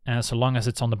 and as long as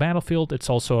it's on the battlefield, it's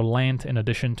also a land in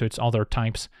addition to its other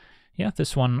types. Yeah,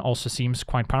 this one also seems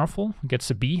quite powerful, gets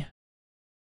a B.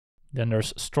 Then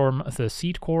there's Storm the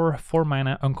Seed Core, 4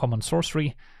 mana uncommon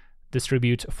sorcery.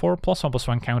 Distribute 4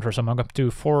 +1/+1 counters among up to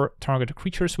 4 target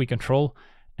creatures we control,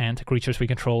 and creatures we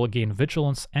control gain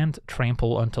Vigilance and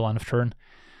Trample until end of turn.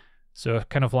 So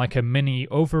kind of like a mini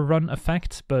overrun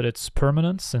effect, but it's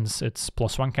permanent since it's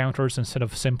 +1 counters instead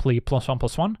of simply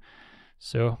 +1/+1.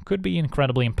 So could be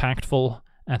incredibly impactful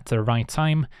at the right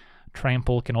time.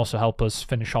 Trample can also help us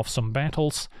finish off some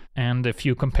battles. And if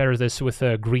you compare this with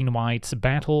a green-white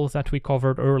battle that we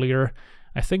covered earlier,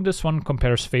 I think this one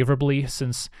compares favorably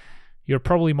since you're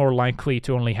probably more likely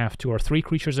to only have 2 or 3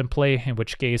 creatures in play, in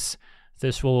which case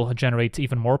this will generate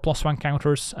even more +1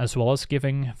 counters as well as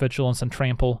giving Vigilance and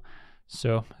Trample.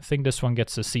 So I think this one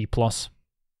gets a C+.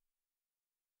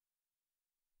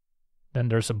 Then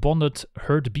there's a Bonded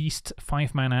Herd Beast,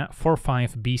 5 mana,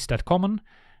 4/5 beast at common.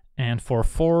 And for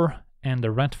 4 and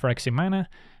the red Phyrexian mana,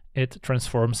 it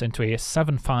transforms into a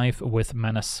 7/5 with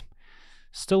Menace.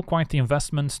 Still quite the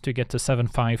investment to get to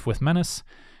 7/5 with Menace.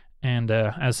 And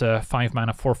as a 5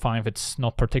 mana 4/5, it's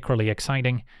not particularly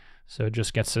exciting, so it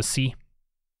just gets a C.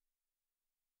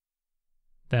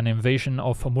 Then Invasion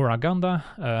of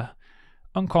Muraganda,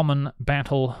 uncommon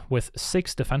battle with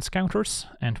 6 defense counters,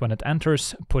 and when it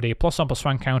enters, put a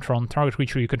 +1/+1 counter on target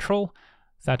creature you control.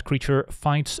 That creature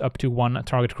fights up to 1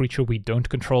 target creature we don't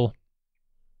control.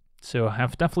 So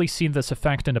I've definitely seen this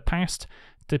effect in the past,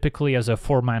 typically as a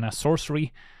 4 mana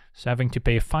sorcery, so having to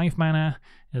pay 5 mana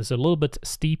is a little bit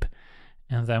steep.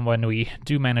 And then when we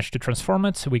do manage to transform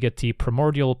it, we get the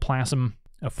Primordial Plasm,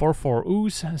 a 4/4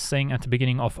 ooze, saying at the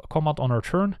beginning of combat on our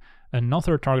turn,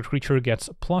 another target creature gets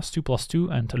 +2/+2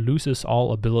 and loses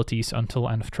all abilities until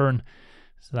end of turn.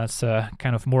 So that's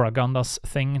kind of Muraganda's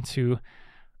thing to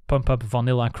pump up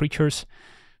vanilla creatures.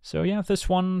 So yeah, this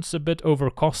one's a bit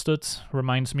overcosted.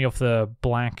 Reminds me of the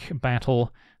black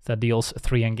battle that deals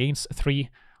 3 and gains 3.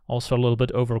 Also a little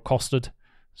bit overcosted.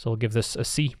 So I'll give this a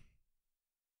C.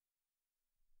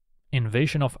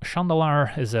 Invasion of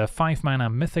Chandalar is a 5 mana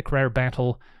mythic rare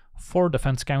battle, 4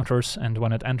 defense counters, and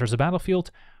when it enters a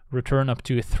battlefield, return up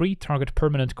to 3 target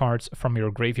permanent cards from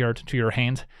your graveyard to your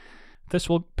hand. This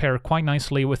will pair quite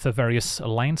nicely with the various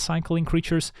land cycling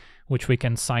creatures, which we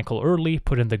can cycle early,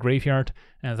 put in the graveyard,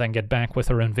 and then get back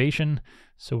with our invasion,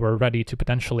 so we're ready to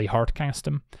potentially hardcast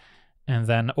them. And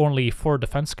then only 4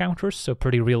 defense counters, so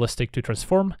pretty realistic to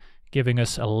transform, giving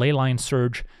us a Leyline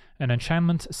Surge, an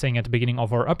enchantment saying at the beginning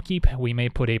of our upkeep we may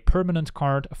put a permanent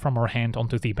card from our hand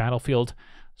onto the battlefield.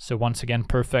 So once again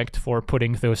perfect for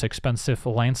putting those expensive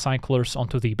land cyclers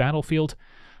onto the battlefield.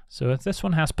 So this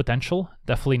one has potential,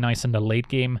 definitely nice in the late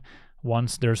game,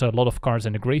 once there's a lot of cards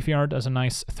in the graveyard as a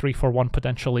nice 3/1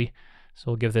 potentially, so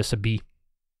we'll give this a B.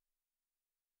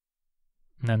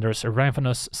 And then there's a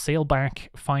Ravenous Sailback,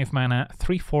 5 mana,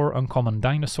 3/4 uncommon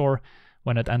dinosaur.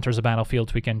 When it enters a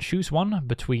battlefield we can choose one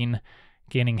between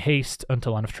gaining haste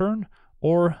until end of turn,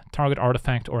 or target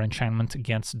artifact or enchantment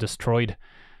gets destroyed.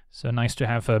 So nice to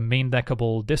have a main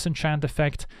deckable disenchant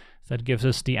effect that gives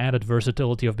us the added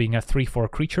versatility of being a 3/4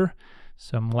 creature.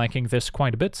 So I'm liking this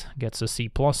quite a bit, gets a C+.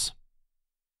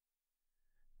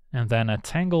 And then a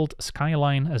Tangled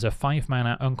Skyline as a 5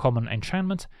 mana uncommon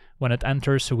enchantment. When it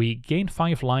enters we gain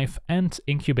 5 life and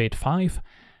incubate 5,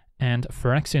 and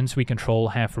Phyrexians we control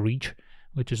have reach,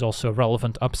 which is also a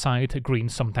relevant upside. Green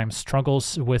sometimes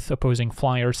struggles with opposing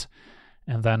flyers.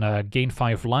 And then gain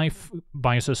 5 life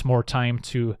buys us more time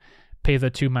to pay the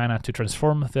 2 mana to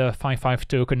transform the 5/5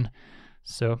 token.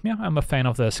 So yeah, I'm a fan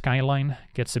of the Skyline,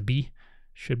 gets a B.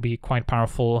 Should be quite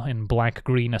powerful in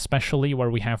black-green especially, where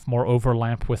we have more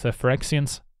overlap with the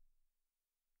Phyrexians.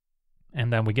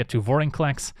 And then we get to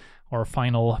Vorinclex, our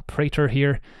final Praetor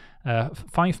here.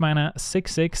 5 mana,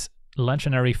 6/6,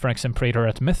 legendary Phyrexian Praetor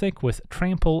at Mythic with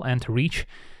Trample and Reach.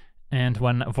 And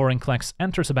when Vorinclex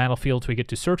enters a battlefield, we get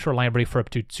to search our library for up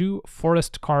to 2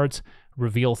 forest cards,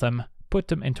 reveal them, put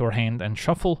them into our hand and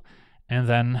shuffle. And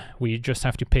then we just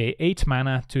have to pay 8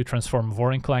 mana to transform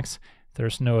Vorinclex.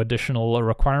 There's no additional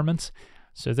requirements.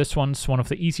 So this one's one of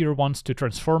the easier ones to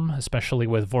transform, especially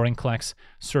with Vorinclex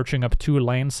searching up 2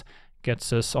 lands,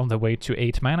 gets us on the way to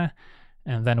 8 mana.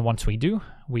 And then once we do,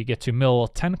 we get to mill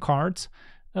 10 cards.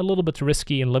 A little bit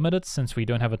risky and limited since we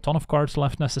don't have a ton of cards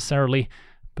left necessarily,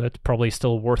 but probably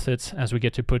still worth it as we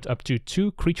get to put up to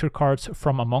 2 creature cards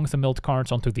from among the milled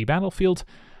cards onto the battlefield.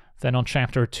 Then on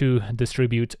Chapter 2,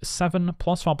 distribute 7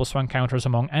 +1/+1 counters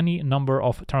among any number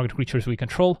of target creatures we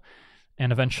control.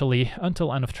 And eventually,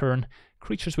 until end of turn,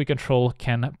 creatures we control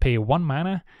can pay 1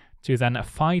 mana to then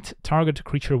fight target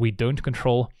creature we don't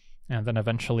control, and then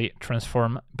eventually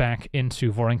transform back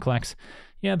into Vorinclex.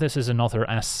 Yeah, this is another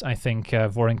S. I think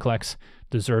Vorinclex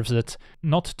deserves it.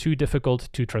 Not too difficult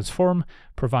to transform,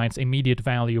 provides immediate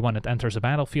value when it enters a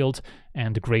battlefield,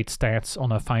 and great stats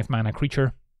on a 5 mana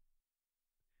creature.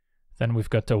 Then we've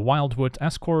got the Wildwood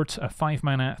Escort, a 5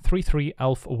 mana 3/3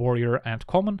 elf warrior at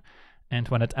common, and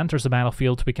when it enters the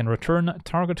battlefield we can return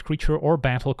target creature or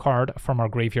battle card from our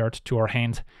graveyard to our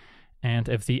hand. And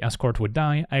if the escort would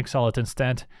die, exile it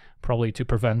instead, probably to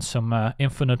prevent some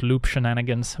infinite loop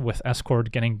shenanigans with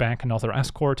escort getting back another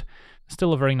escort.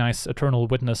 Still a very nice Eternal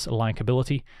Witness-like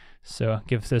ability, so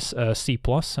give this a C+,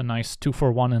 a nice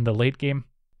 2-for-1 in the late game.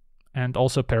 And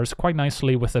also pairs quite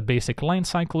nicely with the basic line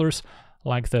cyclers,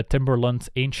 like the Timberland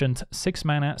Ancient 6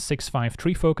 mana 6/5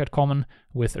 Treefolk at common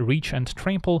with Reach and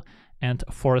Trample, and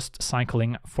Forest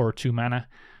Cycling for 2 mana.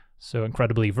 So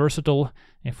incredibly versatile.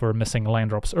 If we're missing land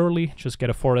drops early, just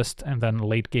get a forest, and then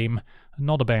late game,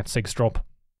 not a bad 6-drop.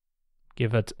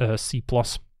 Give it a C+.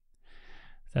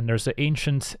 Then there's the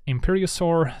Ancient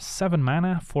Imperiosaur, 7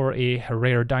 mana for a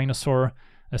rare dinosaur,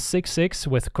 a 6/6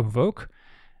 with Convoke,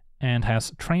 and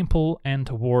has Trample and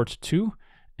Ward 2.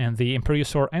 And the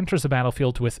Imperiosaur enters the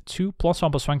battlefield with 2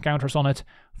 +1/+1 counters on it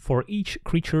for each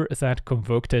creature that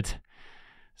convoked it.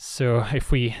 So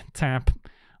if we tap,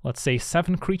 let's say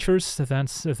 7 creatures,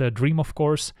 that's the dream of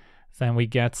course, then we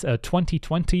get a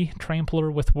 20/20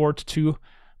 Trampler with Ward 2,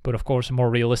 but of course more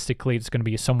realistically it's going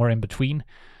to be somewhere in between.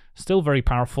 Still very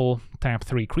powerful, tap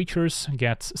 3 creatures,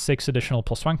 get 6 additional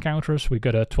 +1 counters, we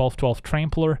got a 12/12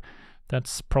 Trampler,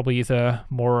 that's probably the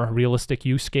more realistic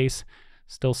use case,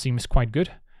 still seems quite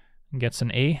good. Gets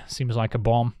an A, seems like a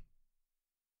bomb.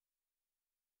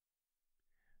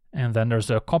 And then there's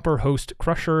a Copper Host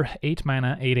Crusher, 8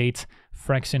 mana, 8/8,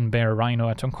 Phyrexian Bear Rhino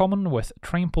at uncommon with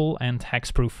Trample and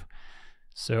Hexproof.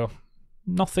 So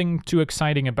nothing too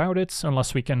exciting about it,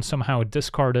 unless we can somehow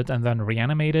discard it and then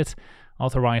reanimate it.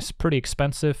 Otherwise, pretty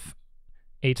expensive,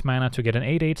 8 mana to get an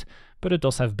 8/8, but it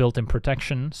does have built-in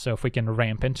protection, so if we can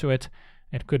ramp into it,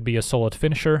 it could be a solid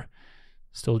finisher.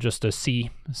 Still just a C,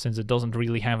 since it doesn't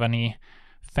really have any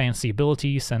fancy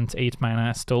abilities, and 8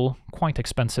 mana is still quite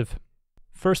expensive.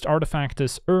 First artifact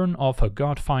is Urn of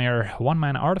Godfire, 1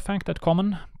 mana artifact at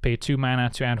common, pay 2 mana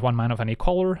to add 1 mana of any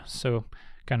color, so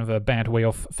kind of a bad way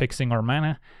of fixing our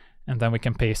mana. And then we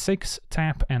can pay 6,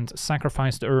 tap, and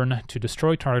sacrifice the Urn to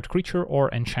destroy target creature or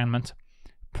enchantment.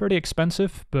 Pretty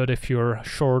expensive, but if you're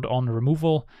short on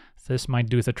removal, this might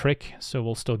do the trick, so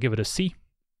we'll still give it a C.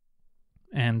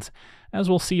 And as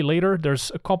we'll see later,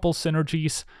 there's a couple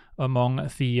synergies among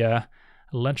the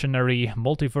legendary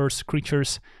multiverse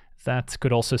creatures that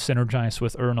could also synergize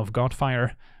with Urn of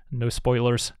Godfire. No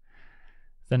spoilers.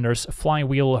 Then there's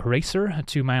Flywheel Racer, a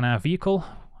 2 mana vehicle,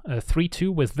 a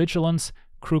 3/2 with Vigilance.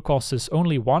 Crew cost is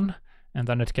only 1, and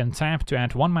then it can tap to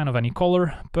add 1 mana of any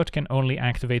color, but can only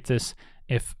activate this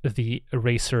if the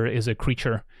Racer is a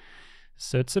creature.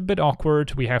 So it's a bit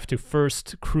awkward. We have to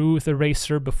first crew the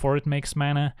Racer before it makes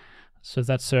mana. So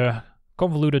that's a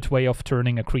convoluted way of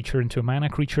turning a creature into a mana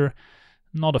creature.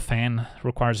 Not a fan.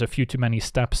 Requires a few too many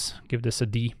steps. Give this a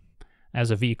D.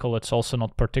 As a vehicle, it's also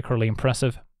not particularly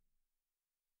impressive.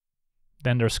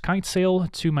 Then there's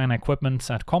Kitesail, 2 mana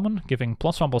equipment at common, giving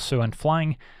 +1/+2 and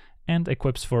flying, and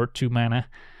equips for 2 mana.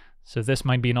 So this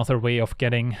might be another way of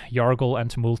getting Yargle and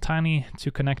Multani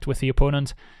to connect with the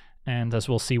opponent. And as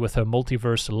we'll see with the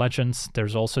Multiverse Legends,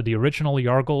 there's also the original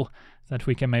Yargle that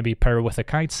we can maybe pair with a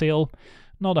Kitesail.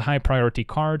 Not a high priority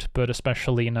card, but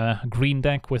especially in a green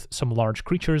deck with some large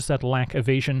creatures that lack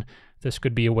evasion, this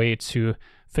could be a way to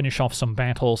finish off some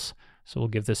battles, so we'll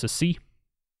give this a C.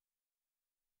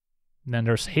 Then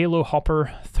there's Halo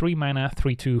Hopper, 3 mana,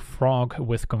 3/2 Frog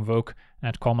with Convoke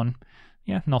at common.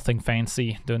 Yeah, nothing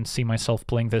fancy, don't see myself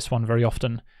playing this one very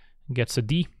often. Gets a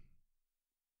D.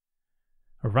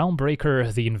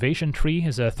 Realmbreaker, the Invasion Tree,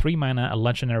 is a 3 mana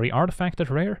legendary artifact at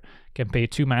rare. Can pay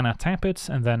 2 mana, tap it,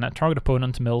 and then a target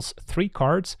opponent mills 3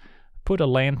 cards. Put a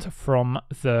land from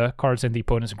the cards in the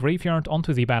opponent's graveyard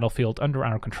onto the battlefield under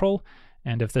our control,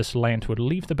 and if this land would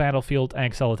leave the battlefield,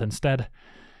 exile it instead.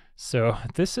 So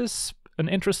this is an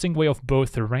interesting way of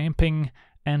both ramping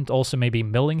and also maybe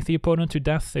milling the opponent to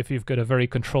death. If you've got a very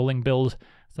controlling build,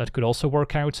 that could also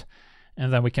work out.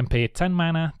 And then we can pay 10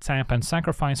 mana, tap and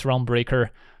sacrifice Realmbreaker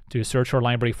to search our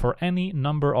library for any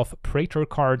number of Praetor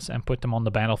cards and put them on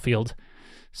the battlefield.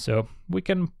 So we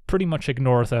can pretty much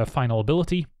ignore the final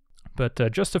ability, but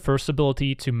just the first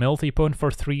ability to mill the opponent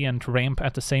for 3 and ramp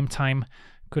at the same time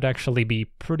could actually be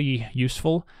pretty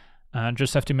useful.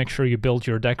 Just have to make sure you build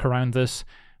your deck around this.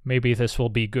 Maybe this will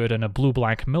be good in a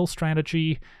blue-black mill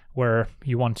strategy, where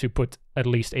you want to put at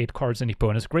least 8 cards in the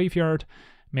opponent's graveyard.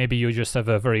 Maybe you just have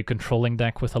a very controlling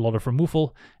deck with a lot of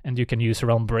removal, and you can use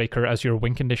Realmbreaker as your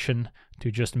win condition to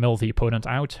just mill the opponent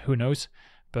out, who knows.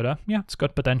 But yeah, it's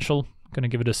got potential. Gonna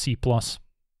give it a C+.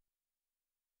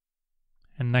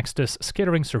 And next is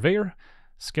Skittering Surveyor.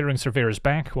 Skittering Surveyor is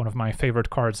back, one of my favorite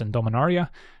cards in Dominaria,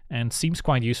 and seems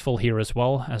quite useful here as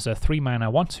well. As a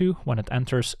 3-mana 1/2, when it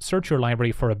enters, search your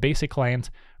library for a basic land,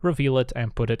 reveal it,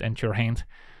 and put it into your hand.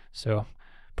 So,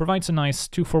 provides a nice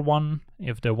 2-for-1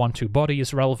 if the 1/2 body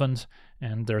is relevant,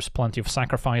 and there's plenty of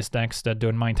sacrifice decks that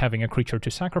don't mind having a creature to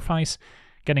sacrifice.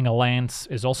 Getting a land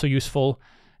is also useful,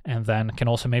 and then can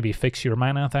also maybe fix your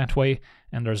mana that way,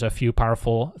 and there's a few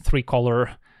powerful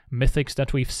 3-color mythics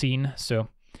that we've seen, so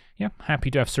yeah, happy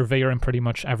to have Surveyor in pretty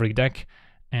much every deck,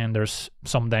 and there's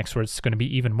some decks where it's going to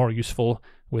be even more useful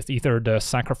with either the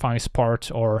sacrifice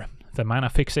part or the mana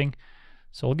fixing.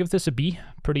 So I'll give this a B,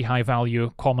 pretty high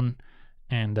value, common,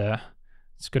 and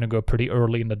it's going to go pretty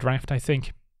early in the draft, I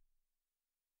think.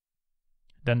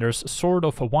 Then there's Sword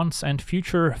of Once and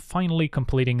Future, finally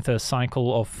completing the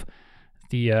cycle of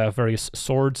the various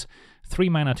swords. 3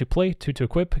 mana to play, 2 to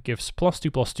equip, gives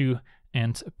 +2/+2,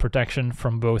 and protection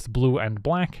from both blue and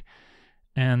black.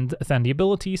 And then the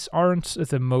abilities aren't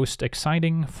the most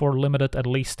exciting, for limited at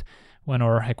least. When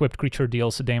our equipped creature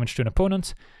deals damage to an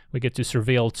opponent, we get to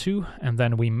Surveil 2, and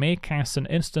then we may cast an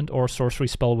instant or sorcery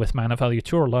spell with mana value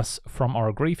 2 or less from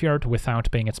our graveyard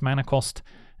without paying its mana cost,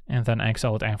 and then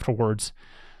exile it afterwards.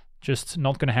 Just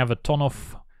not going to have a ton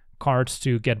of cards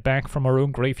to get back from our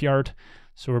own graveyard,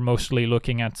 so we're mostly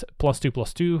looking at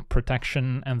 +2/+2,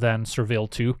 protection, and then Surveil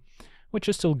 2. Which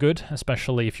is still good,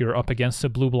 especially if you're up against a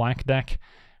blue-black deck,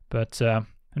 but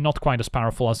not quite as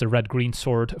powerful as the red-green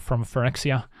sword from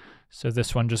Phyrexia, so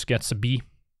this one just gets a B.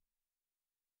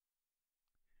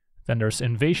 Then there's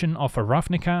Invasion of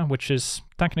Ravnica, which is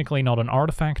technically not an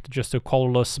artifact, just a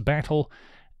colorless battle,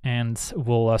 and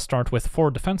we'll start with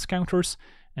 4 defense counters,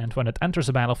 and when it enters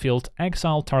a battlefield,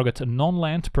 exile target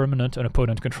non-land permanent an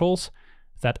opponent controls.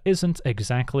 That isn't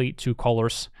exactly 2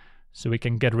 colors. So we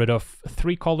can get rid of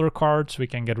 3-color cards, we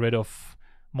can get rid of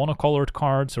monocolored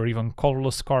cards, or even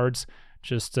colorless cards.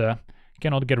 Just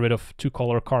cannot get rid of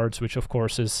 2-color cards, which of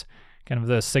course is kind of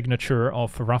the signature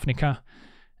of Ravnica.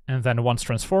 And then once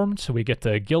transformed, we get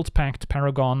the Guild Pact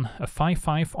Paragon, a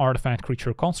 5/5 artifact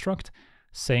creature construct,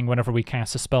 saying whenever we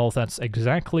cast a spell that's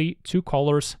exactly 2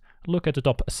 colors, look at the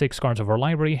top 6 cards of our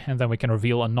library, and then we can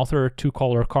reveal another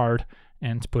 2-color card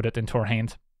and put it into our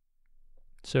hand.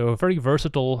 So a very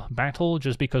versatile battle,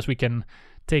 just because we can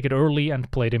take it early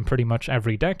and play it in pretty much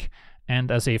every deck,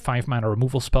 and as a 5-mana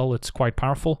removal spell it's quite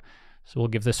powerful, so we'll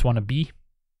give this one a B.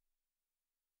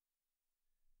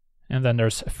 And then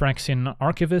there's Phyrexian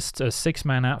Archivist, a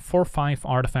 6-mana 4/5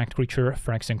 artifact creature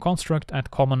Phyrexian construct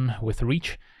at common with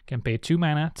reach. Can pay 2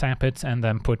 mana, tap it, and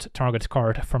then put target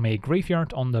card from a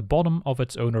graveyard on the bottom of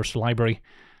its owner's library.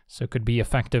 So it could be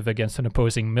effective against an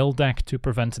opposing mill deck to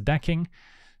prevent decking.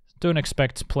 Don't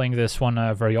expect playing this one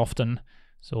very often,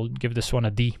 so we'll give this one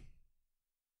a D.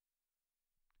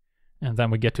 And then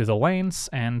we get to the lands,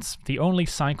 and the only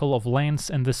cycle of lands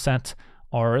in this set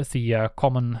are the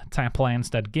common tap lands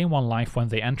that gain 1 life when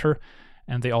they enter,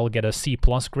 and they all get a C+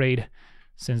 grade,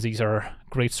 since these are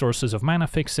great sources of mana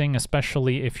fixing,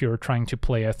 especially if you're trying to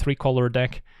play a 3-color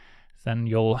deck. Then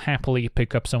you'll happily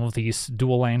pick up some of these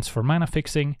dual lands for mana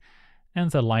fixing, and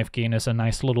the life gain is a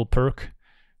nice little perk.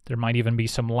 There might even be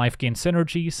some life gain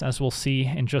synergies, as we'll see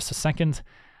in just a second.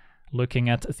 Looking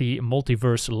at the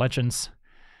Multiverse Legends,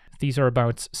 these are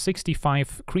about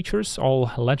 65 creatures,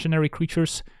 all legendary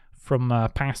creatures from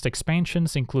past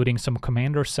expansions, including some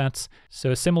commander sets.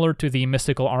 So similar to the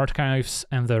Mystical Archives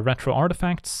and the Retro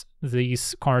Artifacts,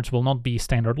 these cards will not be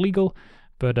standard legal,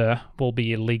 but will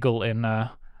be legal in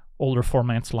older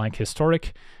formats like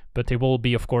Historic. But they will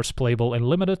be, of course, playable in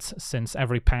Limited, since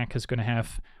every pack is going to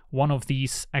have one of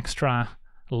these extra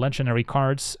legendary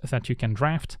cards that you can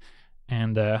draft,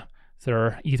 and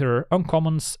they're either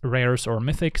uncommons, rares, or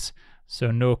mythics,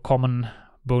 so no common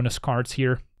bonus cards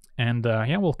here. And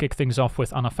yeah, we'll kick things off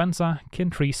with Anafenza,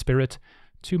 Kintree Spirit,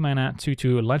 2 mana,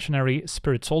 2/2 legendary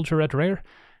Spirit Soldier at rare,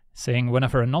 saying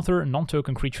whenever another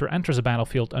non-token creature enters a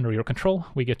battlefield under your control,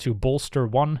 we get to bolster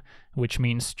 1, which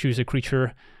means choose a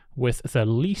creature with the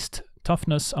least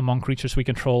toughness among creatures we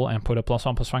control and put a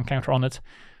 +1/+1 counter on it.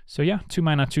 So yeah, 2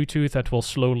 mana 2/2 that will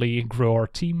slowly grow our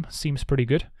team. Seems pretty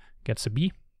good. Gets a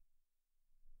B.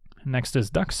 Next is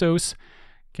Daxos.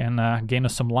 Can gain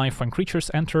us some life when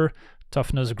creatures enter.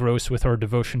 Toughness grows with our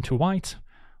devotion to white.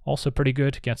 Also pretty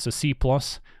good. Gets a C+.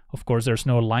 Of course, there's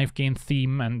no life gain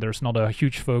theme and there's not a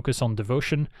huge focus on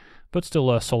devotion, but still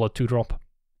a solid 2-drop.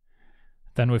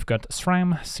 Then we've got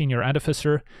SRAM, Senior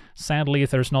Edificer. Sadly,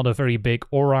 there's not a very big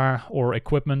aura or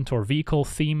equipment or vehicle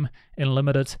theme in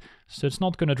Limited, so it's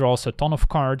not going to draw us a ton of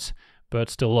cards, but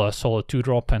still a solid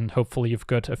 2-drop, and hopefully you've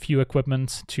got a few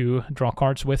equipment to draw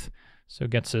cards with, so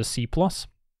it gets a C+.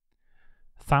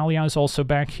 Thalia is also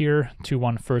back here,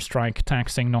 2/1 first strike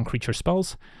taxing non-creature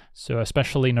spells, so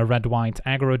especially in a red-white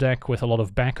aggro deck with a lot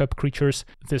of backup creatures,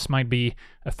 this might be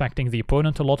affecting the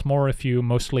opponent a lot more if you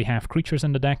mostly have creatures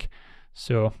in the deck,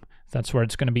 so that's where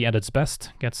it's going to be at its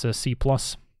best, gets a C+.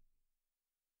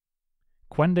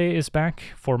 Quende is back,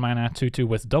 4 mana 2/2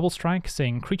 with double strike,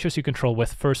 saying creatures you control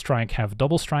with first strike have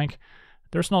double strike.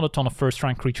 There's not a ton of first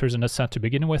strike creatures in this set to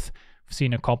begin with, we've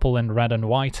seen a couple in red and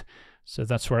white, so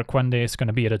that's where Quende is going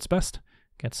to be at its best.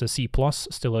 Gets a C+,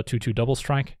 still a 2/2 double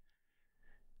strike.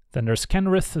 Then there's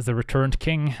Kenrith, the Returned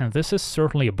King, and this is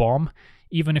certainly a bomb.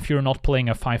 Even if you're not playing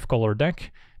a 5-color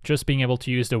deck, just being able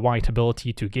to use the white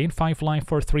ability to gain 5 life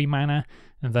for 3 mana,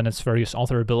 and then its various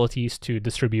other abilities to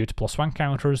distribute +1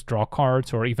 counters, draw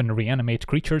cards, or even reanimate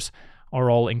creatures are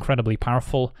all incredibly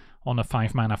powerful on a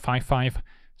 5 mana 5/5.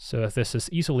 So this is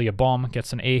easily a bomb,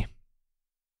 gets an A.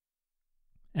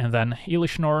 And then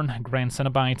Elishnorn, Grand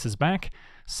Cenobite is back,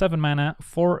 7 mana,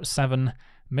 4/7,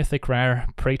 Mythic Rare,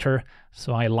 Praetor.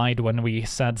 So I lied when we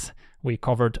said we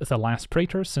covered the last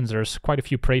Praetor, since there's quite a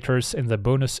few Praetors in the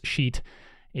bonus sheet.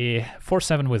 A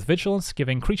 4/7 with Vigilance,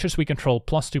 giving creatures we control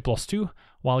 +2/+2,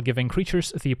 while giving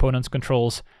creatures the opponent's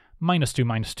controls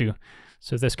 -2/-2.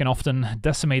 So this can often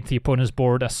decimate the opponent's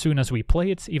board as soon as we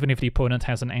play it, even if the opponent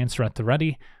has an answer at the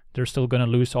ready. They're still going to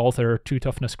lose all their 2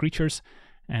 toughness creatures.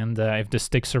 And if this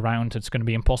sticks around, it's going to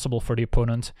be impossible for the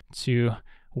opponent to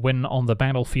win on the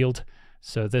battlefield.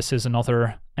 So this is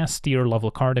another S-tier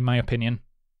level card in my opinion.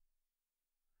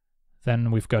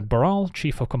 Then we've got Baral,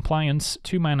 Chief of Compliance,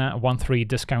 2 mana, 1/3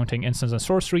 discounting instants and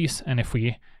sorceries, and if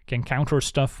we can counter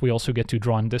stuff, we also get to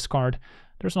draw and discard.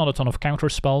 There's not a ton of counter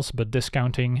spells, but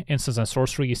discounting instants and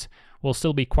sorceries will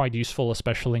still be quite useful,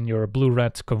 especially in your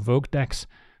blue-red Convoke decks,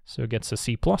 so it gets a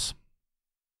C+.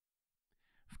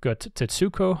 Got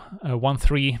Tetsuko,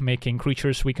 1/3, making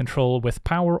creatures we control with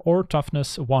power or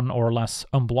toughness 1 or less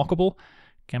unblockable.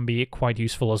 Can be quite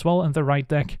useful as well in the right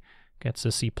deck. Gets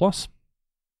a C+.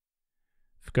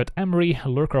 We've got Emery,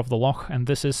 Lurker of the Loch, and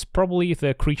this is probably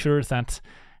the creature that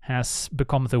has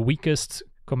become the weakest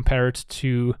compared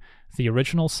to the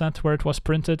original set where it was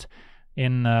printed.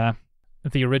 In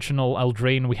the original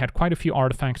Eldraine, we had quite a few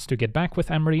artifacts to get back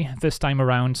with Emery. This time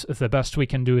around, the best we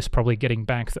can do is probably getting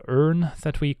back the urn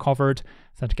that we covered,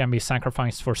 that can be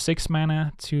sacrificed for 6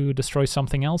 mana to destroy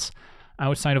something else.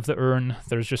 Outside of the urn,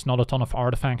 there's just not a ton of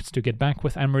artifacts to get back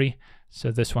with Emery,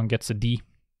 so this one gets a D.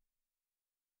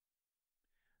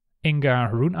 Inga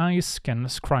Rune Eyes can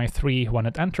scry 3 when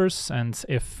it enters, and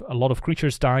if a lot of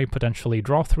creatures die, potentially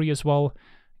draw 3 as well.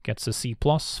 Gets a C+,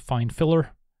 fine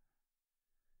filler.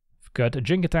 Got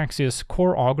Jingataxia's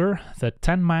Core Augur, the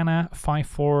 10 mana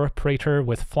 5/4 Praetor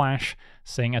with Flash,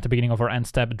 saying at the beginning of our end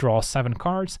step draw 7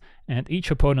 cards, and each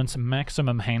opponent's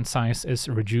maximum hand size is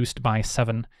reduced by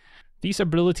 7. These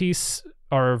abilities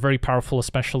are very powerful,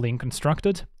 especially in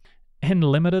Constructed. In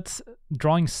Limited,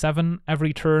 drawing 7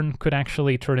 every turn could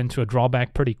actually turn into a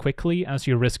drawback pretty quickly, as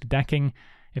you risk decking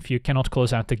if you cannot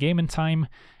close out the game in time.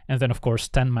 And then of course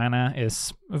 10 mana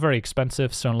is very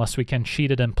expensive, so unless we can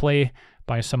cheat it and play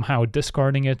by somehow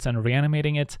discarding it and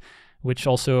reanimating it, which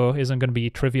also isn't going to be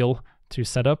trivial to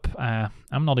set up,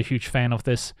 I'm not a huge fan of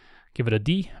this. Give it a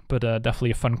D, but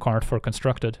definitely a fun card for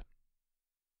Constructed.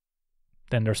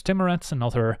 Then there's Timoret,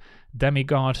 another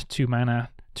demigod, 2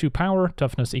 mana, 2 power,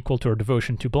 toughness equal to our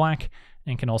devotion to black,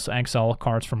 and can also exile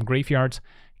cards from graveyards,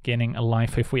 gaining a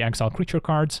life if we exile creature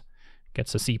cards.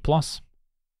 Gets a C+.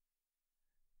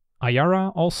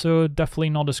 Ayara, also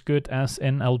definitely not as good as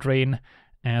in Eldraine,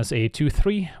 as a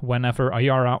 2/3. Whenever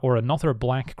Ayara or another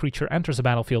black creature enters a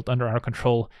battlefield under our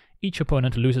control, each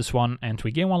opponent loses 1 and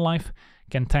we gain 1 life.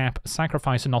 Can tap,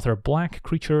 sacrifice another black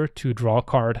creature to draw a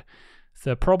card.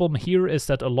 The problem here is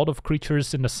that a lot of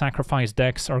creatures in the sacrifice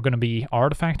decks are going to be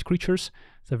artifact creatures,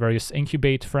 the various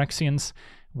Incubate Phyrexians,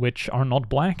 which are not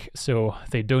black, so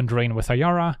they don't drain with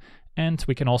Ayara, and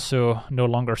we can also no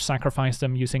longer sacrifice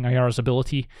them using Ayara's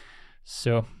ability.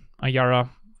 So Ayara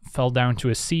fell down to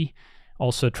a C,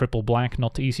 also triple black,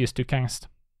 not the easiest to cast.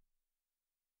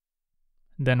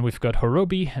 Then we've got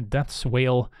Horobi, Death's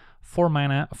Wail, 4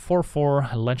 mana,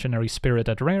 4/4 legendary spirit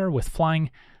at rare with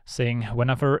flying, saying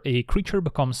whenever a creature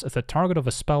becomes the target of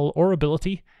a spell or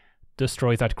ability,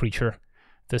 destroy that creature.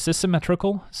 This is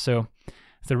symmetrical, so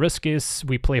the risk is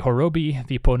we play Horobi,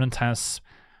 the opponent has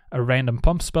a random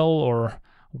pump spell, or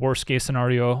worst case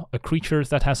scenario, a creature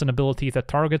that has an ability that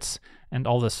targets, and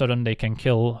all of a sudden they can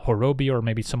kill Horobi or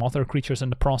maybe some other creatures in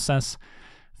the process.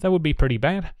 That would be pretty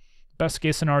bad. Best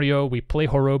case scenario, we play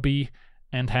Horobi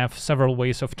and have several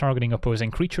ways of targeting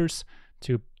opposing creatures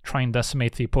to try and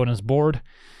decimate the opponent's board.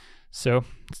 So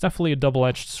it's definitely a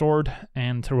double-edged sword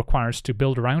and requires to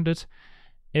build around it.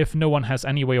 If no one has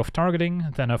any way of targeting,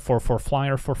 then a 4/4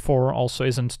 flyer for 4 also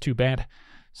isn't too bad.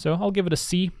 So I'll give it a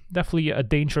C. Definitely a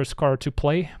dangerous card to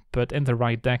play, but in the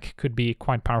right deck could be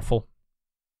quite powerful.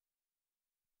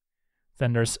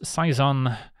 Then there's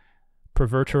Saizon,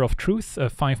 Perverter of Truth, a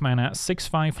 5 mana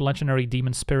 6/5 legendary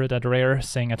demon spirit at rare,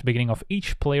 saying at the beginning of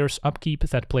each player's upkeep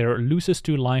that player loses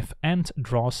 2 life and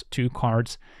draws 2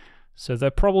 cards. So the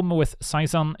problem with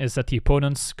Saizon is that the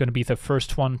opponent's going to be the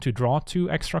first one to draw 2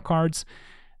 extra cards,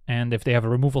 and if they have a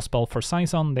removal spell for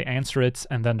Saizon, they answer it,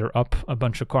 and then they're up a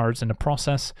bunch of cards in the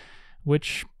process,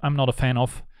 which I'm not a fan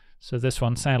of. So this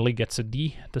one sadly gets a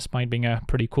D, despite being a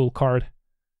pretty cool card.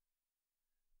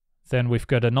 Then we've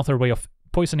got another way of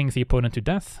poisoning the opponent to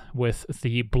death with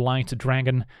the Blight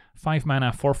Dragon, 5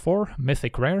 mana 4/4,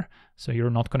 mythic rare, so you're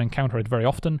not going to encounter it very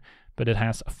often, but it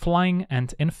has flying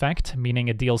and infect, meaning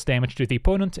it deals damage to the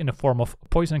opponent in the form of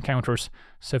poison counters.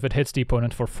 So if it hits the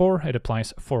opponent for 4, it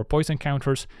applies 4 poison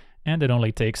counters, and it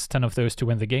only takes 10 of those to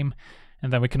win the game.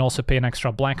 And then we can also pay an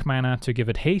extra black mana to give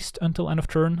it haste until end of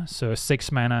turn, so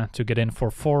 6 mana to get in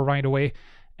for 4 right away,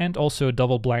 and also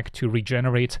double black to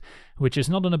regenerate, which is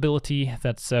not an ability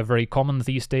that's very common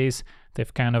these days.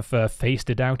 They've kind of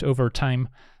phased it out over time,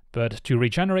 but to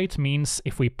regenerate means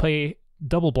if we play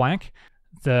double black,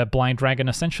 the Blind Dragon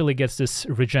essentially gets this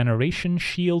regeneration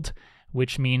shield,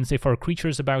 which means if our creature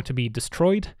is about to be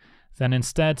destroyed, then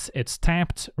instead it's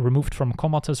tapped, removed from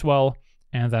combat as well,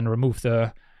 and then remove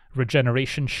the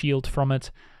regeneration shield from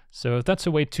it. So that's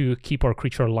a way to keep our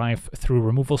creature alive through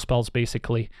removal spells,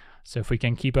 basically. So if we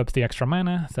can keep up the extra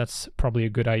mana, that's probably a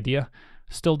good idea.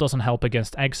 Still doesn't help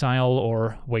against exile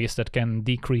or ways that can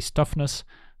decrease toughness,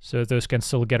 so those can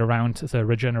still get around the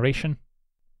regeneration.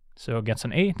 So it gets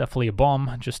an A, definitely a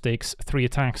bomb, just takes 3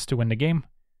 attacks to win the game.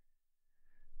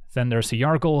 Then there's a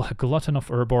Yargle, Glutton of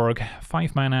Urborg,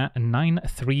 5 mana,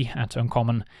 9/3 at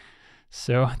uncommon.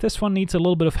 So this one needs a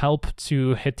little bit of help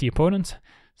to hit the opponent.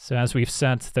 So as we've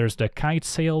said, there's the Kite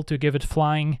Sail to give it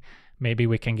flying. Maybe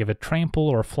we can give it trample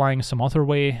or flying some other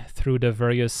way through the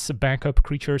various backup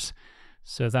creatures.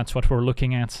 So that's what we're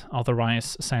looking at,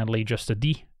 otherwise sadly just a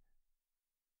D.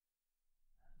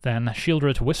 Then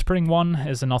Shieldred Whispering One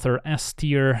is another S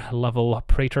tier level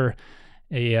Praetor,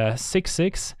 a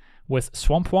 6/6 with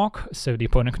Swamp Walk, so the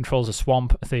opponent controls a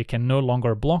swamp, they can no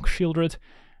longer block Shieldred.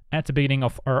 At the beginning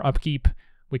of our upkeep,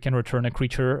 we can return a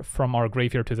creature from our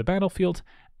graveyard to the battlefield.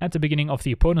 At the beginning of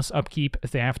the opponent's upkeep,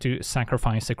 they have to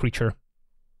sacrifice a creature.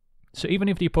 So even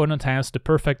if the opponent has the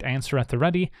perfect answer at the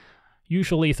ready,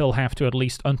 usually they'll have to at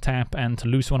least untap and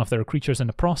lose one of their creatures in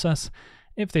the process.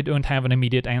 If they don't have an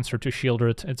immediate answer to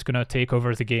Shieldred, it's going to take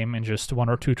over the game in just 1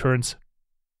 or 2 turns.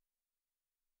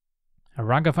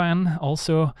 Ragavan,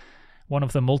 also one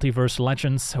of the Multiverse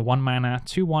Legends, 1 mana,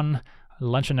 2/1,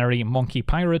 legendary monkey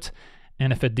pirate,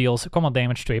 and if it deals combat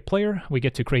damage to a player, we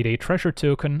get to create a treasure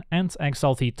token and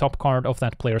exile the top card of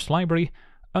that player's library.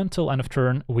 Until end of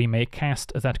turn, we may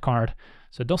cast that card.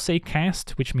 So it does say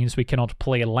cast, which means we cannot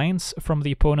play lands from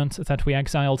the opponent that we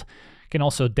exiled. Can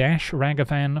also dash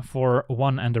Ragavan for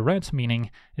 1 and a red,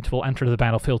 meaning it will enter the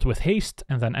battlefield with haste,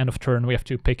 and then end of turn we have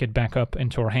to pick it back up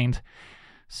into our hand.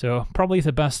 So probably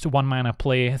the best 1 mana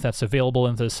play that's available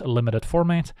in this limited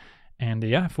format. And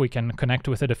yeah, if we can connect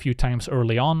with it a few times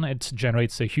early on, it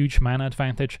generates a huge mana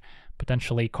advantage,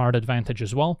 potentially card advantage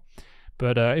as well.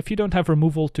 But if you don't have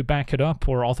removal to back it up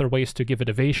or other ways to give it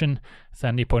evasion,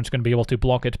 then the opponent's going to be able to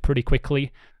block it pretty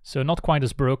quickly. So not quite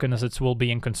as broken as it will be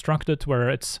in Constructed,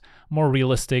 where it's more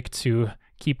realistic to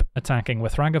keep attacking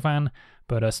with Ragavan,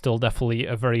 but still definitely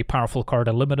a very powerful card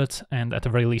at Limited, and at the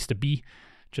very least a B.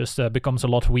 Just becomes a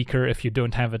lot weaker if you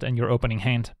don't have it in your opening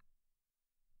hand.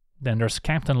 Then there's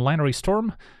Captain Lannery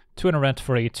Storm, 2 and a red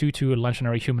for a 2/2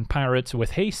 legendary human pirate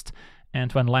with haste,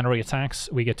 and when Lannery attacks,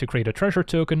 we get to create a treasure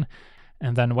token,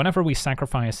 And then whenever we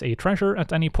sacrifice a treasure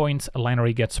at any point, a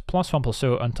Lannery gets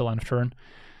 +1/+0 until end of turn.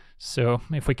 So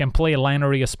if we can play a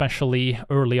Lannery especially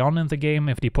early on in the game,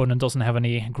 if the opponent doesn't have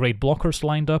any great blockers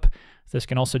lined up, this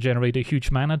can also generate a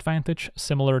huge mana advantage,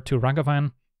 similar to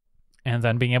Ragavan. And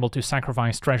then being able to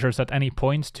sacrifice treasures at any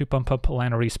point to pump up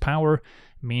Lannery's power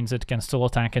means it can still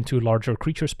attack into larger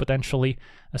creatures potentially,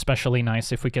 especially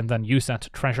nice if we can then use that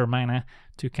treasure mana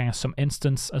to cast some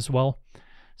instants as well.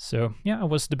 So yeah, I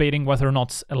was debating whether or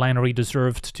not Lannery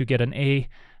deserved to get an A,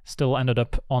 still ended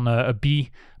up on a B,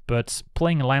 but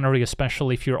playing Lannery,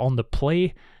 especially if you're on the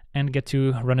play and get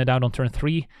to run it out on turn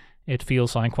 3, it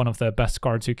feels like one of the best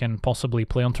cards you can possibly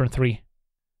play on turn 3.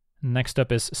 Next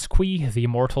up is Squee, the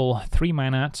immortal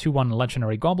 3-mana 2/1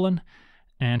 legendary goblin,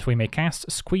 and we may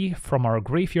cast Squee from our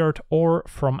graveyard or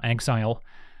from exile.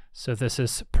 So this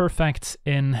is perfect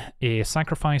in a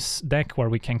sacrifice deck where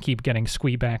we can keep getting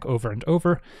Squee back over and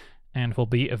over, and will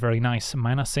be a very nice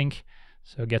mana sink.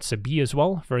 So it gets a B as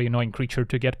well, very annoying creature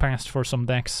to get past for some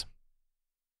decks.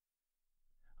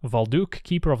 Valduk,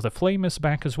 Keeper of the Flame, is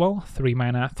back as well,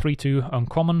 3-mana 3/2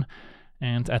 uncommon,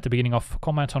 and at the beginning of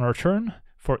combat on our turn,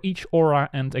 for each aura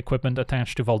and equipment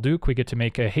attached to Valduk, we get to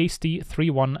make a hasty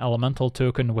 3/1 elemental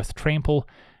token with trample,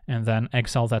 and then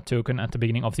exile that token at the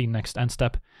beginning of the next end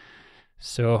step.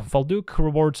 So Valduk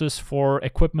rewards us for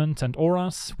equipment and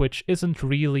auras, which isn't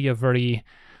really a very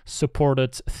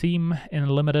supported theme in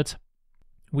Limited.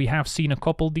 We have seen a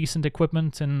couple decent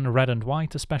equipment in red and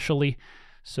white especially,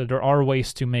 so there are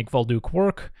ways to make Valduk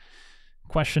work.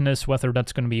 Question is whether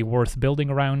that's going to be worth building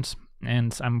around,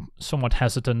 and I'm somewhat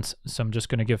hesitant, so I'm just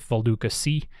going to give Valduk a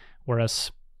C,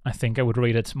 whereas I think I would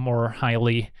rate it more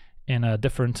highly in a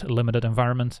different Limited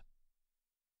environment.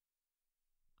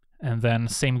 And then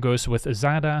same goes with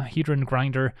Zada, Hedron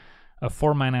Grinder, a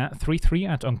 4-mana 3/3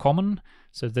 at uncommon,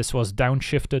 so this was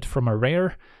downshifted from a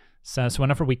rare. Says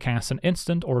whenever we cast an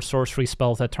instant or sorcery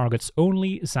spell that targets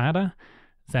only Zada,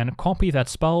 then copy that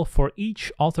spell for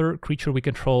each other creature we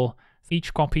control.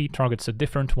 Each copy targets a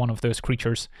different one of those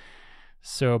creatures.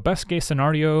 So best case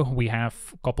scenario, we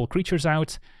have a couple creatures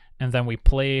out, and then we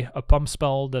play a pump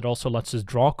spell that also lets us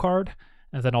draw a card,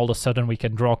 and then all of a sudden we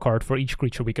can draw a card for each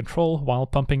creature we control while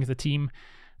pumping the team.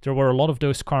 There were a lot of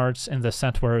those cards in the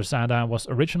set where Zada was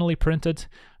originally printed,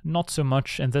 not so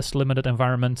much in this Limited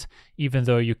environment, even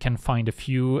though you can find a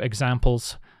few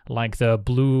examples, like the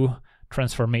blue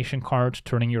transformation card,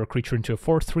 turning your creature into a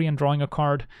 4/3 and drawing a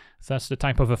card. That's the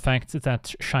type of effect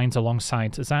that shines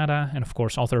alongside Zada, and of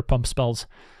course other pump spells.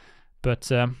 But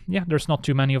yeah, there's not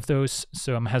too many of those,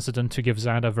 so I'm hesitant to give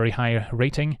Zada a very high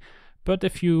rating. But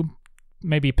if you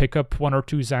maybe pick up 1 or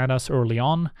 2 Zadas early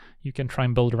on, you can try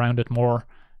and build around it more,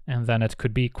 and then it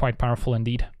could be quite powerful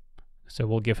indeed. So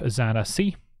we'll give Zada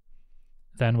C.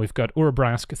 Then we've got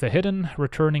Urabrask the Hidden,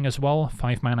 returning as well,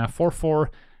 5-mana 4/4,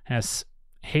 has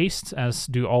haste, as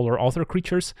do all our other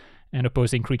creatures, and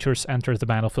opposing creatures enter the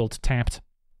battlefield tapped.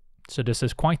 So this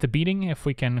is quite the beating if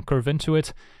we can curve into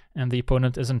it, and the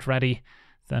opponent isn't ready,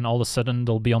 then all of a sudden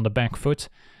they'll be on the back foot.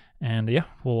 And yeah,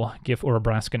 we'll give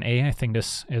Urabrask an A. I think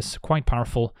this is quite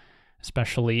powerful,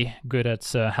 especially good at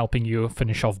helping you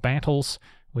finish off battles,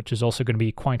 which is also going to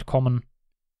be quite common.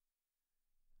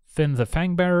 Finn the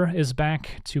Fangbearer is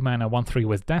back, 2-mana 1/3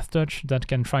 with Death Touch that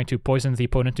can try to poison the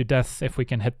opponent to death if we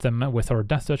can hit them with our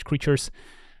Death Touch creatures.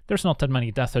 There's not that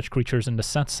many Death Touch creatures in the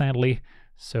set, sadly,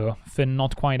 so Finn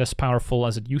not quite as powerful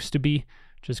as it used to be.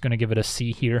 Just going to give it a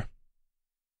C here.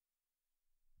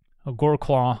 A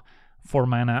Goreclaw,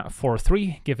 4-mana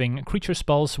 4/3, giving creature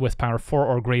spells with power 4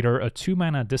 or greater a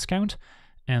 2-mana discount.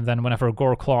 And then whenever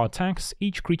Goreclaw attacks,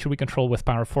 each creature we control with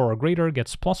power 4 or greater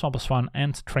gets +1/+1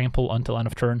 and trample until end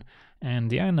of turn.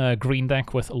 And yeah, in a green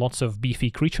deck with lots of beefy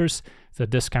creatures, the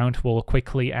discount will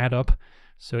quickly add up.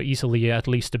 So easily at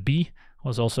least a B.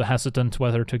 Was also hesitant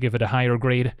whether to give it a higher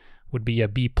grade. Would be a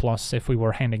B+ if we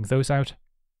were handing those out.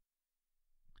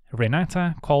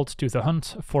 Renata, Called to the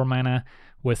Hunt, 4-mana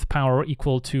with power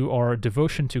equal to our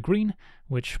Devotion to Green,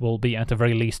 which will be at the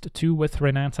very least 2 with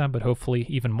Renata, but hopefully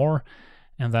even more.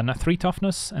 And then 3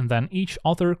 toughness, and then each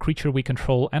other creature we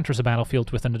control enters the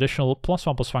battlefield with an additional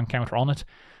 +1/+1 counter on it,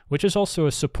 which is also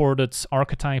a supported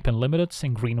archetype in Limited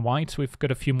in green-white. We've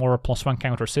got a few more +1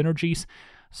 counter synergies,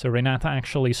 so Renata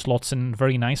actually slots in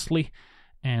very nicely,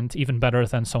 and even better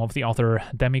than some of the other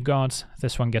demigods.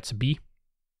 This one gets a B.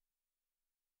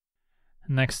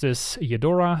 Next is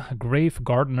Eudora, Grave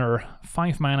Gardener,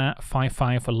 5-mana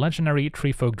 5/5 legendary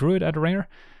Treefolk Druid at rare.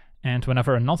 And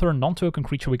whenever another non-token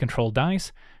creature we control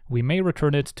dies, we may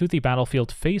return it to the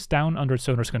battlefield face down under its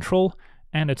owner's control,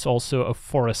 and it's also a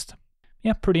forest.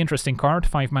 yeah, pretty interesting card.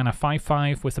 5 mana,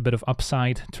 5/5 with a bit of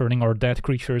upside, turning our dead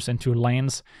creatures into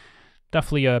lands.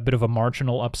 Definitely a bit of a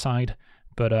marginal upside,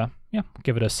 but yeah,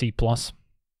 give it a C+.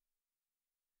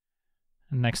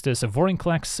 Next is a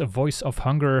Vorinclex, a Voice of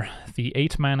Hunger. The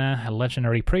 8 mana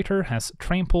legendary praetor has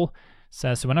Trample.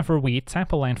 Says whenever we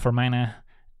tap a land for mana,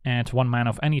 add 1 mana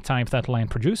of any type that land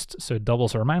produced, so it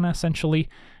doubles our mana essentially.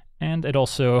 And it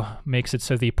also makes it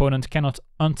so the opponent cannot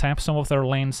untap some of their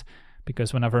lands,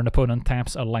 because whenever an opponent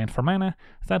taps a land for mana,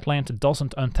 that land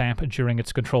doesn't untap during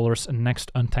its controller's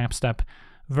next untap step.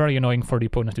 Very annoying for the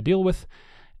opponent to deal with.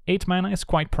 8 mana is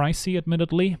quite pricey,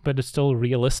 admittedly, but it's still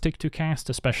realistic to cast,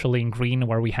 especially in green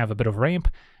where we have a bit of ramp,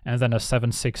 and then a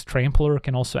 7/6 Trampler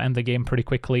can also end the game pretty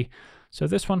quickly. So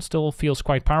this one still feels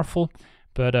quite powerful,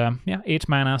 but yeah, 8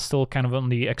 mana still kind of on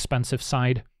the expensive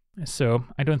side. So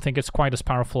I don't think it's quite as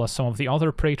powerful as some of the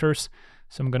other Praetors,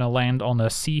 so I'm gonna land on a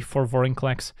C for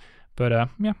Vorinclex, but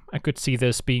yeah, I could see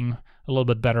this being a little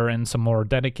bit better in some more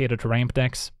dedicated ramp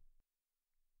decks.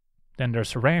 Then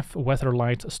there's Wrath,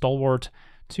 Weatherlight, Stalwart,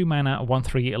 2 mana,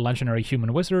 1/3 legendary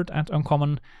human wizard at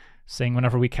uncommon, saying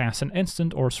whenever we cast an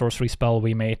instant or sorcery spell,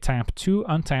 we may tap 2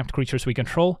 untapped creatures we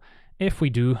control. If we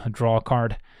do, draw a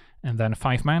card. And then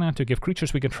 5 mana to give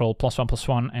creatures we control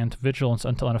 +1/+1 and vigilance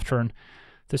until end of turn.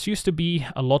 This used to be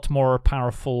a lot more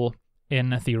powerful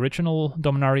in the original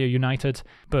Dominaria United,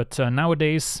 but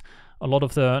nowadays a lot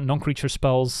of the non-creature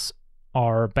spells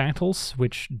are battles,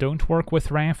 which don't work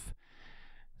with Wrath.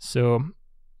 So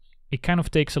it kind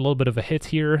of takes a little bit of a hit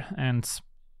here, and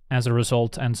as a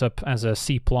result ends up as a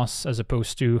C+ as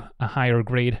opposed to a higher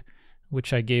grade,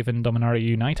 which I gave in Dominaria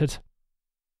United.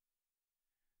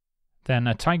 Then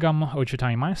a Taigam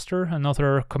Ojutai Master,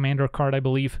 another commander card I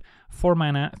believe. 4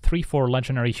 mana, 3/4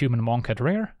 legendary human monk at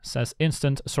rare, says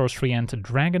instant, sorcery and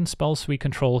dragon spells we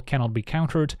control cannot be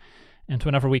countered, and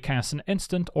whenever we cast an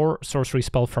instant or sorcery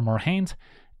spell from our hand,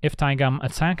 if Taigam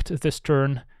attacked this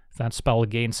turn, that spell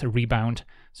gains a rebound,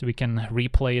 so we can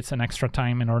replay it an extra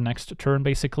time in our next turn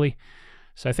basically.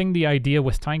 So I think the idea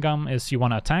with Taigam is you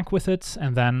want to attack with it,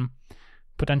 and then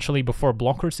potentially before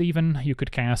blockers even, you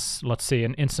could cast, let's say,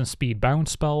 an instant speed bound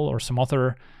spell or some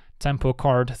other tempo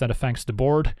card that affects the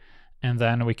board, and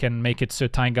then we can make it so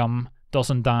Taigam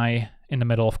doesn't die in the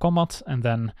middle of combat, and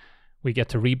then we get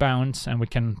to rebound, and we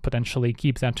can potentially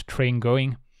keep that train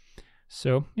going.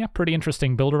 So yeah, pretty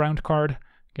interesting build-around card.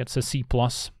 Gets a C+.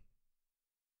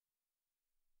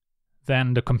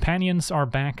 Then the companions are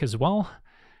back as well,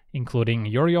 including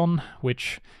Yorion,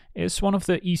 which is one of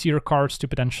the easier cards to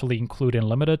potentially include in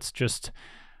Limited. Just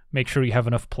make sure you have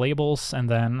enough playables and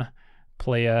then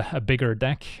play a bigger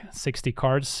deck. 60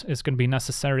 cards is going to be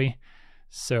necessary.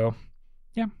 So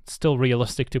yeah, still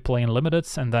realistic to play in Limited,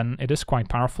 and then it is quite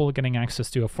powerful, getting access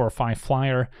to a 4/5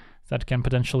 flyer that can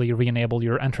potentially re-enable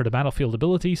your Enter the Battlefield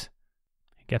abilities.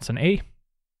 It gets an A.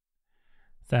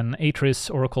 Then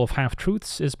Atris, Oracle of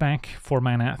Half-Truths is back, 4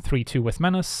 mana, 3/2 with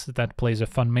Menace, that plays a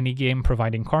fun minigame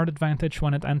providing card advantage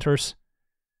when it enters.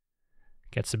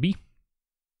 Gets a B.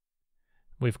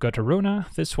 We've got Arona.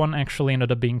 This one actually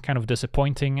ended up being kind of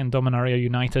disappointing in Dominaria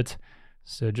United,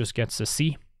 so just gets a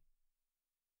C.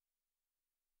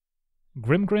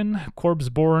 Grimgrin,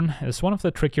 Corpseborn, is one of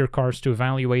the trickier cards to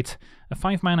evaluate. A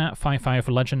 5 mana, 5/5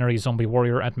 legendary zombie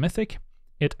warrior at Mythic.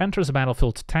 It enters the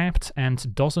battlefield tapped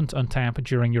and doesn't untap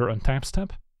during your untap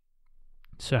step.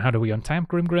 So how do we untap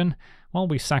Grimgrin? Well,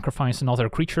 we sacrifice another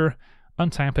creature,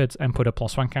 untap it, and put a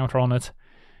 +1 counter on it.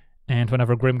 And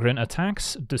whenever Grimgrin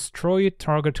attacks, destroy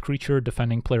target creature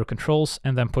defending player controls,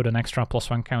 and then put an extra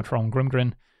 +1 counter on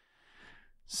Grimgrin.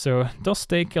 So it does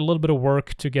take a little bit of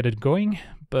work to get it going,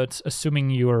 but assuming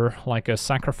you're like a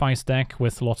sacrifice deck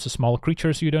with lots of small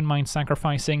creatures you don't mind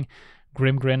sacrificing,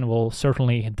 Grimgrin will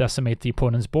certainly decimate the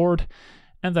opponent's board,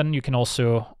 and then you can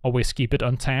also always keep it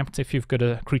untapped if you've got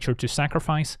a creature to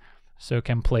sacrifice, so it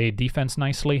can play defense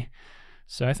nicely.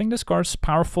 So I think this card's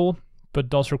powerful, but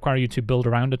does require you to build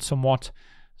around it somewhat,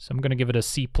 so I'm going to give it a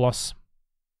C+.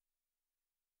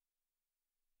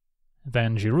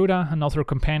 Then Giruda, another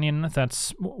companion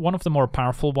that's one of the more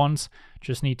powerful ones.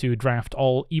 Just need to draft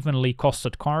all evenly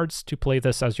costed cards to play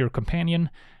this as your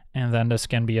companion, and then this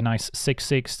can be a nice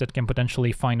 6/6 that can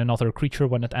potentially find another creature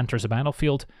when it enters the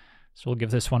battlefield. So we'll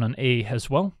give this one an A as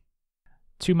well.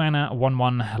 2 mana,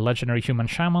 1/1 legendary human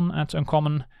shaman at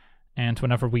uncommon, and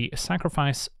whenever we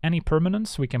sacrifice any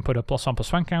permanents, we can put a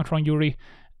 +1/+1 counter on Yuri,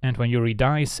 and when Yuri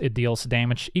dies, it deals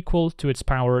damage equal to its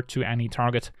power to any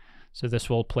target. So this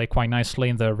will play quite nicely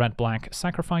in the red-black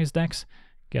sacrifice decks.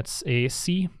 Gets a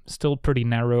C, still pretty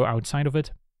narrow outside of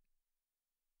it.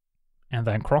 And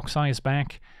then Croxeye is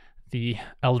back. the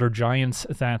Elder Giants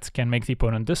that can make the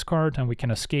opponent discard, and we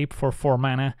can escape for 4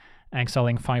 mana,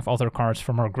 exiling 5 other cards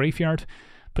from our graveyard.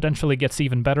 Potentially gets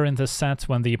even better in this set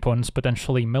when the opponent's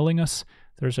potentially milling us.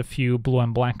 There's a few blue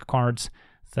and black cards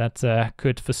that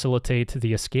could facilitate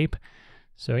the escape.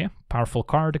 So yeah, powerful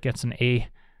card, gets an A.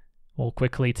 Will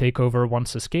quickly take over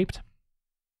once escaped.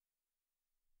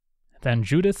 Then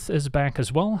Judith is back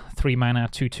as well, 3 mana,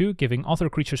 2/2, giving other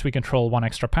creatures we control 1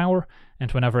 extra power,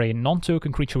 and whenever a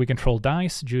non-token creature we control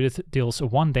dies, Judith deals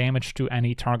 1 damage to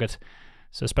any target.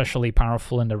 So especially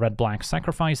powerful in the red-black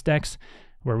sacrifice decks,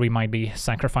 where we might be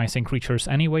sacrificing creatures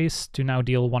anyways to now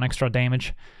deal 1 extra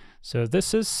damage. So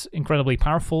this is incredibly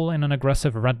powerful in an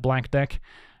aggressive red-black deck.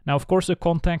 Now, of course, the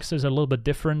context is a little bit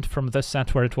different from this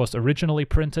set where it was originally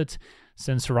printed,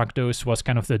 since Rakdos was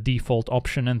kind of the default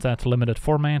option in that limited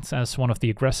format as one of the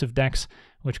aggressive decks,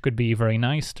 which could be very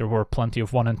nice. There were plenty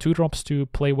of 1 and 2 drops to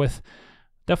play with.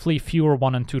 Definitely fewer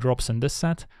 1 and 2 drops in this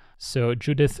set, so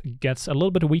Judith gets a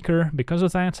little bit weaker because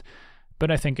of that, but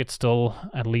I think it's still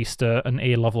at least an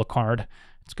A-level card.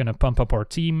 It's going to pump up our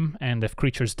team, and if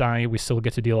creatures die, we still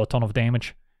get to deal a ton of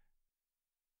damage.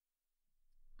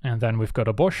 And then we've got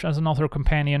a Bush as another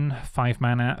companion, 5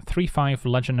 mana, 3/5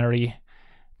 legendary,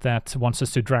 that wants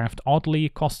us to draft oddly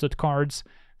costed cards,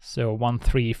 so 1,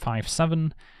 3, 5,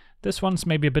 7. This one's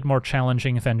maybe a bit more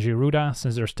challenging than Giruda,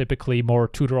 since there's typically more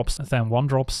 2-drops than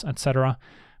 1-drops, etc.,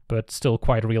 but still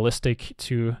quite realistic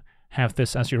to have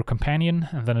this as your companion,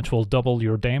 and then it will double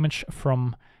your damage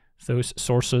from those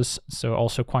sources, so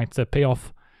also quite the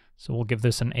payoff. So we'll give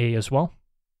this an A as well.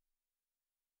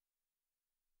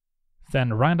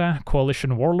 Then Rada,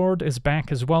 Coalition Warlord, is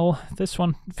back as well. This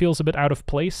one feels a bit out of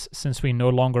place, since we no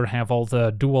longer have all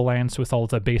the dual lands with all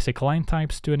the basic line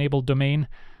types to enable domain,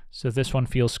 so this one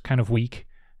feels kind of weak,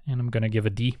 and I'm gonna give a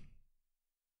D.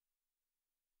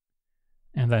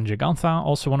 And then Gigantha,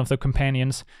 also one of the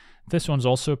companions. This one's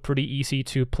also pretty easy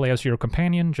to play as your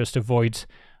companion, just avoid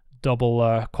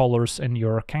double colors in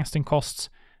your casting costs,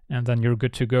 and then you're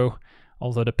good to go.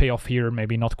 Although the payoff here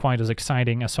maybe not quite as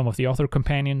exciting as some of the other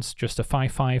companions, just a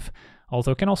 5/5,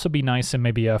 although it can also be nice in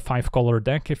maybe a 5-color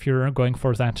deck if you're going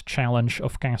for that challenge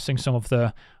of casting some of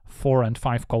the 4 and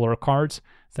 5-color cards,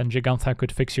 then Gigantha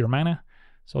could fix your mana,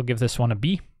 so I'll give this one a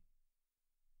B.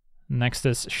 Next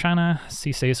is Shanna,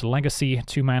 Cisei's Legacy,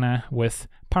 2 mana with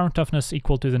power and toughness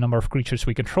equal to the number of creatures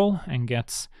we control, and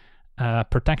gets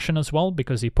protection as well,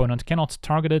 because the opponent cannot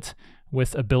target it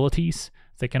with abilities.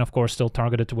 They can of course still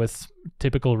target it with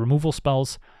typical removal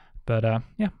spells, but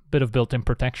yeah, bit of built-in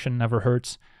protection never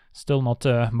hurts. Still not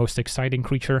the most exciting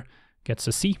creature, gets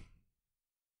a C.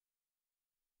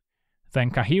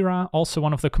 Then Kahira, also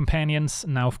one of the companions.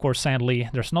 Now of course sadly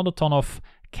there's not a ton of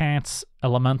cats,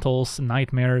 elementals,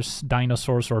 nightmares,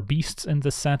 dinosaurs or beasts in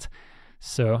this set,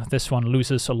 so this one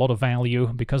loses a lot of value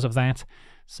because of that.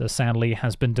 So sadly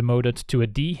has been demoted to a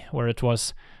D, where it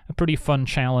was a pretty fun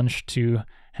challenge to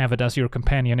have it as your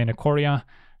companion in Ikoria.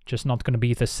 Just not going to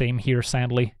be the same here,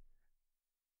 sadly.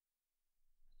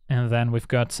 And then we've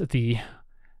got the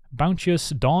Bounteous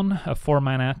Dawn, a 4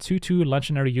 mana 2/2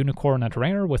 legendary unicorn at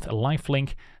rare with a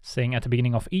lifelink, saying at the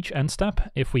beginning of each end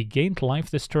step, if we gained life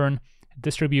this turn,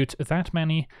 distribute that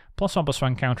many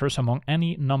 +1/+1 counters among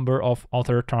any number of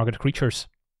other target creatures.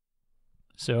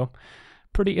 So,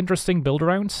 pretty interesting build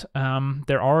around.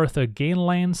 There are the gain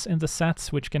lands in the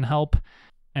sets which can help,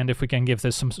 and if we can give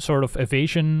this some sort of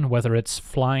evasion, whether it's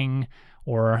flying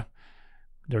or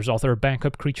there's other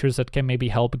backup creatures that can maybe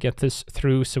help get this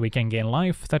through so we can gain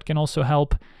life, that can also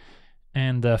help.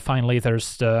 And finally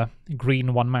there's the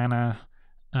green 1 mana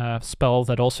spell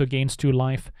that also gains 2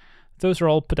 life. Those are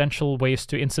all potential ways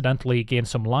to incidentally gain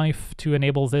some life to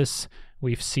enable this.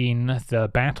 We've seen the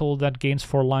battle that gains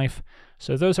 4 life.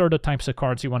 So those are the types of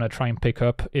cards you want to try and pick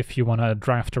up if you want to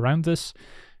draft around this.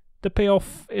 The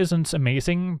payoff isn't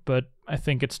amazing, but I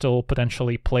think it's still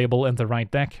potentially playable in the right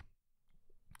deck.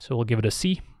 So we'll give it a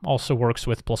C. Also works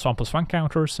with +1/+1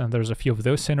 counters, and there's a few of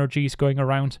those synergies going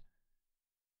around.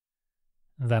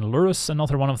 Then Lurrus,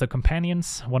 another one of the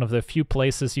companions. One of the few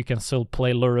places you can still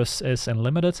play Lurrus is in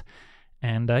Limited.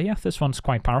 And yeah, this one's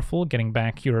quite powerful, getting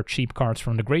back your cheap cards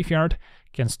from the graveyard.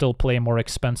 Can still play more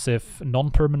expensive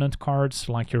non-permanent cards,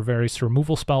 like your various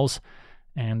removal spells,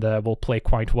 and will play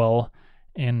quite well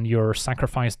in your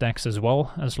sacrifice decks as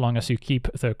well, as long as you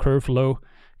keep the curve low.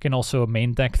 Can also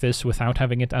main deck this without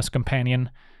having it as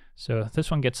companion, so this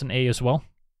one gets an A as well.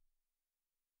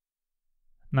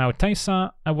 Now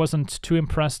Taisa, I wasn't too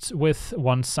impressed with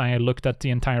once I looked at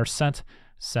the entire set.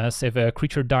 Says if a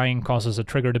creature dying causes a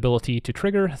triggered ability to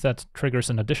trigger, that triggers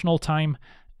an additional time,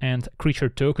 and creature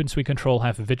tokens we control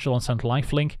have Vigilance and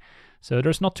Lifelink, so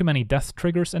there's not too many death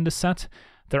triggers in this set.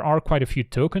 There are quite a few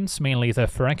tokens, mainly the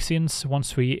Phyrexians,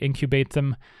 once we incubate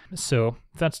them, so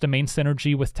that's the main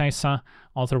synergy with Taisa.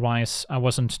 Otherwise, I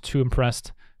wasn't too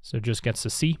impressed, so just gets a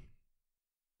C.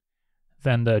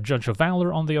 Then the Judge of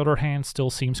Valor, on the other hand, still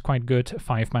seems quite good.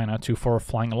 5 mana, 2/4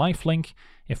 flying lifelink.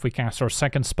 If we cast our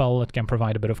second spell, it can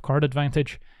provide a bit of card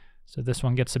advantage, so this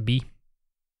one gets a B.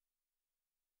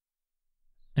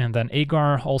 And then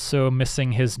Agar, also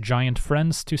missing his giant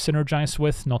friends to synergize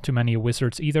with, not too many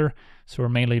wizards either, so we're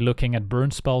mainly looking at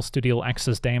burn spells to deal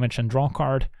excess damage and draw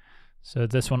card. So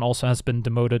this one also has been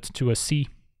demoted to a C.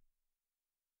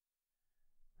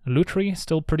 Lutri,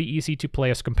 still pretty easy to play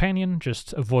as companion,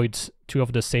 just avoids 2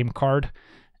 of the same card,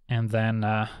 and then,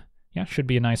 yeah, should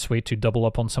be a nice way to double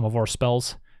up on some of our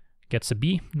spells. Gets a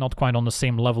B, not quite on the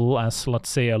same level as, let's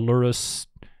say, a Lurrus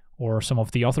or some of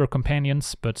the other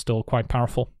companions, but still quite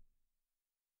powerful.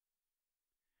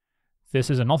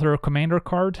 This is another commander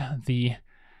card. The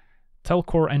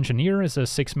Telcor Engineer is a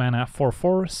 6 mana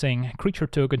 4/4, saying creature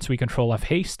tokens we control have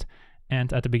haste,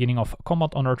 and at the beginning of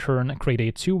combat on our turn, create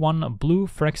a 2/1 blue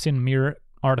Phyrexian Mirror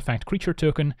artifact creature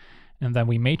token, and then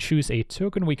we may choose a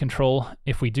token we control.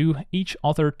 If we do, each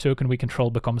other token we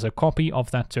control becomes a copy of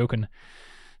that token.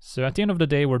 So at the end of the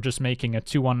day, we're just making a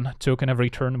 2/1 token every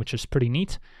turn, which is pretty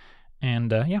neat.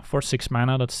 And yeah, for 6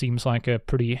 mana, that seems like a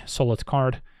pretty solid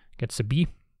card. Gets a B.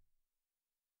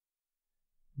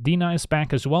 Dina is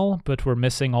back as well, but we're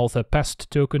missing all the pest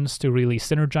tokens to really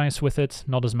synergize with it.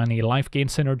 Not as many life gain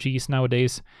synergies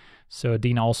nowadays. So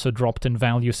Dina also dropped in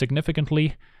value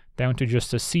significantly, down to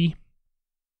just a C.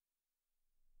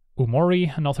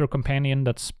 Umori, another companion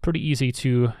that's pretty easy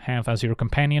to have as your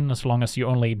companion as long as you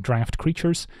only draft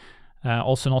creatures.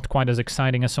 Also not quite as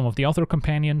exciting as some of the other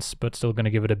companions, but still going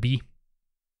to give it a B.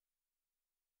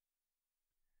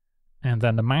 And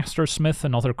then the Master Smith,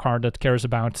 another card that cares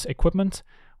about equipment,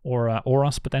 or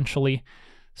auras potentially.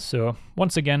 So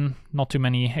once again, not too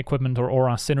many equipment or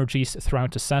aura synergies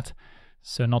throughout the set,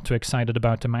 so not too excited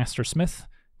about the Master Smith.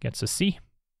 Gets a C.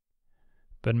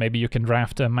 But maybe you can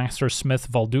draft a Master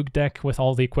Smith Valduk deck with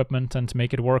all the equipment and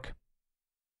make it work.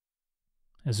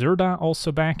 Zerda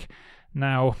also back.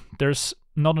 Now, there's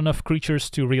not enough creatures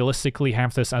to realistically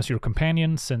have this as your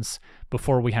companion, since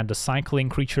before we had the cycling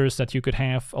creatures that you could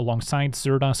have alongside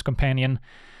Zerda's companion.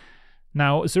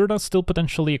 Now, Zerda's still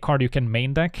potentially a card you can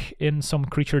main deck in some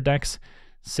creature decks,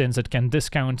 since it can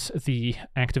discount the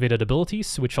activated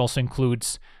abilities, which also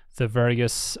includes the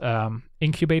various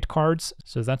Incubate cards,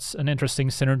 so that's an interesting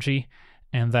synergy.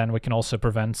 And then we can also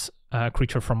prevent a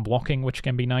creature from blocking, which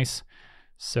can be nice.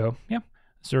 So, yeah.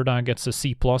 Zerda gets a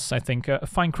C+, I think a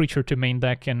fine creature to main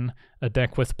deck in a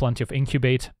deck with plenty of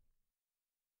Incubate.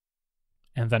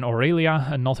 And then Aurelia,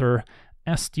 another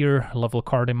S-tier level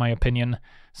card in my opinion.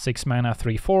 6 mana,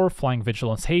 3/4, flying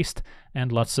Vigilance Haste,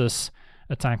 and lets us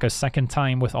attack a second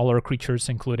time with all our creatures,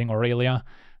 including Aurelia.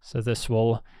 So this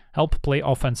will help play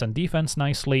offense and defense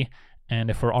nicely,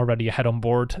 and if we're already ahead on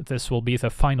board, this will be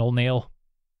the final nail.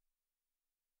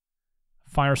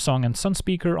 Firesong and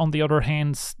Sunspeaker, on the other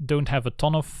hand, don't have a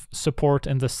ton of support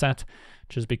in this set,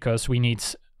 just because we need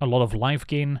a lot of life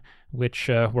gain, which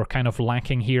we're kind of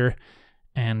lacking here,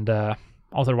 and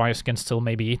otherwise can still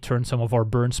maybe turn some of our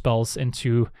burn spells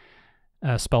into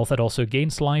a spell that also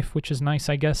gains life, which is nice,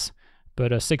 I guess.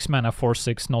 But a 6 mana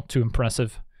 4/6, not too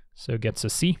impressive, so gets a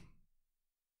C.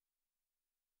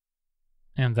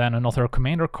 And then another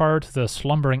commander card, the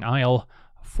Slumbering Isle.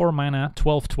 4 mana,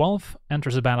 12/12,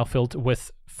 enters the battlefield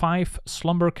with 5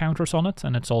 slumber counters on it,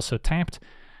 and it's also tapped.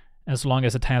 As long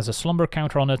as it has a slumber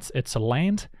counter on it, it's a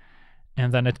land,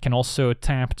 and then it can also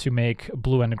tap to make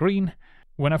blue and green.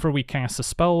 Whenever we cast a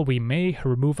spell, we may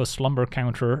remove a slumber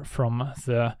counter from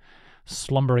the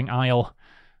Slumbering Isle.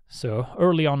 So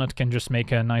early on it can just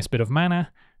make a nice bit of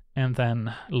mana, and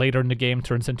then later in the game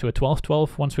turns into a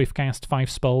 12/12 once we've cast 5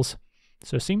 spells.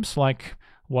 So it seems like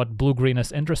what blue-green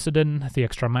is interested in. The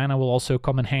extra mana will also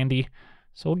come in handy,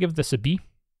 so we'll give this a B.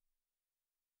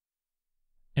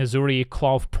 Azuri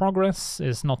Claw of Progress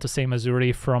is not the same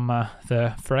Azuri from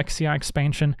the Phyrexia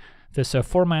expansion. This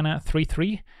 4 mana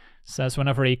 3/3 says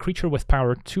whenever a creature with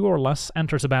power 2 or less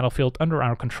enters a battlefield under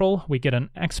our control, we get an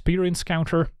experience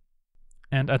counter.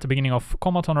 And at the beginning of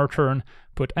combat on our turn,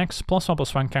 put X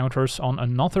 +1/+1 counters on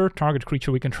another target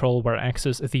creature we control, where X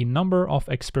is the number of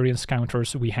experience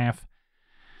counters we have.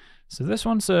 So this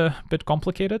one's a bit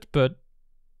complicated, but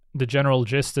the general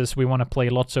gist is we want to play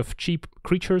lots of cheap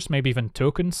creatures, maybe even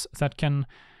tokens that can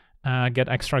get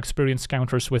extra experience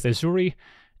counters with Azuri,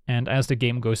 and as the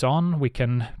game goes on, we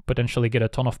can potentially get a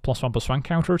ton of +1/+1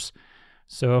 counters.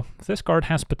 So this card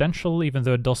has potential, even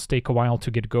though it does take a while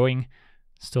to get going.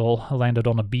 Still landed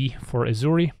on a B for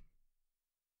Izuri.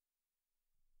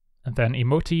 And then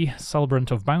Emoti,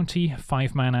 Celebrant of Bounty,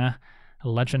 5 mana,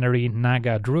 legendary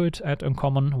Naga Druid at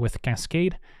uncommon with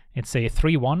Cascade. It's a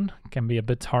 3/1, can be a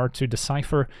bit hard to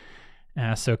decipher.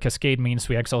 So Cascade means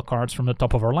we exile cards from the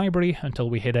top of our library until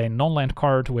we hit a non-land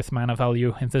card with mana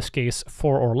value, in this case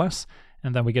 4 or less,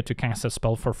 and then we get to cast that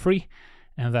spell for free.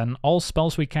 And then all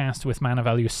spells we cast with mana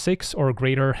value 6 or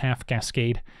greater have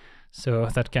Cascade. So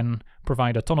that can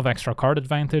provide a ton of extra card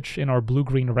advantage in our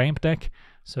blue-green ramp deck.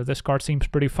 So this card seems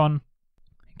pretty fun.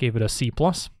 Gave it a C+.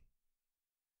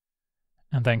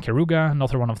 And then Keruga,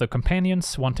 another one of the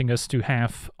companions, wanting us to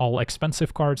have all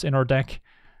expensive cards in our deck.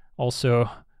 Also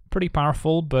pretty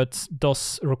powerful, but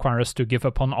does require us to give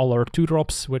up on all our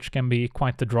 2-drops, which can be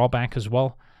quite the drawback as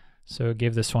well. So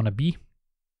give this one a B.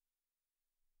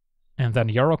 And then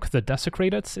Yarok the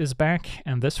Desecrated is back,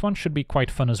 and this one should be quite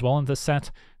fun as well in this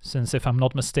set, since if I'm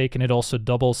not mistaken it also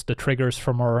doubles the triggers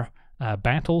from our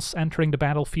battles entering the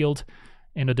battlefield,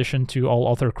 in addition to all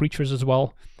other creatures as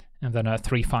well. And then a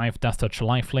 3/5 Death Touch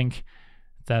lifelink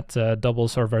that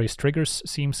doubles our various triggers,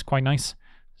 seems quite nice.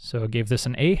 So I gave this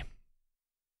an A.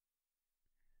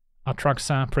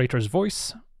 Atraxa Praetor's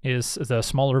Voice is the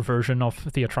smaller version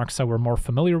of the Atraxa we're more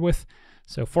familiar with.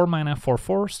 So 4 mana,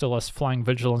 4/4, still has Flying,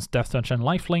 Vigilance, Death Touch, and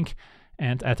Lifelink.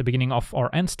 And at the beginning of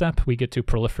our end step, we get to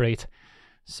proliferate.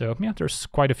 So yeah, there's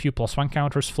quite a few +1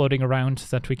 counters floating around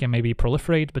that we can maybe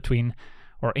proliferate between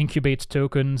our Incubate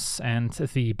tokens and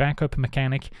the backup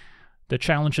mechanic. The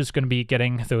challenge is going to be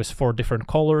getting those 4 different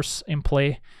colors in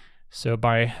play. So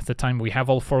by the time we have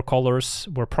all 4 colors,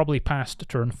 we're probably past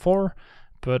turn 4,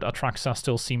 but Atraxa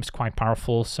still seems quite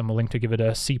powerful, so I'm willing to give it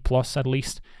a C+ at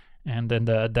least. And then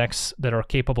the decks that are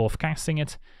capable of casting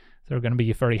it, they're going to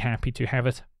be very happy to have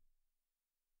it.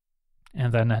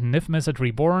 And then Niv-Mizzet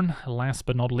Reborn, last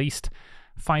but not least,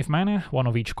 5 mana, 1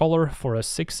 of each color for a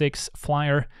 6/6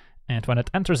 flyer, and when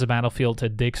it enters the battlefield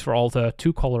it digs for all the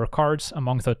 2-color cards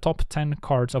among the top 10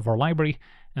 cards of our library,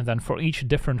 and then for each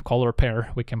different color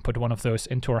pair we can put one of those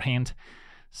into our hand.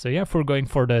 So yeah, if we're going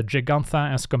for the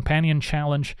Gigantha as companion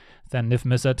challenge, then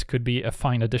Niv-Mizzet could be a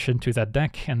fine addition to that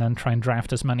deck, and then try and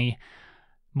draft as many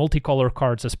multicolor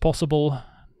cards as possible.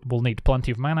 We'll need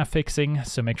plenty of mana fixing,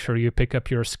 so make sure you pick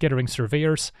up your Skittering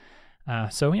Surveyors.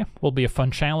 So yeah, will be a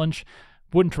fun challenge.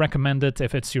 Wouldn't recommend it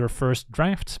if it's your first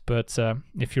draft, but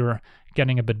if you're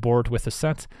getting a bit bored with the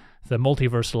set, the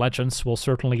Multiverse Legends will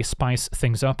certainly spice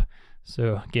things up.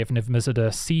 So give Niv-Mizzet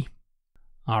a C.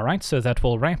 Alright, so that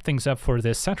will wrap things up for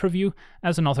this set review.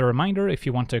 As another reminder, if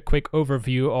you want a quick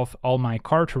overview of all my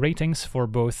card ratings for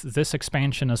both this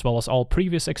expansion as well as all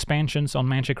previous expansions on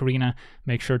Magic Arena,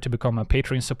 make sure to become a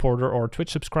Patreon supporter or Twitch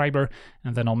subscriber,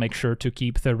 and then I'll make sure to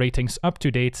keep the ratings up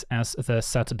to date as the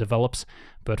set develops.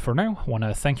 But for now, I want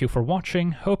to thank you for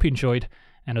watching, hope you enjoyed,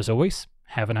 and as always,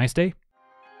 have a nice day.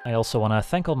 I also want to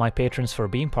thank all my patrons for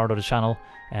being part of the channel,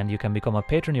 and you can become a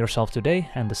patron yourself today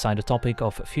and decide the topic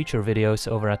of future videos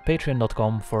over at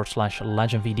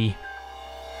patreon.com/LegenVD.